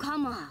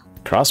 newcomer.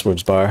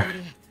 Crosswords bar.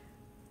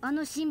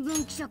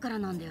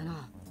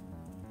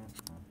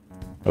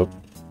 Oh.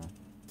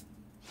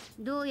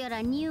 どうや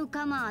らニュー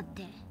カマーっ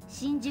て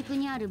新宿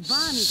にあるバーみたい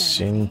だね。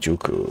新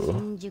宿。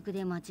新宿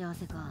で待ち合わ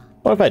せか。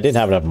What if I didn't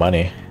have enough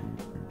money?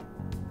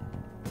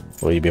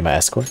 Will you be my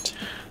escort?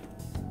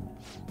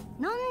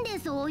 なんで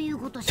そういう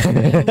ことしてん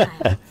だよ。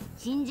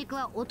新宿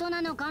は大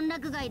人の歓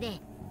楽街で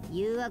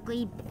誘惑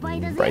いっぱ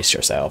いだぜ。Brace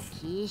yourself.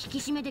 引き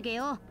締めてけ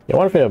よ。I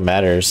wonder if it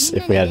matters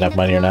if we had enough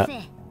money or not.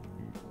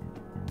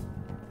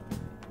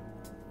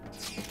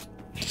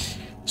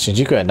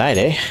 Shinjuku at night,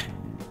 eh?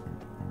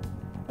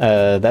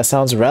 That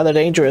sounds rather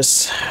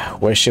dangerous.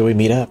 Where should we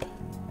meet up?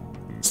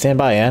 Stand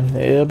by, Anne.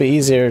 It'll be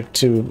easier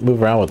to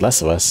move around with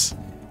less of us.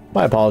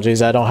 My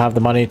apologies, I don't have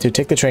the money to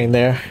take the train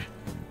there.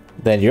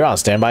 Then you're on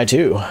standby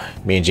too.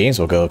 Me and James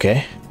will go,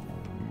 okay?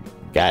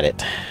 Got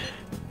it.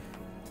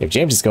 If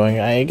James is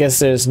going, I guess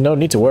there's no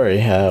need to worry.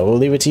 We'll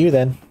leave it to you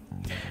then.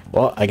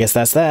 Well, I guess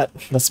that's that.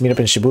 Let's meet up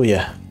in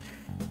Shibuya.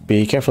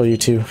 Be careful, you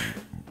two.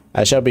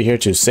 I shall be here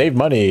to save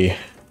money.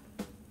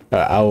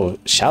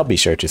 Shall be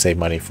sure to save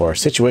money for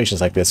situations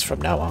like this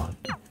from now on.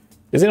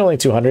 Is it only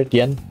 200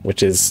 yen,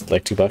 which is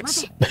like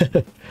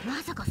 $2?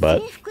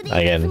 But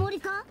again,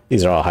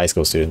 these are all high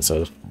school students,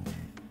 so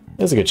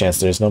there's a good chance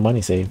there's no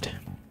money saved.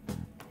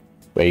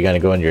 Wait, you gonna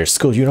go in your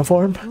school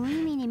uniform?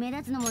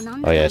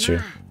 Oh yeah, true.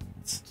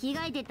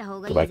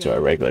 Go back to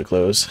our regular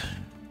clothes.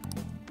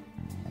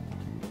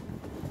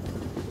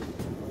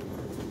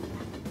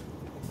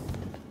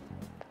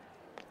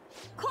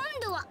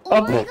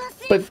 Oh,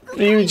 but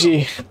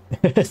Ryuji.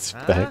 It's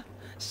back.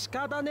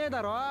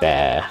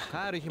 Bah.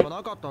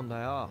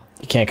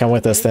 You can't come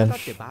with us then.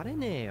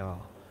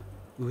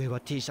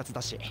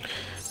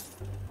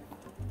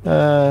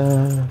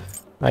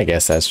 I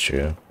guess that's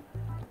true.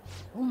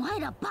 お前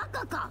らバ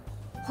カか。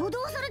補導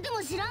されて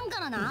も知らんか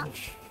らな。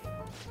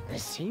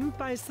心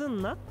配す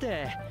んなっ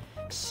て。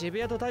渋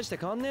谷と大して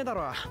変わんねえだ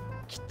ろ。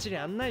きっちり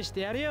案内し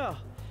てやるよ。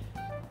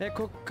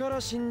こっから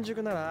新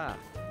宿なら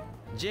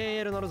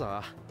JL 乗る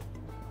ぞ。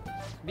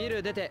ビ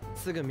ル出て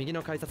すぐ右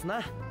の改札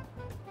な。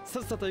さ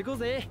っさと行こう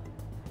ぜ。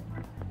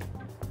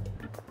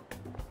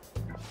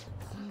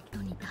本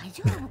当に大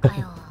丈夫か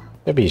よ。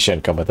Maybe you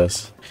shouldn't come with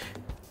us.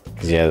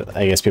 Cause yeah,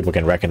 I guess people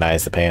can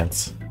recognize the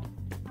pants.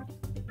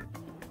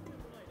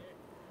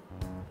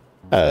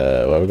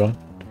 Where are we going?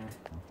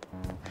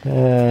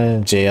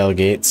 JL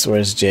gates.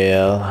 Where's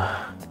JL?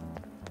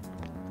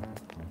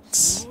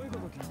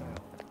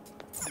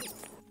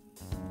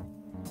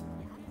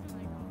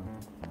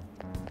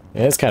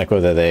 Yeah, it's kind of cool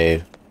that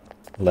they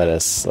let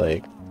us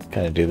like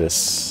kind of do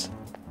this.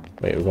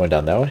 Wait, we're going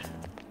down that way?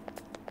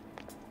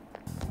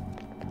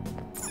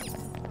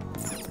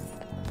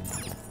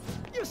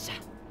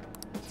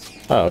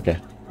 Oh, okay.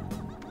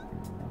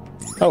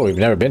 Oh, we've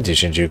never been to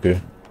Shinjuku.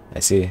 I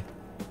see.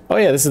 Oh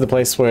yeah, this is the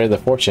place where the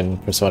Fortune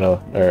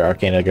Persona or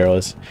Arcana girl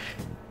is.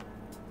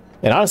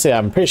 And honestly,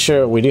 I'm pretty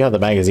sure we do have the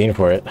magazine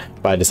for it,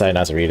 but I decided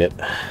not to read it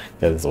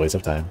because it's a waste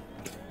of time.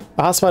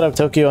 A hotspot of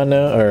Tokyo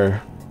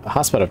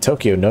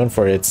known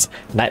for its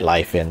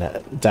nightlife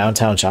and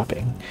downtown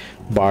shopping.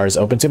 Bars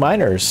open to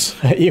minors.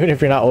 Even if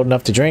you're not old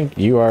enough to drink,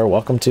 you are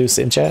welcome to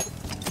sit and chat.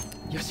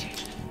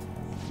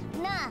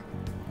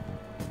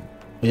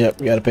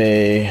 Yep, we gotta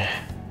pay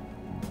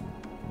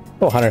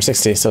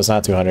 160, so it's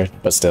not 200,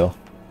 but still.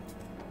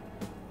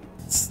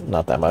 It's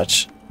not that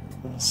much.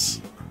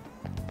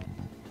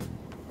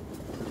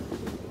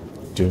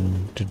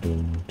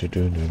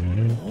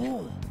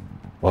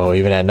 Whoa,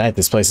 even at night,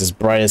 this place is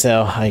bright as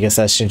hell. I guess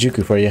that's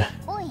Shinjuku for you.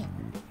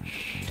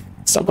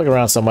 Stop looking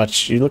around so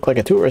much. You look like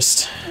a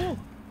tourist.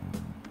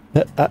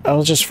 I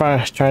was just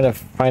trying to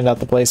find out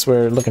the place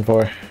we're looking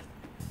for.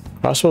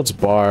 Crossroads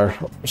Bar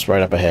is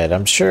right up ahead.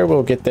 I'm sure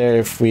we'll get there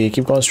if we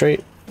keep going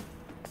straight.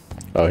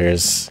 Oh,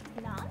 here's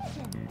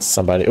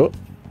somebody. Oh.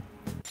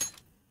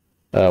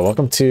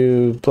 Welcome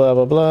to blah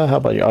blah blah. How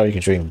about you? Oh, you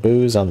can drink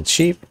booze on the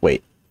cheap.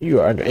 Wait,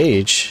 you are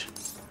underage.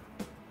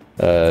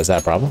 Is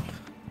that a problem?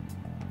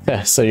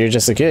 Yeah, so you're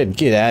just a kid.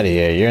 Get out of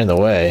here. You're in the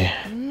way.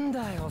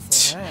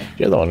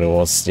 You're the one who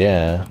wants.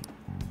 Yeah.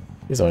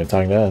 He's only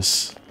talking to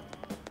us.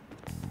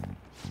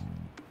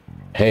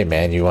 Hey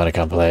man, you want to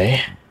come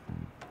play?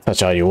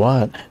 Touch all you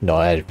want.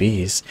 No added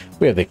fees.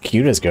 We have the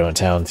cutest girl in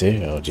town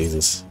too. Oh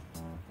Jesus.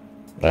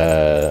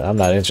 I'm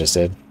not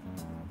interested.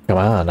 Come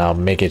on, I'll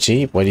make it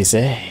cheap. What do you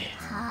say?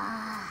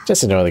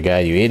 Just ignore the guy,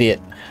 you idiot.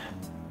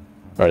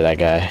 Or that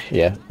guy.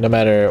 Yeah. No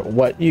matter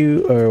what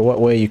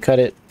way you cut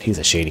it, he's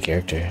a shady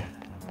character.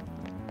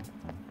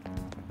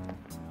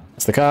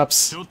 It's the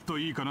cops.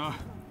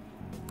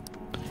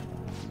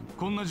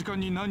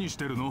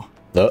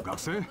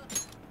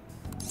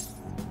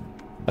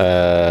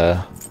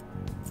 Oh.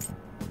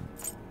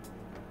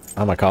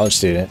 I'm a college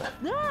student.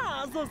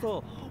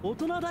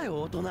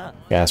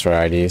 Ask for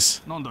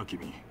IDs.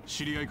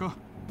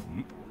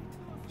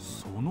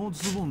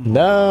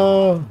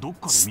 No,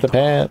 it's the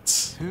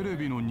pants. Dang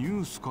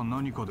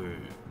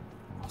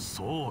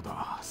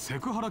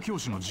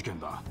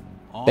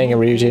it,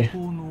 Ryuji.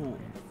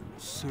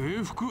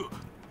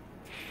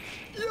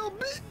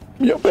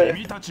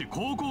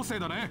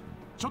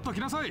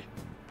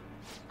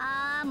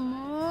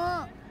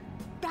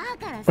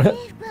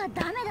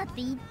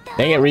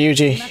 Dang it,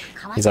 Ryuji.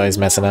 He's always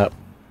messing up.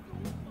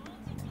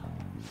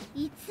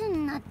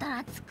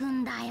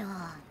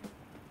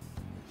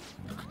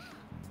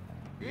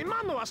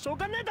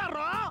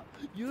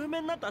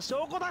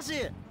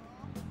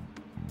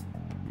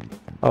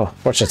 Oh,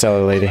 fortune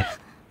teller lady.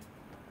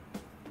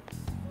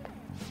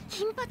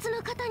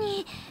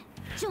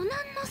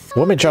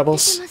 Woman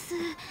troubles.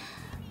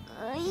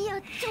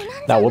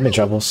 Not woman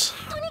troubles.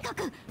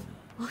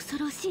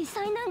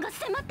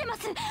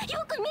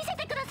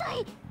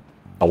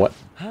 Oh, what?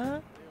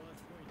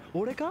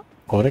 Oreka?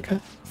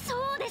 Oreka?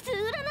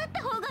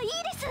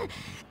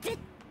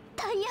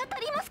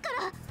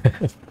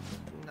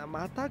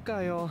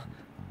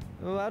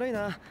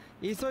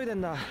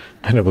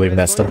 I don't believe in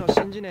that stuff.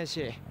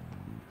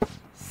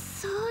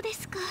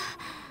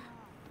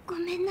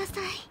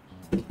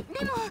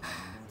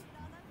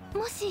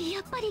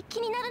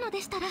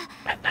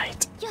 At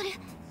night.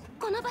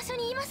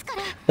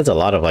 There's a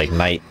lot of like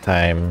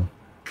nighttime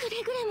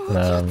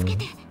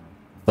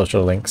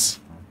social links.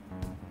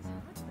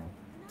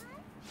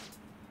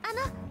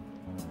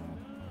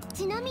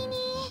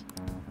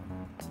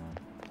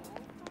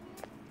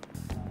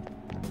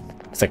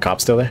 Is the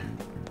cop still there?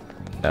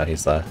 No,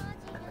 he's oh,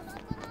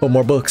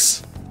 more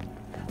books.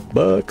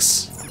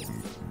 Books.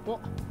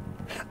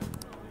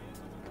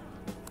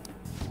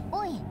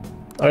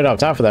 Oh, we don't have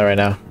time for that right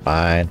now.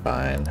 Fine,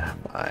 fine,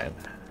 fine.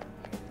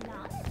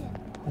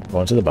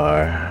 Going to the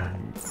bar.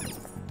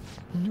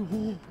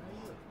 You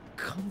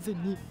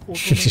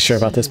sure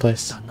about this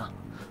place?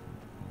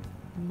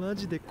 マ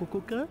ジでこ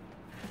こか？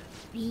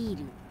ビー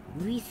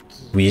ル、ウイス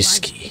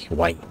キー、 Whiskey,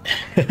 wine.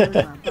 夜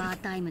はバー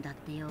タイムだっ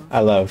てよ。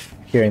 I love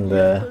hearing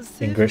the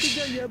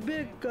English. や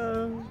べえか。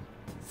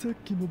さっ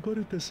きもバ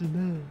レたし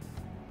な。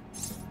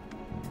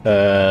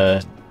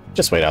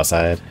Just wait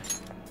outside.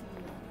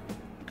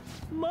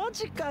 マ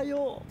ジか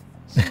よ。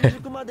新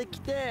宿まで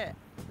来て。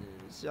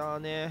じゃあ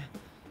ね。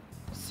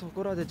そ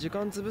こらで時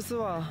間潰す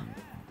わ。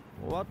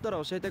終わった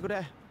ら教えてく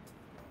れ。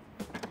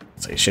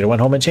 So you should have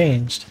went home and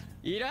changed.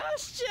 いらっ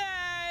し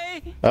ゃ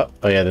い。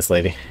 Oh yeah, this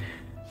lady.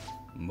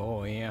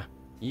 もういいや。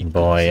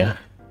 Boy.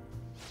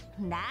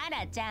 な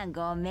らちゃん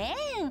ごめん。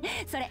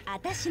それ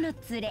私の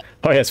連れ。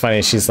 Oh yeah, it's funny.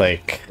 She's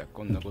like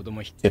こんな子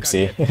供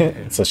tipsy,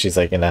 so she's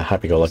like in a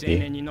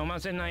happy-go-lucky に飲ま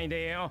せない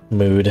でよ。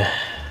 mood.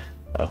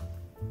 Oh.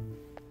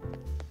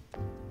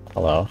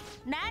 Hello.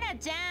 なら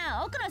ちゃ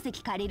ん奥の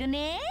席借りる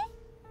ね。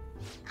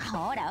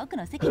ほら奥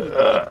の席に行っ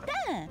た。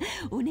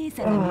お姉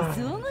さんが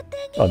水をおごって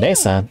あげる。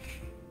 Onesan.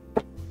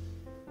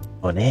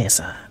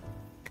 Onesan.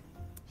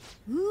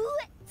 う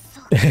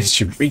え、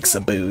She reeks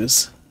of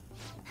booze.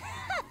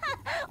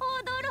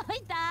 驚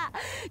いた。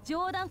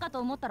冗談かと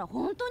思ったら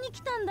本当に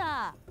来たん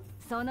だ。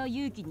その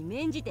勇気に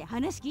免じて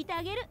話聞いて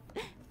あげる。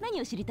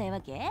何を知りたいわ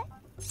け？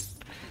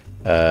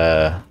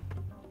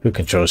 Who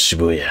controls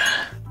Shibuya?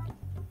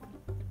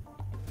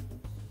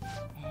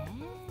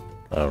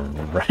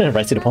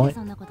 Right to the point.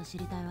 そんなこと知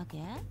りたいわ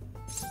け？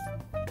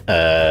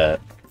 I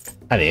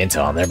need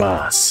intel on their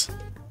boss.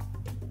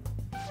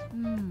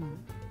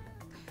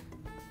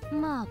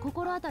 まあ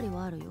心当たり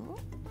はあるよ。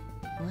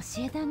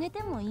教えてあげ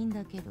てもいいん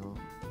だけど。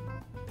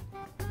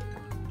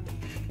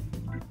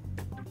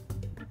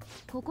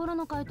心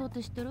の怪盗っ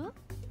て知ってる？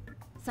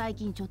最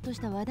近ちょっとし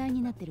た話題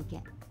になってる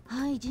け。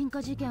はい、人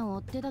家事件を追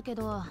ってたけ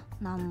ど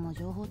何も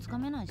情報つか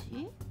めないし、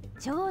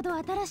ちょうど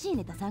新しい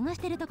ネタ探し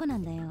てるとこな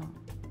んだよ。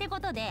ってこ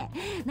とで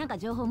なんか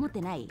情報持って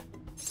ない？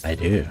 I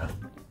do.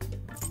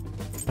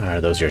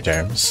 Are those your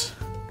terms?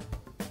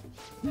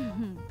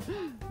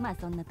 まあ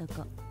そんなと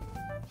こ。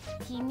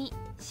君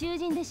囚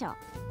人でしょ。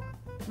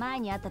前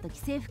に会った時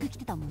制服着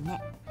てたもんね。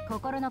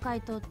心の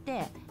怪盗っ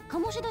て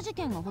鴨志田事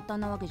件が発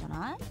端なわけじゃ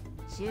ない？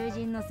囚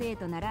人の生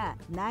徒なら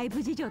内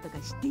部事情とか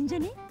知ってんじゃ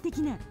ね的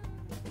な。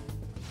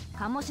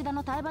鴨志田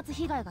の体罰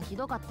被害がひ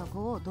どかった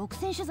子を独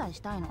占取材し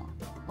たいの。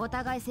お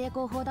互い成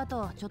功法だ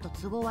とちょっと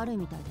都合悪い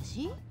みたいだ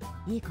し、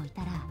いい子い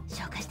たら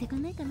紹介してく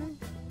んないかな。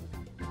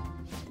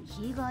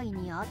被害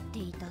に遭って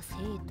いた生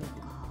徒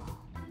か。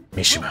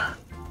三島。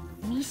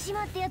三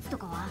島ってやつと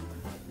かは？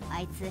あ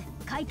いつ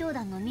怪盗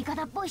団の味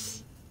方っぽい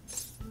し。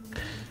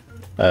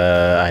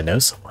I know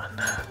someone.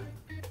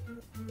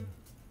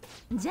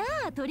 じゃ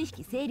あ取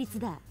引成立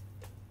だ。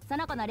そ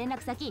の子の連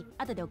絡先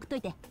後で送っと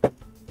いて。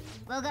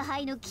我が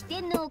輩の起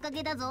点のおか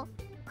げだぞ。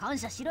感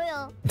謝しろ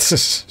よ。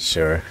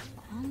Sure. 考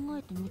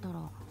えてみた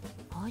ら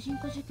愛人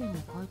化事件の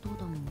怪盗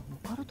団も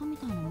オカルトみ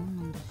たいなもん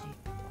なんだし、こ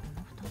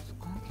の2つ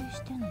関係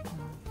してんのかな。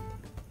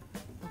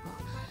だが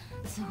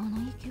都合の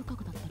いい嗅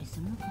覚だったりす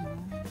るのかな。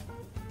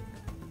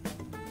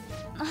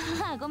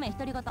ああごめん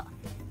独り言。あ、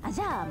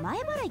じゃあ前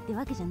払いって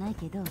わけじゃない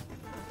けど、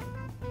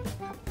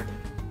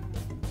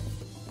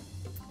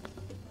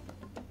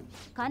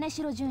金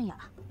城純也、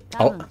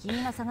多分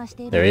君が探し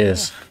ている There he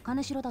is.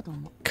 金城だと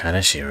思う。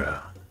 Kaneshiro.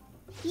 よ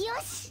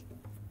し、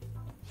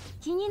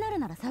気になる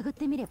なら探っ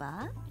てみれ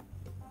ば。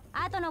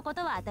後のこ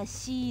とは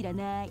私知ら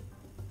ない。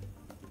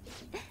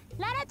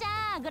ララち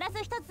ゃんグラス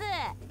一つ。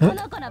こ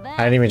の子の分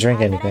I didn't even drink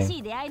anything. 新し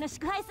い出会いの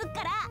祝杯すっ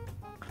から。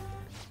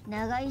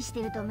長居し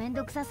てるとめん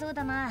どくさそう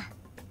だな。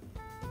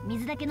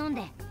水だけ飲ん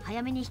で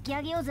早めに引き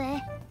上げよう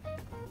ぜ。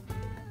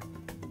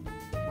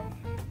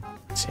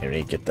 See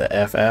me get the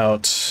F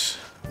out.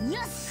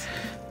 よし。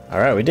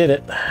 Alright, we did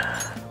it.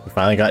 We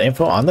finally got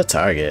info on the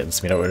target.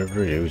 Let's meet up with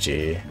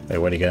Ryuji. Wait,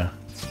 where'd he go?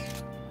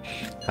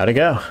 How'd it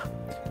go?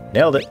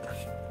 Nailed it.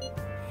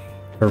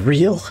 For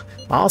real?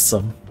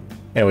 Awesome.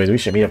 Anyways, we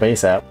should meet up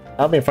ASAP.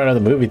 I'll be in front of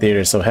the movie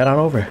theater, so head on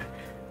over.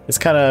 It's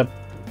kind of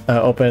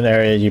open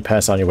area you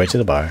pass on your way to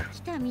the bar.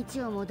 来た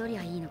道を戻り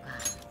ゃいいのか。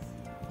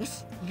よ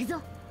し、行く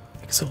ぞ。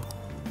So,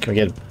 can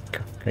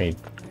we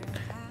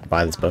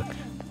buy this book?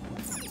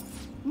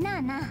 な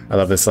あなあ。 I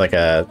love this like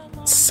a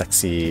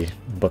sexy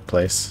book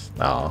place.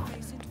 Oh,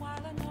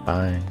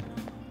 fine.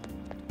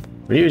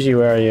 Ryuji,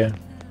 where are you?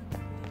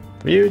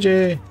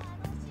 Ryuji!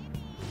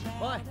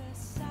 おい。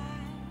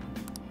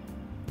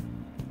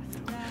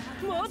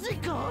マジ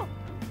か。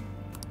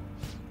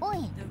おい。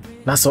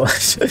 Not so.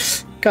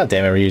 God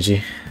damn it,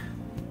 Ryuji.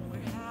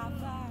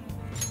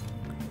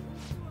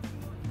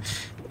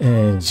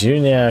 And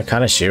Junior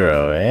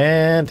Kaneshiro,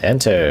 and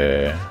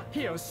enter.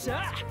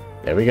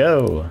 There we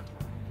go.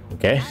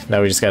 Okay,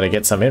 now we just gotta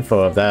get some info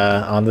of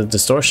that on the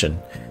distortion.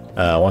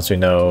 Once we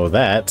know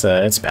that,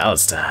 it's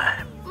balance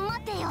time.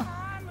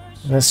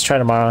 Let's try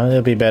tomorrow.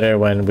 It'll be better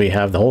when we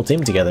have the whole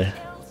team together.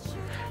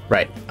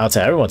 Right, I'll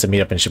tell everyone to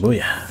meet up in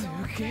Shibuya.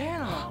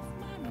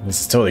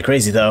 This is totally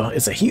crazy though.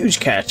 It's a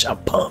huge catch. I'm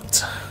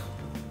pumped.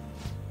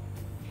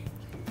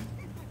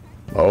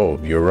 Oh,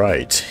 you're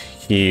right.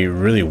 He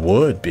really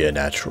would be a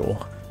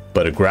natural.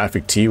 But a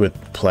graphic tee with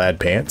plaid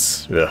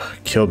pants? Ugh,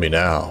 kill me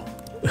now.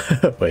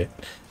 Wait.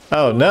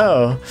 Oh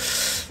no!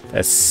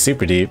 That's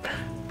super deep.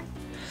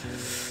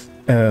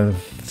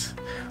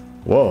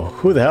 Whoa,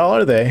 who the hell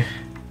are they?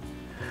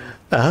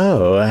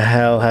 Oh,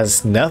 hell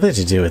has nothing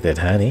to do with it,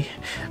 honey.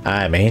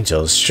 I'm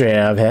Angel, straight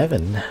out of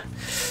heaven.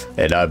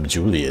 And I'm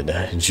Julian.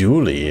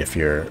 Julie, if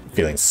you're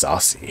feeling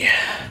saucy.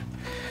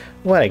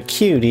 What a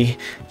cutie.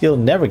 You'll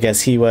never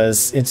guess he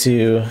was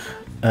into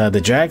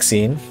the drag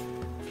scene.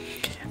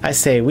 I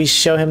say we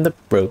show him the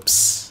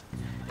ropes.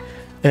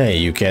 Hey,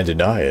 you can't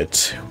deny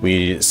it.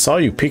 We saw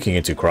you peeking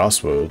into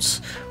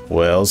Crossroads.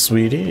 Well,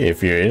 sweetie,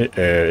 if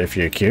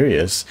you're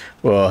curious,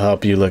 we'll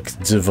help you look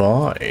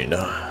divine.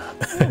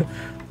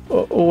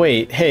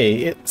 Wait, hey,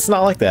 it's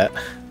not like that.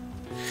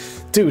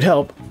 Dude,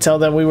 help. Tell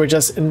them we were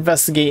just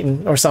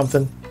investigating or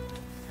something.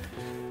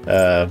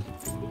 Can't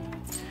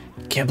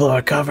blow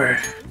our cover.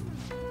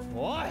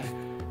 What?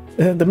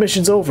 The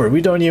mission's over.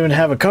 We don't even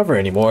have a cover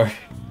anymore.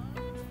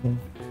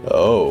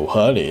 Oh,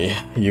 honey,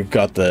 you've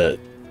got the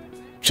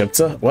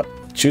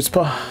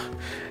chutzpah?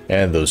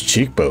 And those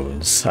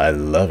cheekbones. I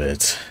love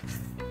it.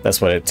 That's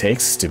what it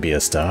takes to be a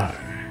star.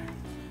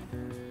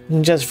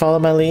 Just follow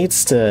my lead,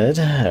 stud.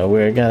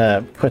 We're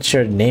gonna put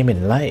your name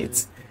in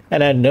lights.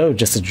 And I know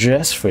just a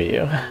dress for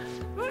you.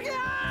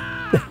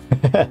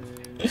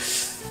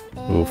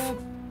 Oof.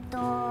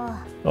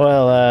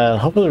 Well,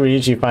 hopefully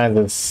Ryuji finds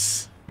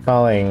this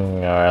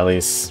calling, or at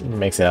least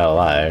makes it out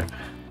alive.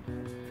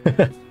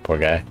 Poor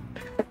guy.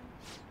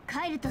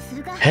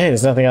 Hey,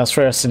 there's nothing else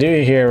for us to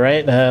do here,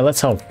 right?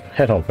 Let's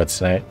head home for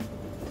tonight.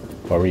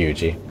 Or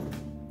Ryuji.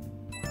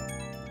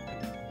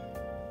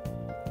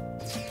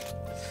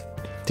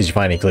 Did you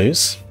find any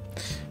clues?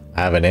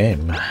 I have a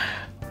name.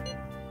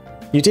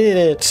 You did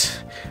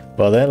it!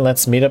 Well then,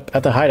 let's meet up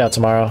at the hideout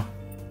tomorrow.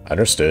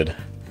 Understood.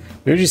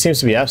 Ryuji seems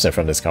to be absent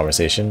from this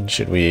conversation.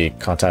 Should we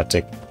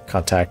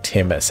contact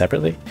him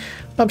separately?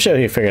 I'm sure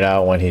he'll figure it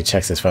out when he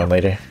checks his phone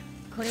later.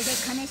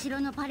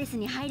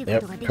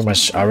 Yep, pretty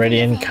much already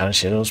in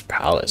Kaneshiro's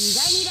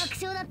palace.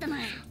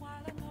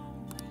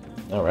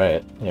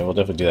 Alright, yeah, we'll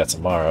definitely do that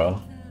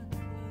tomorrow.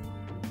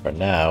 For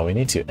now, we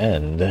need to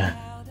end.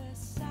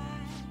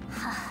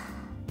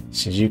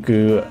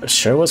 Shinjuku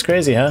sure was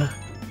crazy, huh?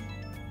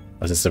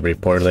 Was this the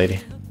reporter lady?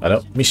 I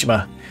don't.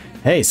 Mishima.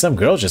 Hey, some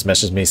girl just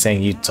messaged me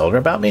saying you told her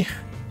about me.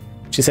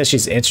 She says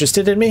she's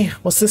interested in me?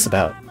 What's this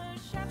about?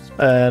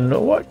 And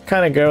what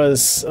kind of girl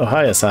is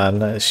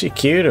Ohaya-san? Is she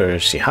cute or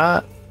is she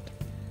hot?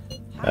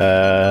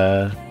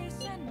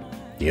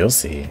 You'll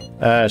see.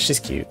 She's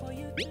cute.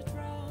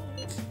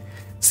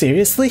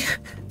 Seriously?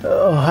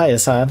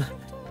 Ohaya-san.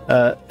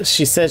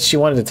 She said she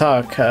wanted to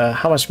talk.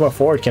 How much more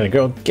forward can a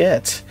girl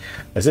get?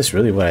 Is this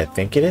really what I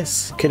think it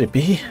is? Could it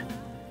be?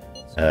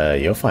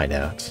 You'll find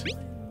out.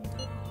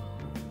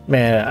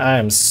 Man,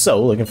 I'm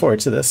so looking forward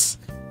to this.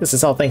 This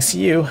is all thanks to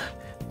you.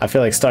 I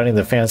feel like starting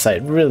the fan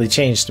site really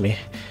changed me.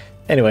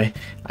 Anyway,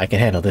 I can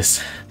handle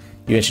this.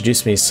 You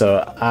introduced me,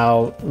 so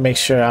I'll make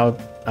sure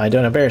I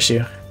don't embarrass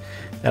you.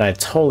 And I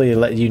totally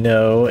let you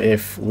know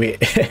if we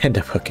end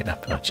up hooking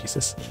up. Oh,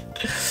 Jesus.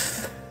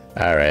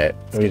 Alright,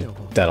 we've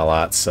done a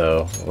lot,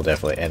 so we'll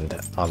definitely end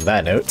on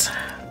that note.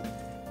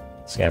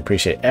 So I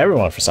appreciate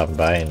everyone for stopping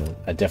by, and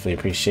I definitely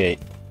appreciate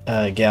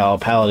Gal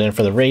Paladin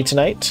for the raid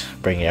tonight,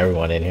 bringing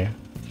everyone in here.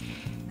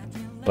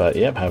 But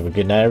yep, have a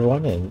good night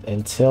everyone, and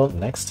until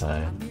next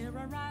time.